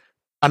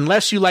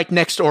 Unless you like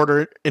Next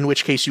Order, in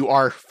which case you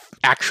are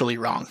actually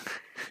wrong.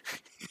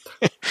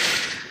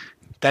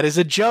 That is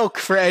a joke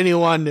for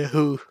anyone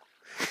who...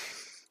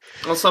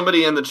 Well,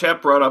 somebody in the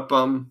chat brought up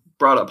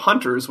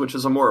Hunters, which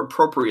is a more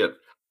appropriate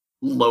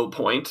low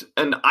point,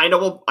 and I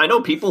know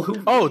people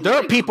who... Oh, there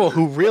are people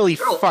who really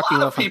fucking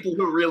love Hunters. People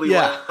who really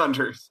like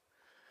Hunters.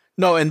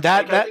 No, and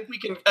that... I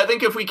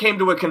think if we came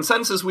to a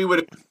consensus, we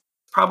would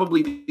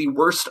probably the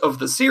worst of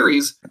the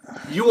series.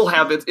 You will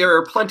have it. There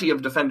are plenty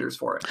of defenders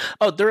for it.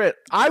 Oh, there is.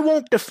 I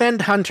won't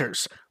defend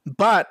Hunters,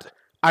 but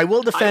I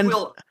will defend...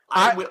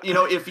 I will.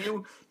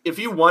 If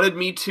you wanted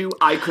me to,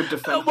 I could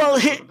defend. Well,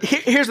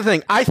 here's the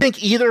thing. I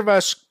think either of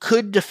us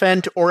could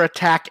defend or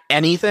attack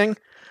anything.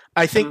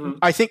 I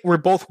think we're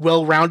both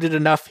well-rounded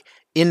enough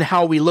in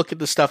how we look at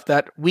the stuff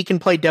that we can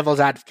play devil's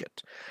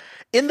advocate.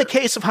 In the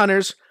case of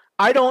Hunters,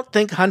 I don't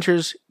think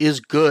Hunters is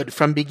good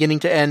from beginning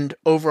to end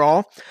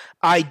overall.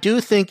 I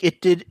do think it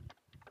did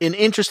an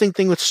interesting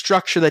thing with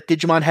structure that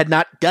Digimon had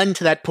not done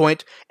to that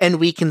point, and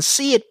we can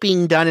see it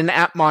being done in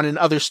Appmon and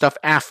other stuff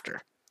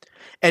after.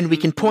 And we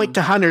can point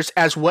to Hunters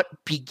as what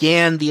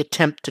began the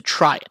attempt to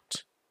try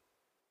it.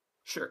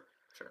 Sure.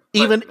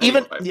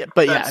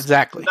 But yeah,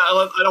 exactly. No,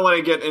 I don't want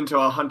to get into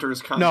a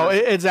Hunters conversation. No,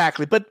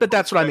 exactly. But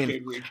that's what I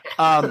mean.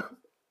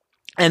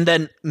 And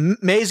then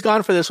May's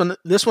gone for this one.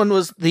 This one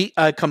was the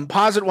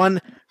composite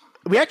one.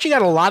 We actually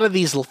got a lot of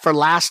these for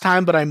last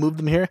time, but I moved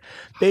them here.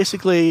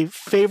 Basically,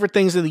 favorite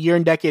things of the year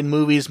and decade: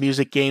 movies,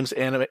 music, games,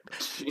 anime.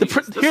 This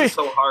is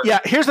so hard. Yeah,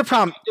 here's the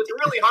problem. It's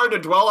really hard to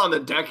dwell on the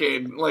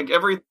decade. Like,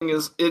 everything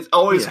it's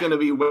always going to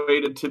be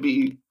weighted to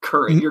be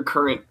current, your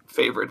current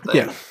favorite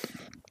thing. Yeah.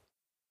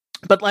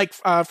 But like,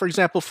 for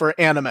example, for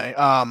anime,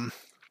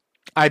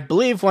 I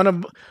believe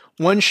one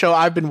one show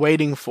I've been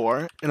waiting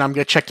for, and I'm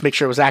going to check to make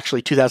sure it was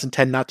actually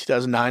 2010, not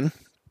 2009.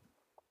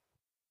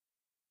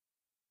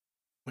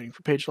 Waiting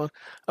for page load.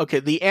 Okay,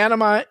 the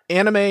anime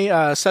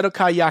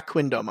Sedokai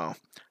Yakuindomo.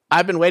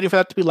 I've been waiting for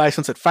that to be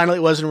licensed. It finally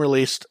wasn't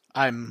released.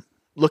 I'm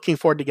looking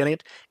forward to getting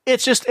it.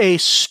 It's just a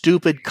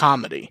stupid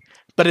comedy,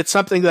 but it's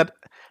something that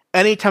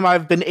anytime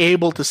I've been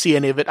able to see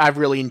any of it, I've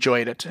really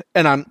enjoyed it,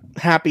 and I'm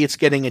happy it's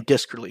getting a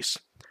disc release.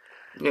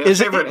 Yeah,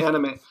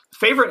 anime.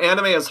 Favorite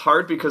anime is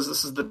hard because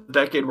this is the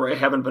decade where I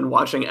haven't been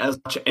watching as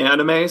much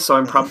anime, so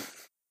I'm probably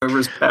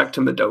back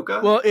to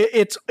Madoka. Well,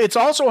 it's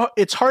also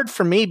hard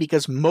for me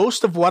because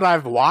most of what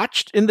I've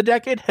watched in the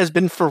decade has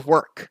been for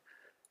work.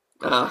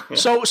 Yeah.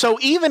 So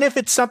even if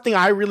it's something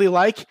I really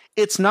like,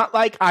 it's not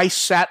like I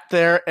sat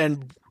there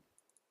and,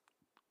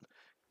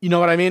 you know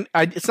what I mean?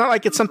 It's not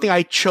like it's something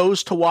I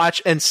chose to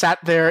watch and sat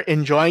there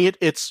enjoying it.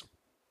 It's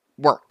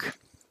work.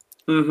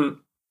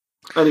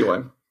 Mm-hmm.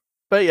 Anyway.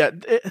 But yeah,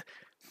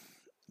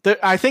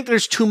 I think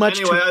there's too much.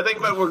 Anyway, I think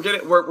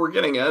what we're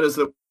getting at is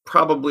that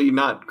probably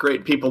not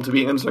great people to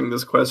be answering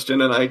this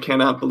question, and I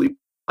cannot believe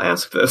I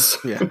asked this.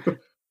 Yeah.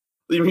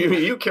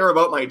 You care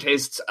about my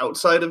tastes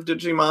outside of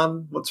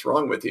Digimon? What's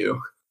wrong with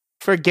you?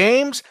 For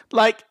games,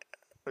 like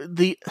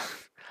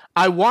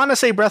I want to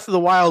say Breath of the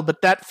Wild,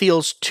 but that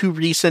feels too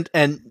recent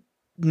and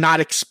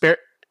not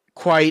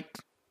quite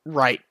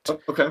right.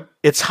 Okay.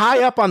 It's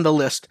high up on the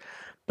list,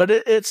 but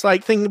it's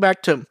like thinking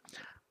back to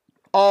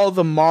all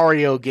the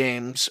Mario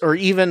games, or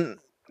even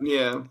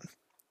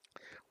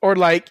or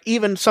like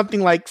even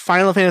something like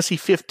Final Fantasy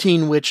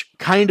 15, which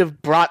kind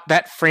of brought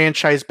that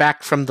franchise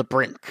back from the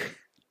brink.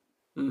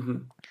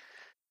 Mm-hmm.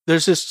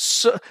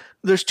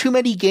 There's too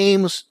many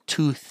games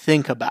to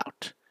think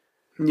about.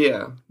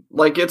 Yeah,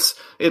 like it's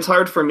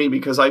hard for me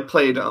because I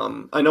played.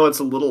 I know it's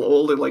a little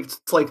old.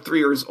 It's like 3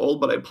 years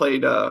old, but I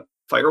played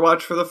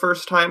Firewatch for the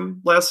first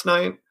time last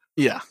night.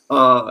 Yeah.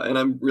 And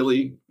I'm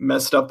really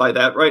messed up by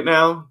that right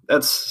now.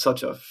 That's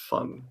such a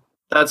fun.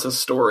 That's a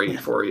story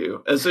for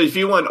you. And so if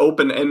you want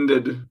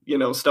open-ended,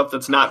 stuff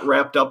that's not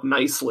wrapped up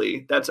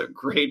nicely, that's a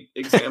great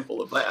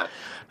example of that.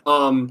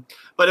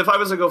 But if I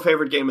was to go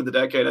favorite game of the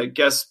decade, I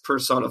guess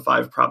Persona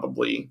 5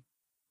 probably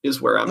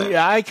is where I'm at.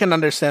 Yeah, I can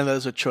understand that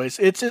as a choice.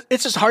 It's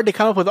just hard to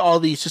come up with all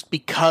these just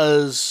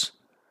because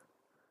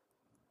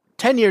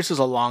 10 years is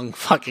a long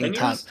fucking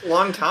time. A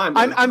long time.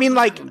 I mean,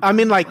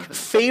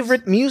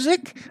 favorite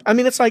music? I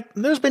mean, it's like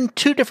there's been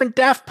 2 different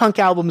Daft Punk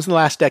albums in the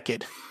last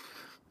decade.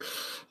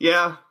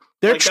 Yeah.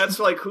 That's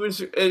like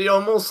it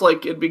almost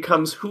like it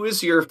becomes who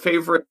is your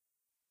favorite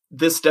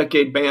this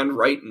decade band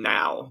right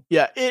now?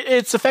 Yeah,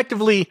 it's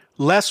effectively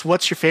less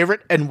what's your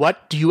favorite and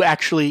what do you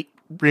actually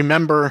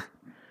remember.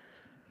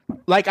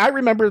 Like I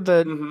remember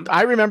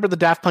the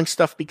Daft Punk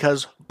stuff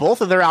because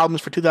both of their albums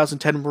for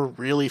 2010 were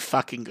really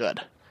fucking good.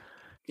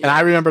 Yeah. And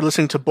I remember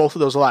listening to both of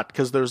those a lot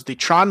because there's the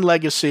Tron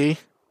Legacy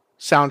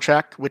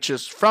soundtrack, which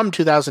is from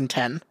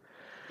 2010,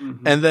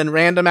 and then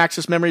Random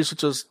Access Memories,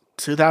 which was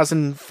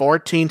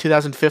 2014,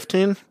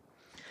 2015.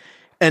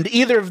 And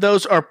either of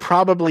those are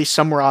probably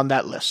somewhere on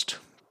that list.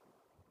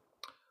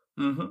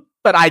 Mm-hmm.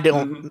 But I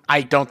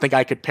don't think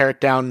I could pare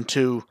it down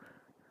to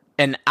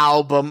an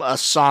album, a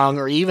song,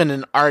 or even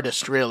an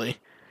artist, really.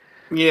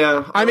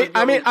 Yeah. I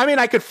mean,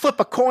 I could flip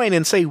a coin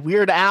and say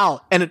Weird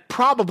Al, and it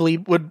probably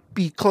would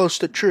be close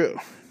to true.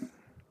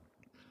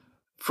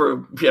 For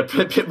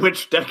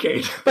which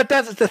decade? But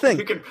that's the thing.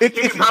 You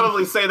can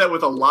probably say that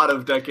with a lot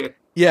of decades.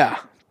 Yeah.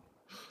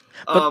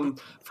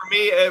 For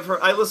me,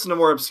 I listen to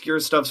more obscure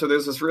stuff. So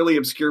there's this really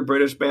obscure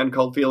British band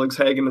called Felix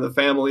Hagen and the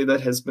Family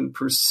that has been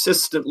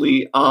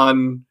persistently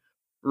on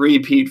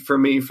repeat for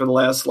me for the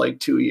last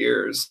 2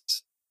 years.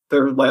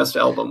 Their last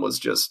album was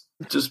just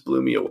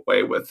blew me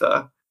away with.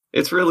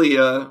 It's really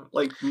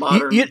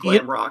modern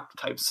glam rock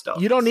type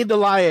stuff. You don't need to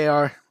lie,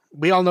 AR.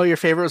 We all know your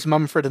favorite was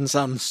Mumford and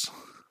Sons.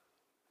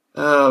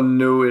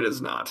 No, it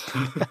is not.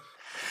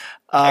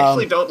 I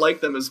actually don't like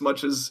them as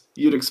much as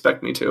you'd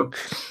expect me to.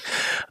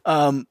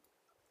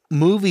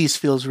 Movies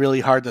feels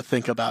really hard to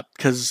think about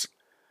because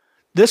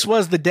this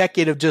was the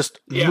decade of just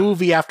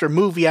movie after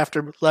movie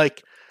after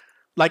like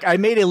I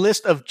made a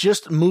list of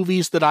just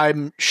movies that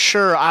I'm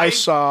sure I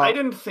saw. I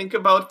didn't think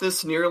about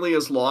this nearly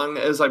as long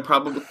as I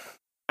probably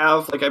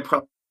have.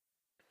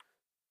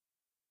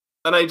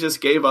 And I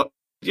just gave up.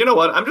 You know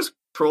what? I'm just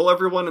troll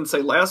everyone and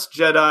say Last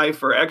Jedi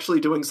for actually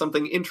doing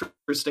something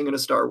interesting in a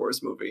Star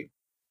Wars movie.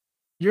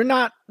 You're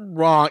not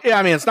wrong. Yeah,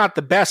 I mean, it's not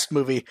the best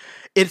movie.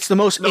 It's the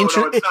most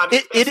interesting.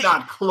 It's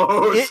not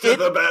close to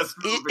the best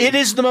movie. It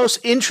is the most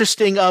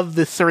interesting of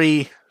the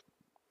 3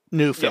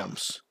 new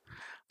films.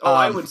 Oh,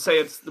 I would say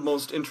it's the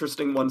most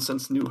interesting one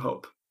since New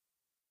Hope.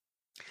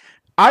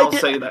 I'll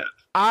say that.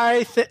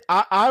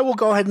 I will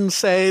go ahead and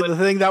say the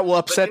thing that will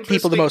upset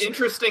people the most.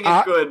 Interesting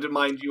and good,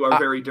 mind you, are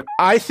very different.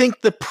 I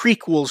think the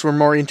prequels were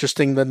more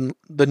interesting than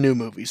the new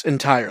movies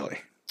entirely.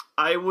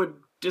 I would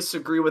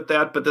disagree with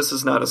that, but this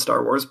is not a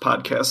Star Wars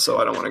podcast, so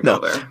I don't want to go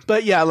there.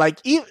 But yeah,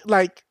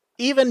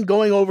 even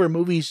going over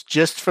movies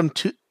just from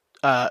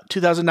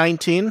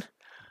 2019,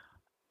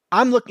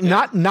 I'm looking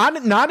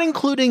not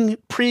including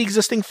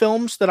pre-existing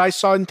films that I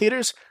saw in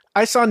theaters.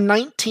 I saw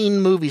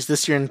 19 movies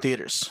this year in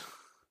theaters.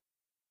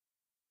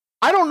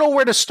 I don't know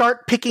where to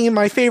start picking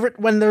my favorite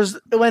when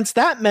it's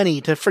that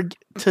many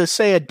to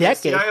say a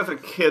decade. See, I have a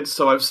kid,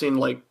 so I've seen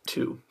like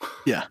 2.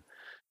 Yeah.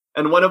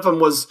 And one of them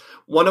was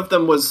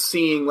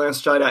seeing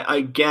Last Jedi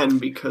again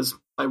because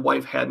my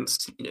wife hadn't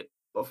seen it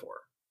before.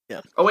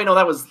 Yeah. Oh wait, no,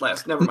 that was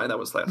last. Never mind, that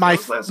was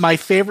last. My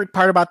favorite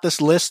part about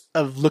this list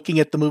of looking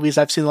at the movies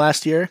I've seen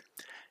last year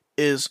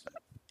is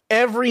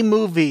every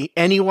movie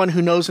anyone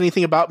who knows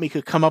anything about me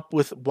could come up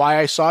with why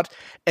I saw it,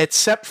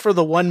 except for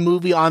the one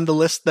movie on the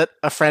list that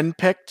a friend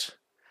picked,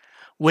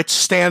 which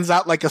stands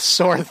out like a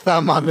sore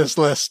thumb on this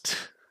list.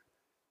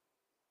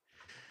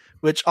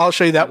 Which I'll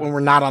show you that when we're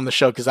not on the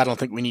show, because I don't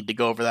think we need to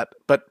go over that.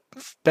 But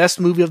best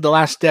movie of the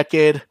last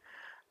decade,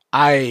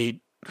 I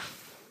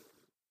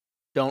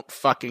don't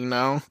fucking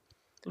know.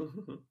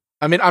 Mm-hmm.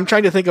 I mean, I'm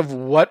trying to think of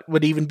what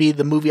would even be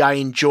the movie I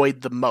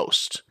enjoyed the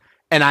most,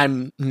 and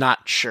I'm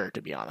not sure,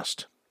 to be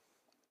honest.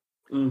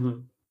 Mm-hmm.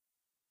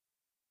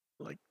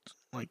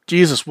 Like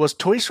Jesus, was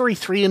Toy Story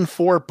 3 and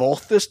 4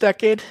 both this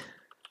decade?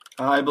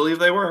 I believe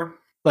they were.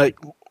 Like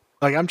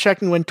I'm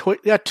checking when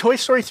Toy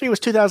Story 3 was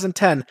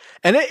 2010,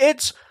 and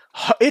it's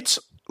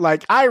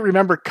like I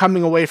remember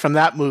coming away from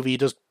that movie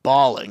just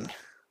bawling.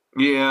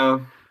 Yeah.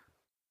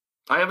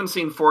 I haven't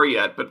seen 4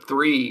 yet, but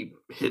 3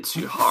 hits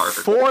you hard.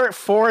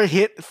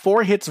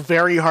 4 hits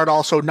very hard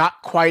also,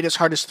 not quite as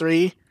hard as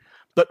 3,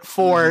 but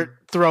 4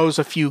 throws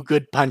a few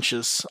good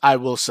punches, I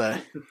will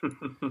say.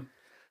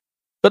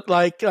 But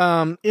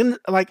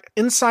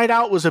Inside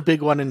Out was a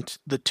big one in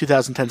the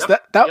 2010s.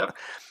 Yep.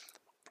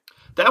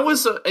 That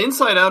was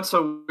Inside Out's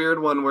a weird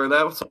one where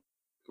that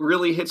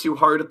really hits you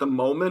hard at the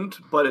moment,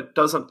 but it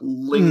doesn't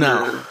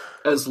linger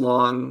as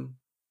long.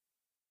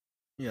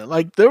 Yeah,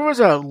 like there were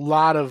a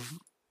lot of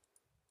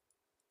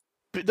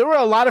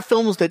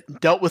films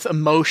that dealt with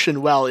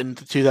emotion well in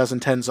the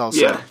 2010s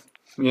also.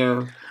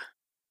 Yeah.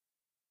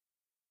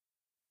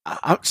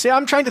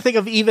 I'm trying to think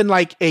of even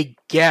like a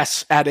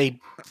guess at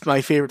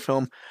my favorite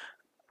film.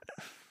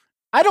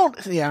 I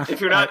don't. Yeah.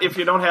 If you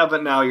don't have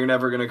it now, you're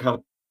never going to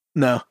come.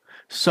 No.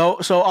 So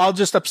I'll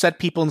just upset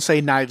people and say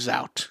Knives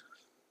Out.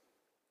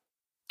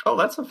 Oh,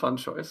 that's a fun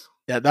choice.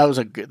 Yeah, that was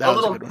a good one. A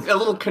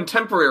little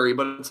contemporary,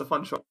 but it's a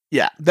fun choice.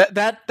 Yeah,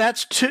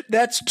 that's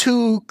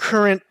too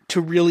current to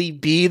really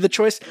be the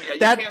choice.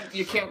 Yeah,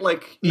 you can't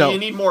you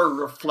need more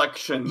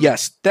reflection.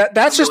 Yes,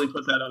 that's just really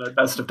put that on a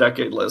best of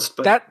decade list.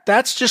 But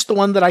that's just the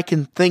one that I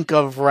can think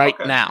of right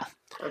now.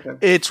 Okay.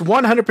 It's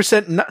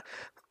 100% not,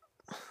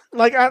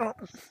 like I don't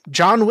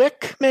John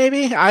Wick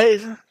maybe.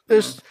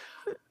 It's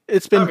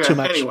been too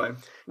much. Anyway,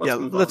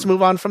 let's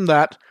move on from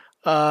that.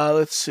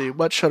 Let's see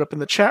what showed up in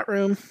the chat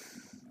room.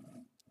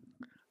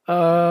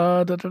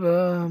 Okay,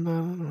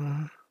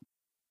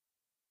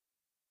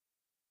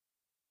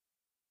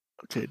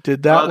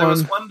 did that there one?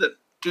 was one that.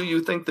 Do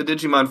you think the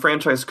Digimon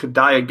franchise could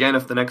die again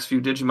if the next few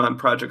Digimon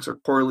projects are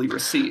poorly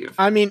received?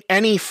 I mean,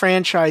 any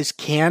franchise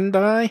can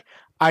die.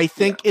 I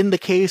think in the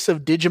case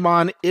of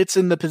Digimon, it's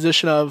in the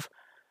position of,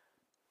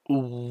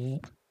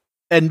 and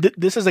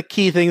this is a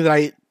key thing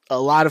that a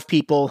lot of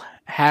people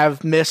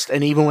have missed,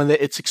 and even when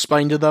it's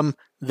explained to them,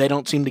 they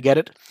don't seem to get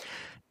it.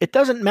 It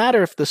doesn't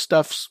matter if the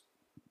stuff's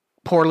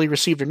poorly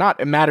received or not.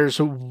 It matters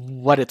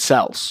what it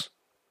sells.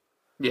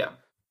 Yeah.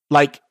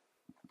 Like,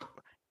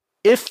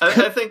 I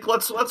think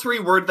let's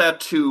reword that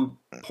to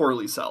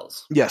poorly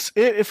sells. Yes.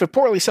 If it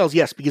poorly sells,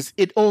 yes, because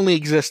it only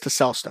exists to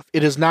sell stuff.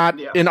 It is not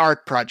an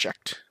art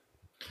project.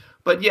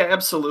 But yeah,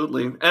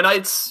 absolutely. And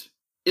it's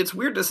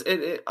weird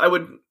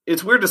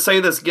it's weird to say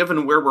this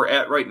given where we're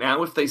at right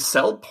now. If they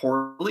sell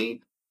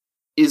poorly,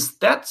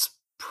 that's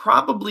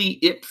probably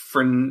it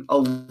for a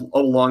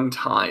long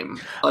time,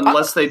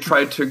 unless they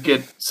try to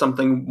get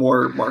something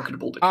more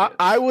marketable to kids.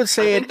 I would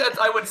say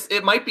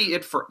it might be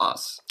it for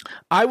us.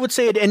 I would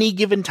say at any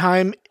given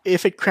time,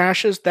 if it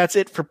crashes, that's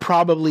it for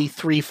probably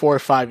 3, 4,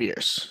 5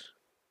 years.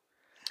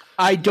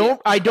 I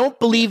don't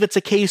believe it's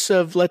a case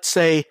of, let's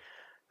say,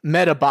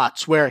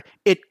 Metabots where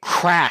it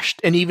crashed,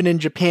 and even in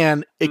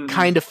Japan, it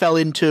kind of fell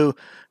into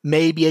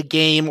maybe a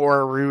game or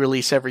a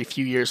re-release every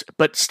few years,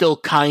 but still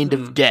kind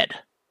of dead.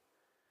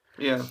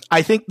 Yeah,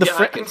 I think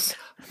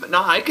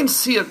I can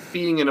see it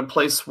being in a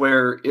place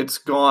where it's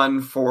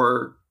gone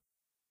for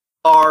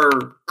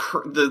our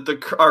current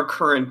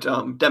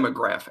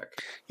demographic.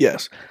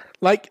 Yes,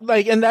 like,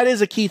 and that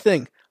is a key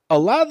thing. A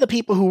lot of the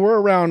people who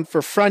were around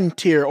for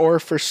Frontier or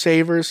for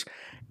Savers,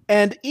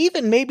 and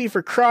even maybe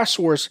for Cross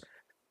Wars,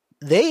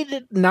 they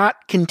did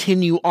not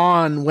continue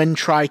on when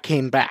Tri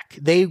came back.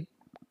 When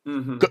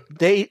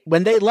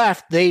they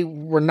left, they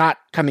were not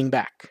coming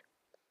back.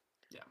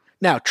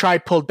 Now, Tri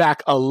pulled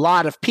back a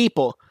lot of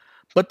people,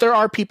 but there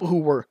are people who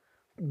were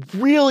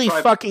really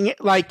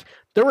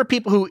there were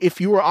people who, if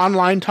you were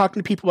online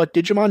talking to people about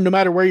Digimon, no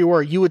matter where you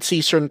were, you would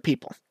see certain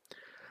people.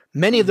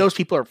 Many of those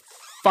people are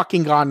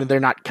fucking gone and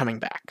they're not coming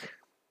back.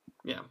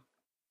 Yeah.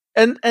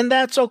 And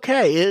that's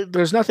okay.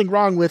 There's nothing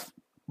wrong with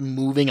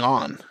moving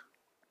on.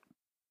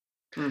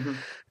 Mm-hmm.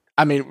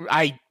 I mean,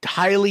 I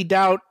highly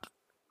doubt.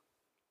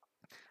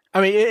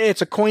 I mean,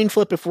 it's a coin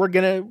flip if we're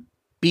going to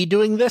be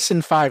doing this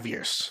in 5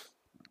 years.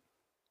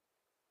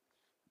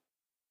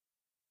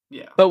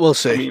 Yeah. But we'll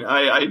see. I mean,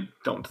 I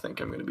don't think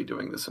I'm going to be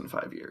doing this in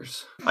 5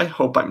 years. I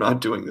hope I'm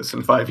not doing this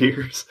in 5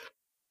 years.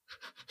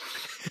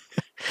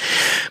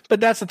 But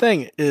that's the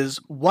thing, is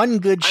one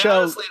good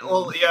show. Honestly,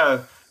 well, yeah.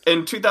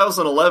 In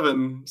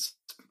 2011,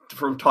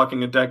 from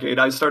talking a decade,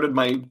 I started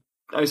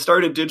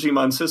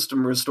Digimon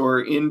System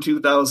Restore in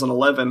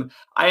 2011.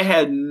 I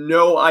had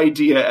no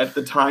idea at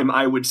the time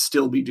I would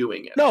still be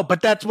doing it. No,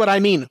 but that's what I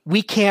mean.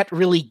 We can't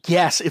really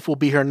guess if we'll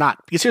be here or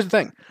not. Because here's the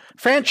thing.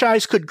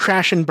 Franchise could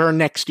crash and burn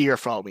next year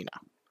for all we know.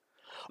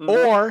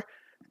 Mm-hmm. Or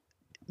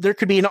there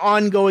could be an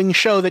ongoing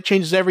show that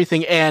changes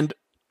everything, and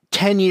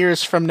 10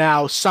 years from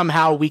now,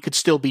 somehow we could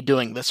still be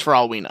doing this for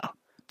all we know.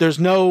 There's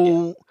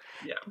no...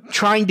 Yeah.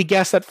 Trying to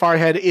guess that far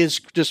ahead is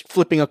just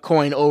flipping a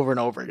coin over and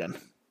over again.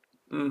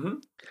 Mm-hmm.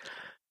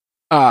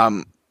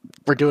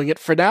 We're doing it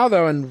for now,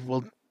 though, and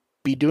we'll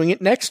be doing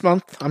it next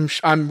month.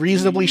 I'm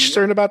reasonably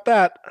certain about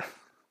that.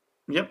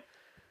 Yep.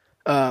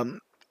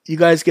 You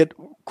guys get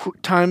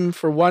time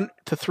for one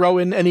to throw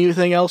in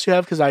anything else you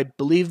have, because I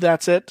believe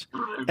that's it,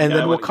 and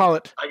then we'll call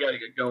it. I gotta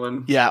get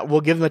going. Yeah, we'll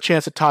give them a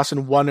chance to toss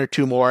in one or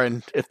two more,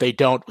 and if they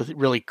don't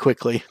really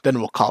quickly, then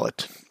we'll call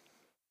it.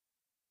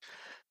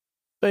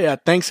 But yeah,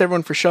 thanks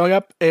everyone for showing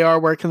up. AR,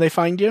 where can they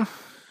find you?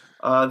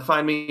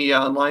 Find me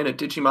online at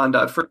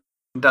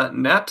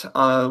digimon.net,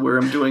 where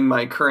I'm doing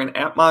my current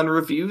Appmon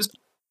reviews.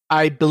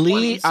 I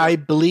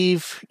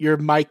believe your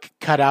mic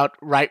cut out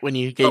right when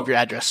you gave your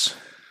address.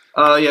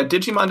 Yeah,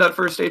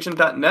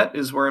 digimon.firstagent.net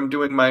is where I'm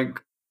doing my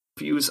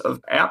reviews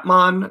of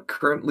Appmon,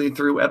 currently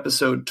through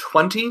episode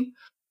 20.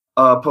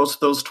 Post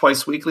those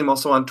twice weekly. I'm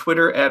also on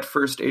Twitter at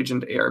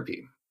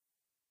FirstAgentARP.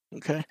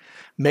 Okay.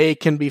 May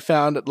can be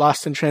found at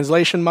Lost in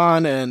Translation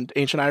Mon, and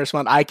Ancient Iris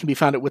Mon. I can be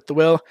found at With the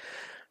Will.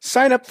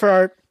 Sign up for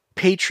our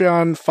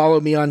Patreon, follow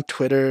me on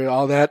Twitter,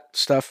 all that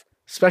stuff.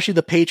 Especially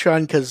the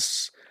Patreon,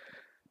 because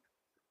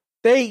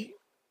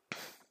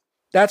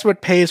that's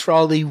what pays for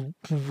all the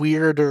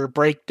weirder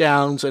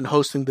breakdowns and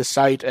hosting the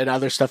site and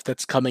other stuff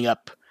that's coming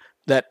up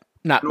that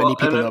not many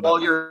people know about.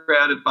 While you're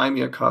at it, buy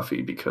me a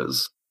coffee,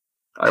 because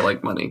I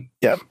like money.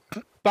 Yeah.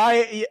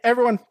 Buy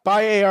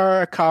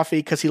AR a coffee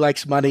because he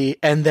likes money,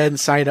 and then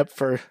sign up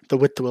for the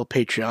With the Will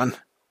Patreon.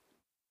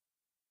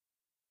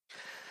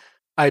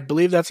 I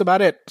believe that's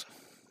about it.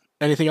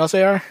 Anything else,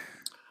 AR?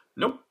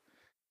 Nope.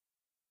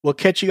 We'll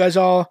catch you guys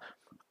all.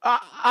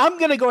 I'm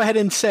going to go ahead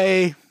and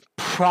say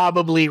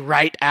probably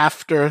right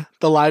after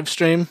the live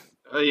stream.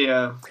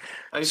 Yeah.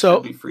 I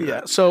should be free.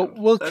 Yeah, so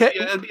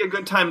it'd be a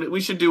good time.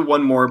 We should do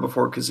one more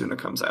before Kazuna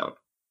comes out.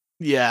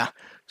 Yeah.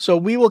 So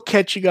we will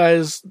catch you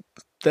guys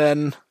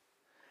then.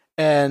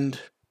 And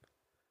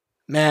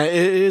man, it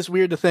is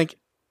weird to think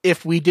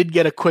if we did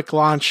get a quick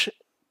launch,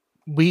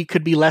 we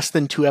could be less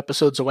than 2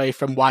 episodes away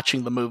from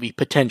watching the movie,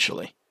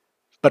 potentially.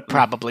 But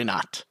probably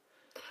not.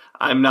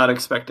 I'm not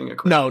expecting a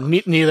quick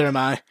launch. Neither am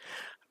I.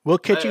 We'll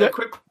catch you. A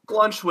quick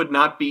launch would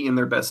not be in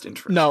their best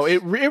interest. No,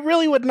 it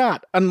really would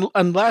not.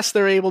 Unless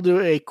they're able to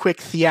do a quick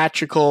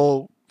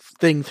theatrical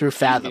thing through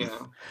Fathom.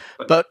 Yeah,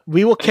 but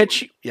we will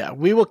catch you. Yeah,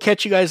 we will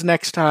catch you guys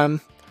next time.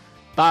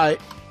 Bye.